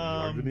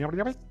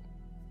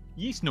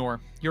 Yeastnor,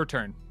 your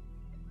turn.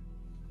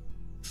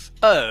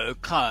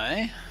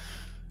 Okay.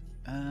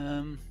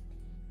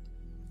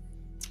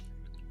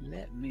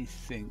 Let me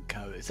think.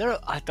 Is there?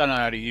 I don't know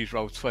how to use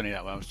Roll20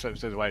 that one. So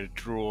there's a way to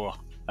draw.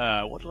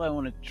 What do I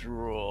want to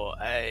draw?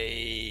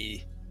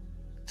 A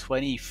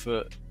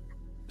 20-foot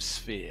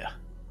sphere.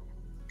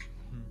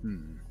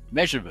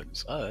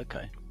 Measurements. Oh,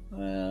 okay.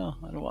 Well,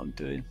 I don't know what I'm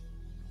doing.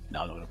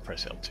 No, I'm not going to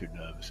press it. I'm too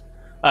nervous.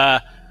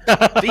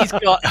 These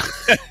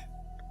guys.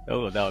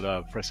 Oh no,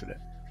 I'm pressing it.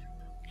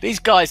 These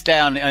guys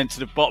down into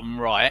the bottom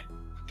right.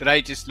 Do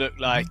they just look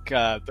like?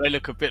 They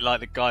look a bit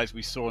like the guys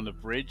we saw on the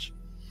bridge.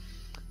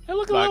 They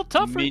look a little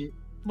tougher.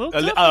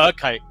 Oh,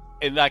 okay.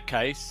 In that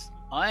case,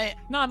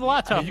 Not a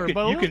lot tougher,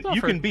 but a little tougher.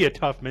 you can be a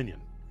tough minion,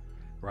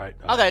 right?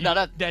 Okay,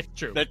 no, That's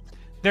true. that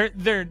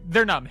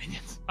They're not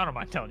minions. I don't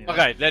mind telling you.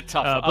 okay. They're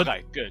tough. but-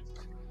 Okay, good.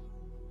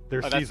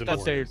 They're that's- seasoned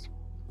that's their- warriors.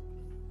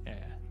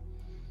 Yeah.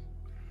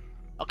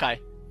 Okay.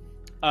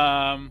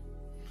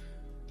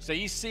 So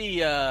you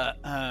see, Oh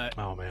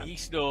man,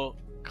 Eastnor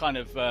kind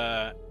of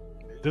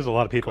there's a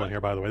lot of people in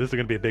here. By the way, this is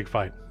going to be a big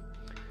fight.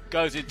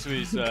 goes into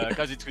his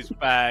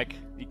bag.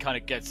 He kind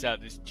of gets out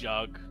this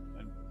jug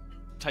and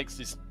takes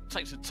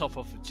the top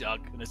off the jug,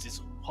 and there's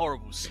this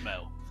horrible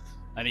smell.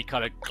 And he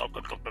kind of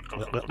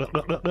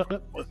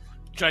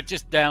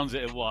just downs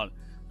it in one,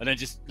 and then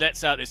just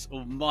lets out this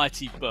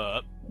almighty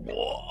burp.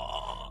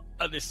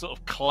 And this sort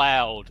of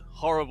cloud,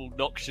 horrible,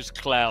 noxious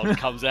cloud,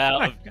 comes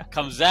out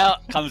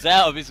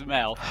of his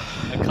mouth,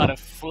 and kind of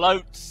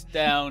floats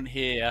down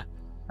here,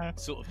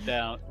 sort of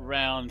down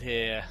round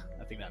here.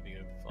 I think that'd be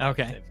good. 5,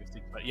 Okay. 10,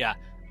 15, but yeah,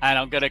 and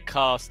I'm gonna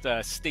cast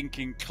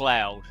Stinking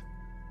Cloud,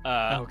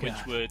 Oh,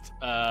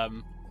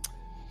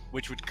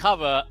 which would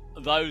cover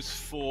those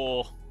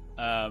 4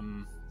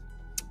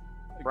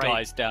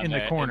 guys down in the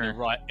there corner.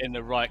 in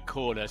the right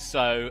corner.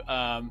 So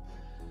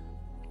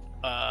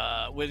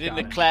within Got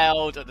the it.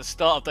 cloud at the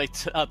start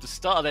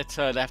of their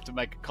turn, they have to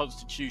make a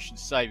Constitution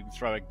saving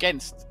throw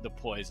against the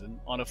poison.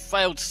 On a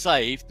failed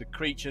save, the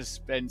creature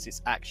spends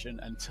its action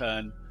and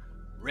turn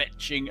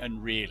retching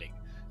and reeling.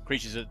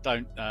 Creatures that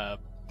don't,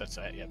 that's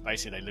it. Yeah,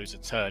 basically they lose a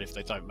turn if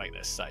they don't make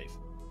their save.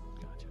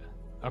 Gotcha.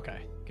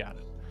 Okay, got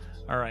it.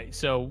 All right.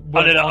 So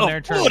On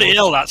their turn? bloody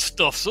hell, that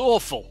stuff's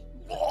awful.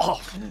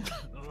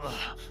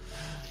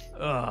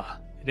 Ugh,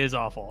 it is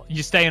awful.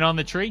 You staying on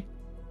the tree?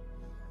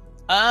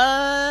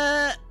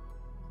 I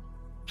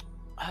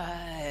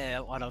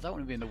don't want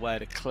to be in the way of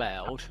the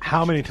cloud.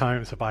 How many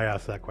times have I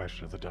asked that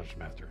question as a dungeon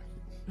master?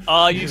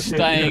 Are you You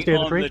staying stay in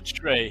the on tree? the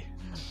tree?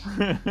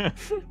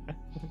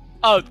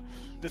 Oh,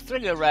 the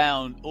thing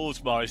around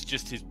Orsmar is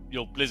just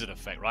your blizzard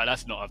effect, right?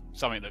 That's not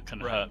something that can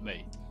hurt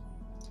me.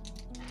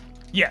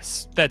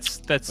 Yes, that's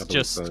believe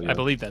just. so, yeah. I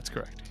believe that's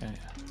correct. Yeah.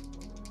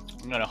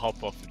 I'm going to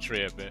hop off the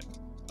tree a bit.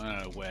 I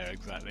don't know where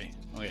exactly.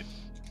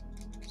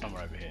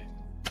 Somewhere over here.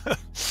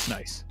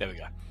 Nice. There we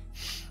go.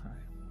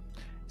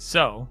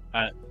 So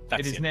That's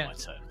it is the end now. of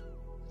my turn.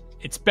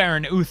 It's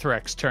Baron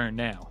Uthrek's turn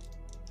now.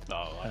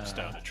 Oh, I'm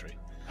still on a tree.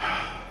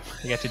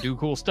 You get to do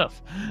cool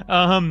stuff.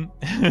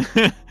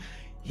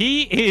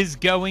 He is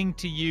going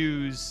to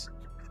use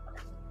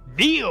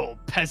Kneel,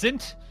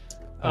 peasant.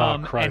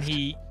 And Christ.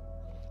 he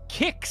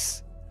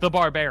kicks the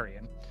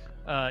barbarian.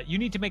 You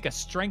need to make a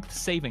strength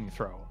saving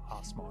throw,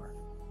 Osmar.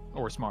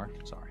 Or Smar,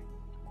 sorry.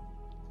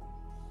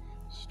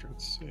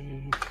 Strength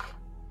save.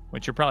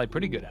 Which you're probably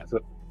pretty good at.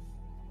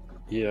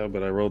 Yeah,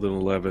 but I rolled an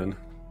 11.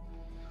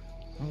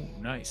 Oh,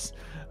 nice.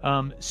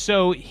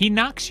 So he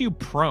knocks you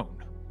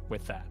prone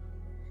with that.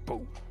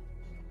 Boom.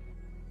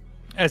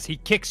 As he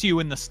kicks you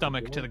in the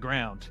stomach to the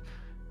ground.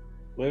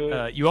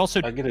 Wait. You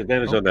also... I get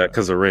advantage on that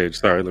because of rage.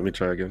 Sorry, let me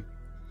try again.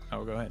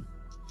 Oh, go ahead.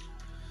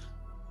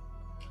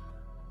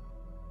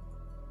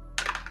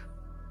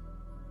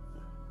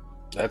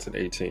 That's an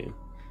 18.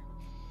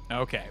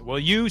 Okay. Well,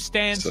 you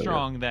stand So, yeah.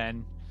 strong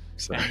then.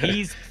 Sorry. And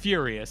he's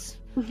furious.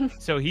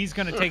 So he's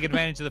going to take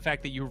advantage of the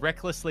fact that you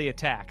recklessly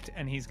attacked,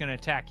 and he's going to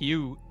attack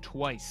you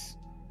twice.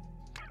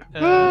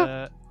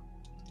 So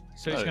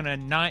he's going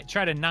to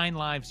try to 9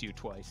 lives you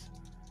twice.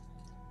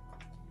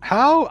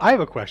 I have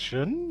a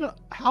question.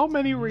 How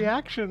many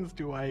reactions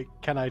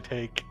can I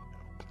take?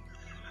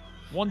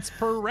 Once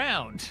per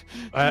round.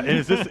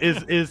 Is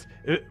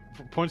it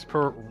points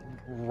per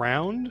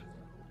round?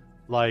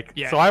 Like,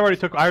 Yeah. so I already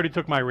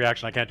took my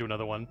reaction. I can't do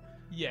another one.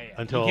 Yeah.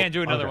 Until- you can't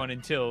do another okay. one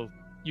until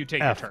you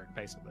take F. your turn,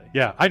 basically.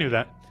 Yeah, I knew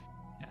that.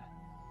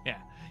 Yeah.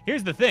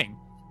 Here's the thing,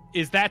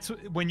 is that's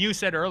when you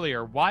said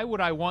earlier, why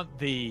would I want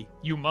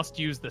you must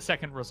use the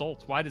second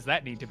result? Why does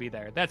that need to be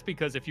there? That's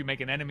because if you make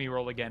an enemy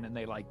roll again and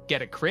they like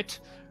get a crit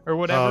or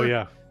whatever. Oh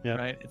yeah.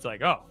 Right? It's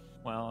like, oh,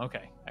 well,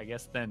 okay. I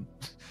guess then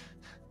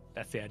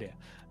that's the idea.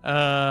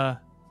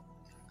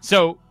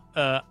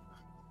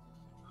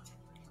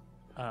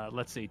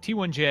 Let's see.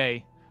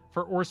 T1J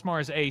for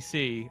Orsmar's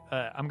AC.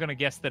 I'm gonna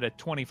guess that a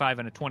 25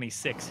 and a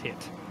 26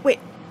 hit. Wait,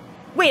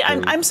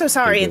 I'm so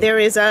sorry. There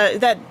is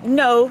the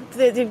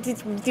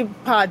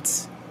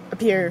pods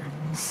appear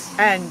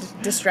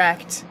and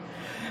distract.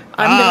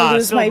 I'm gonna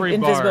lose my silvery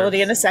invisibility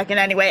barbs. in a second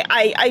anyway.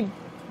 I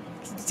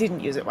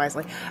didn't use it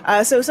wisely.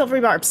 So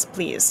silvery barbs,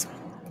 please.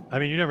 I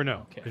mean, you never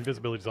know. Okay.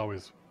 Invisibility is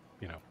always,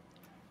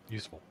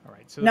 useful. All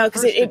right. So No, the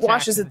because first it attack-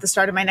 washes at the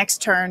start of my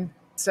next turn,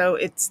 so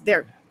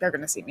they're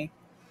gonna see me.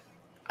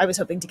 I was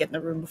hoping to get in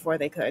the room before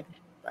they could,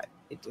 but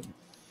it didn't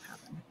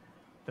happen.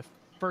 The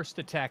first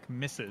attack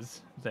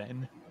misses,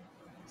 then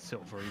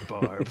silvery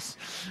barbs.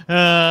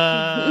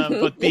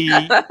 But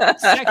the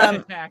second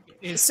attack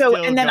is So,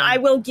 still and then going- I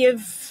will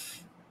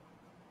give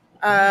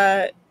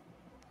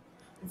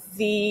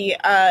the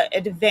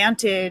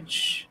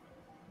advantage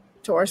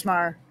to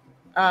Orsmar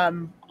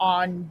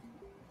on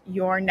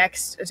your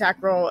next attack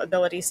roll,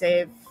 ability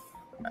check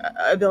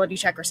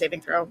or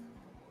saving throw.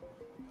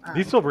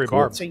 These silvery Cool.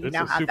 barbs, So you it's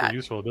now a have super that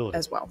useful ability.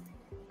 as well.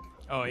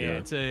 Oh yeah, Yeah.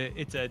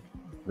 it's Very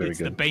the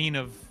good. bane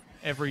of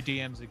every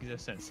DM's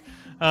existence.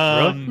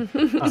 Really?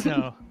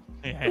 So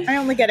yeah. I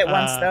only get it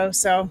once Uh, though,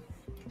 so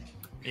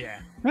Yeah,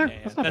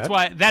 that's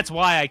not that's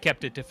why I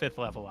kept it to 5th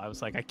level. I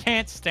was like, I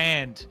can't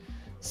stand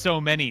so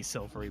many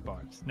silvery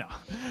barbs. No,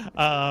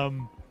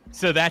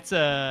 so that's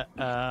so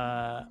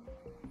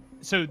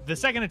the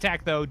second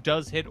attack though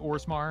does hit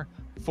Orsmar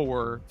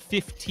for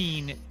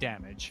 15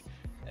 damage,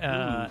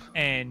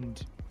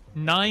 and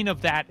 9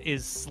 of that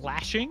is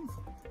slashing,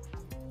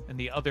 and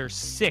the other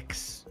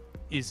 6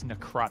 is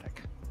necrotic,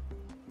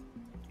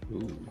 Ooh.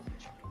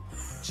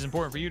 which is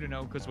important for you to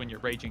know because when you're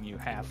raging, you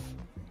have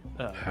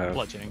Half.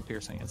 bludgeoning,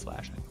 piercing, and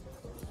slashing.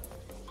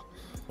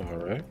 All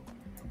right.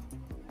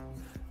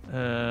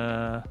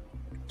 All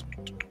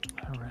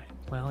right.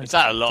 Well, Is it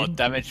that a lot of didn't-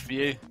 damage for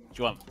you? Do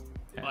you want,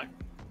 Yeah. like,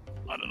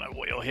 I don't know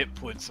what your hit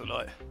points are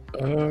like.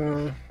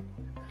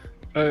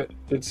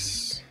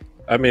 It's.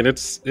 I mean,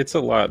 it's a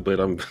lot, but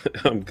I'm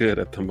I'm good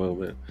at the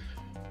moment.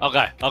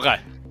 Okay. All right.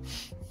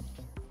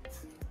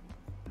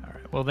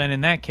 Well, then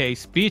in that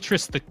case,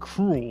 Beatrice the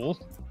Cruel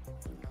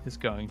is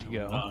going to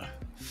go. No.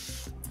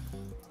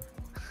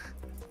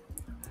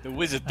 The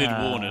wizard did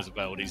warn us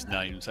about all these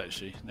names,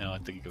 actually, now I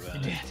think about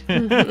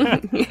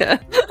it. Yeah.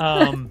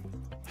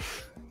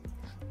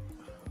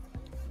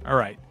 All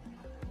right.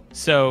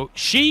 So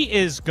she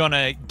is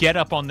gonna get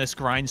up on this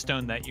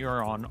grindstone that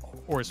you're on,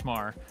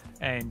 Orsmar,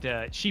 and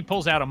she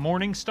pulls out a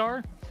Morning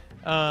Star,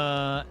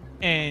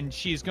 and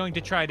she's going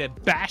to try to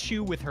bash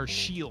you with her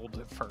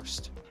shield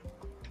first.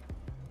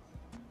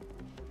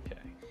 Okay.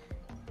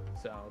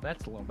 So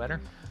that's a little better.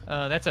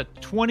 That's a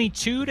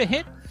 22 to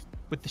hit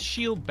with the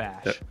shield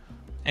bash, Yep.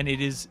 and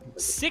it is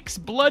 6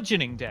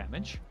 bludgeoning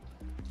damage.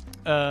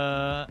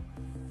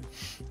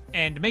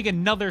 And make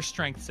another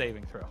strength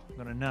saving throw. I'm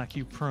gonna knock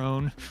you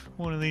prone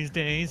one of these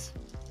days.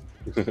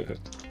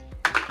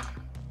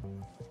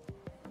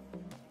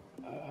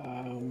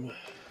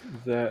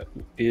 That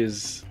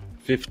is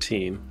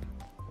 15.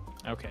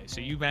 Okay,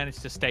 so you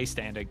managed to stay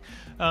standing.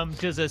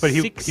 Does a But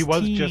he 16...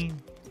 was just.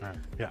 All right,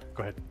 yeah,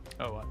 go ahead.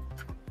 Oh, what?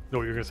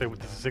 No, you're gonna say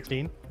this is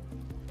 16.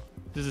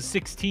 Does a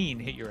 16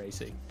 hit your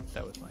AC?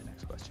 That was my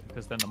next question,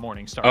 because then the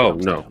Morning Star. Oh,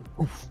 comes no.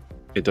 down.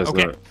 It does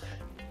Okay. not.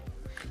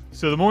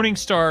 So the Morning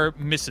Star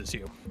misses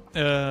you,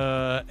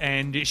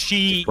 and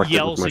she Deflected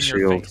yells in with my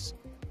your shield. face.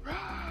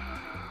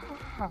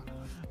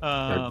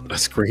 I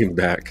scream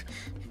back.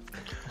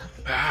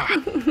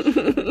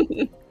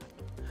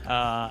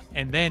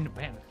 And then,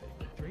 man,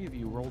 the three of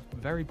you rolled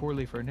very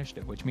poorly for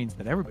initiative, which means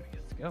that everybody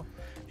gets to go.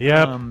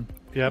 Yep. Um,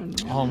 Yep.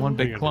 all in one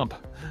big Yeah. clump.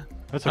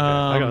 That's okay.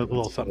 I got a Um,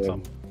 little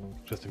something,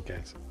 just in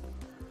case.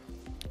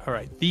 All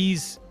right,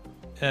 these,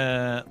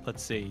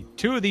 let's see,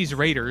 2 of these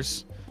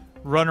raiders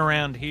run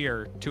around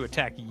here to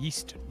attack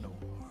Yeast.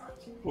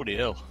 Bloody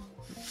hell.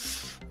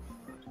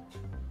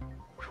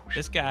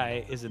 This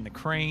guy is in the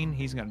crane.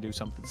 He's going to do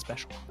something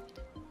special.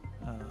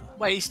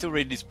 Wait, he's still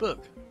reading his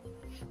book.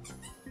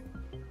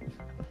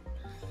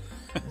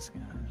 This guy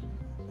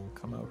will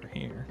come over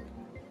here.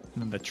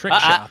 And then the trick Ah,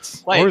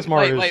 shots. Wait,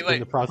 Orsmar is wait. in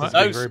the process of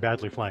Those- being very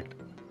badly flanked.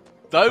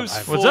 Those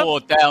What's up? 4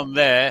 down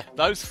there,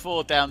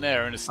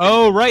 are in a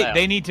Oh, right. cloud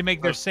They need to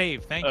make their of-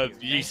 save. Thank you. of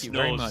Thank you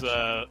very much.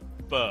 Yeastnor's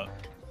butt.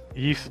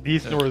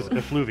 Yeastnor's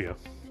effluvia.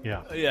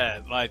 Yeah. Yeah,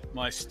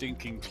 my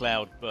stinking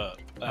cloud butt.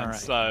 And All right.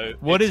 so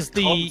What it's is a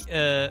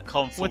the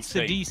what's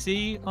the 14.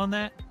 DC on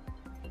that?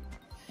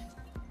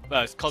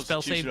 No, it's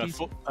Spell save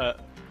Constitution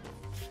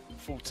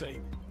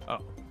 14. Oh,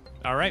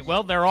 all right.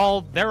 Well, they're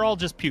all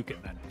just puking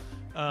then.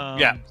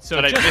 Yeah, So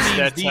but it they just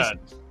missed their means turn.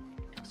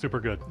 Super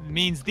good.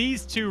 means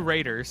these 2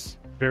 raiders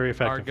Very are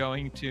effective.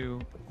 going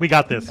to. We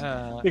got this.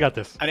 We got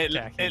this. And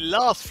attack it him.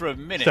 lasts for a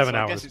minute. 7 so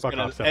I hours. guess it's Fuck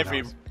gonna off, 7 every.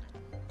 hours.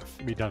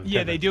 Be done. in Yeah,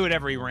 10 they minutes. do it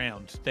every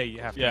round. They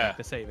have to Yeah. make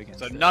the save against.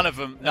 So it. none of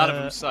them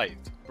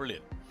saved.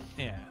 Brilliant.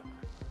 Yeah.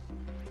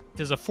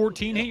 Does a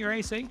 14 hit your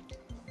AC?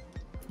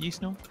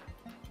 Yeast no?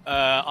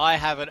 I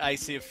have an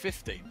AC of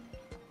 15.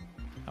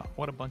 Oh,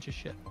 what a bunch of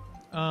shit.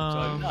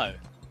 So no,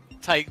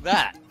 take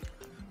that.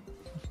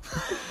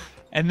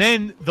 And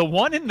then the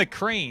one in the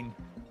crane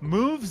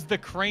moves the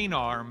crane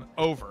arm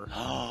over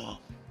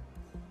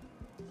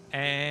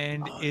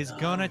and is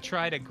gonna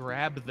try to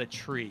grab the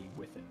tree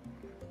with it.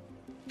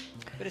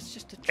 But it's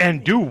just a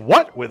And do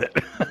what with it?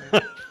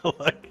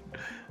 Like,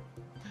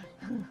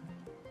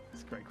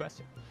 That's a great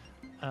question.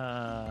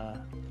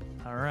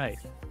 All right.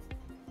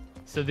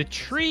 So the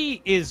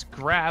tree is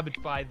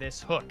grabbed by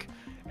this hook,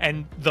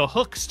 and the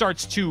hook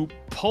starts to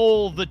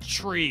pull the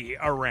tree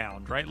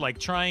around, right? Like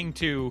trying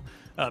to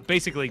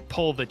basically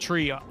pull the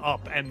tree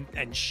up and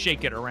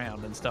shake it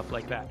around and stuff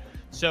like that.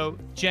 So,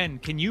 Jen,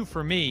 can you,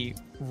 for me,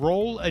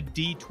 roll a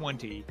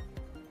d20,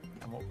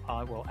 and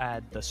I will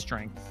add the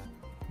strength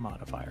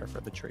modifier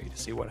for the tree to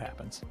see what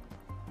happens.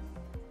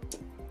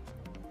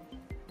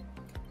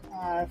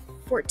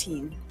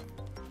 14.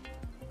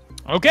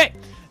 Okay.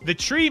 The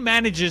tree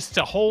manages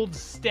to hold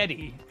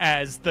steady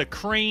as the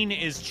crane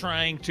is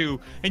trying to,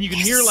 and you can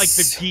hear like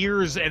the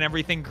gears and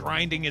everything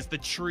grinding as the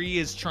tree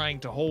is trying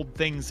to hold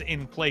things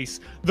in place.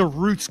 The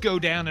roots go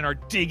down and are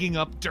digging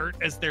up dirt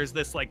as there's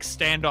this like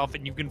standoff,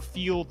 and you can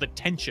feel the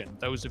tension,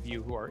 those of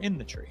you who are in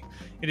the tree.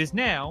 It is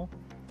now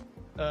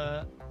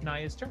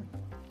Naya's turn.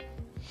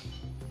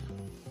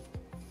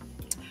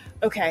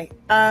 Okay.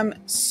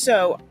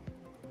 So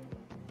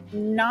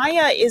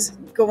Naya is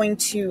going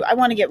to. I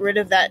want to get rid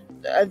of that.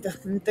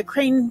 The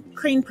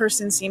crane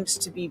person seems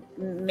to be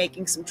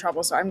making some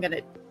trouble, so I'm going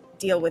to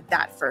deal with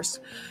that first.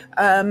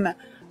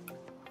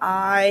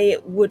 I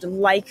would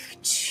like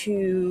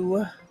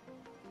to.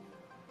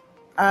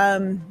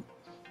 Am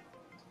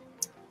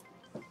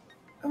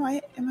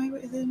I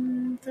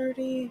within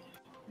 30?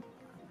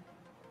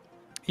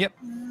 Yep.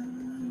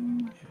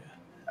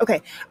 Okay,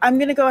 I'm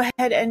gonna go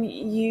ahead and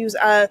use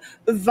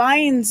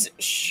vines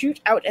shoot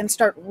out and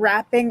start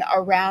wrapping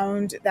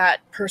around that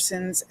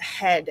person's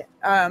head,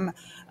 Oh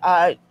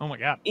my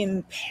god.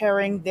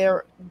 impairing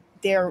their.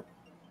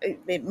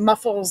 It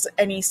muffles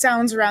any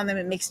sounds around them.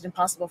 It makes it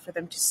impossible for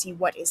them to see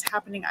what is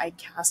happening. I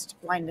cast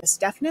blindness,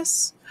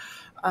 deafness.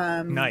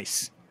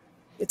 Nice.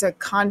 It's a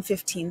con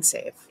 15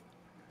 save.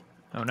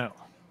 Oh no.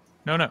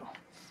 No.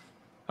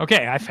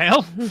 Okay, I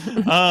fail.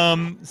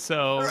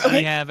 So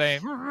we have a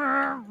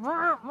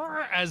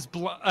as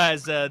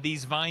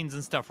these vines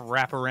and stuff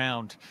wrap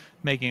around,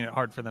 making it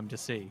hard for them to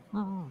see.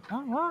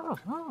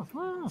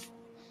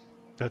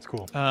 that's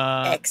cool.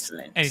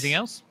 Excellent. Anything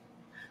else?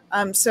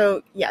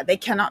 So yeah, they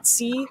cannot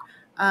see.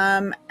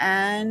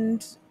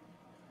 And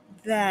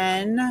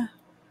then I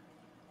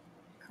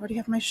already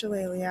have my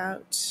shillelagh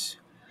out.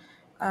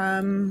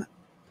 I'm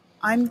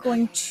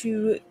going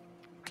to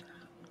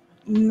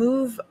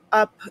move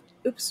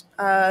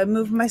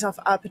myself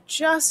up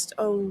just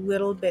a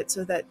little bit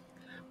so that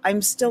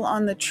I'm still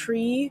on the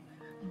tree,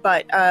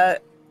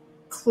 but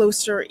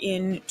closer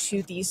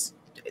into these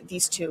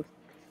two.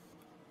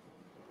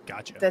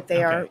 Gotcha. That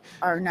they Okay.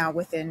 are now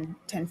within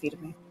 10 feet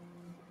of me.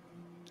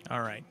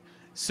 All right.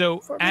 So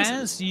For as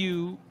reasons.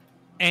 you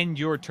end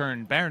your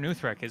turn, Baron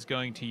Uthrek is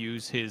going to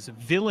use his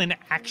villain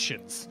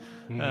actions,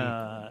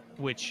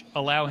 which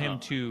allow him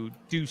to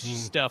do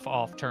stuff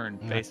off turn,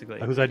 basically.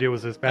 Whose idea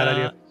was this? Bad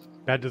idea?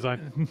 Bad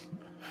design?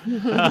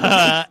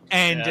 And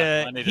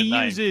Yeah, I need he a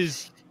name.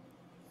 uses.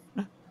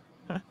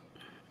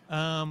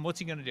 What's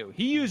he gonna do?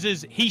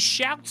 He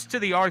shouts to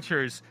the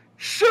archers,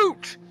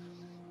 "Shoot!"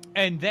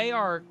 And they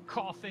are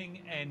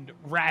coughing and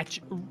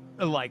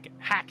like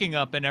hacking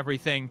up and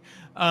everything.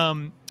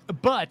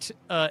 But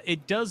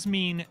it does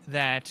mean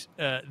that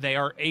they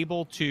are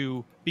able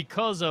to,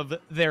 because of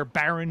their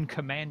Baron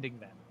commanding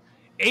them,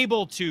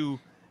 able to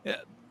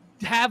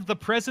have the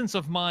presence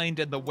of mind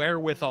and the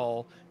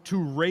wherewithal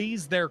to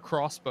raise their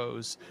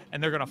crossbows,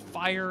 and they're going to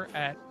fire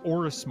at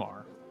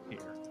Orismar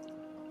here.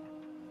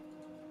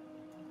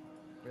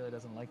 Really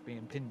doesn't like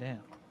being pinned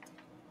down.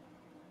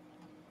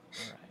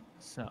 All right,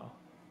 so.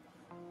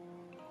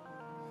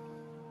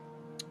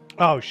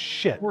 Oh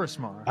shit!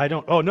 Orismar. I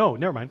don't. Oh no,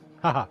 never mind.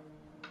 Haha.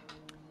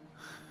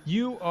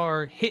 You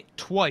are hit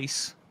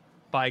twice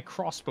by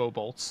crossbow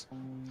bolts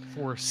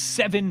for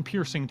 7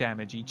 piercing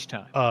damage each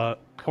time.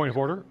 Point of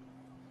order.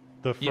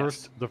 The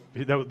first,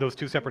 those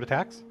 2 separate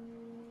attacks.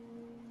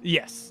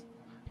 Yes.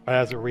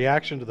 As a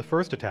reaction to the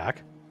first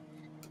attack,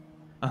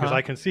 because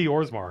I can see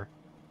Orsmar.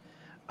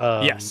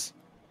 Yes.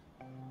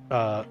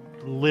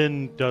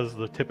 Lynn does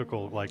the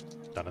typical like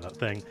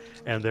thing,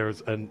 and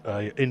there's an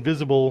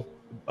invisible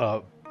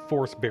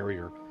force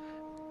barrier,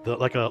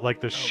 like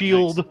the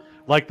shield, nice.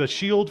 like the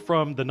shield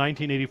from the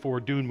 1984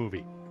 Dune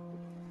movie.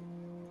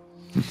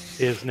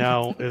 is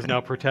now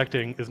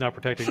protecting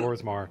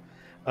Orsmar.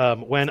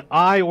 When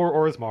I or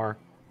Orsmar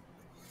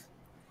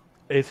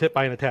is hit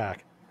by an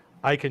attack,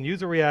 I can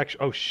use a reaction.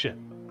 Oh shit!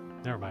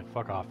 Never mind.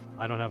 Fuck off.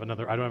 I don't have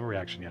a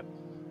reaction yet.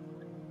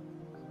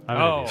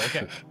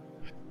 Okay.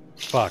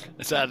 Fuck.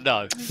 So,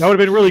 no. That would have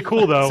been really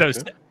cool though, So,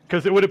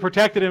 because it would have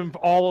protected him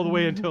all the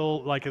way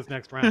until like his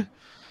next round.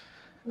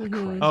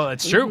 oh,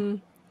 that's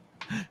true.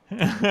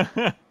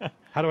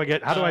 How do I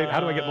get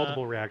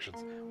multiple reactions?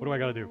 What do I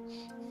got to do?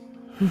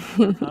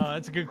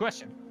 That's a good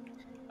question.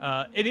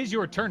 It is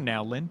your turn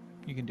now, Lynn.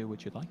 You can do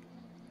what you'd like.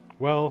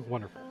 Well,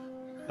 wonderful.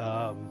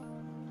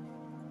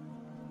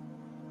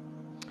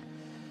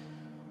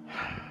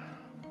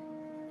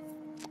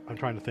 I'm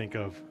trying to think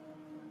of,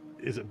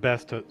 is it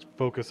best to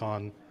focus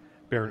on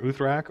Baron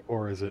Uthrak,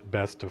 or is it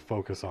best to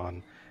focus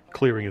on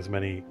clearing as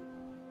many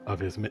of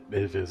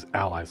his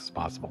allies as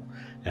possible?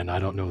 And I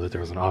don't know that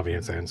there's an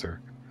obvious answer.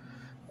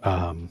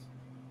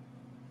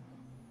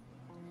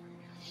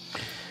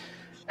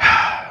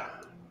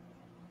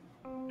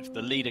 If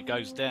the leader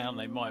goes down,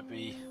 they might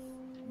be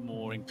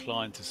more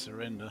inclined to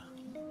surrender.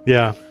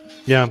 Yeah.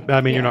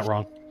 I mean, you're not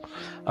wrong.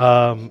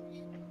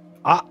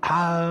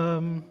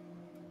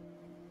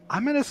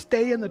 I'm gonna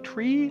stay in the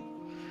tree.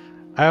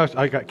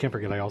 Can't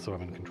forget I also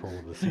am in control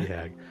of the sea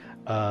hag.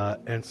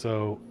 And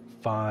so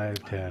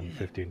 5, 10,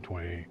 15,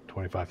 20,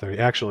 25, 30.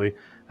 Actually,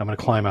 I'm gonna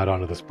climb out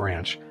onto this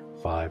branch.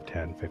 5,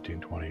 10,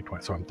 15, 20,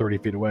 20. So I'm 30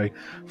 feet away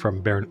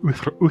from Baron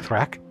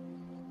Uthrak.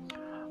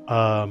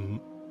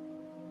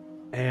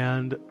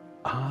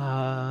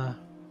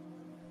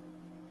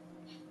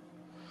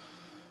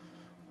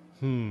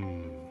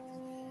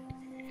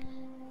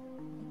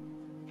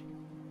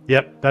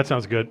 Yep, that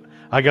sounds good.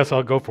 I guess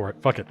I'll go for it.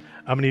 Fuck it.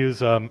 I'm going to use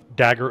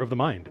Dagger of the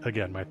Mind.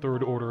 Again, my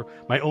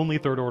only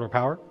third order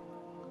power.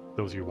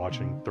 Those of you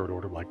watching, third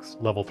order, like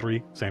level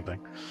 3, same thing.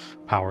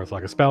 Power is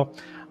like a spell.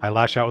 I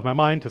lash out with my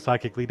mind to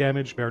psychically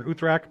damage Baron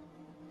Uthrak.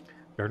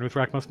 Baron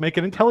Uthrak must make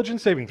an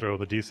intelligence saving throw.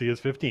 The DC is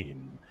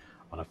 15.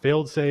 On a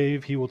failed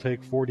save, he will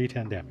take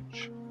 4d10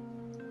 damage.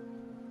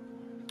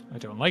 I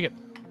don't like it.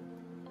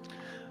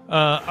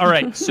 All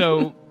right,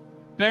 so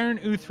Baron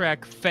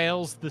Uthrak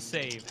fails the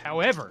save.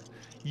 However,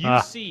 you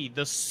see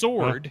the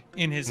sword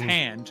in his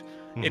hand.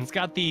 It's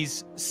got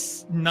these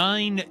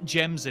 9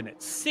 gems in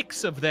it.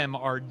 6 of them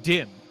are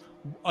dim.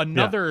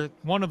 Another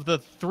one of the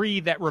 3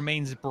 that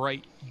remains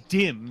bright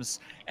dims,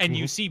 and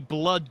you see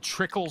blood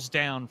trickles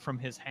down from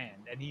his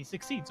hand, and he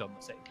succeeds on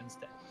the save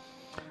instead.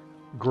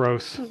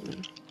 Gross.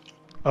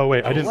 Oh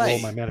wait, I didn't roll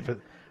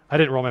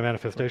my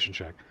manifestation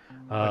check.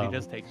 But he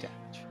does take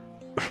damage.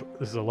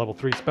 This is a level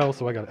 3 spell,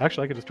 so I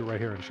could just do it right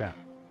here in chat.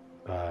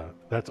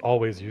 That's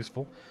always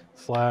useful.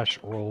 /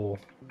 roll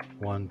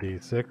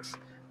 1d6.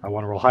 I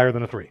want to roll higher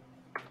than a 3.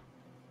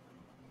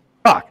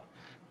 Fuck.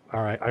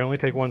 All right, I only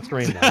take 1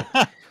 strain now.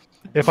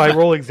 If I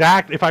roll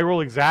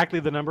exactly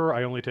the number,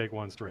 I only take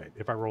 1 strain.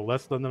 If I roll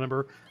less than the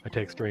number, I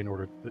take strain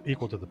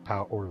equal to the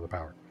order of the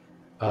power.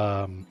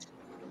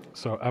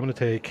 So I'm going to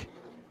take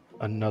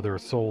another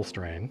soul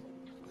strain.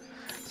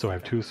 So I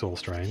have 2 soul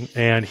strain,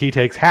 and he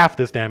takes half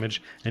this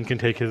damage and can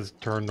take his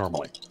turn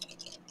normally.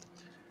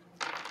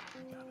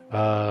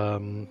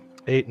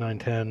 8, 9,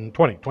 10,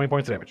 20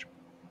 points of damage.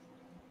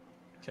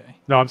 Okay.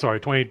 No, I'm sorry,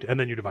 20, and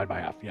then you divide by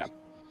half. Yeah.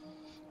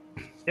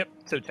 Yep.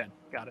 So 10.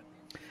 Got it.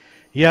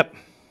 Yep.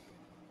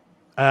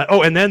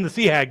 And then the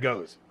sea hag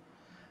goes.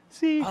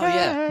 Sea hag.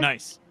 Yeah.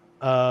 Nice.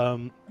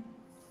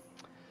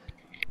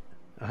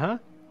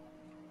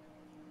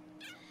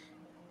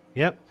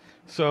 Yep.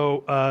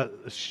 So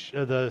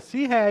the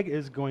sea hag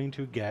is going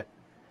to get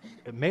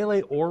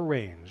melee or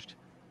ranged.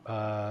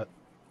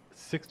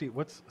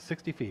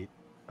 60 feet.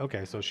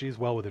 Okay, so she's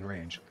well within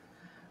range.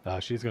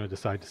 She's going to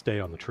decide to stay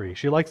on the tree.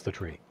 She likes the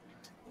tree.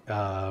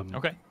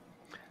 Okay.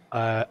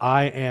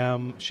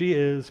 She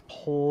is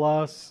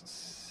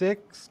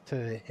 +6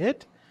 to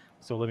hit.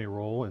 So let me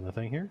roll in the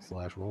thing here.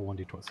 /roll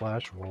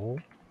 1d20 /roll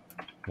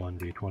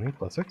 1d20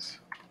 +6.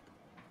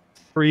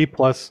 3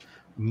 plus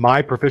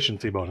my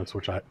proficiency bonus,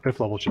 which 5th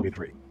level should be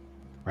 3,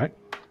 right?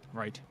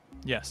 Right.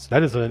 Yes.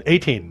 That is an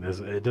 18.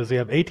 Does he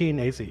have 18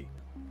 AC?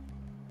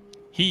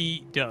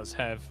 He does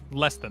have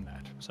less than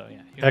that. So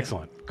yeah.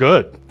 Excellent.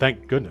 Good.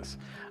 Thank goodness.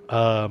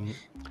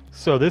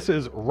 So this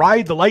is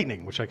Ride the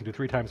Lightning, which I can do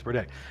 3 times per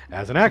day.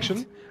 As an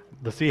action,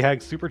 the Sea Hag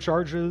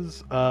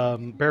supercharges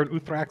Baron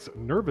Uthrak's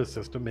nervous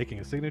system, making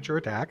a signature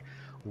attack,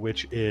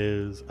 which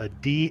is a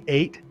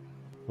D8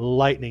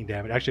 lightning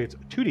damage. Actually, it's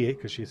 2d8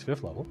 because she's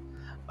 5th level.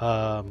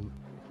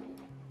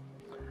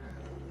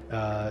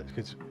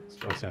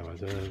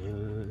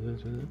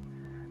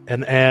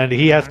 And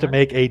he has to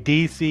make a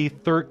DC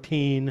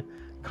 13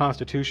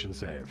 Constitution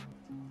save.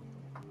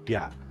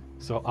 Yeah.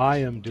 So I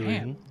am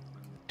doing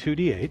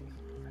 2d8.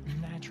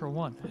 Natural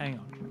 1. Hang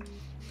on.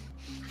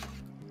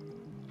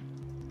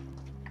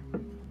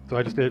 So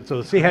I just did. So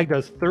the Sea Hag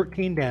does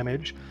 13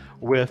 damage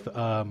with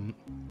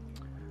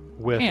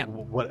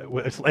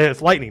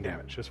it's lightning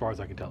damage as far as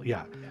I can tell.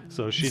 Yeah.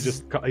 So she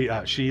just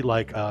she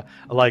like a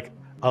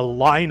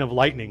line of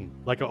lightning,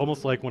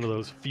 almost like one of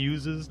those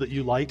fuses that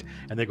you light,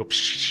 and they go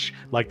psh,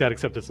 like that,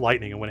 except it's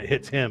lightning, and when it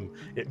hits him,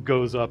 it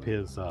goes up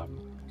his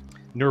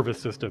nervous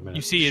system. And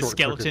you see his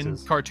skeleton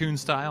cartoon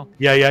style.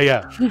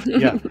 Yeah.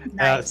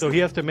 Nice. So he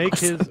has to make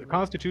his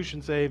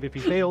Constitution save. If he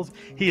fails,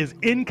 he is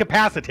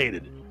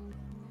incapacitated.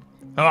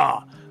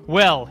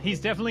 Well, he's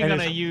definitely going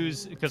to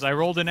use, because I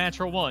rolled a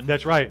natural 1.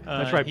 That's right.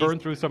 Burn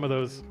through some of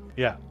those.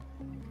 Yeah.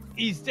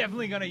 He's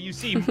definitely going to, you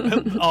see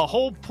a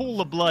whole pool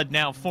of blood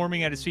now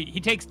forming at his feet. He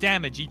takes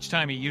damage each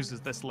time he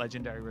uses this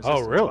legendary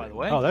resistance, oh, really? by the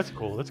way. Oh, that's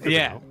cool. That's good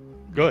to know.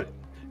 Good.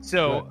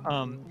 So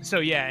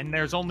yeah, and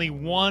there's only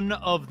one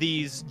of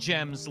these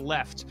gems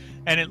left,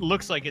 and it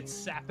looks like it's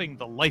sapping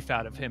the life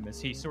out of him as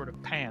he sort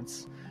of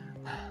pants.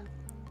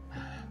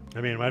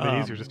 I mean, it might have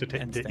been easier just to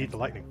eat the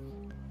lightning,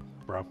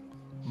 bro.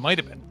 Might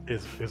have been.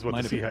 Is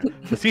what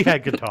the Sea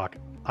Hag can talk.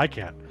 I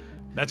can't.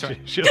 That's right.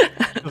 She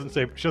doesn't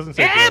say.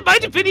 Yeah, it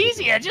might have been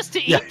easier just to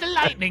eat the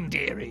lightning,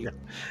 dearie.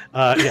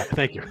 Yeah.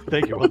 Thank you.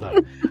 Well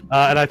done.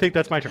 And I think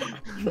that's my turn.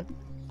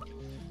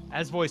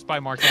 As voiced by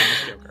Mark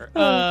Hamill's Joker.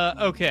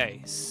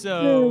 Okay,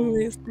 so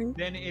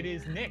then it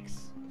is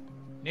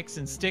Nyx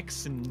and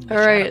Styx and all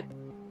right.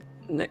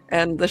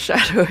 And the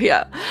shadow,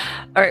 yeah.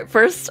 All right,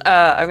 first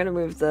I'm going to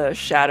move the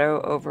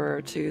shadow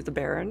over to the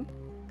Baron.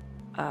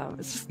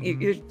 It's just,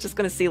 you're just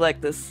going to see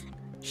like this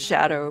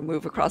shadow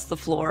move across the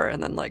floor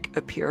and then like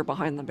appear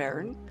behind the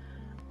Baron.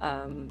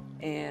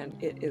 And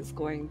it is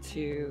going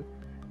to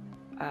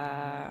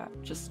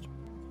just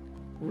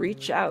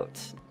reach out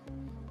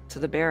to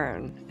the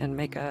Baron and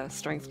make a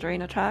strength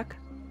drain attack.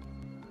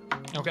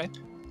 Okay.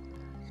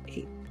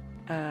 8.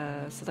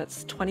 So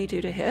that's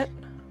 22 to hit.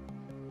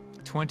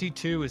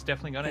 22 is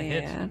definitely gonna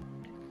hit.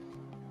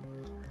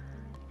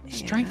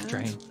 Strength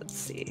drain. Let's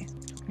see.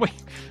 Wait.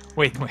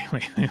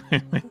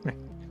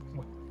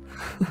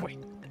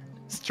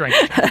 Strength drain.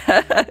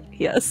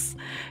 Yes,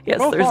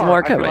 there's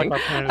more coming.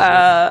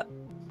 Like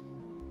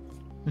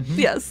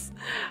Yes.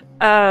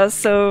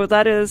 So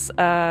that is 6,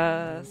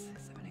 7,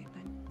 8,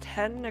 9,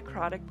 10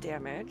 necrotic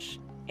damage,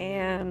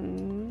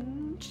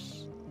 and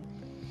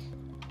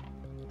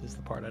this is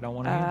the part I don't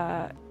want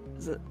to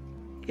hear.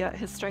 Yeah,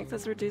 his strength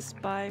is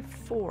reduced by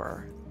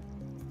 4.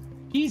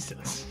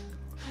 Jesus.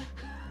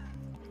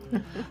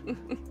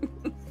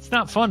 It's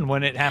not fun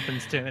when it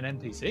happens to an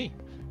NPC.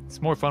 It's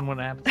more fun when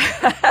it happens.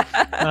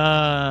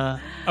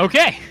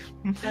 Okay.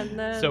 And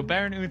then, so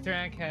Baron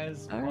Uthrak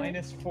has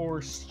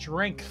 -4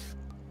 strength.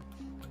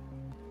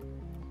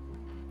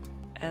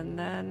 And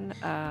then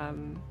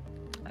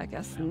I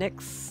guess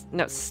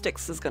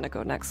Styx is gonna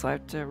go next, so I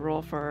have to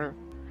roll for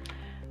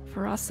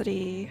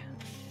ferocity.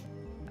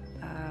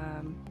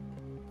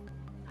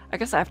 I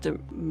guess I have to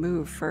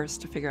move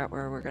first to figure out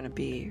where we're gonna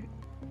be,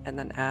 and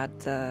then add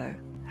the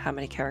how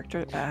many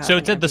characters. So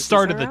it's at the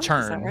start of the around?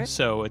 turn, Right?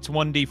 so it's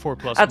 1d4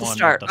 plus at the 1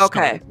 start. at the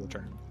Okay. start of the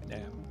turn.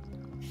 Yeah.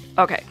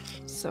 Okay,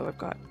 so I've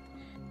got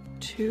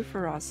 2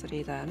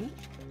 ferocity then,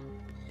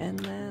 and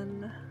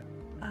then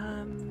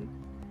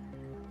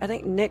I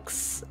think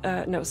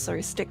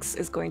Styx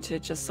is going to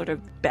just sort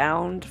of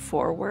bound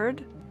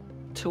forward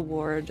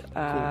toward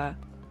the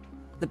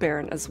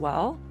Baron as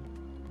well,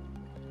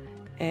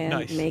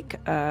 and make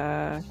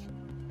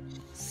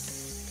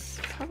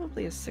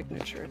probably a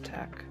signature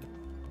attack.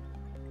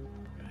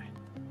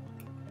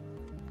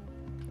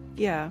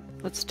 Yeah,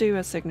 let's do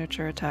a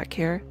signature attack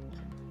here.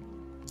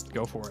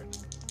 Go for it.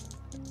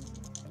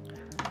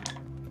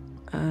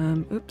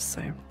 Oops,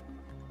 I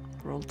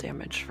rolled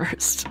damage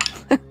first.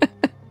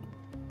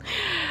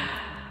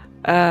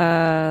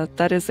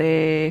 That is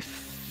a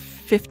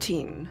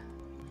 15.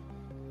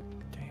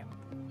 Damn.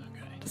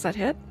 Okay. Does that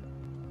hit?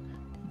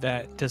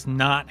 That does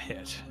not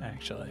hit,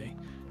 actually.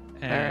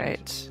 And all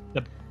right.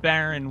 the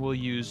Baron will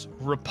use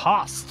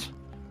Riposte.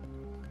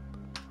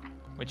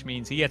 which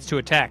means he gets to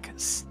attack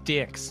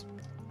Styx.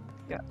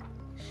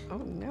 Oh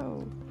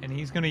no. And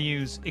he's going to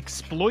use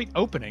Exploit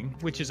Opening,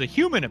 which is a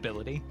human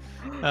ability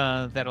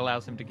that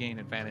allows him to gain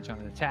advantage on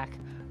an attack.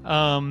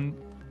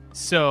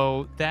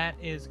 So that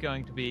is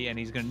going to be, and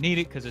he's going to need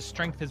it because his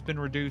strength has been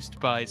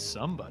reduced by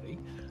somebody.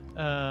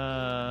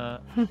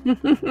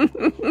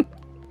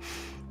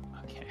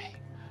 Okay.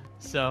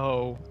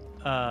 So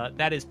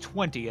that is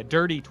 20, a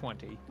dirty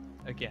 20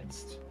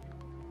 against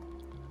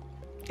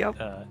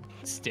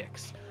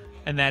Styx.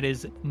 And that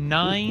is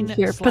 9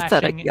 Your slashing.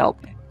 pathetic yelp.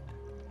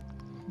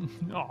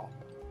 Oh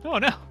no.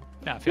 No,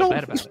 I feel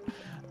bad about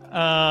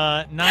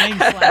it. 9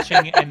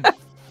 slashing and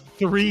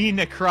 3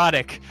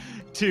 necrotic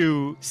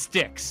to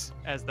Styx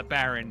as the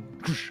Baron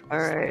All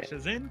right.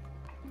 slashes in.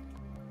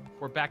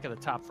 We're back at the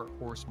top for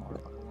Horsemar,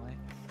 by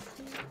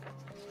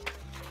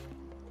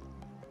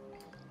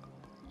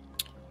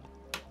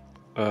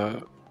the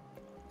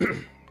way.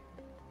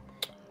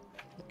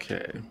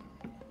 Okay.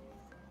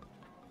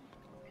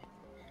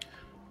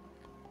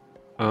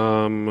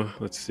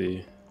 Let's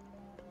see.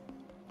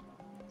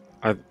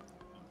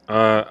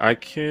 I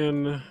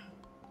can,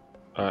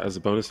 as a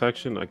bonus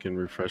action, I can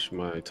refresh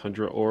my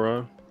Tundra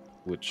aura,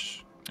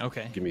 which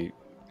give me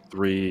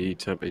 3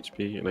 temp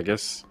HP, and I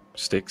guess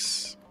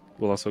Styx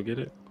will also get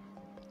it.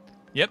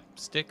 Yep,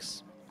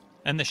 Styx.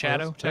 And the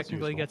Shadow that's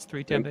technically useful. gets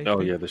 3 temp HP. Oh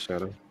yeah, the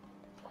Shadow.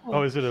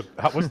 Oh, is it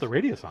what's the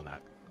radius on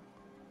that?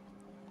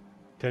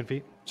 10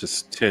 feet?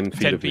 Just 10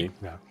 feet 10 of feet. me.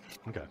 Yeah.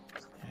 Okay.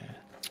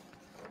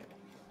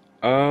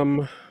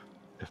 Um,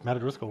 If Matt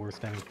O'Driscoll were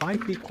standing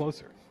 5 feet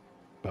closer,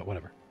 but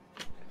whatever.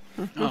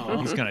 Oh,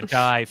 He's going to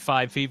die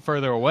 5 feet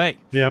further away.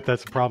 Yep,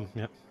 that's the problem.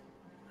 Yep.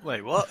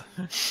 wait, what?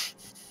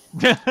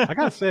 I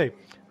gotta say,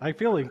 I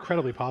feel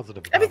incredibly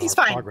positive about Everything's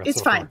our fine. progress It's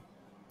so fine. far.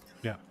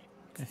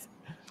 Yeah.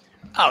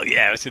 Oh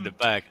yeah, it's in the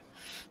bag.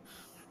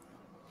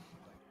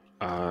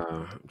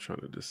 I'm trying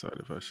to decide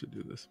if I should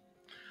do this.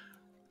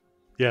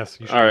 Yes.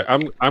 You should. All right,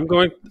 I'm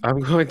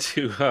going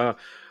to.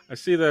 I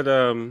see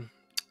that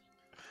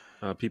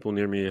people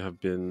near me have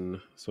been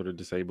sort of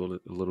disabled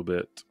a little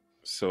bit,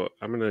 so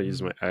I'm gonna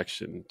use my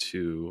action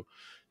to.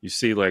 You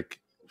see, like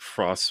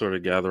frost sort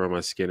of gather on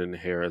my skin and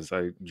hair as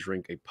I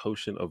drink a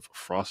potion of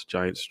frost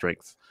giant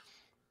strength,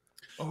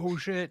 Oh,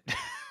 shit.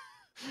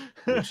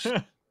 which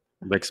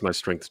makes my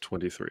strength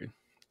 23.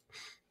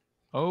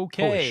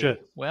 Okay.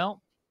 shit.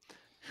 Well,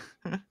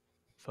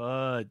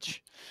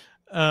 fudge.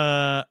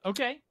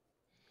 Okay.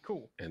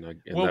 Cool. And Well,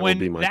 that will when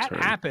be my that turn.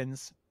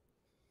 happens,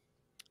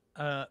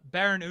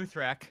 Baron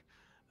Uthrak,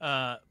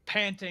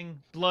 panting,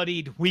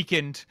 bloodied,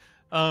 weakened,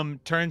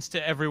 turns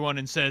to everyone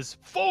and says,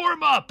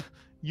 "Form up!"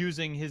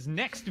 using his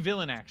next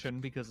villain action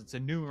because it's a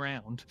new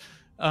round.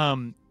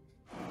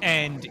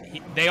 And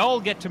they all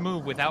get to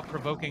move without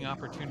provoking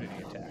opportunity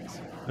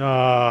attacks.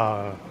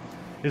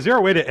 Is there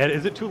a way to edit?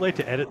 Is it too late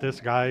to edit this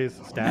guy's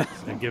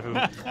stats and give him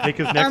make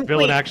his next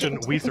villain wait, action?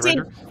 We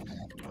surrender.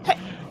 Hey,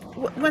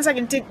 1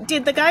 second.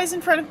 Did the guys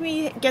in front of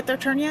me get their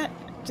turn yet?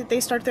 Did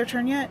they start their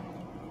turn yet?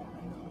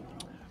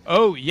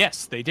 Oh,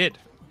 yes, they did.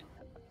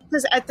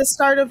 Because at the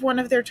start of one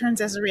of their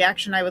turns, as a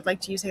reaction, I would like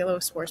to use Halo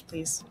of Spores,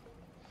 please.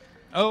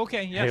 Oh,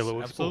 okay, yes, Halo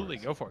of absolutely,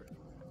 Spores. go for it.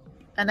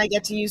 And I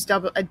get to use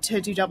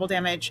to do double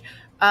damage.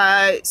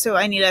 So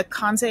I need a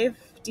con save,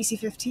 DC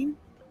 15.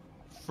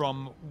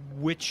 From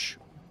which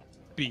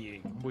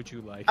being would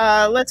you like?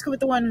 Let's go with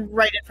the one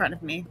right in front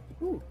of me.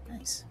 Ooh,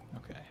 nice.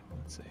 Okay,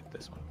 let's save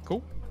this one.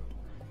 Cool.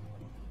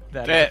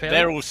 That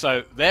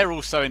They're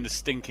also in the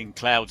stinking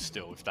cloud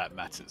still, if that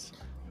matters.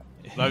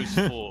 Those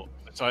 4.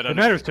 So I don't It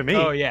matters to me.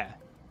 Oh yeah,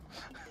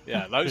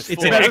 Yeah, those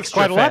It's 4. an It matters extra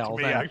quite a lot fail, to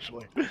me, then.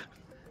 actually.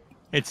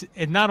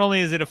 it not only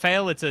is it a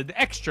fail, it's an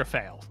extra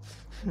fail.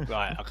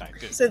 Right. Okay.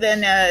 Good. So then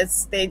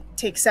they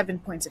take 7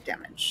 points of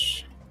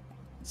damage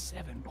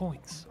 7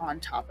 points. on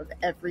top of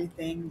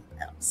everything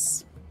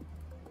else.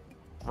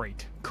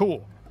 Great.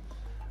 Cool.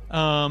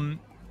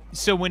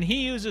 So when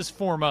he uses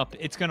form up,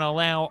 it's going to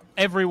allow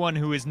everyone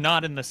who is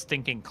not in the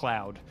stinking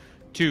cloud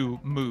to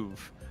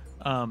move.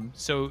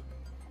 So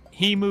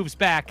he moves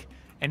back,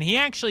 and he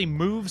actually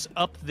moves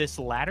up this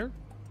ladder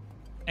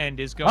and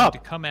is going to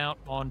come out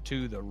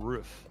onto the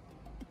roof.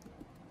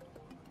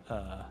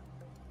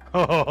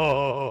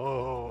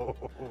 Oh,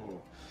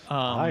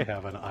 I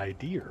have an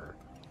idea.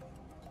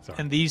 Sorry.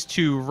 And these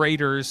 2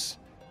 raiders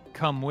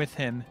come with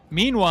him.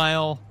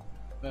 Meanwhile,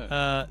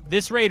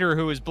 this raider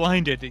who is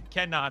blinded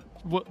cannot,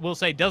 we'll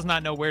say, does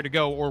not know where to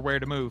go or where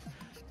to move.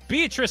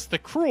 Beatrice the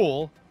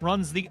Cruel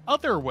runs the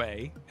other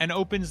way and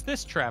opens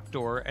this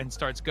trapdoor and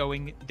starts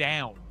going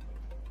down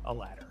a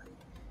ladder.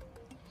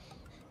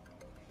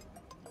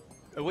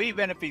 Are we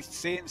going to be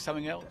seeing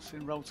something else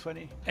in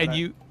Roll20?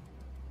 And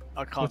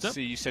I can't What's up?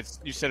 see. You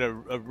said a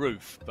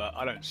roof, but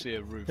I don't see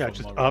a roof. Yeah, on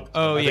just my up.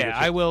 oh I think yeah, it's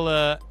I just-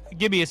 will.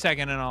 Give me a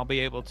second, and I'll be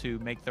able to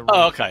make the roof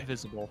Oh, okay.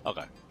 visible.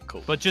 Okay.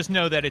 Cool. But just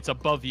know that it's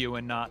above you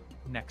and not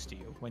next to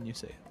you when you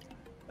see it.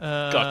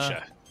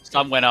 Gotcha.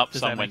 Some went up,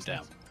 does some that went make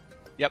down. sense?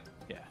 Yep.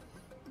 Yeah.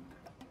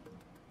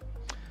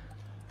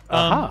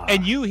 Aha.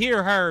 And you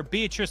hear her,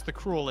 Beatrice the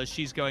Cruel, as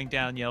she's going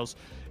down, yells,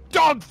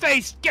 Dog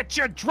face, get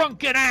your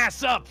drunken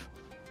ass up!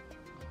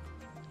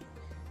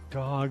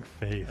 Dog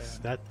face.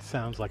 That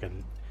sounds like a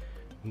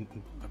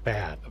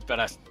bad. I bet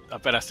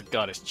that's the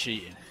guy that's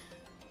cheating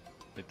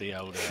with the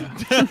old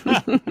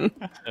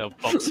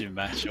boxing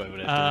match over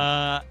there.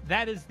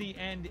 That is the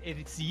end.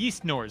 It's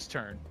Yeastnor's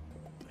turn.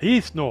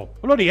 Yeastnor.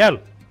 Bloody hell.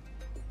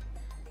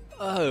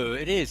 Oh,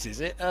 it is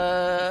it?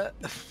 I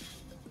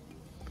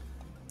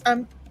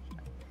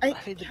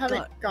think the haven't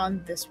gut.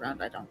 gone this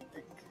round, I don't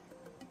think.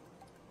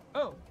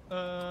 Oh,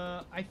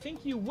 I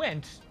think you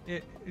went.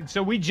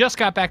 So we just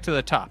got back to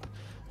the top.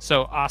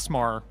 So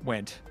Osmar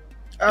went.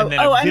 Oh, And then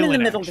a I'm in the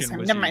villain middle action this time.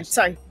 was Never mind. used.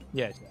 Sorry.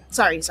 Yeah.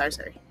 Sorry.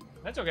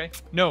 That's okay.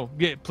 No,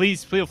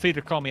 please feel free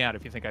to call me out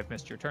if you think I've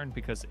missed your turn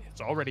because it's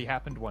already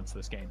happened once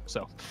this game.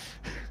 So.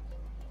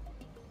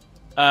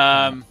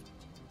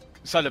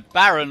 So the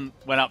Baron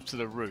went up to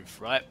the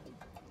roof, right?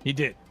 He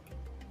did.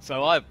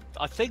 So I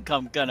think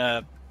I'm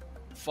gonna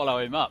follow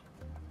him up.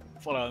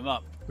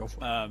 Go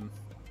for it.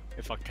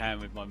 If I can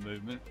with my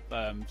movement.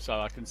 So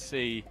I can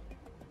see.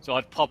 So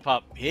I'd pop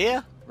up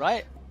here,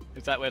 right?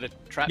 Is that where the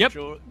trap Yep,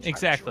 jaw?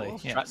 exactly.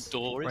 Trap Yes.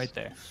 door is Right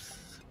there.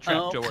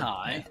 Trap door.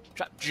 Okay.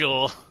 Trap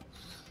jaw.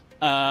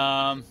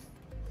 Oh,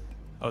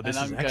 this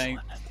and is I'm excellent. going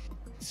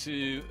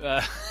to.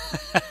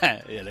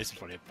 Yeah, this is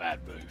probably a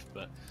bad move,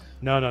 but.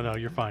 No,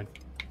 you're fine.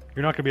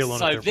 You're not gonna be alone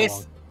So up there for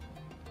long.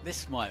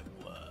 this might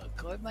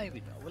work, or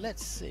maybe not. Well,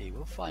 let's see.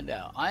 We'll find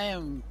out. I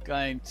am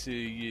going to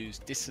use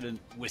Dissonant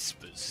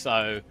Whispers.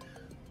 So,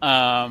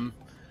 I'm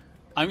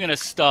going to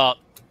start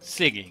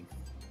singing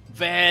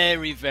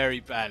very, very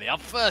badly.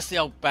 First, the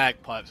old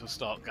bagpipes will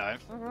start going.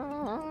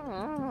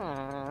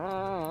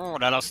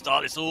 And then I'll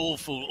start this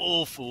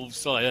awful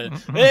song.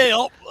 Hey,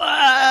 up,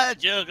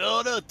 lad, you're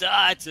gonna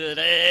die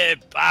today,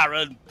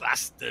 barren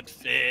bastard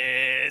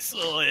face.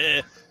 Oh,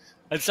 yeah.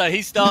 And so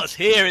he starts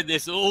hearing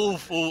this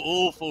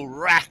awful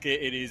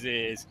racket in his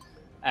ears.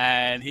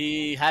 And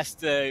he has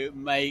to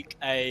make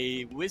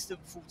a Wisdom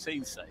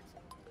 14 save.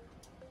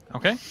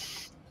 Okay.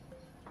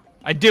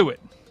 I do it.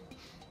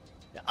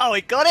 Oh,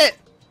 he got it!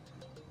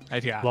 I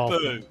got Well,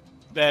 Boom.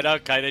 Then,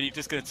 okay, then you're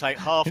just going to take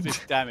half this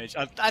damage.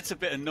 That's a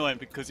bit annoying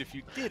because if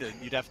you didn't,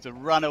 you'd have to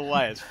run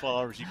away as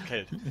far as you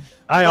could.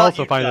 I But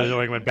also you find it don't.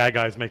 annoying when bad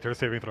guys make their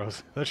saving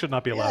throws. That should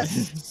not be allowed.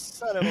 Yes,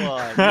 so do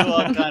I. You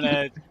are kind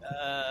of...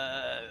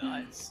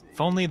 let's see.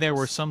 If only there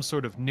were some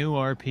sort of new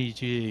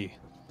RPG.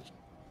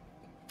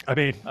 I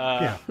mean,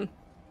 Uh,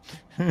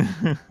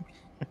 yeah.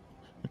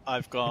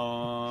 I've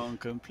gone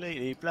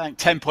completely blank.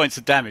 10 points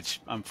of damage,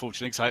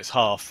 unfortunately, so it's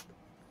half.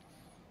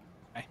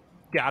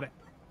 Got it.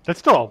 That's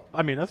still,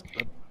 I mean, that's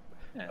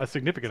Yeah. a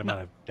significant It's not-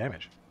 amount of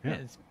damage. Yeah, Yeah.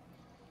 it's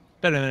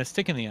better than a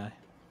stick in the eye.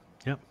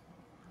 Yep.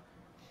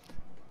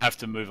 I have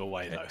to move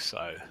away, though,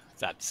 so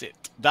that's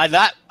it.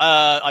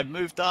 I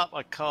moved up,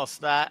 I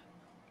cast that,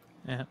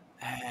 Yeah.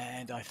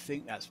 and I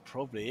think that's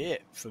probably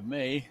it for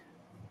me.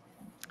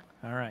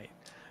 All right.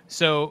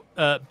 So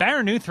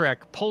Baron Uthrek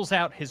pulls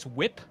out his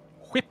whip,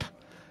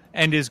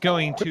 and is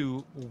going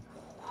to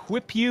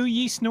whip you,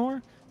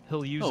 Yeastnor.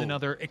 He'll use Oh.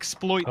 another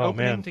exploit Oh,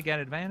 opening man. to get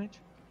advantage.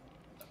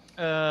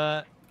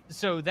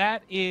 So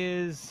that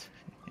is...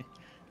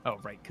 Oh,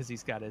 right, because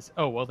he's got his...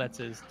 Oh, well, that's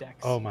his dex.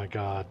 Oh my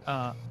god.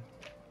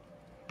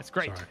 That's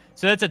great. Sorry.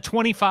 So that's a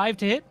 25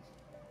 to hit.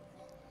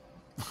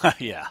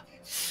 Yeah.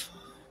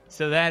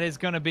 So that is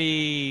going to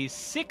be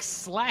 6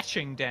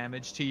 slashing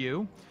damage to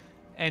you.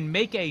 And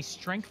make a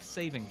strength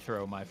saving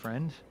throw, my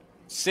friend.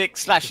 6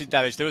 slashing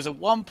damage. There was a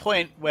one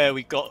point where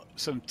we got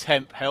some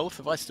temp health.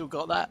 Have I still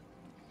got that?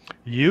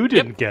 You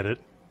didn't get it.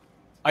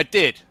 I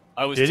did.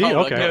 I was Did you? told. I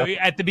Okay. got- No,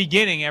 at the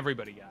beginning,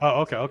 everybody got it.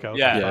 Oh, okay.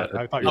 Yeah. Yeah.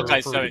 I thought you were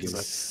Okay, so referring to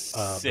it's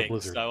the 6.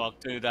 blizzard. So I'll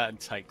do that and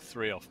take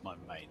 3 off my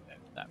main then.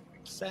 That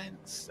makes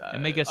sense.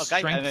 And make a okay,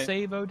 strength and then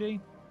save, OD.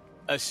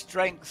 A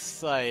strength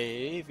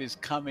save is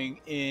coming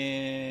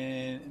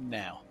in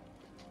now.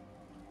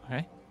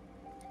 Okay.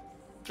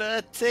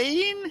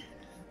 13?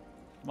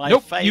 My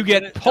Nope, you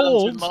get favourite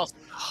pulled. dungeon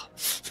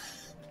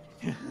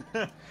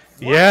master-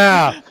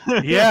 Yeah,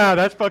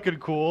 that's fucking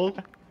cool.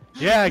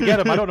 Yeah, I get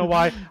him. I don't know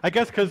why. I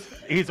guess because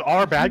he's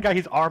our bad guy.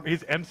 He's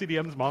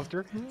MCDM's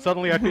monster.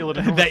 Suddenly, I feel a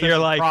different That you're sense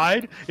of like-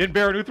 pride in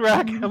Baron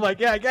Uthrak. I'm like,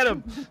 yeah, I get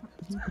him.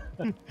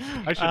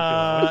 I should feel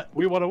that way.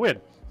 We want to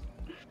win.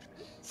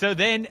 So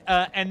then,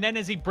 and then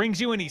as he brings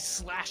you in, he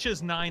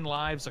slashes 9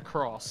 lives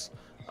across.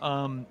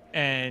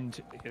 And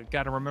you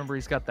got to remember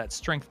he's got that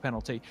strength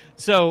penalty.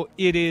 So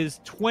it is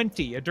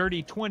 20, a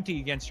dirty 20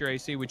 against your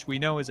AC, which we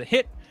know is a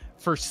hit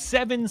for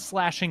 7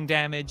 slashing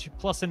damage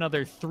plus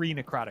another 3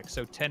 necrotic,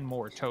 so 10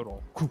 more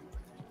total.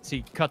 So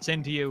he cuts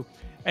into you.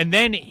 And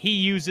then he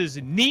uses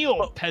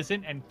Kneel,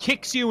 Peasant, and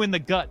kicks you in the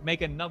gut.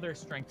 Make another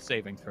strength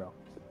saving throw.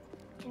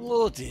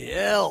 Bloody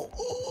hell.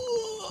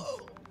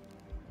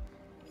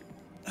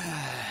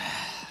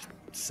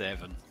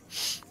 7.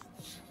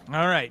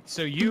 All right,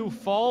 so you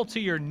fall to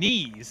your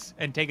knees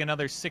and take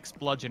another 6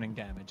 bludgeoning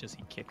damage as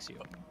he kicks you.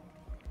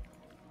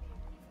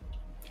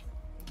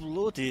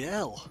 Bloody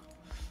hell.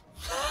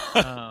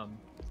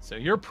 So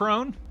you're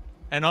prone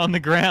and on the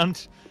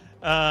ground.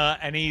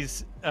 and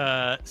he's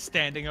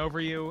standing over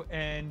you,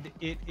 and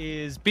it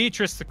is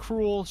Beatrice the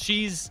Cruel.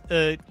 She's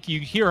you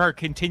hear her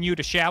continue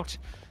to shout.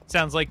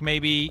 Sounds like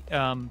maybe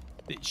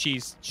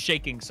she's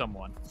shaking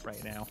someone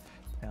right now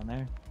down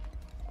there.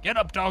 Get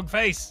up, dog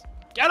face!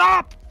 Get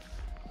up!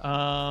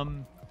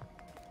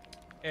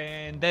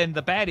 And then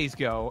the baddies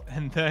go,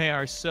 and they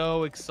are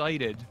so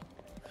excited.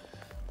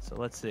 So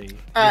let's see. Your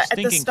At the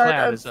stinking start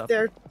cloud of is up.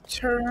 their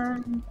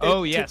turn. they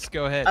Oh take yes,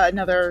 go ahead.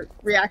 Another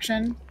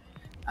reaction.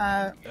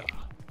 Fail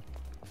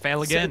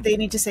So again. they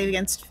need to save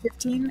against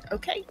 15.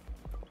 Okay.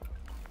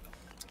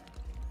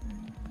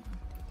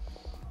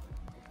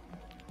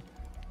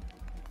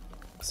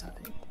 Sorry.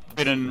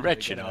 Been and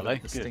wretched, Get are out they?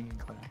 of the Good. stinging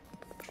cloud.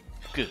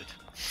 Good.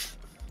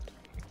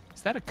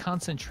 Is that a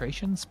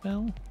concentration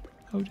spell,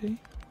 OD?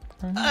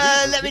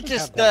 Let me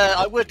just.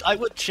 I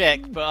would check,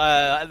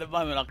 but at the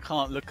moment I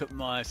can't look at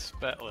my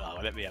spell. Oh,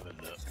 let me have a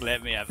look.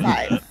 Let me have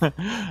a look.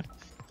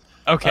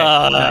 Okay.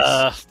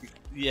 Nice.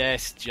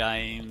 Yes,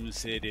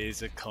 James, it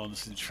is a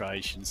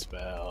concentration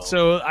spell.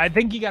 So I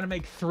think you got to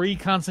make 3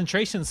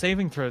 concentration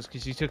saving throws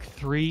because you took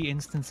 3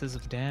 instances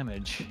of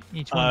damage.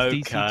 Each one's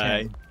DC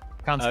 10.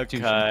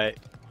 Constitution. Okay,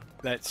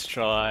 let's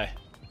try.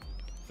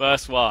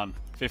 First one,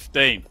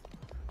 15.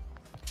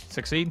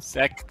 Succeed.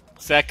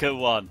 Second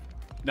one,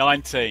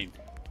 19.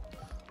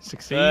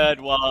 Succeed. Third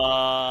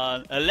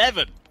one,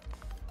 11.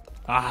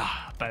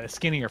 Ah, by the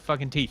skin of your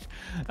fucking teeth.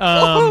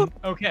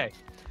 Okay.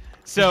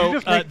 So Did you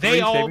just make they 3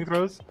 all. saving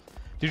throws?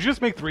 Did you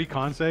just make 3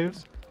 con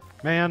saves?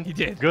 Man, He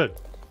did. Good.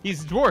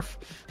 He's a dwarf.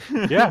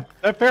 Yeah,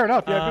 fair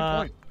enough. Yeah, good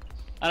point.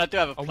 And I do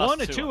have a A plus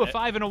 1, a 2 2, on a it.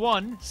 5, and a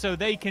 1. So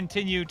they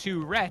continue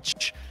to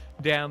retch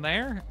down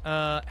there.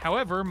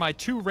 However, my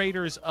 2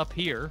 raiders up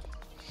here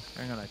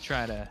are gonna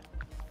try to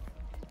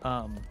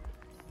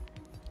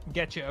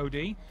get you,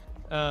 OD.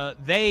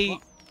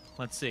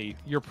 Let's see.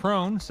 You're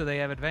prone, so they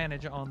have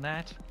advantage on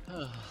that.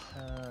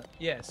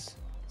 Yes.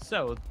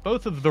 So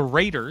both of the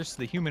raiders,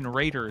 the human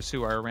raiders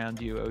who are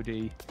around you,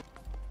 OD.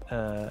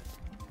 You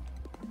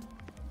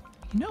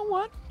know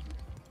what?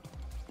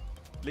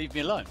 Leave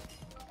me alone.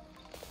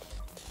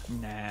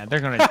 Nah,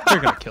 they're gonna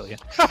kill you.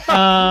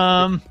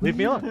 Leave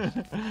me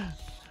alone.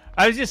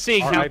 I was just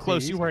seeing how R.I.P.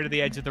 close you were to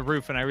the edge of the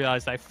roof, and I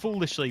realized I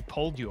foolishly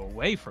pulled you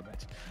away from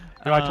it.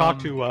 No, I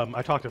talked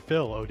to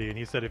Phil OD, and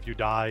he said if you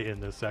die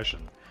in this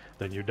session,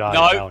 then you die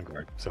No. in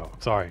Valengard. So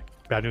sorry,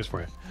 bad news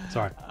for you.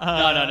 Sorry.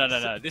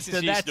 No. This is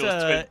so that's,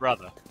 Usador's twin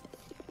brother.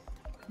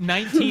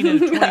 19 and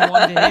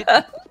 21 to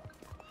hit.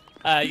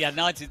 Yeah,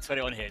 19,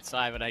 21 hits.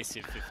 I have an AC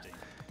of 15.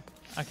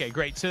 Okay,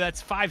 great. So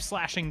that's 5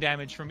 slashing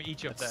damage from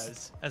each of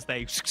those as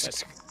they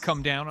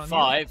come down on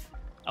 5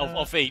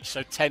 of each,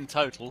 so 10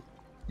 total.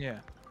 you. Yeah.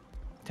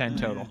 10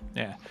 total.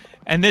 Yeah.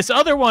 And this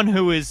other one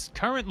who is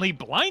currently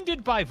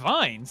blinded by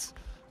vines.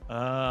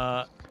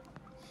 What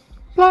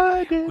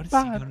is he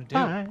gonna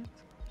do?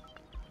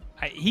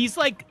 He's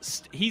like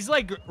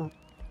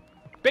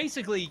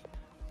basically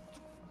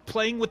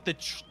playing with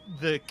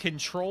the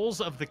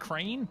controls of the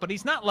crane, but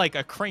he's not like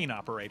a crane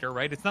operator,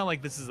 right? It's not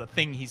like this is a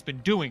thing he's been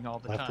doing all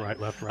the Left, time. right,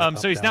 left, right.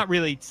 So up, he's down. not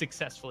really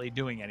successfully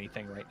doing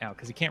anything right now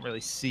because he can't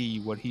really see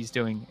what he's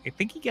doing. I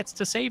think he gets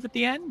to save at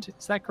the end.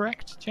 Is that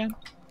correct, Jen?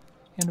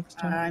 End of his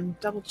turn. I'm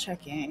double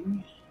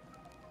checking.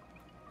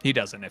 He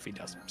doesn't if he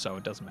doesn't, so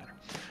it doesn't matter.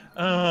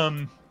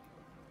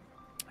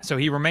 So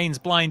he remains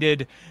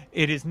blinded.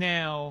 It is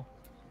now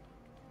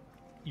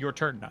your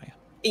turn, Naya.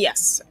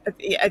 Yes, at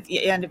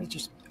the end of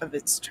each of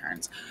its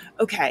turns.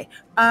 Okay.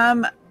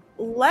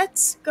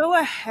 Let's go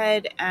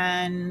ahead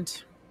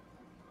and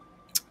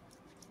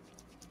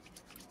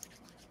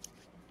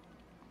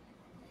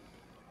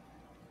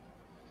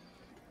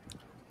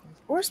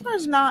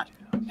Orstmar's not.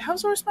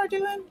 How's Orstmar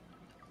doing?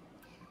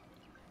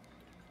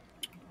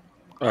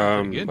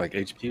 good. Like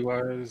HP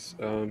wise,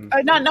 No.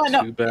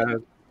 too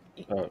bad.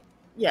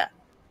 Yeah,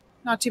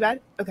 not too bad.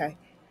 Okay.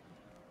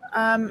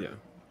 Yeah.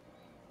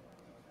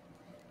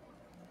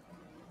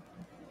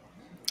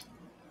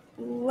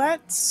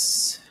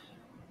 Let's.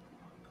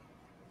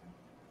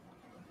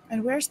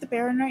 And where's the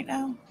Baron right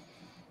now?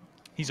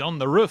 He's on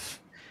the roof.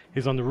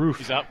 He's on the roof.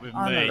 He's up with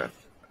On the me.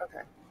 roof.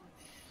 Okay.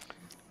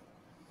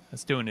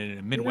 That's doing it in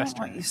a We Midwestern.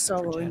 don't want you accent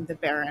for soloing Jen. the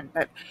Baron,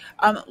 but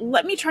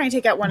let me try and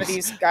take out one of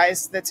these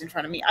guys that's in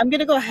front of me. I'm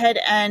gonna go ahead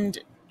and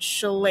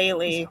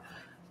shillelagh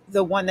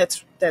the one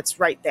that's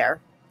right there,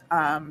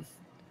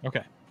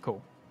 Okay,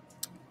 cool.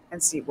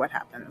 and see what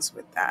happens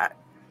with that.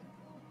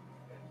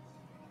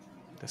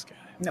 This guy.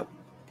 Nope.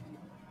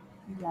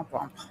 Womp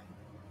womp.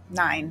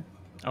 9.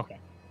 Okay.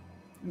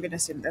 I'm gonna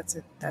assume that's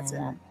it. That's it.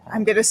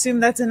 I'm gonna assume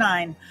that's a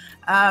 9.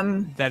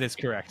 That is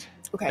correct.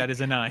 Okay. That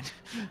is a 9.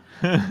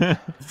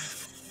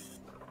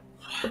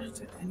 Is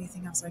there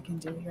anything else I can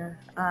do here?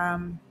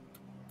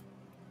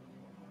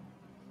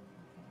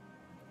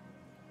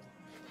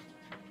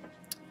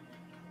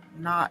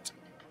 Not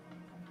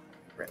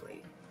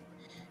really.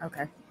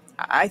 Okay.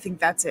 I think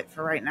that's it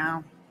for right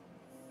now.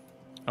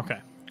 Okay.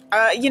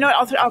 You know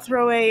what? I'll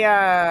throw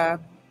a.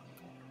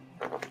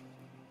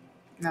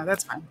 No,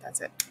 that's fine.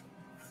 That's it.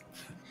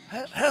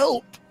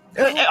 Help!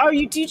 Are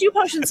you? Do you do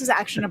potions as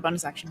action or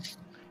bonus action?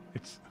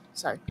 It's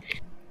Sorry,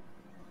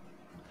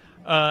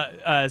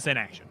 As an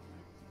action.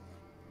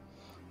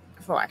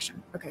 full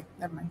action. Okay,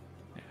 never mind.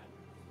 Yeah.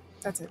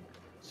 That's it.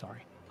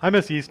 Sorry. I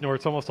miss Eastnor.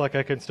 It's almost like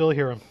I can still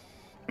hear him.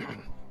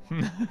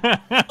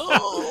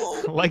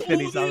 Like that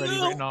he's already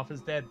written off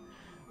as dead.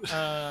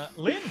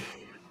 Lynn.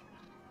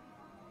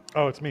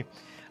 Oh, it's me.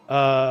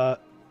 How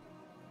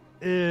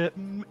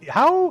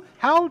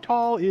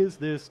tall is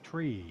this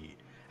tree?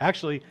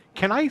 Actually,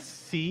 can I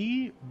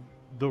see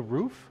the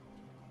roof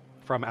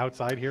from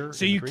outside here?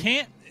 So in the you tree?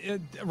 can't,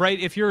 right?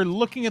 If you're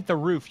looking at the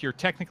roof, you're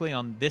technically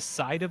on this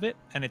side of it,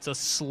 and it's a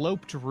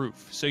sloped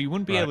roof, so you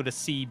wouldn't be Right. able to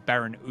see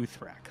Baron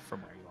Uthrak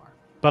from where you are.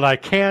 But I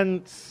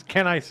can.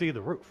 Can I see the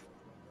roof?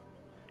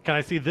 Can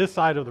I see this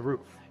side of the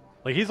roof?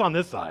 Like he's on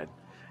this side.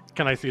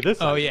 Can I see this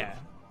side? Oh of the yeah. roof?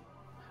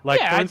 Like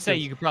Yeah, for I'd instance, say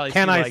you could probably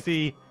Can see, I like,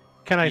 see?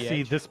 Can I the see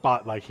edge. this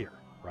spot like here?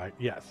 Right.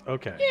 Yes.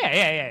 Okay.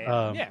 Yeah.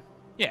 Um,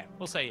 Yeah.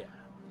 We'll say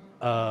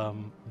yeah.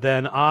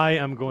 Then I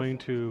am going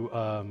to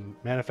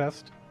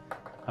manifest.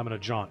 I'm going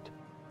to jaunt.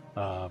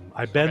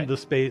 I bend Okay. the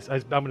space.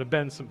 I'm going to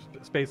bend some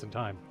space and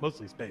time,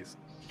 mostly space,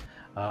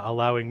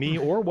 allowing me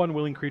or one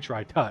willing creature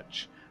I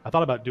touch. I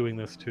thought about doing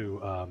this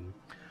to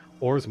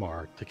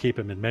Orsmar to keep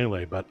him in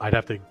melee, but I'd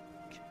have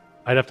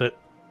to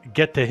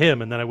get to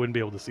him, and then I wouldn't be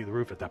able to see the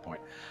roof at that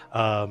point.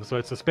 So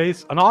it's a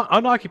space, an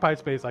unoccupied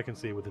space I can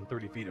see within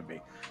 30 feet of me.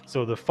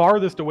 So the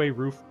farthest away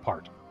roof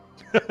part.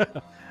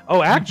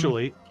 Oh,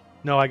 actually,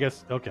 no, I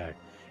guess, okay.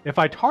 If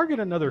I target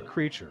another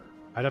creature,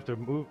 I'd have to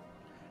move.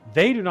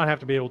 They do not have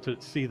to be able to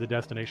see the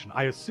destination.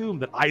 I assume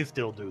that I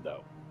still do,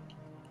 though.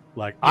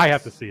 Like, I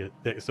have to see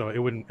it. So it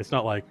wouldn't, it's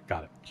not like,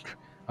 got it.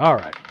 All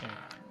right. Yeah.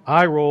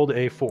 I rolled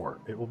a 4.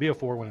 It will be a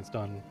 4 when it's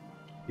done.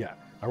 Yeah,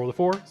 I rolled a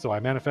 4, so I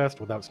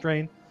manifest without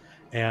strain,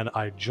 and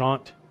I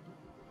jaunt.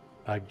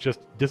 I just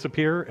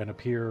disappear and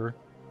appear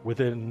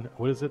within,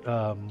 what is it,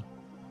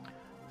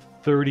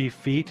 30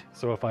 feet.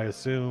 So if I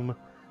assume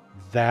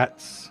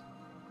that's,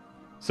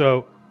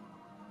 so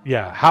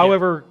yeah.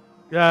 However,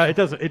 it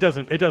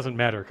doesn't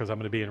matter because I'm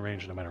going to be in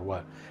range no matter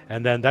what.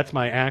 And then that's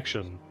my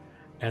action,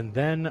 and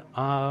then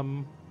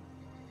I'm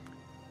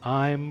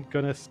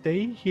gonna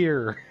stay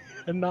here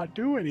and not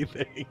do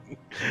anything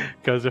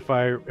because if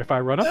I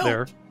run up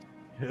there,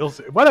 he'll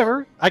say,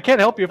 whatever. I can't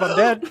help you if I'm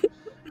dead.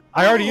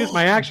 I already used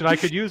my action. I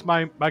could use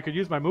my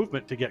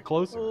movement to get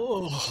closer,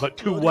 but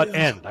to what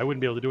end? I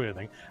wouldn't be able to do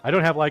anything. I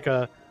don't have like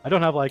a.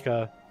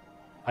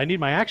 I need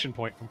my action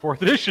point from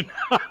 4th edition.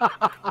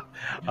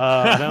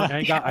 I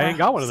ain't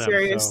got one of them. so-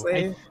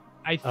 Seriously.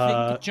 I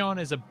think John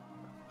is a.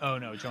 Oh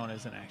no, John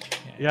is an action.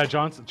 Yeah,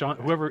 John,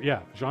 whoever.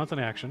 Yeah, John's an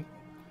action.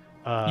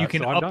 You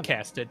can so I'm done.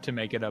 upcast it to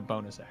make it a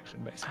bonus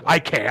action, basically. I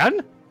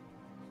can.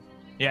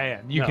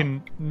 Yeah. You No.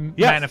 can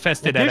Yes.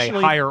 manifest it at a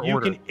Additionally, higher you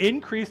order. can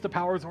increase the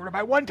powers order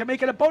by 1 to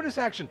make it a bonus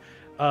action.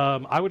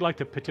 I would like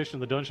to petition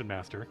the dungeon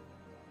master.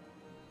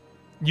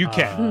 You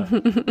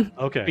can,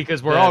 Okay.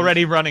 because we're then-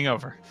 already running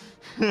over.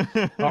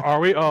 Are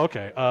we? Oh,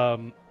 okay.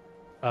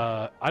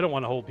 I don't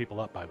want to hold people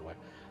up, by the way.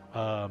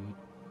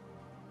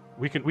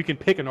 We can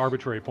pick an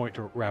arbitrary point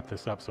to wrap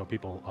this up so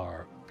people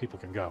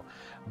can go.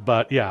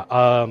 But yeah,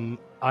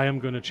 I am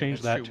going to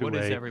change That's that true. to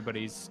What is a.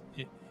 everybody's?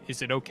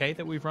 Is it okay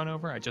that we've run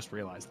over? I just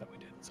realized that we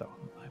did, so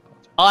I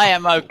apologize. I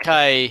am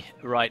okay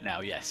right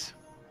now. Yes.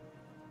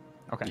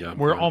 Okay, Yeah, I'm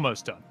we're fine.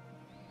 almost done.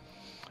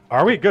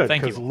 Are we good?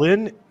 Thank Because you.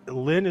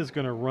 Lynn is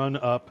going to run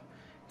up.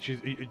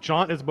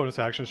 John is a bonus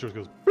action. She just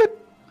goes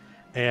blip,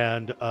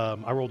 and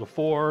I rolled a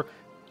 4.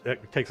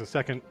 It takes a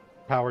second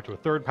power to a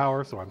third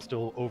power, so I'm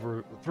still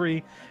over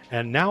 3.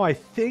 And now I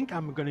think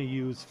I'm going to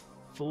use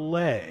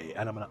Flay,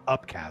 and I'm going to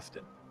upcast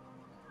it.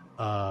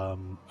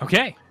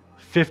 Okay.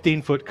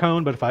 15-foot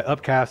cone, but if I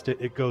upcast it,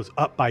 it goes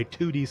up by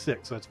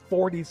 2d6, so it's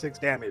 4d6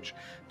 damage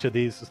to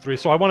these 3.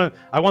 So I want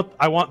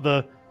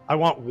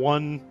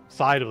one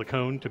side of the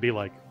cone to be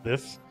like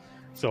this,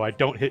 so I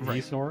don't hit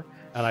Right. Ysnor,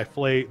 and I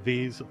flay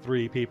these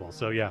 3 people.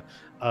 So yeah,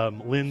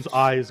 Lynn's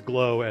eyes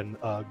glow, and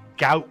a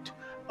gout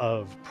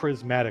of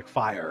prismatic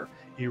fire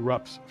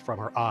erupts from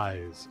her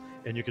eyes,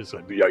 and you can say,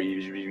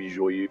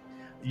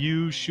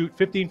 you shoot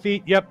 15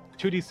 feet. Yep,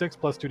 2d6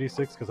 plus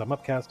 2d6 because I'm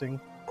upcasting.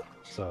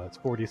 So it's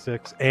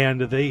 46,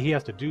 and he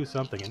has to do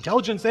something.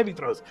 Intelligence saving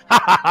throws.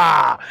 Ha ha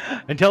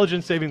ha!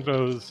 Intelligence saving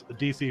throws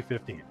DC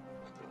 15.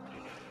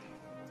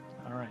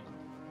 All right.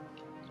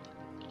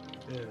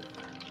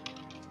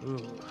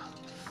 Ooh.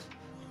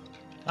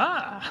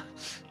 Ah!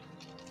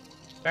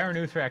 Baron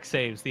Uthrak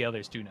saves, the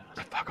others do not.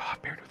 Fuck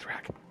off, Baron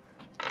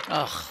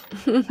Ugh.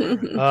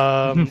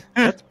 Uthrak.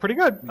 That's pretty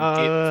good.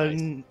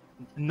 Face.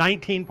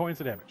 19 points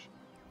of damage.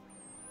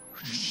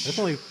 That's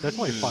only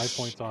 5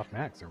 points off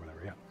max or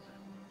whatever. Yeah.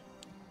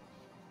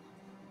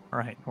 All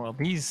right. Well,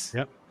 these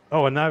Yep.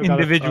 Oh, and now I've got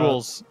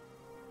individuals.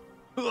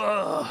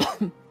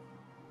 Ugh.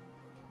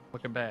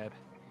 Looking bad.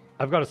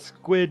 I've got a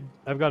squid.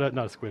 I've got a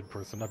not a squid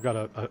person. I've got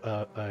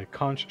a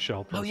conch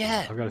shell person.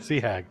 yeah. I've got a sea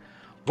hag.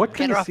 What Get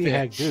can her a up sea here.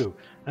 hag do?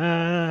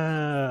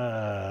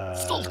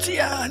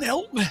 Saltian,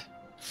 help me.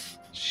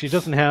 She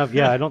doesn't have.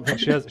 Yeah, I don't think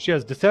she has. She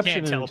has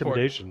deception Can't and teleport.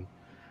 intimidation.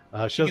 She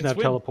doesn't can have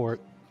swim.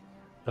 teleport.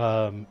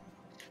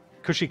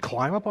 Could she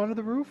climb up onto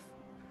the roof?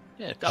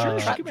 Yeah, Sure,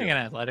 she trap can make an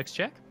athletics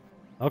check.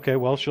 Okay,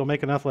 well, she'll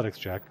make an athletics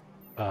check.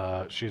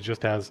 She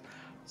just has.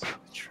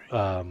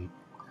 I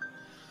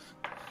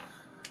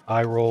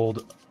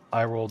rolled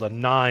a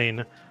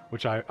 9,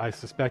 which I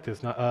suspect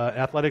is not.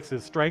 Athletics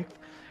is strength,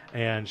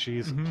 and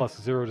she's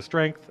 +0 to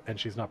strength, and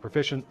she's not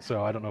proficient,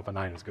 so I don't know if a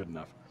 9 is good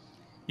enough.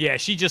 Yeah,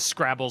 she just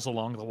scrabbles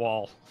along the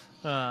wall,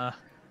 but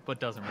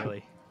doesn't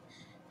really.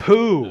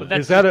 Pooh! But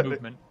that's Is that just a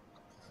movement,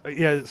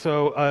 yeah?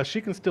 So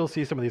she can still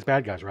see some of these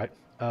bad guys, right?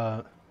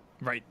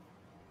 right?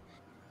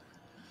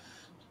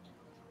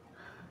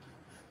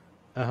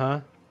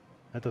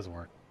 That doesn't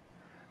work.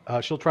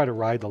 She'll try to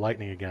ride the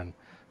lightning again.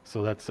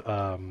 So that's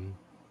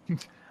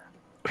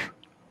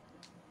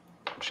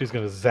she's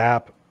gonna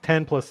zap.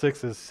 10 +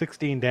 6 is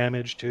 16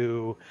 damage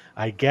to,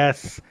 I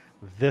guess,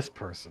 this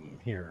person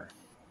here,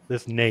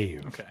 this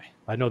knave. Okay.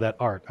 I know that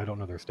art. I don't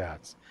know their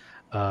stats.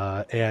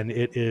 And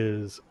it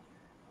is.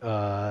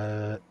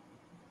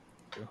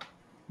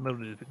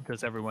 Little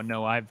does everyone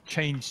know, I've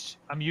changed.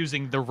 I'm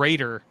using the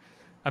raider.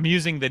 I'm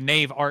using the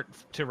knave art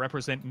to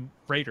represent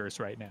raiders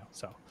right now.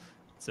 So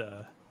it's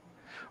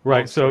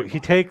Right. So story he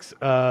takes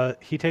a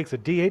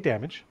D8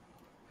 damage,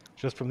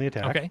 just from the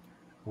attack. okay.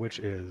 Which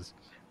is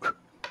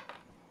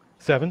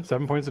 7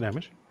 points of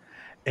damage.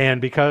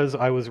 And because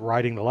I was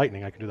riding the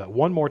lightning, I can do that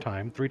one more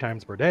time, 3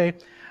 times per day.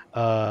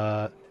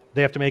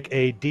 They have to make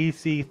a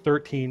DC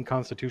 13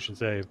 Constitution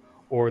save,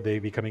 or they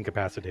become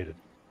incapacitated.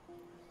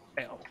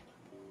 Fail.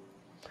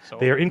 So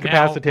They are now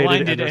incapacitated,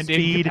 blinded and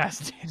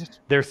incapacitated.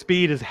 their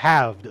speed is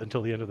halved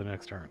until the end of the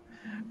next turn.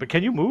 But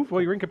can you move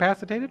while you're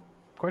incapacitated?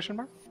 Question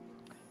mark.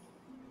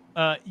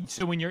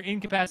 So when you're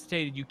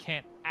incapacitated, you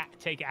can't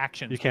take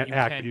actions. You but can't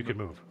act. You can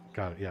move.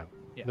 Got it. Yeah.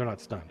 Yeah. They're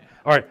not stunned.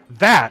 All right.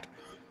 That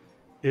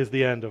is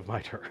the end of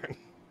my turn.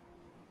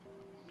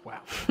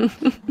 Wow.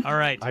 All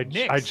right.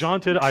 Nyx. I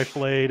jaunted, I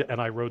flayed,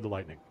 and I rode the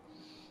lightning.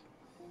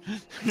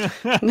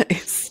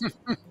 Nice.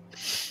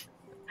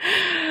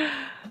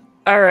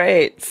 All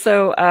right.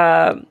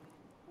 So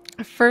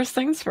first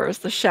things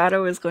first, the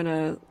shadow is going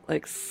to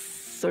like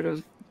sort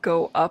of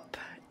go up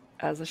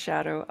as a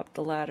shadow up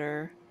the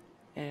ladder.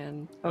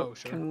 And Oh,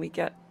 sure. Can we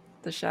get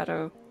the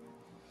shadow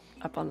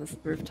up on this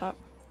rooftop?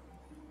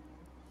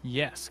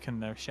 Yes. Can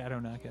the shadow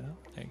not get up?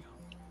 There you go.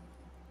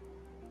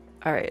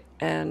 All right.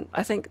 And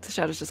I think the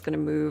shadow's just going to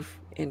move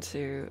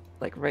into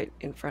like right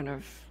in front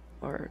of,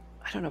 or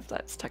I don't know if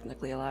that's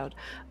technically allowed.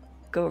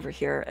 Go over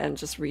here and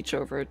just reach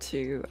over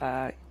to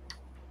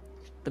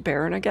the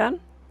Baron again,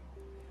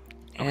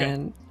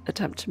 and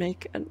attempt to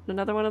make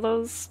another one of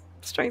those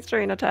strength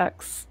drain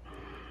attacks.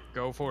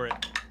 Go for it.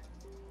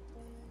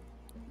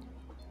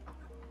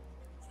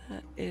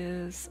 That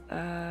is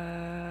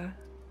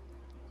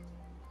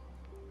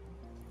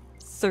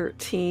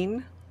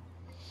 13.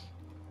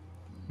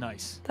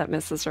 Nice. That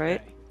misses,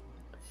 right? Okay.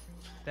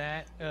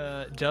 That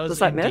does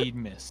that miss? indeed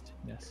miss.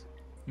 Yes.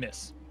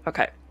 Miss.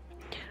 Okay.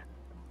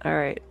 All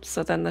right.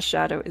 So then the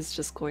shadow is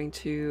just going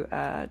to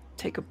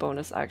take a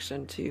bonus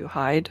action to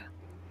hide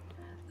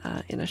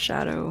in a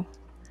shadow,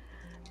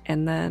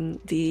 and then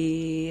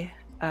the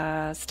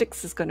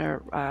Styx is going to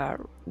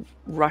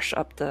rush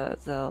up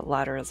the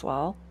ladder as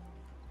well.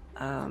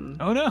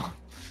 Oh no.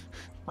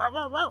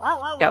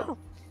 Yep.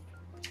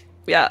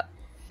 Yeah,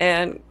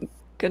 and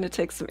gonna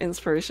take some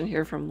inspiration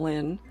here from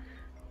Lynn.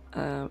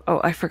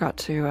 I forgot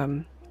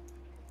to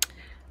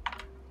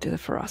do the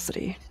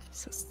ferocity.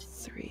 So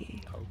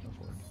 3. Oh, go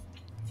for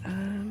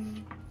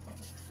it.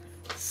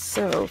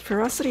 So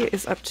ferocity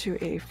is up to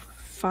a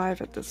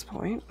 5 at this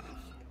point,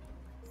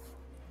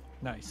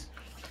 Nice.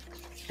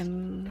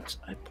 and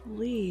I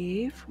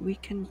believe we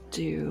can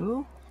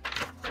do.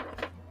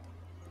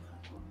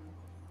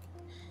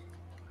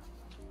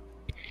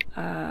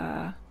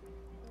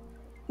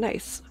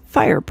 Nice.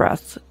 Fire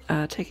breath,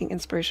 taking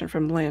inspiration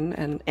from Lynn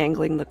and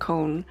angling the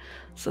cone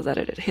so that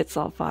it hits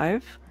all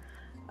 5.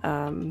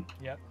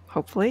 Yep.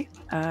 Hopefully.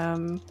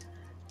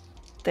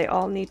 They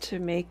all need to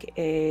make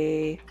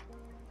a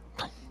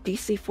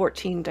DC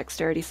 14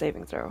 dexterity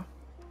saving throw.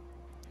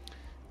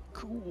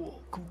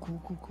 Cool.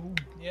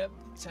 Yep.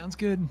 Sounds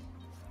good.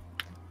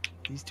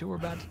 These two are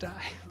about to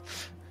die.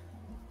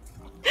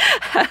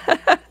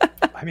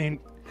 I mean,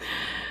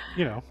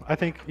 I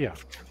think, yeah.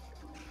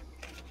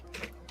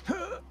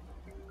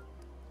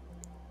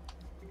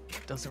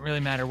 Doesn't really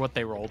matter what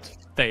they rolled.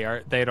 They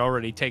had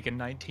already taken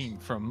 19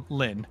 from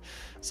Lynn,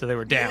 so they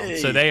were down. Yay.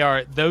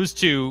 So those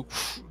two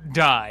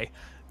die.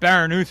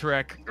 Baron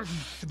Uthrek,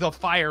 the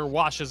fire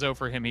washes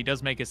over him. He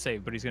does make a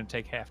save, but he's going to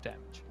take half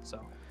damage.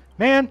 So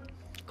Man,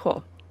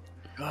 Cool.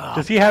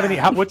 does he have any?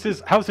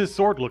 How's his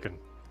sword looking?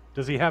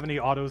 Does he have any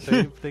auto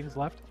save things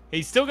left?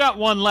 he's still got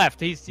one left.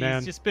 He's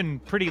Man. just been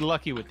pretty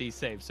lucky with these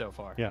saves so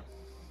far. Yeah.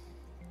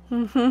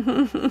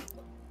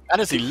 How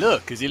does he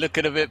look? Is he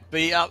looking a bit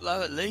beat up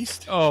though, at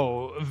least?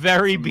 Oh,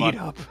 very From beat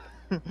my- up.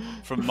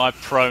 From my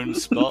prone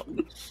spot.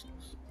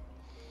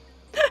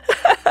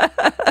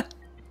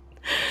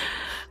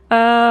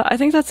 I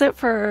think that's it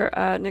for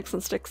Nyx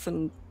and Styx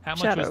and How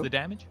much Shadow. was the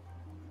damage?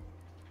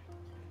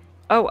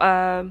 Oh,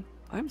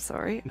 I'm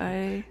sorry.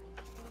 That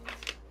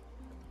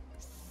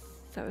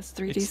was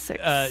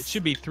 3d6. It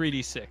should be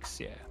 3d6.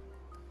 Yeah.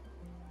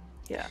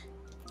 Yeah.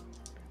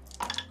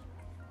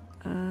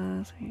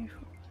 3, 4.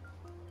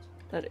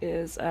 That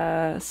is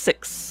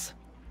 6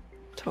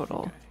 total.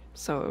 Okay.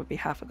 So it would be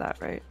half of that,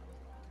 right?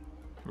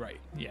 Right.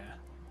 Yeah.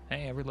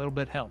 Hey, every little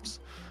bit helps.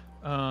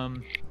 All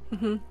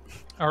Mhm.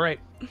 right,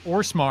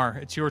 Orsmar,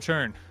 it's your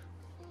turn.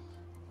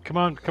 Come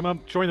on,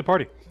 join the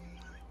party.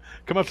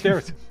 Come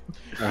upstairs.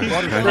 All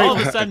of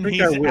a sudden, think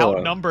he's I will.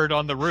 outnumbered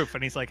on the roof,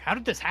 and he's like, "How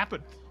did this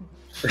happen?"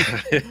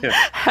 Yeah,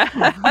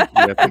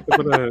 I think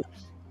I'm gonna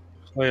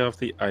play off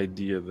the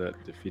idea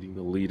that defeating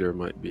the leader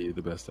might be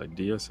the best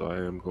idea, so I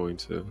am going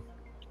to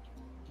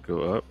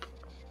go up.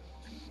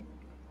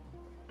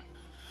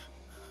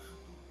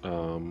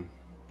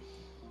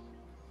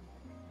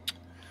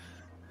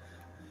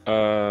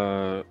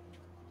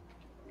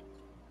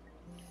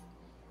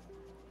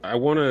 I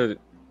want to.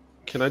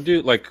 Can I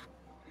do like?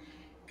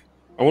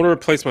 I want to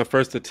replace my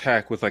first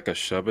attack with like a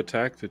shove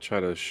attack to try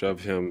to shove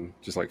him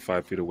just like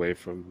 5 feet away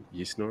from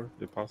Ysnor,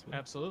 if possible.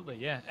 Absolutely,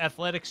 yeah.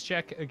 Athletics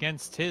check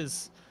against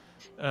his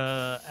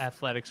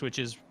athletics, which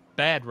is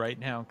bad right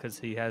now because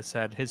he has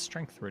had his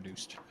strength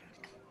reduced.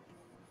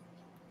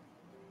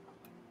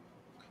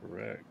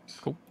 Correct.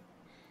 Cool.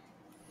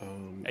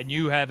 And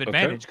you have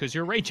advantage because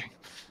you're raging.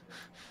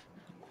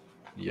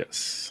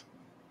 Yes.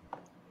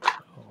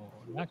 Oh,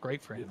 not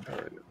great for him. All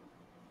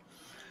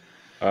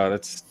right.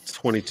 That's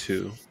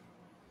 22.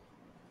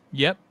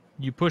 Yep,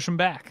 you push him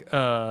back.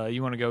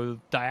 You want to go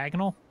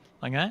diagonal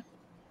like that?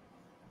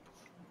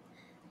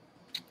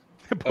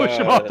 Push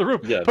him off the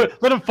roof. Yeah,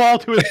 Let him fall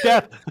to his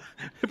death.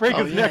 Break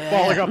his neck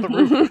falling off the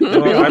roof.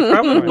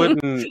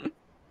 No,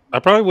 I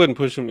probably wouldn't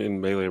push him in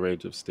melee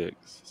range of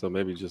sticks. So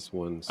maybe just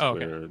one square.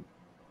 Okay.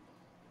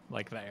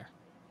 Like there.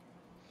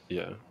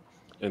 Yeah.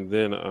 And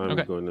then I'm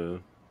Okay. gonna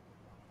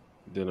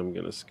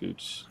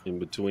scooch in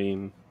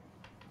between.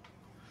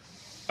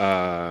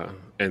 And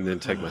then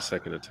take my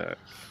second attack.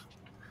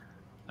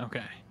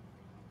 Okay.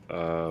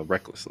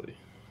 Recklessly.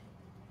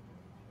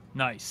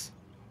 Nice.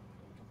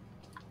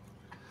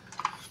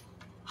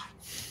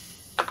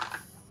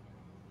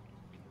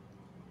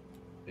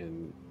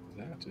 And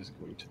that is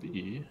going to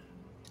be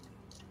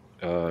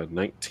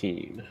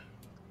 19.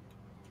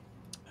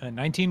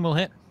 19 will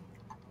hit.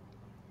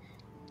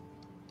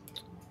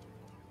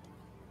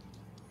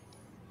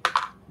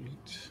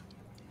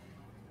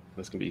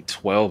 That's gonna be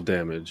 12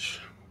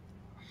 damage.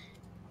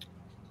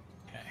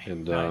 Okay.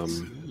 And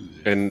nice.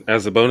 and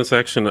as a bonus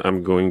action,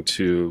 I'm going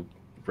to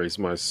raise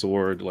my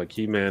sword like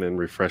He-Man and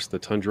refresh the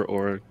Tundra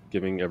Aura,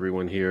 giving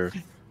everyone here,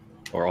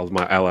 or all of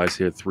my allies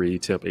here, 3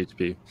 temp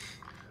HP.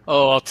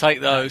 Oh, I'll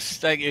take those.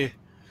 Thank you.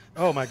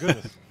 Oh my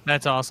goodness.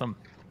 That's awesome.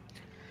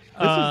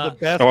 This is the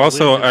best. Oh,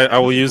 also, Lynn has I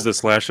will ever use seen. the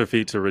slasher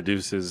feat to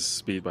reduce his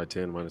speed by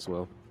 10 minus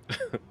well.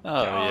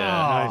 Oh,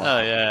 yeah. Nice.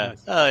 Oh, yeah.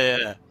 Nice. Oh,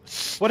 yeah.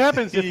 What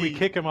happens if we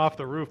kick him off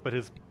the roof, but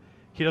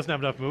he doesn't have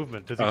enough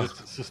movement? Does he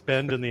just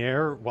suspend in the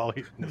air while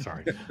he?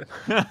 Sorry,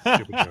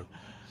 stupid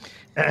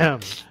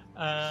joke.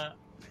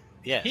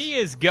 Yes. He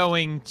is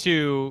going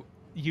to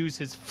use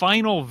his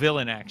final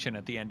villain action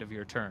at the end of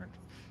your turn.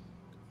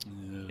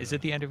 Is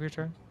it the end of your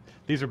turn?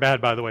 These are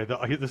bad, by the way.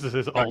 This is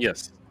his ult.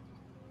 Yes.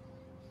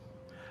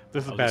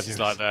 This is Oh, bad this news. is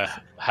like the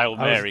Hail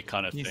Mary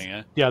kind of he's- thing,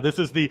 eh? Yeah, this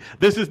is the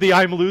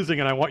I'm losing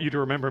and I want you to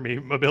remember me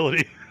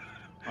ability,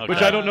 which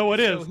Okay. I don't know what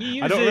So is.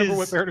 he I don't remember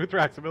what uses-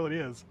 Baronethrak's ability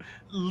is.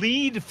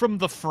 Lead from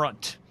the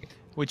front,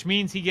 which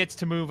means he gets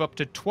to move up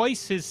to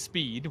twice his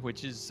speed,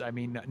 which is, I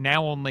mean,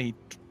 now only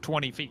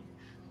 20 feet,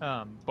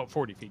 but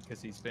 40 feet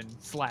because he's been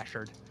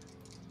slashered.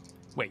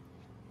 Wait,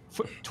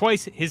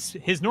 twice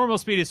his normal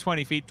speed is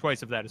 20 feet.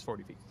 Twice of that is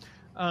 40 feet.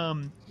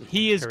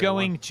 He is Carry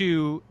going along.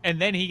 to, and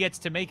then he gets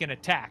to make an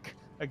attack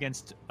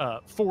against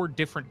 4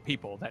 different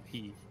people that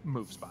he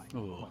moves by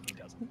when he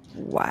does it.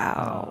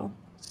 Wow.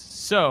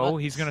 So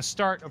he's going to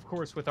start, of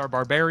course, with our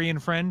barbarian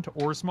friend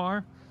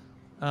Orsmar.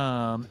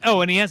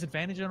 And he has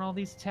advantage on all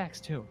these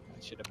attacks too.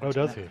 I should have Oh,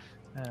 mentioned does he?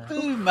 that.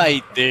 Who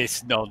made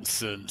this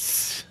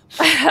nonsense?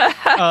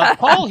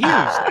 Paul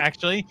Hughes,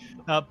 actually.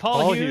 Paul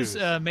Paul Hughes,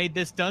 Hughes. made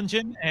this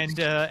dungeon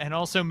and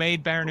also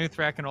made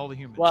Baronethrak and all the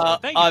humans. Well, So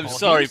thank you, I'm Paul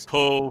sorry, Hughes.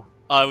 Paul.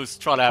 I was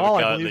trying to have Paul, a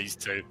I go at believe- these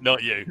two,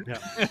 not you.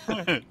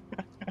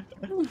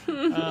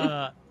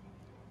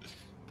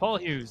 Paul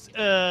Hughes.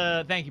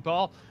 Thank you,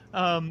 Paul.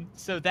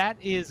 So that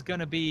is going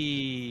to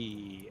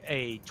be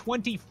a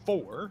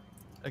 24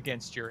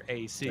 against your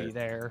AC Okay.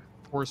 there,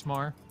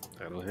 Orsmar.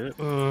 That'll hit.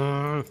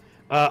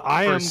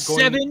 I For am going.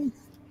 7.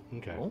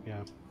 Okay. Cool.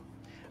 Yeah.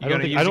 You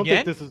gonna use I don't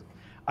again? think this is.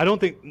 I don't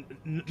think.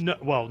 No,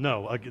 well,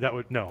 no. That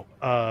would no.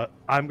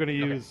 I'm going to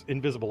use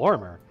invisible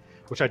armor,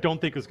 which I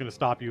don't think is going to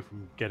stop you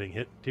from getting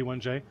hit,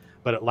 T1J.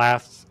 But it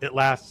lasts. It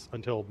lasts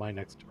until my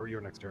next or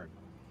your next turn.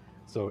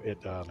 So it.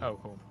 Oh,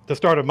 cool. The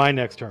start of my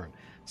next turn.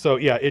 So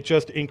yeah, it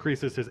just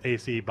increases his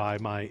AC by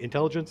my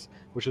intelligence,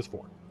 which is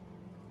 4.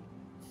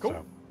 Cool.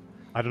 So,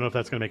 I don't know if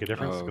that's going to make a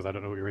difference because I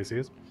don't know what your AC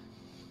is.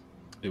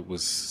 It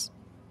was.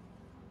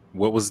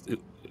 What was it?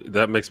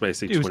 That makes my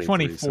AC It was 23,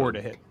 24 so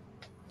to hit.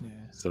 Yeah.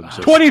 So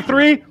just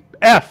 23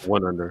 F.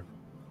 one under.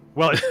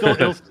 Well, it's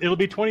still it'll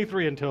be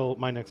 23 until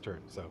my next turn.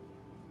 So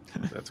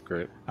That's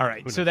great. All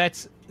right, so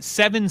that's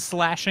 7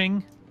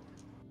 slashing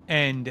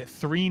and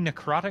 3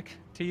 necrotic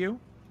to you.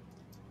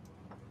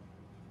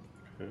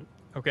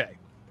 Okay.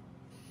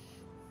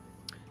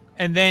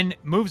 And then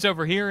moves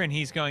over here, and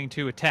he's going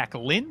to attack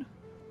Lynn.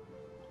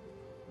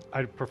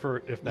 I'd prefer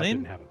if that Lynn?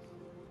 didn't happen.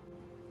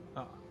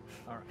 Oh,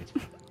 all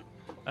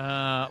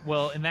right.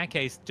 Well, in that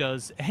case,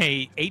 does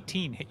a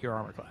 18 hit your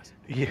armor class?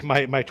 Yeah,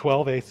 my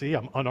 12 AC.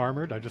 I'm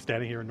unarmored. I'm just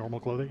standing here in normal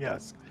clothing.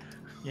 Yes.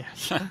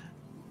 Yes.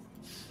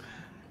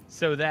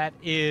 So that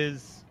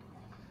is.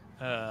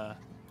 Hang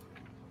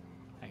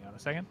on a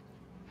second.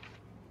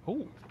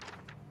 Oh,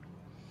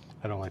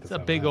 I don't like it's this. a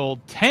big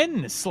old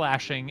 10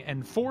 slashing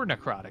and 4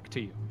 necrotic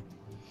to you.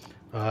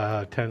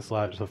 10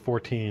 slash, so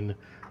 14.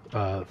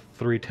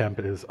 3 temp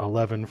is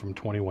 11. From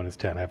 21 is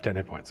 10. I have 10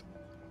 hit points.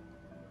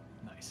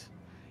 Nice.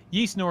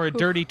 Yeastnor, a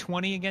dirty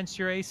 20 against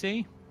your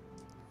AC.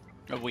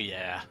 Oh,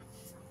 yeah.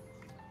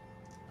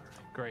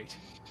 Great.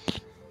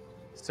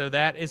 So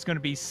that is going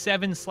to be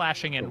 7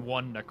 slashing and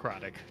 1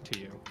 necrotic to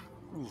you.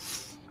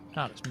 Oof.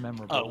 Not as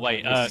memorable. Oh,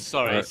 wait.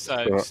 Sorry.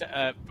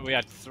 So we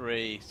had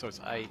 3. So it's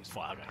 8. It's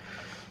 5.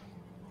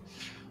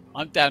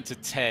 I'm down to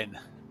 10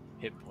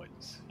 hit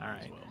points. All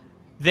right. As well.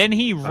 Then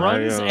he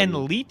runs and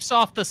leaps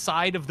off the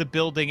side of the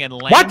building and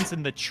lands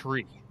in the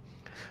tree.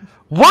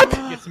 What?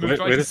 Gets to move twice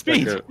Wait a his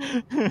speed.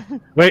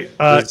 Way's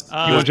Does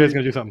gonna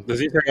do something. does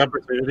he take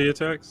opportunity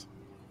attacks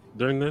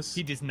during this?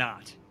 He does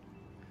not.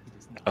 He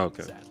does not,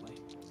 Okay. sadly.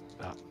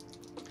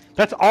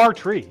 That's our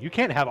tree. You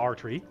can't have our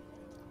tree.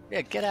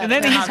 Yeah, get out. And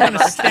then he's going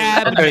to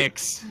stab Okay.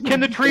 Nyx. Can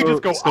the tree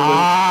just go So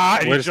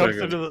and wait he a jumps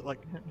second. into the like?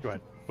 Go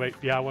ahead. Wait.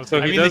 Yeah, I want to. So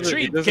I he mean, the doesn't-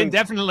 tree he can doesn't-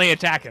 definitely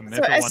attack him. So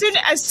if it wants.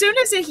 as soon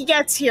as he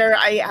gets here,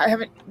 I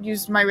haven't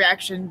used my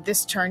reaction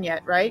this turn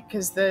yet, right?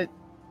 Because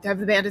have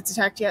the bandits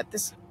attacked yet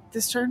this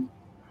turn?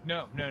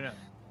 No.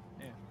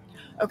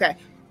 Okay,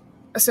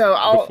 so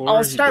I'll Before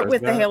he start does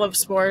with the that- hail of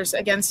spores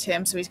against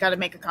him. So he's got to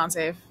make a con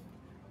save.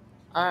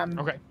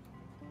 Okay.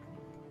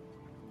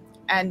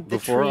 And the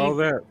Before tree, all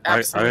that,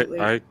 absolutely.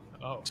 I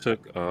Oh.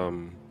 took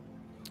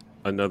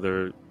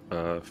another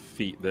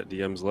feat that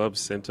DMs love,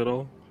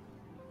 Sentinel,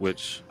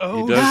 which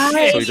Oh, he does.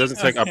 nice. So he doesn't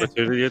take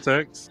opportunity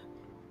attacks.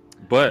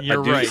 But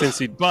You're I do, right. since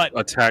he But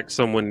attacked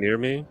someone near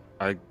me,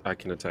 I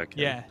can attack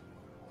him. yeah,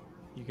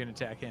 you can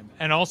attack him,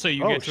 and also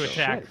you Oh, get to shit.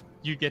 attack.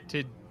 You get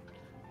to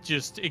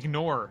just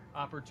ignore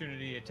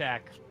opportunity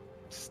attack.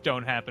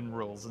 Don't happen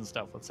rules and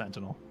stuff with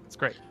Sentinel. It's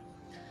great.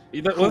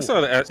 Well, it's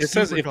not, it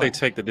says Super if they cool.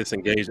 take the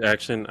disengage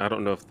action. I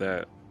don't know if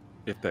that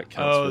counts.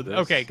 Oh, for this,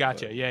 okay,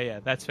 gotcha. Yeah,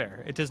 that's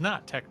fair. It does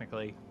not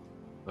technically.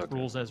 Okay.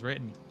 Rules as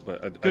written.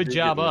 But I Good did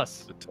job, get an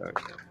us. Attack.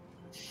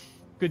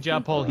 Good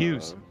job, Paul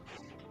Hughes.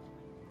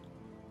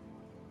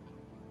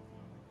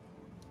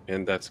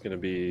 And that's going to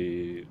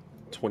be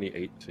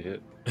 28 to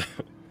hit.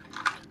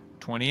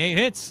 28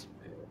 hits.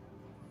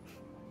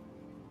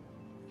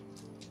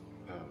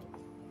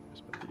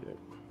 Where's my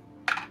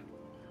D8?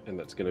 And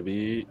that's going to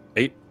be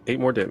 8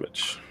 more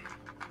damage.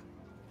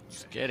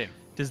 Just get him.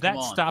 Does that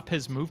Come on. stop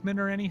his movement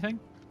or anything?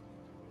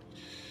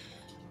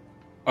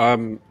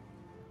 I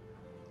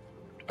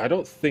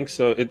don't think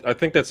so. I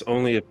think that's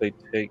only if they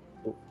take.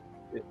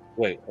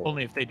 Wait. hold on.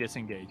 Only if they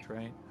disengage,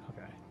 right?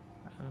 Okay.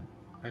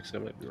 Actually,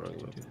 I might be wrong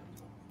about that.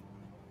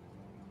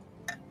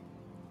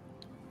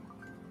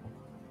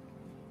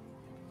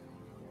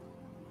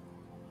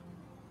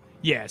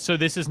 Yeah, so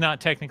this is not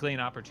technically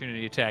an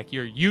opportunity attack.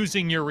 You're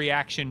using your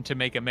reaction to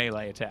make a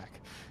melee attack.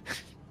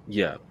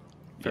 Yeah.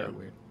 Very Yeah.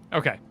 weird.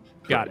 Okay,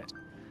 got it.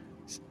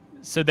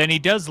 So then he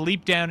does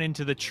leap down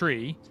into the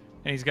tree,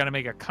 and he's got to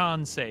make a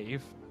con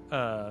save.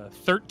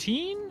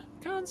 13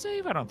 con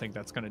save? I don't think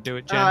that's going to do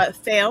it, Jen.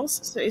 fails,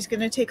 so he's going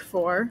to take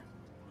 4.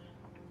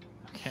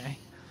 Okay.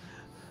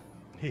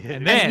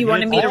 And then you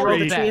wanted me to roll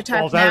the that tree attack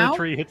falls out of now? the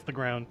tree, hits the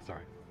ground.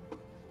 Sorry.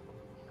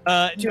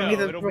 Do you want me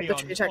to it'll roll be the on,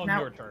 tree attack on now?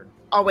 your turn.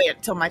 I'll wait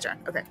until my turn.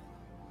 Okay.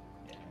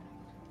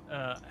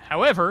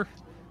 However,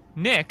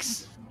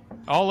 Nyx,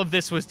 all of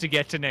this was to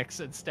get to Nyx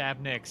and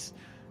stab Nyx,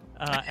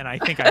 and I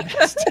think I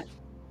missed.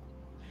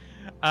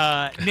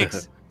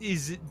 Nyx,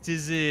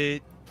 does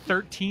it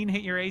 13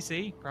 hit your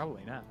AC?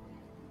 Probably not.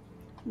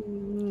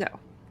 No.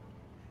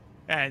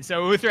 And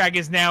so Uthrak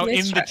is now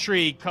Nice in try. the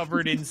tree,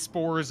 covered in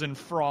spores and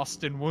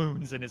frost and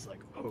wounds, and is like,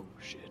 "Oh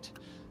shit."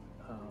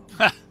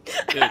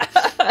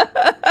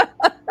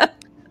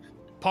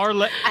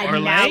 Parlay.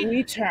 And now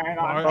we turn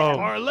on. Oh,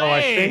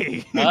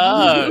 Parlay.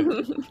 I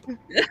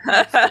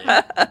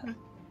think-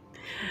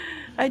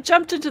 I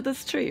jumped into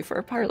this tree for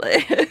a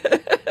parlay.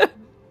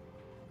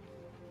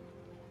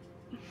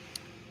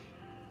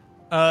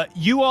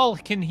 You all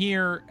can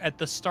hear at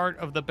the start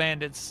of the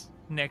bandits'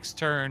 next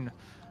turn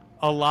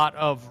a lot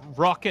of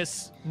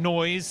raucous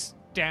noise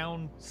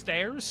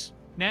downstairs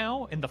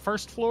now in the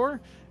first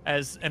floor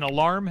as an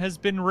alarm has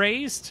been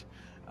raised.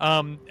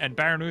 And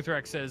Baron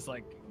Uthrak says,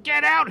 like,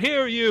 "Get out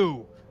here,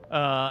 you!"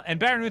 And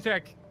Baron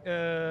Uthrak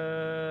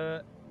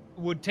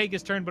would take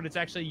his turn, but it's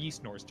actually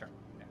Yeastnor's turn.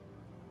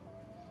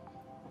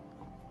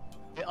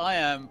 I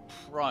am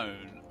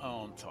prone,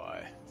 aren't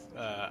I?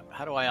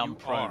 How do I You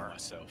unprone are.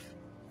 myself?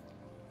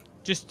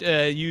 Just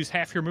use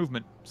half your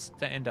movement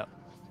to end up.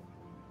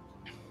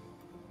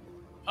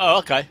 Oh,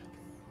 okay.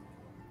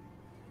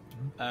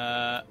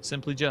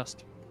 Simply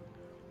just.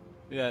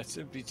 Yeah,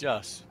 simply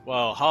just.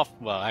 Well, half.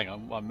 Well, hang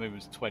on. My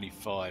movement's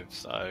 25,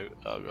 so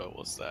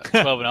what's that?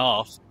 12 and a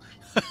half.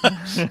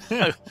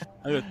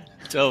 I got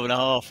 12 and a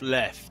half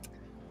left.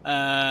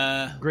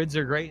 Grids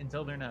are great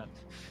until they're not.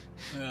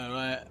 Yeah,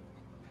 right.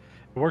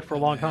 It worked for a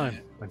long time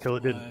until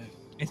it didn't.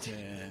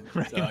 Yeah.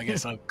 So I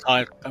guess I'm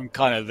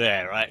kind of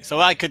there, right? So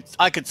I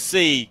could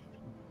see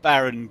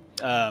Baron.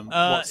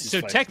 What's his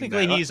So face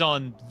technically, from there, he's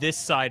on this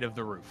side of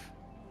the roof,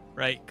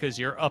 right? Because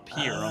you're up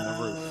here on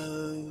the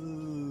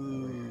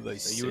roof. I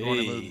So you would want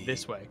to move see.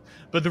 this way.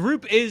 But the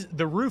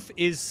roof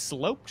is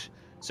sloped.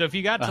 So if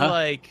you got to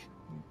like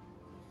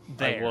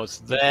there, I was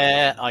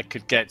there. I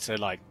could get to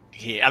like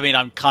here. I mean,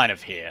 I'm kind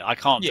of here. I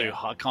can't Yeah.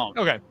 I can't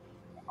okay,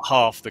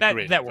 half the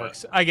grid. that but-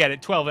 works. I get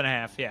it. 12 and a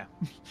half. Yeah,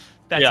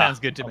 that Yeah. sounds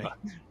good to me.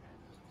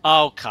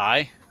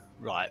 Okay.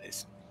 Right.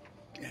 Let's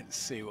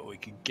see what we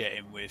can get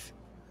him with.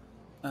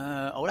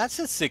 Oh, that's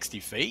at 60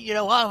 feet. You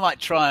know what? I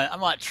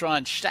might try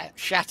and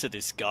shatter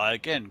this guy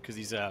again because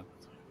he's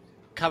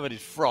covered in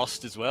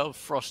frost as well.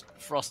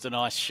 Frost and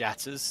ice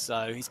shatters.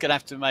 So he's gonna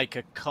have to make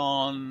a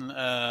con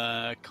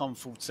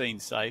 14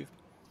 save.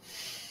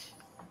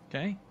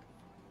 Okay.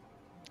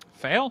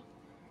 Fail.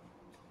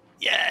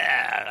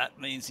 Yeah, that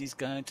means he's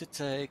going to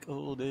take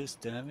all this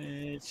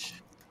damage.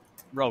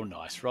 Roll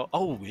nice. Roll.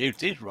 Oh, you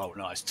did roll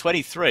nice.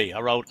 23. I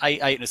rolled 8,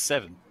 8, and a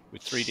 7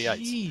 with 3d8s.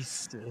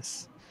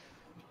 Jesus.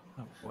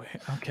 Oh boy.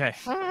 Okay.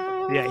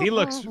 Yeah, he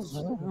looks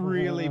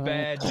really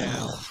bad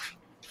now.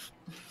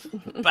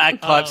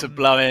 Bagpipes are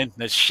blowing.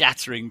 There's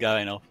shattering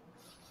going off.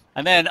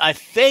 And then I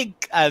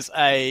think because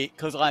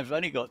I've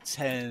only got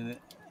 10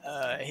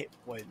 hit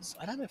points.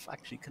 I don't know if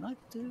actually, can I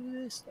do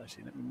this?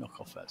 Actually, let me knock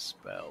off that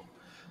spell.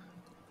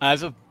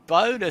 As a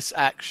bonus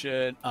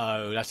action,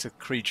 oh, that's a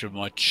creature of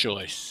my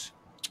choice.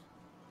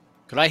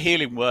 Could I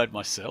healing word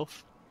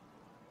myself?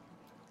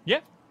 Yeah.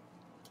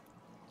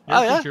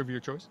 Oh, yeah? Creature of your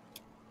choice.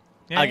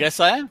 Yeah, I guess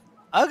I am.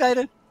 Okay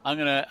then. I'm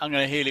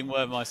gonna healing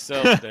word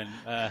myself then.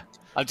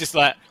 I'm just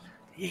like,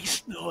 you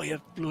snore,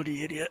 you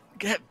bloody idiot.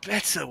 Get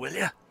better, will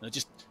you? I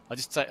just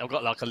take. I've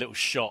got like a little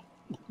shot.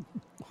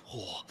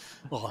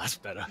 Oh, that's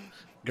better.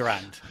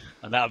 Grand.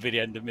 And that'll be the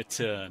end of my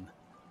turn.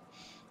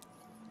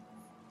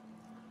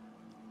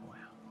 Wow.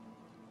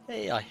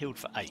 Hey, I healed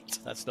for 8.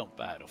 That's not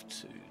bad off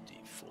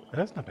 2d4.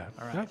 That's not bad.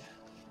 All right. Yeah.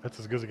 That's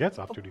as good as it gets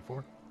off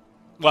 2d4.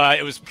 Well,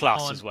 it was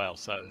plus On- as well,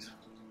 so.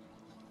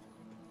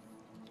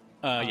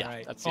 All Yeah,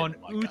 right. that's the On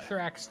end of my go.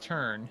 Uthrak's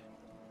turn,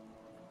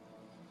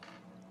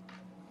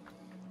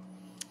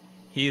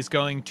 he is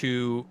going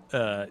to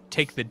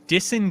take the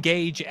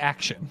disengage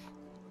action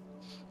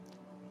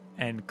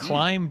and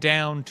climb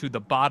down to the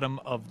bottom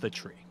of the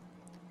tree.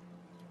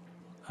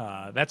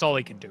 That's all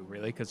he can do,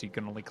 really, because he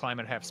can only climb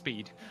at half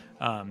speed.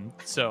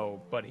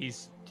 But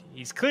he's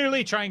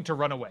clearly trying to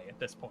run away at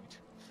this point.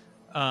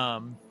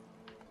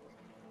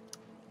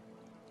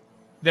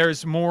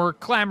 There's more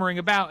clamoring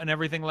about and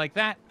everything like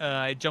that.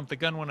 I jumped the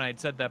gun when I had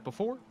said that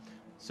before.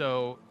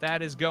 So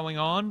that is going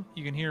on.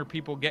 You can hear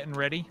people getting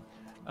ready.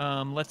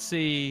 Let's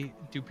see.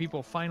 Do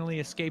people finally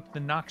escape the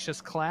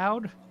noxious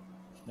cloud?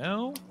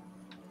 No.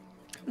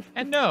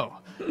 And no.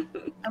 Yay!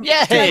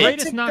 The Hey!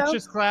 greatest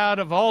noxious cloud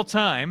of all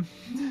time.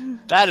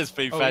 That has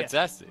been Oh, yeah.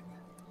 fantastic.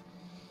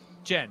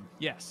 Jen,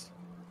 yes.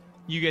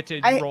 You get to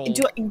roll.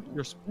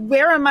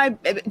 Where am I?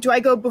 Do I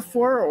go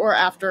before or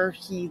after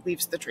he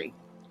leaves the tree?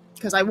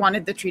 Because I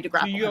wanted the tree to So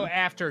grapple you go him.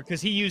 after,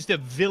 because he used a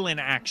villain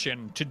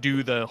action to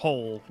do the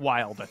whole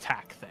wild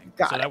attack thing.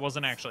 Got so it. that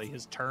wasn't actually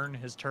his turn.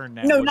 His turn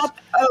now. No, was- not.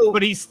 Oh,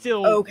 But he's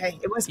still. okay.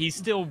 It was.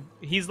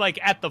 He's like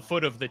at the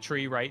foot of the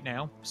tree right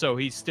now, so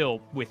he's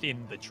still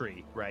within the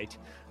tree, right?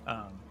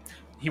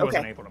 He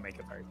wasn't Okay. able to make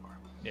it very far.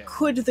 Yeah.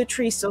 Could the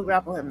tree still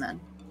grapple him then?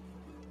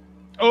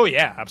 Oh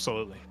yeah,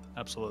 absolutely,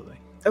 absolutely.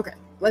 Okay,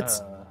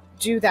 let's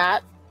do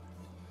that.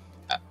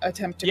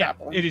 Attempt to Yeah,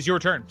 grapple him. it is your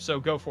turn, so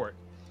go for it.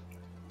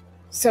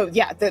 So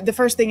yeah, the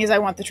first thing is I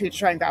want the tree to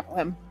try and grapple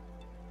him,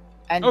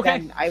 and Okay.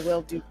 then I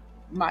will do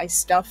my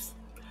stuff.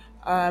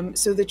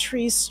 So the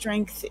tree's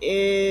strength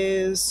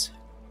is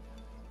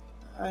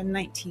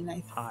 19,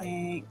 I High.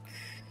 think.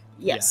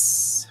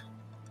 Yes.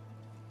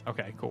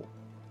 Okay, cool.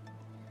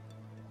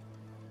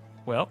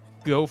 Well,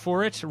 go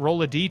for it.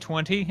 Roll a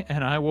d20,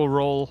 and I will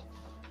roll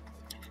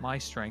my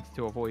strength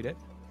to avoid it.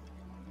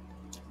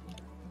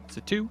 It's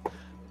a 2.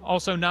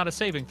 Also, not a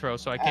saving throw,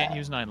 so I can't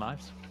use 9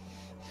 lives.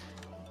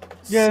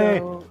 Yay.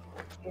 So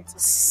it's a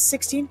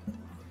 16.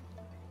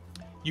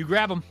 You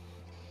grab him.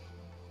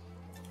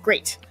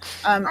 Great.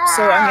 So I'm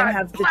gonna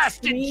have the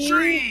Blasted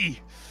tree!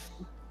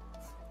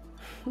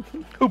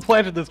 Who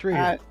planted this tree?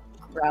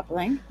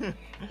 grappling.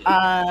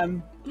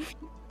 And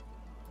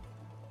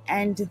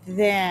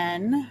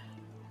then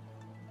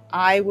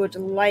I would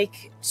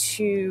like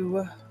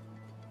to.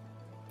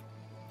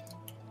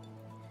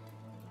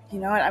 You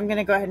know what? I'm going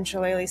to go ahead and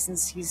shillelagh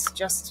since he's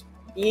just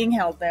being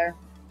held there,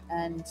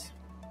 and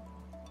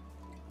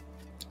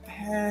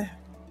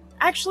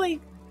actually,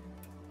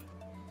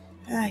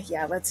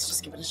 yeah, let's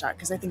just give it a shot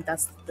because I think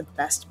that's the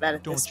best bet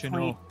at this Don't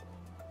point. you know?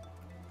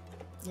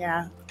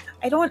 Yeah,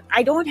 I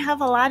don't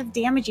have a lot of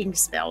damaging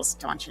spells.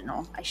 Don't you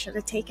know? I should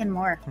have taken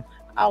more.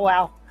 Oh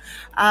well.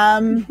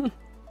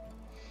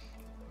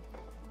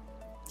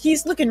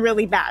 He's looking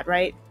really bad,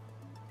 right?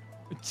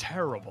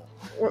 Terrible.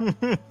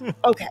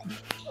 Okay.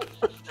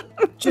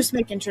 Just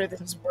making sure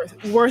this is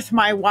worth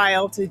my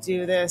while to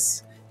do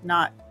this,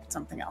 not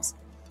something else.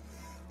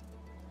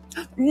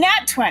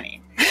 Nat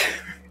 20.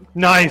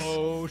 Nice.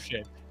 Oh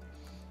shit.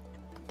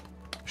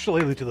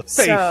 Shillelagh to the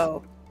face.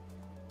 So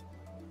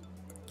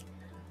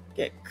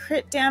get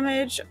crit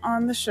damage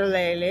on the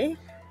shillelagh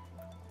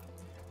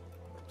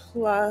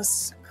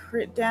plus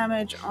crit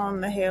damage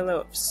on the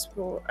halo of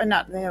spore,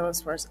 not the halo of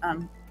spores.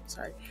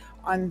 Sorry,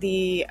 on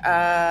the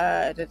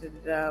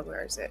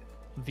where is it?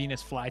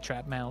 Venus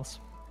flytrap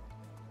mouse.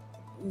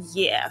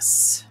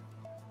 Yes.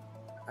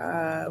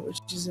 Which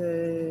is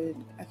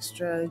an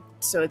extra,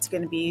 so it's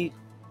going to be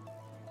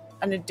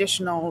an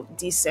additional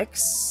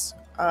d6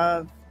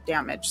 of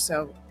damage.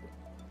 So,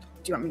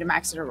 do you want me to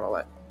max it or roll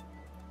it?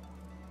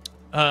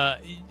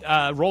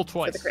 Roll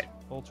twice. For the crit.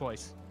 Roll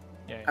twice.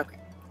 Yeah. Okay.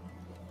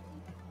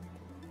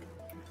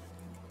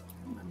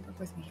 Work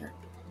with me here.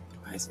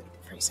 Why is it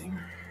freezing?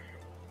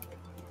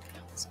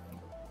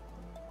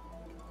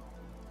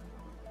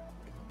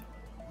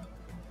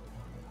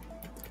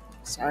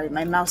 Sorry,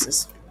 my mouse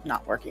is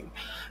not working.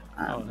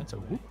 Oh, that's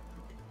okay.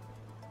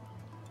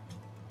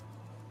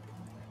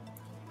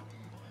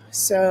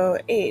 So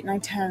 8,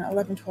 9, 10,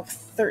 11, 12,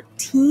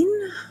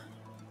 13.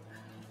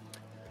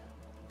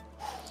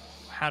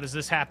 How does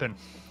this happen?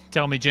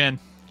 Tell me, Jen.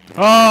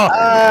 Oh!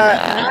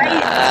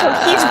 So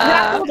he's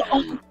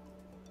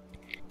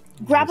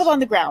grappled on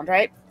the ground,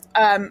 right?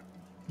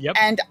 Yep.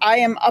 And I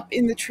am up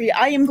in the tree.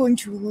 I am going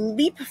to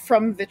leap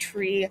from the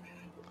tree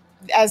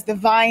as the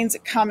vines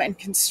come and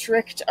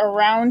constrict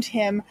around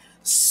him,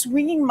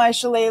 swinging my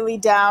shillelagh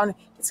down.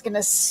 It's going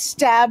to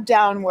stab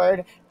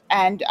downward,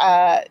 and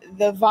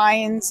the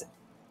vines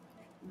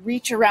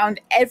reach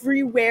around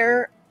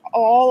everywhere,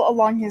 all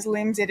along his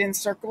limbs. It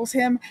encircles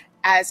him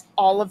as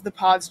all of the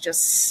pods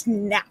just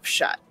snap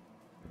shut.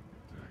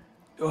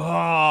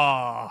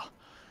 Oh,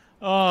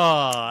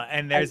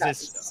 and there's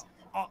this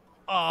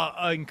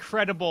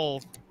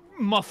incredible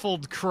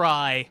muffled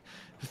cry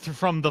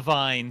from the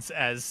vines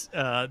as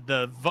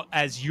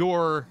as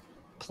your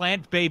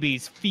plant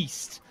babies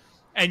feast,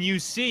 and you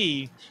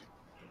see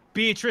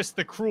Beatrice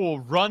the Cruel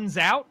runs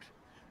out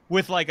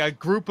with like a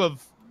group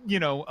of,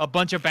 a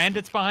bunch of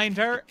bandits behind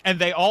her, and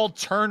they all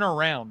turn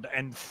around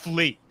and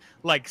flee,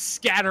 like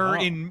scatter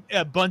in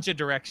a bunch of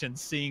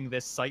directions, seeing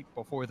this sight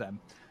before them.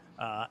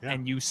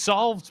 And you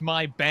solved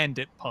my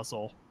bandit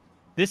puzzle.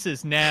 This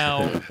is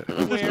now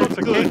where book's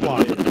a good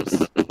cakewalk.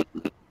 lives.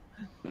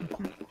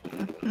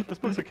 This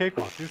book's a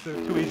cakewalk. These are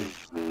too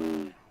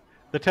easy.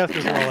 The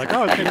testers were all like,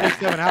 "Oh, it's gonna take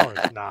 7 hours."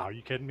 Nah, are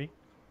you kidding me?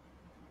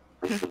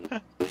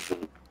 That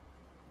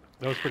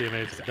was pretty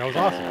amazing. That was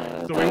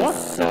awesome. So we won.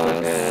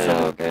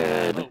 So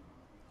good.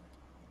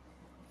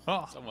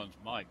 Oh, Someone's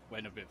mic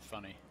went a bit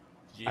funny.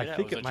 Did you I hear that, think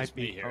or was it that might just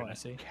me be hearing I it?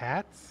 see.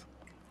 cats.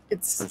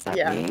 It's Was that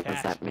yeah. me?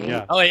 Was that me?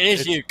 Yeah. Oh, it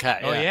is It's- you,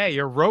 Kat. Oh yeah,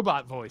 your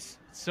robot voice.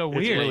 It's so It's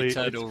weird. really-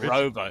 Eternal it's-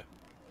 Robo.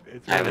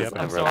 It's I really was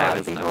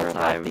epic.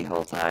 the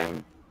whole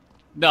time.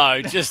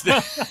 No, just No,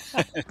 just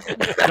like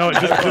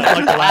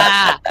the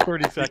last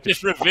 30 seconds.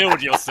 just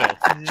revealed yourself.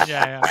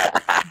 Yeah.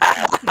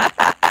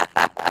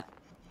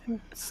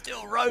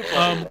 Still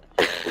Robo.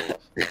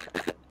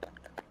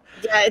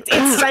 Yeah,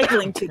 it's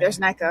cycling too. There's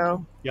an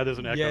echo. Yeah, there's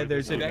an echo. Yeah,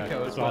 there's an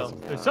echo It's as well.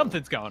 awesome. There's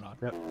something's going on.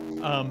 Yep.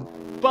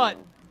 But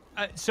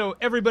so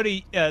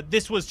everybody,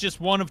 this was just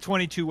one of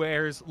 22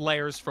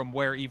 layers from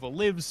Where Evil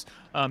Lives.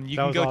 You That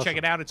can was go awesome. check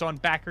it out. It's on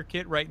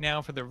BackerKit right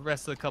now for the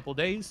rest of the couple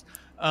days.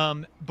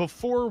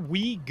 Before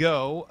we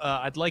go,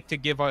 I'd like to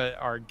give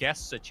our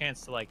guests a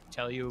chance to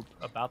tell you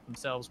about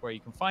themselves, where you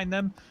can find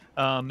them.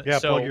 Yeah,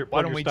 so plug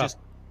why don't your we stuff. just?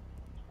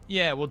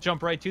 Yeah, we'll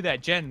jump right to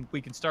that. Jen, we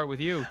can start with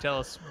you. Tell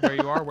us where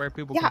you are, where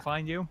people Yeah. can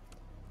find you.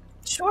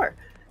 Sure.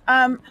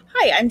 Hi,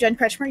 I'm Jen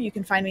Kretschmer. You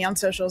can find me on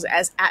socials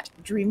as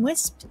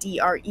 @DreamWisp,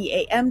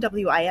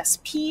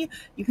 DreamWisp.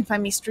 You can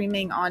find me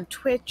streaming on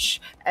Twitch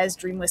as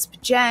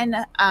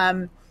DreamWispJen.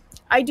 I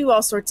do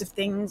all sorts of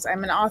things.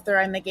 I'm an author.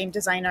 I'm a game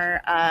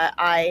designer.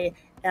 I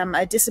am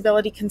a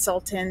disability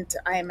consultant.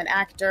 I am an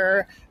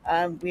actor.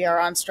 We are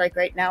on strike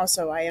right now,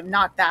 so I am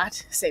not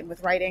that. Same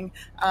with writing.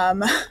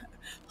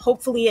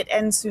 Hopefully it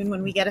ends soon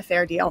when we get a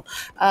fair deal.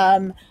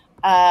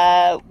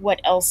 What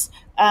else?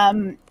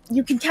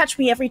 You can catch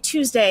me every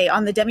Tuesday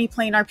on the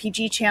Demiplane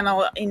RPG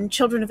channel in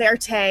Children of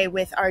Erte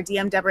with our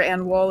DM Deborah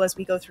Ann Wool as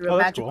we go through a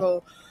that's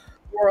magical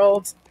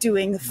world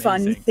doing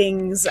fun Amazing.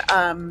 things.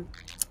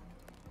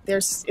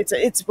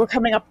 We're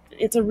coming up.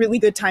 It's a really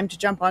good time to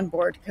jump on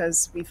board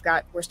because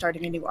we're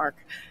starting a new arc.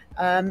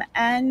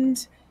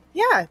 And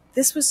yeah,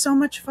 this was so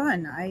much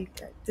fun.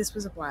 This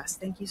was a blast.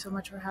 Thank you so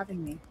much for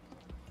having me.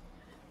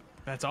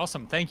 That's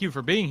awesome. Thank you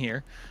for being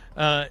here.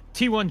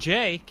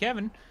 T1J,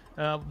 Kevin,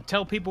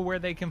 tell people where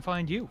they can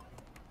find you.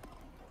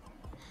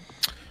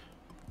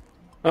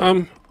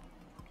 I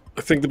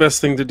think the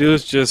best thing to do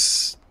is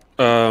just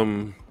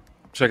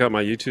check out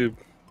my YouTube,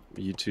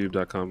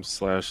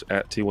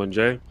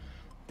 youtube.com/@T1J,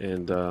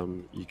 and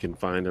you can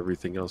find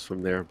everything else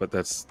from there. But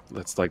that's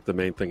like the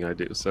main thing I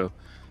do. So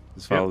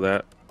just follow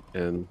that.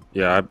 And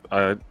yeah,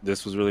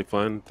 this was really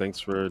fun.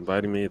 Thanks for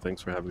inviting me.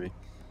 Thanks for having me.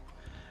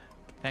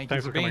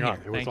 Thanks for coming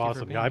on. It was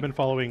awesome. Yeah, I've been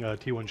following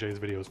T1J's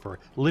videos for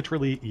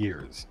literally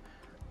years.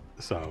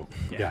 So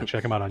yeah,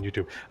 check them out on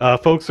YouTube.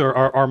 Folks,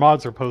 our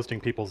mods are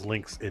posting people's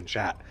links in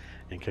chat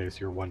in case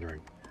you're wondering.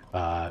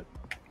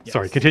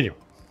 Sorry, continue.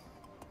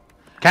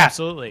 Cat.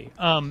 Absolutely.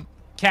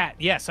 Cat,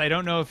 yes, I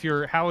don't know if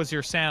how is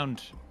your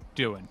sound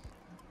doing?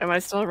 Am I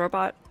still a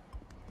robot?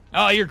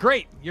 Oh, you're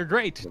great. You're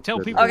great. Tell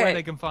people where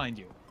they can find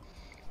you.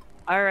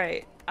 All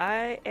right.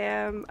 I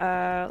am,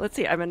 let's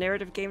see, I'm a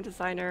narrative game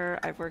designer.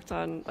 I've worked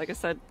on, like I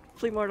said,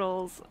 Flea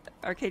Mortals,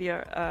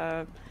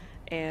 Arcadia,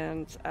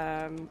 and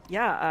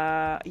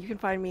you can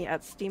find me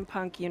at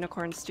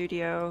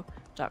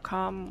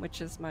steampunkunicornstudio.com,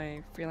 which is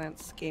my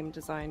freelance game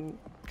design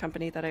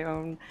company that I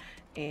own.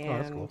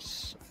 And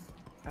that's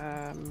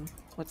cool.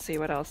 Let's see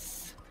what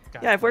else.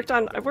 Yeah, I've worked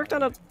on a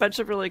bunch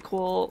of really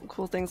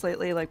cool things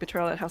lately, like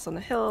Betrayal at House on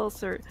the Hill,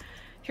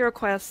 Hero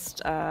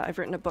Quest. I've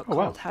written a book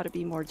called How to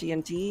Be More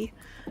D&D,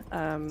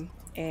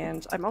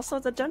 and I'm also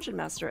the Dungeon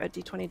Master at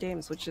D20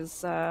 Dames, which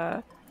is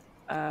a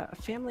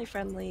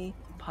family-friendly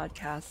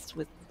podcast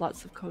with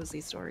lots of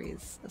cozy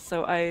stories.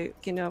 So I,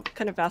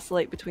 kind of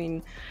vacillate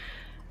between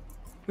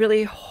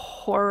really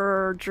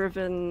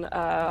horror-driven,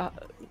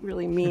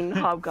 really mean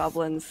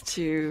hobgoblins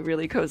to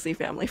really cozy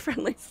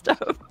family-friendly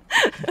stuff.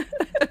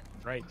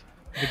 Right.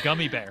 The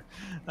gummy bear.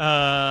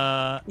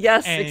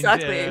 Yes,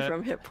 exactly,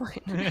 from Hit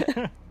Point.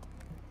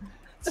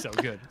 So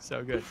good,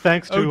 so good.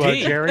 Thanks to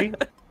Jerry.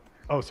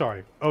 Oh,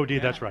 sorry, OD.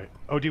 That's right.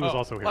 OD was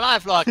also here. Well, I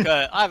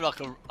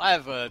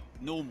have a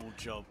normal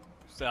job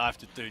that I have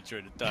to do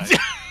during the day,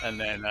 and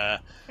then I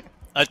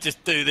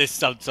just do this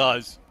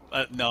sometimes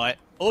at night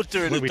or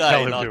during the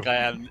day,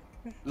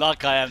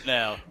 like I am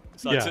now.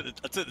 So I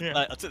took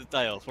the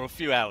day off, or a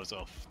few hours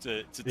off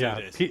to do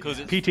this because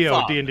it's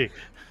PTO D&D.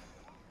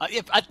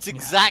 That's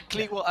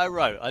exactly what I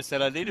wrote. I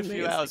said I need a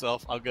few hours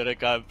off. I'm gonna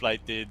go and play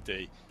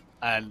D&D,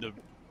 and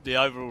the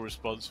overall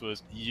response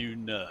was, "You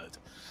nerd."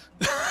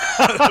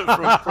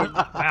 from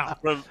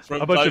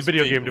a bunch of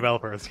video game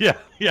developers. Yeah.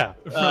 From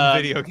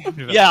video game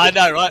developers. Yeah, I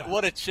know, right?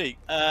 What a cheat.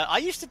 I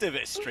used to do a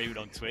bit of streaming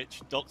on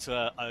Twitch,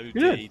 Dr.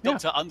 OD,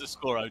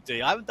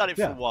 Dr._OD. I haven't done it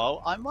for a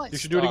while. I might. You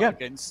should do it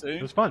again soon.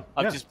 It was fun.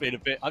 I've just been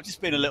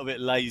a little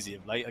bit lazy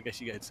of late. I guess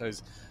you get into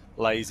those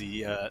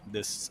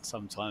laziness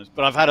sometimes,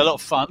 but I've had a lot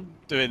of fun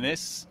doing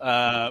this.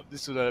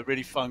 This was a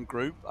really fun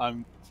group.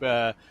 I'm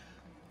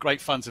great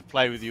fun to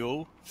play with you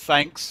all.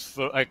 Thanks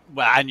for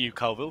and you,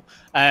 Colville,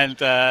 and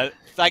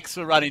thanks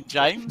for running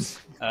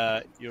James.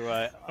 You're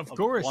a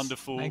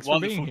wonderful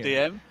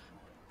DM,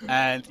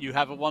 and you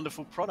have a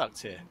wonderful product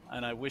here,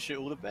 and I wish you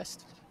all the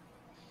best.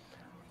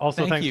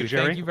 Also, thanks to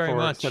Jerry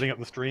for setting up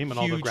the stream and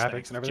all the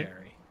graphics and everything.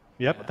 Jerry.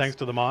 Yep, yes. Thanks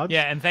to the mods.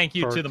 Yeah, and thank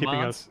you to the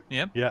mods.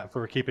 Yeah,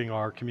 for keeping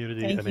our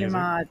community amazing. Thank you,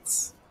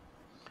 mods.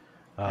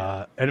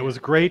 And it was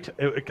great.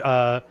 It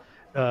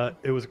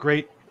was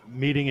great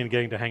meeting and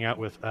getting to hang out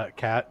with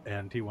Kat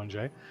and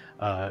T1J.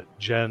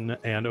 Jen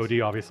and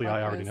OD, obviously,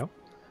 I already know.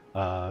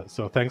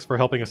 So thanks for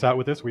helping us out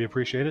with this. We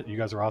appreciate it. You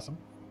guys are awesome.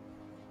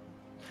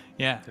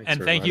 Yeah,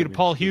 and thank you to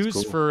Paul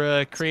Hughes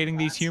for creating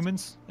these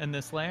humans in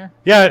this layer.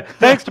 Yeah,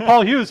 thanks to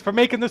Paul Hughes for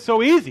making this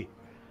so easy.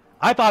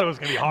 I thought it was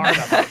going to be hard. I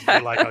thought it was going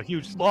to be like a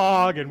huge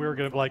slog, and we were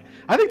going to be like...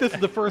 I think this is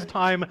the first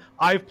time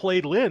I've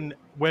played Lynn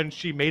when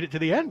she made it to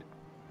the end.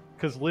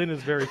 Because Lynn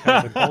is very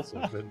kind of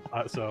impulsive. And,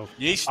 so,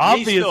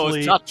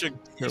 obviously... You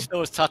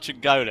was touch and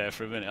go there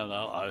for a minute.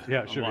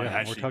 Yeah, sure.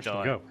 Yeah, more touch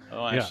and go.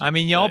 Yeah. I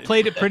mean, y'all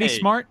played it pretty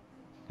smart.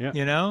 Yeah.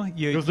 You know?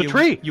 It was the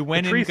tree. You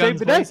went in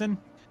guns blazing.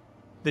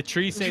 The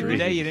tree saved the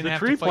day. You didn't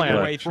have to fight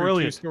your way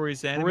through 2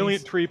 stories enemies.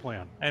 Brilliant tree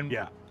plan. And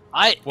yeah.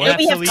 We have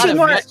 2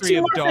 more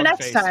for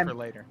next time. For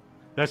later.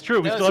 That's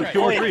true. We still have 2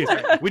 more trees.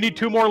 We need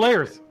 2 more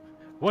layers.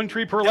 1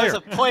 tree per layer. There's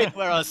a point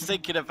where I was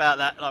thinking about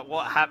that, like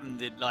what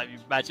happened in, like,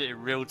 imagine in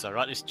real time,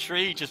 right? This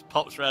tree just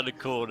pops around the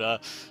corner.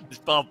 This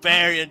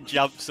barbarian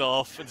jumps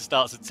off and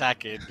starts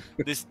attacking.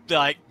 This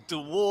like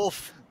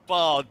dwarf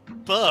bard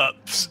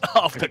burps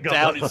after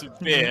downing some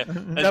beer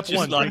and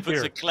just like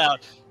puts a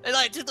cloud. And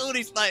like just all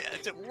these like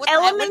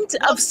element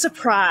of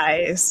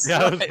surprise.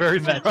 Yeah, that was very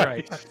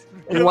right.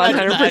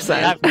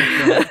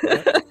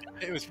 100%.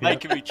 It was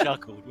making me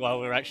chuckle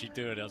while we were actually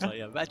doing it. I was like,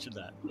 yeah, imagine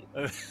that.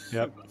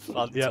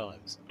 Fun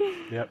times.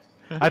 Yep.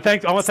 I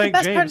want to thank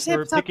James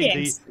for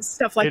picking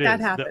stuff like that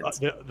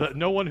happens.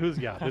 No one who's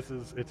this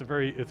is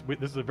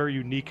a very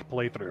unique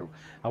playthrough.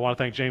 I want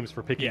to thank James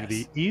for picking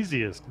the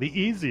easiest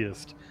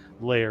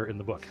layer in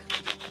the book.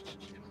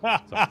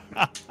 But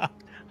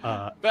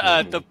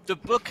the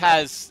book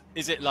has,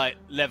 is it like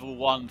level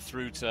 1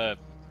 through to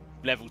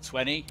level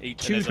 20? 2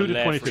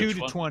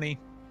 to 20.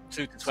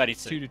 2 to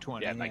 22. 2 to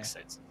 20. Yeah, makes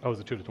sense. Oh, is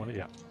it 2 to 20?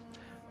 Yeah.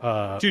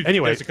 Anyway,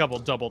 Anyway, there's a couple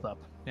doubled up.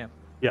 Yeah.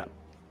 yeah,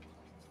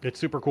 it's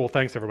super cool.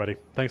 Thanks everybody.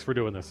 Thanks for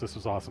doing this. This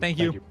was awesome. Thank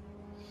you.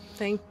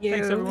 Thank you.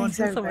 Thanks, everyone. This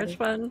was so Thanks, much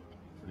fun.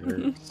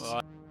 Nerds. Well,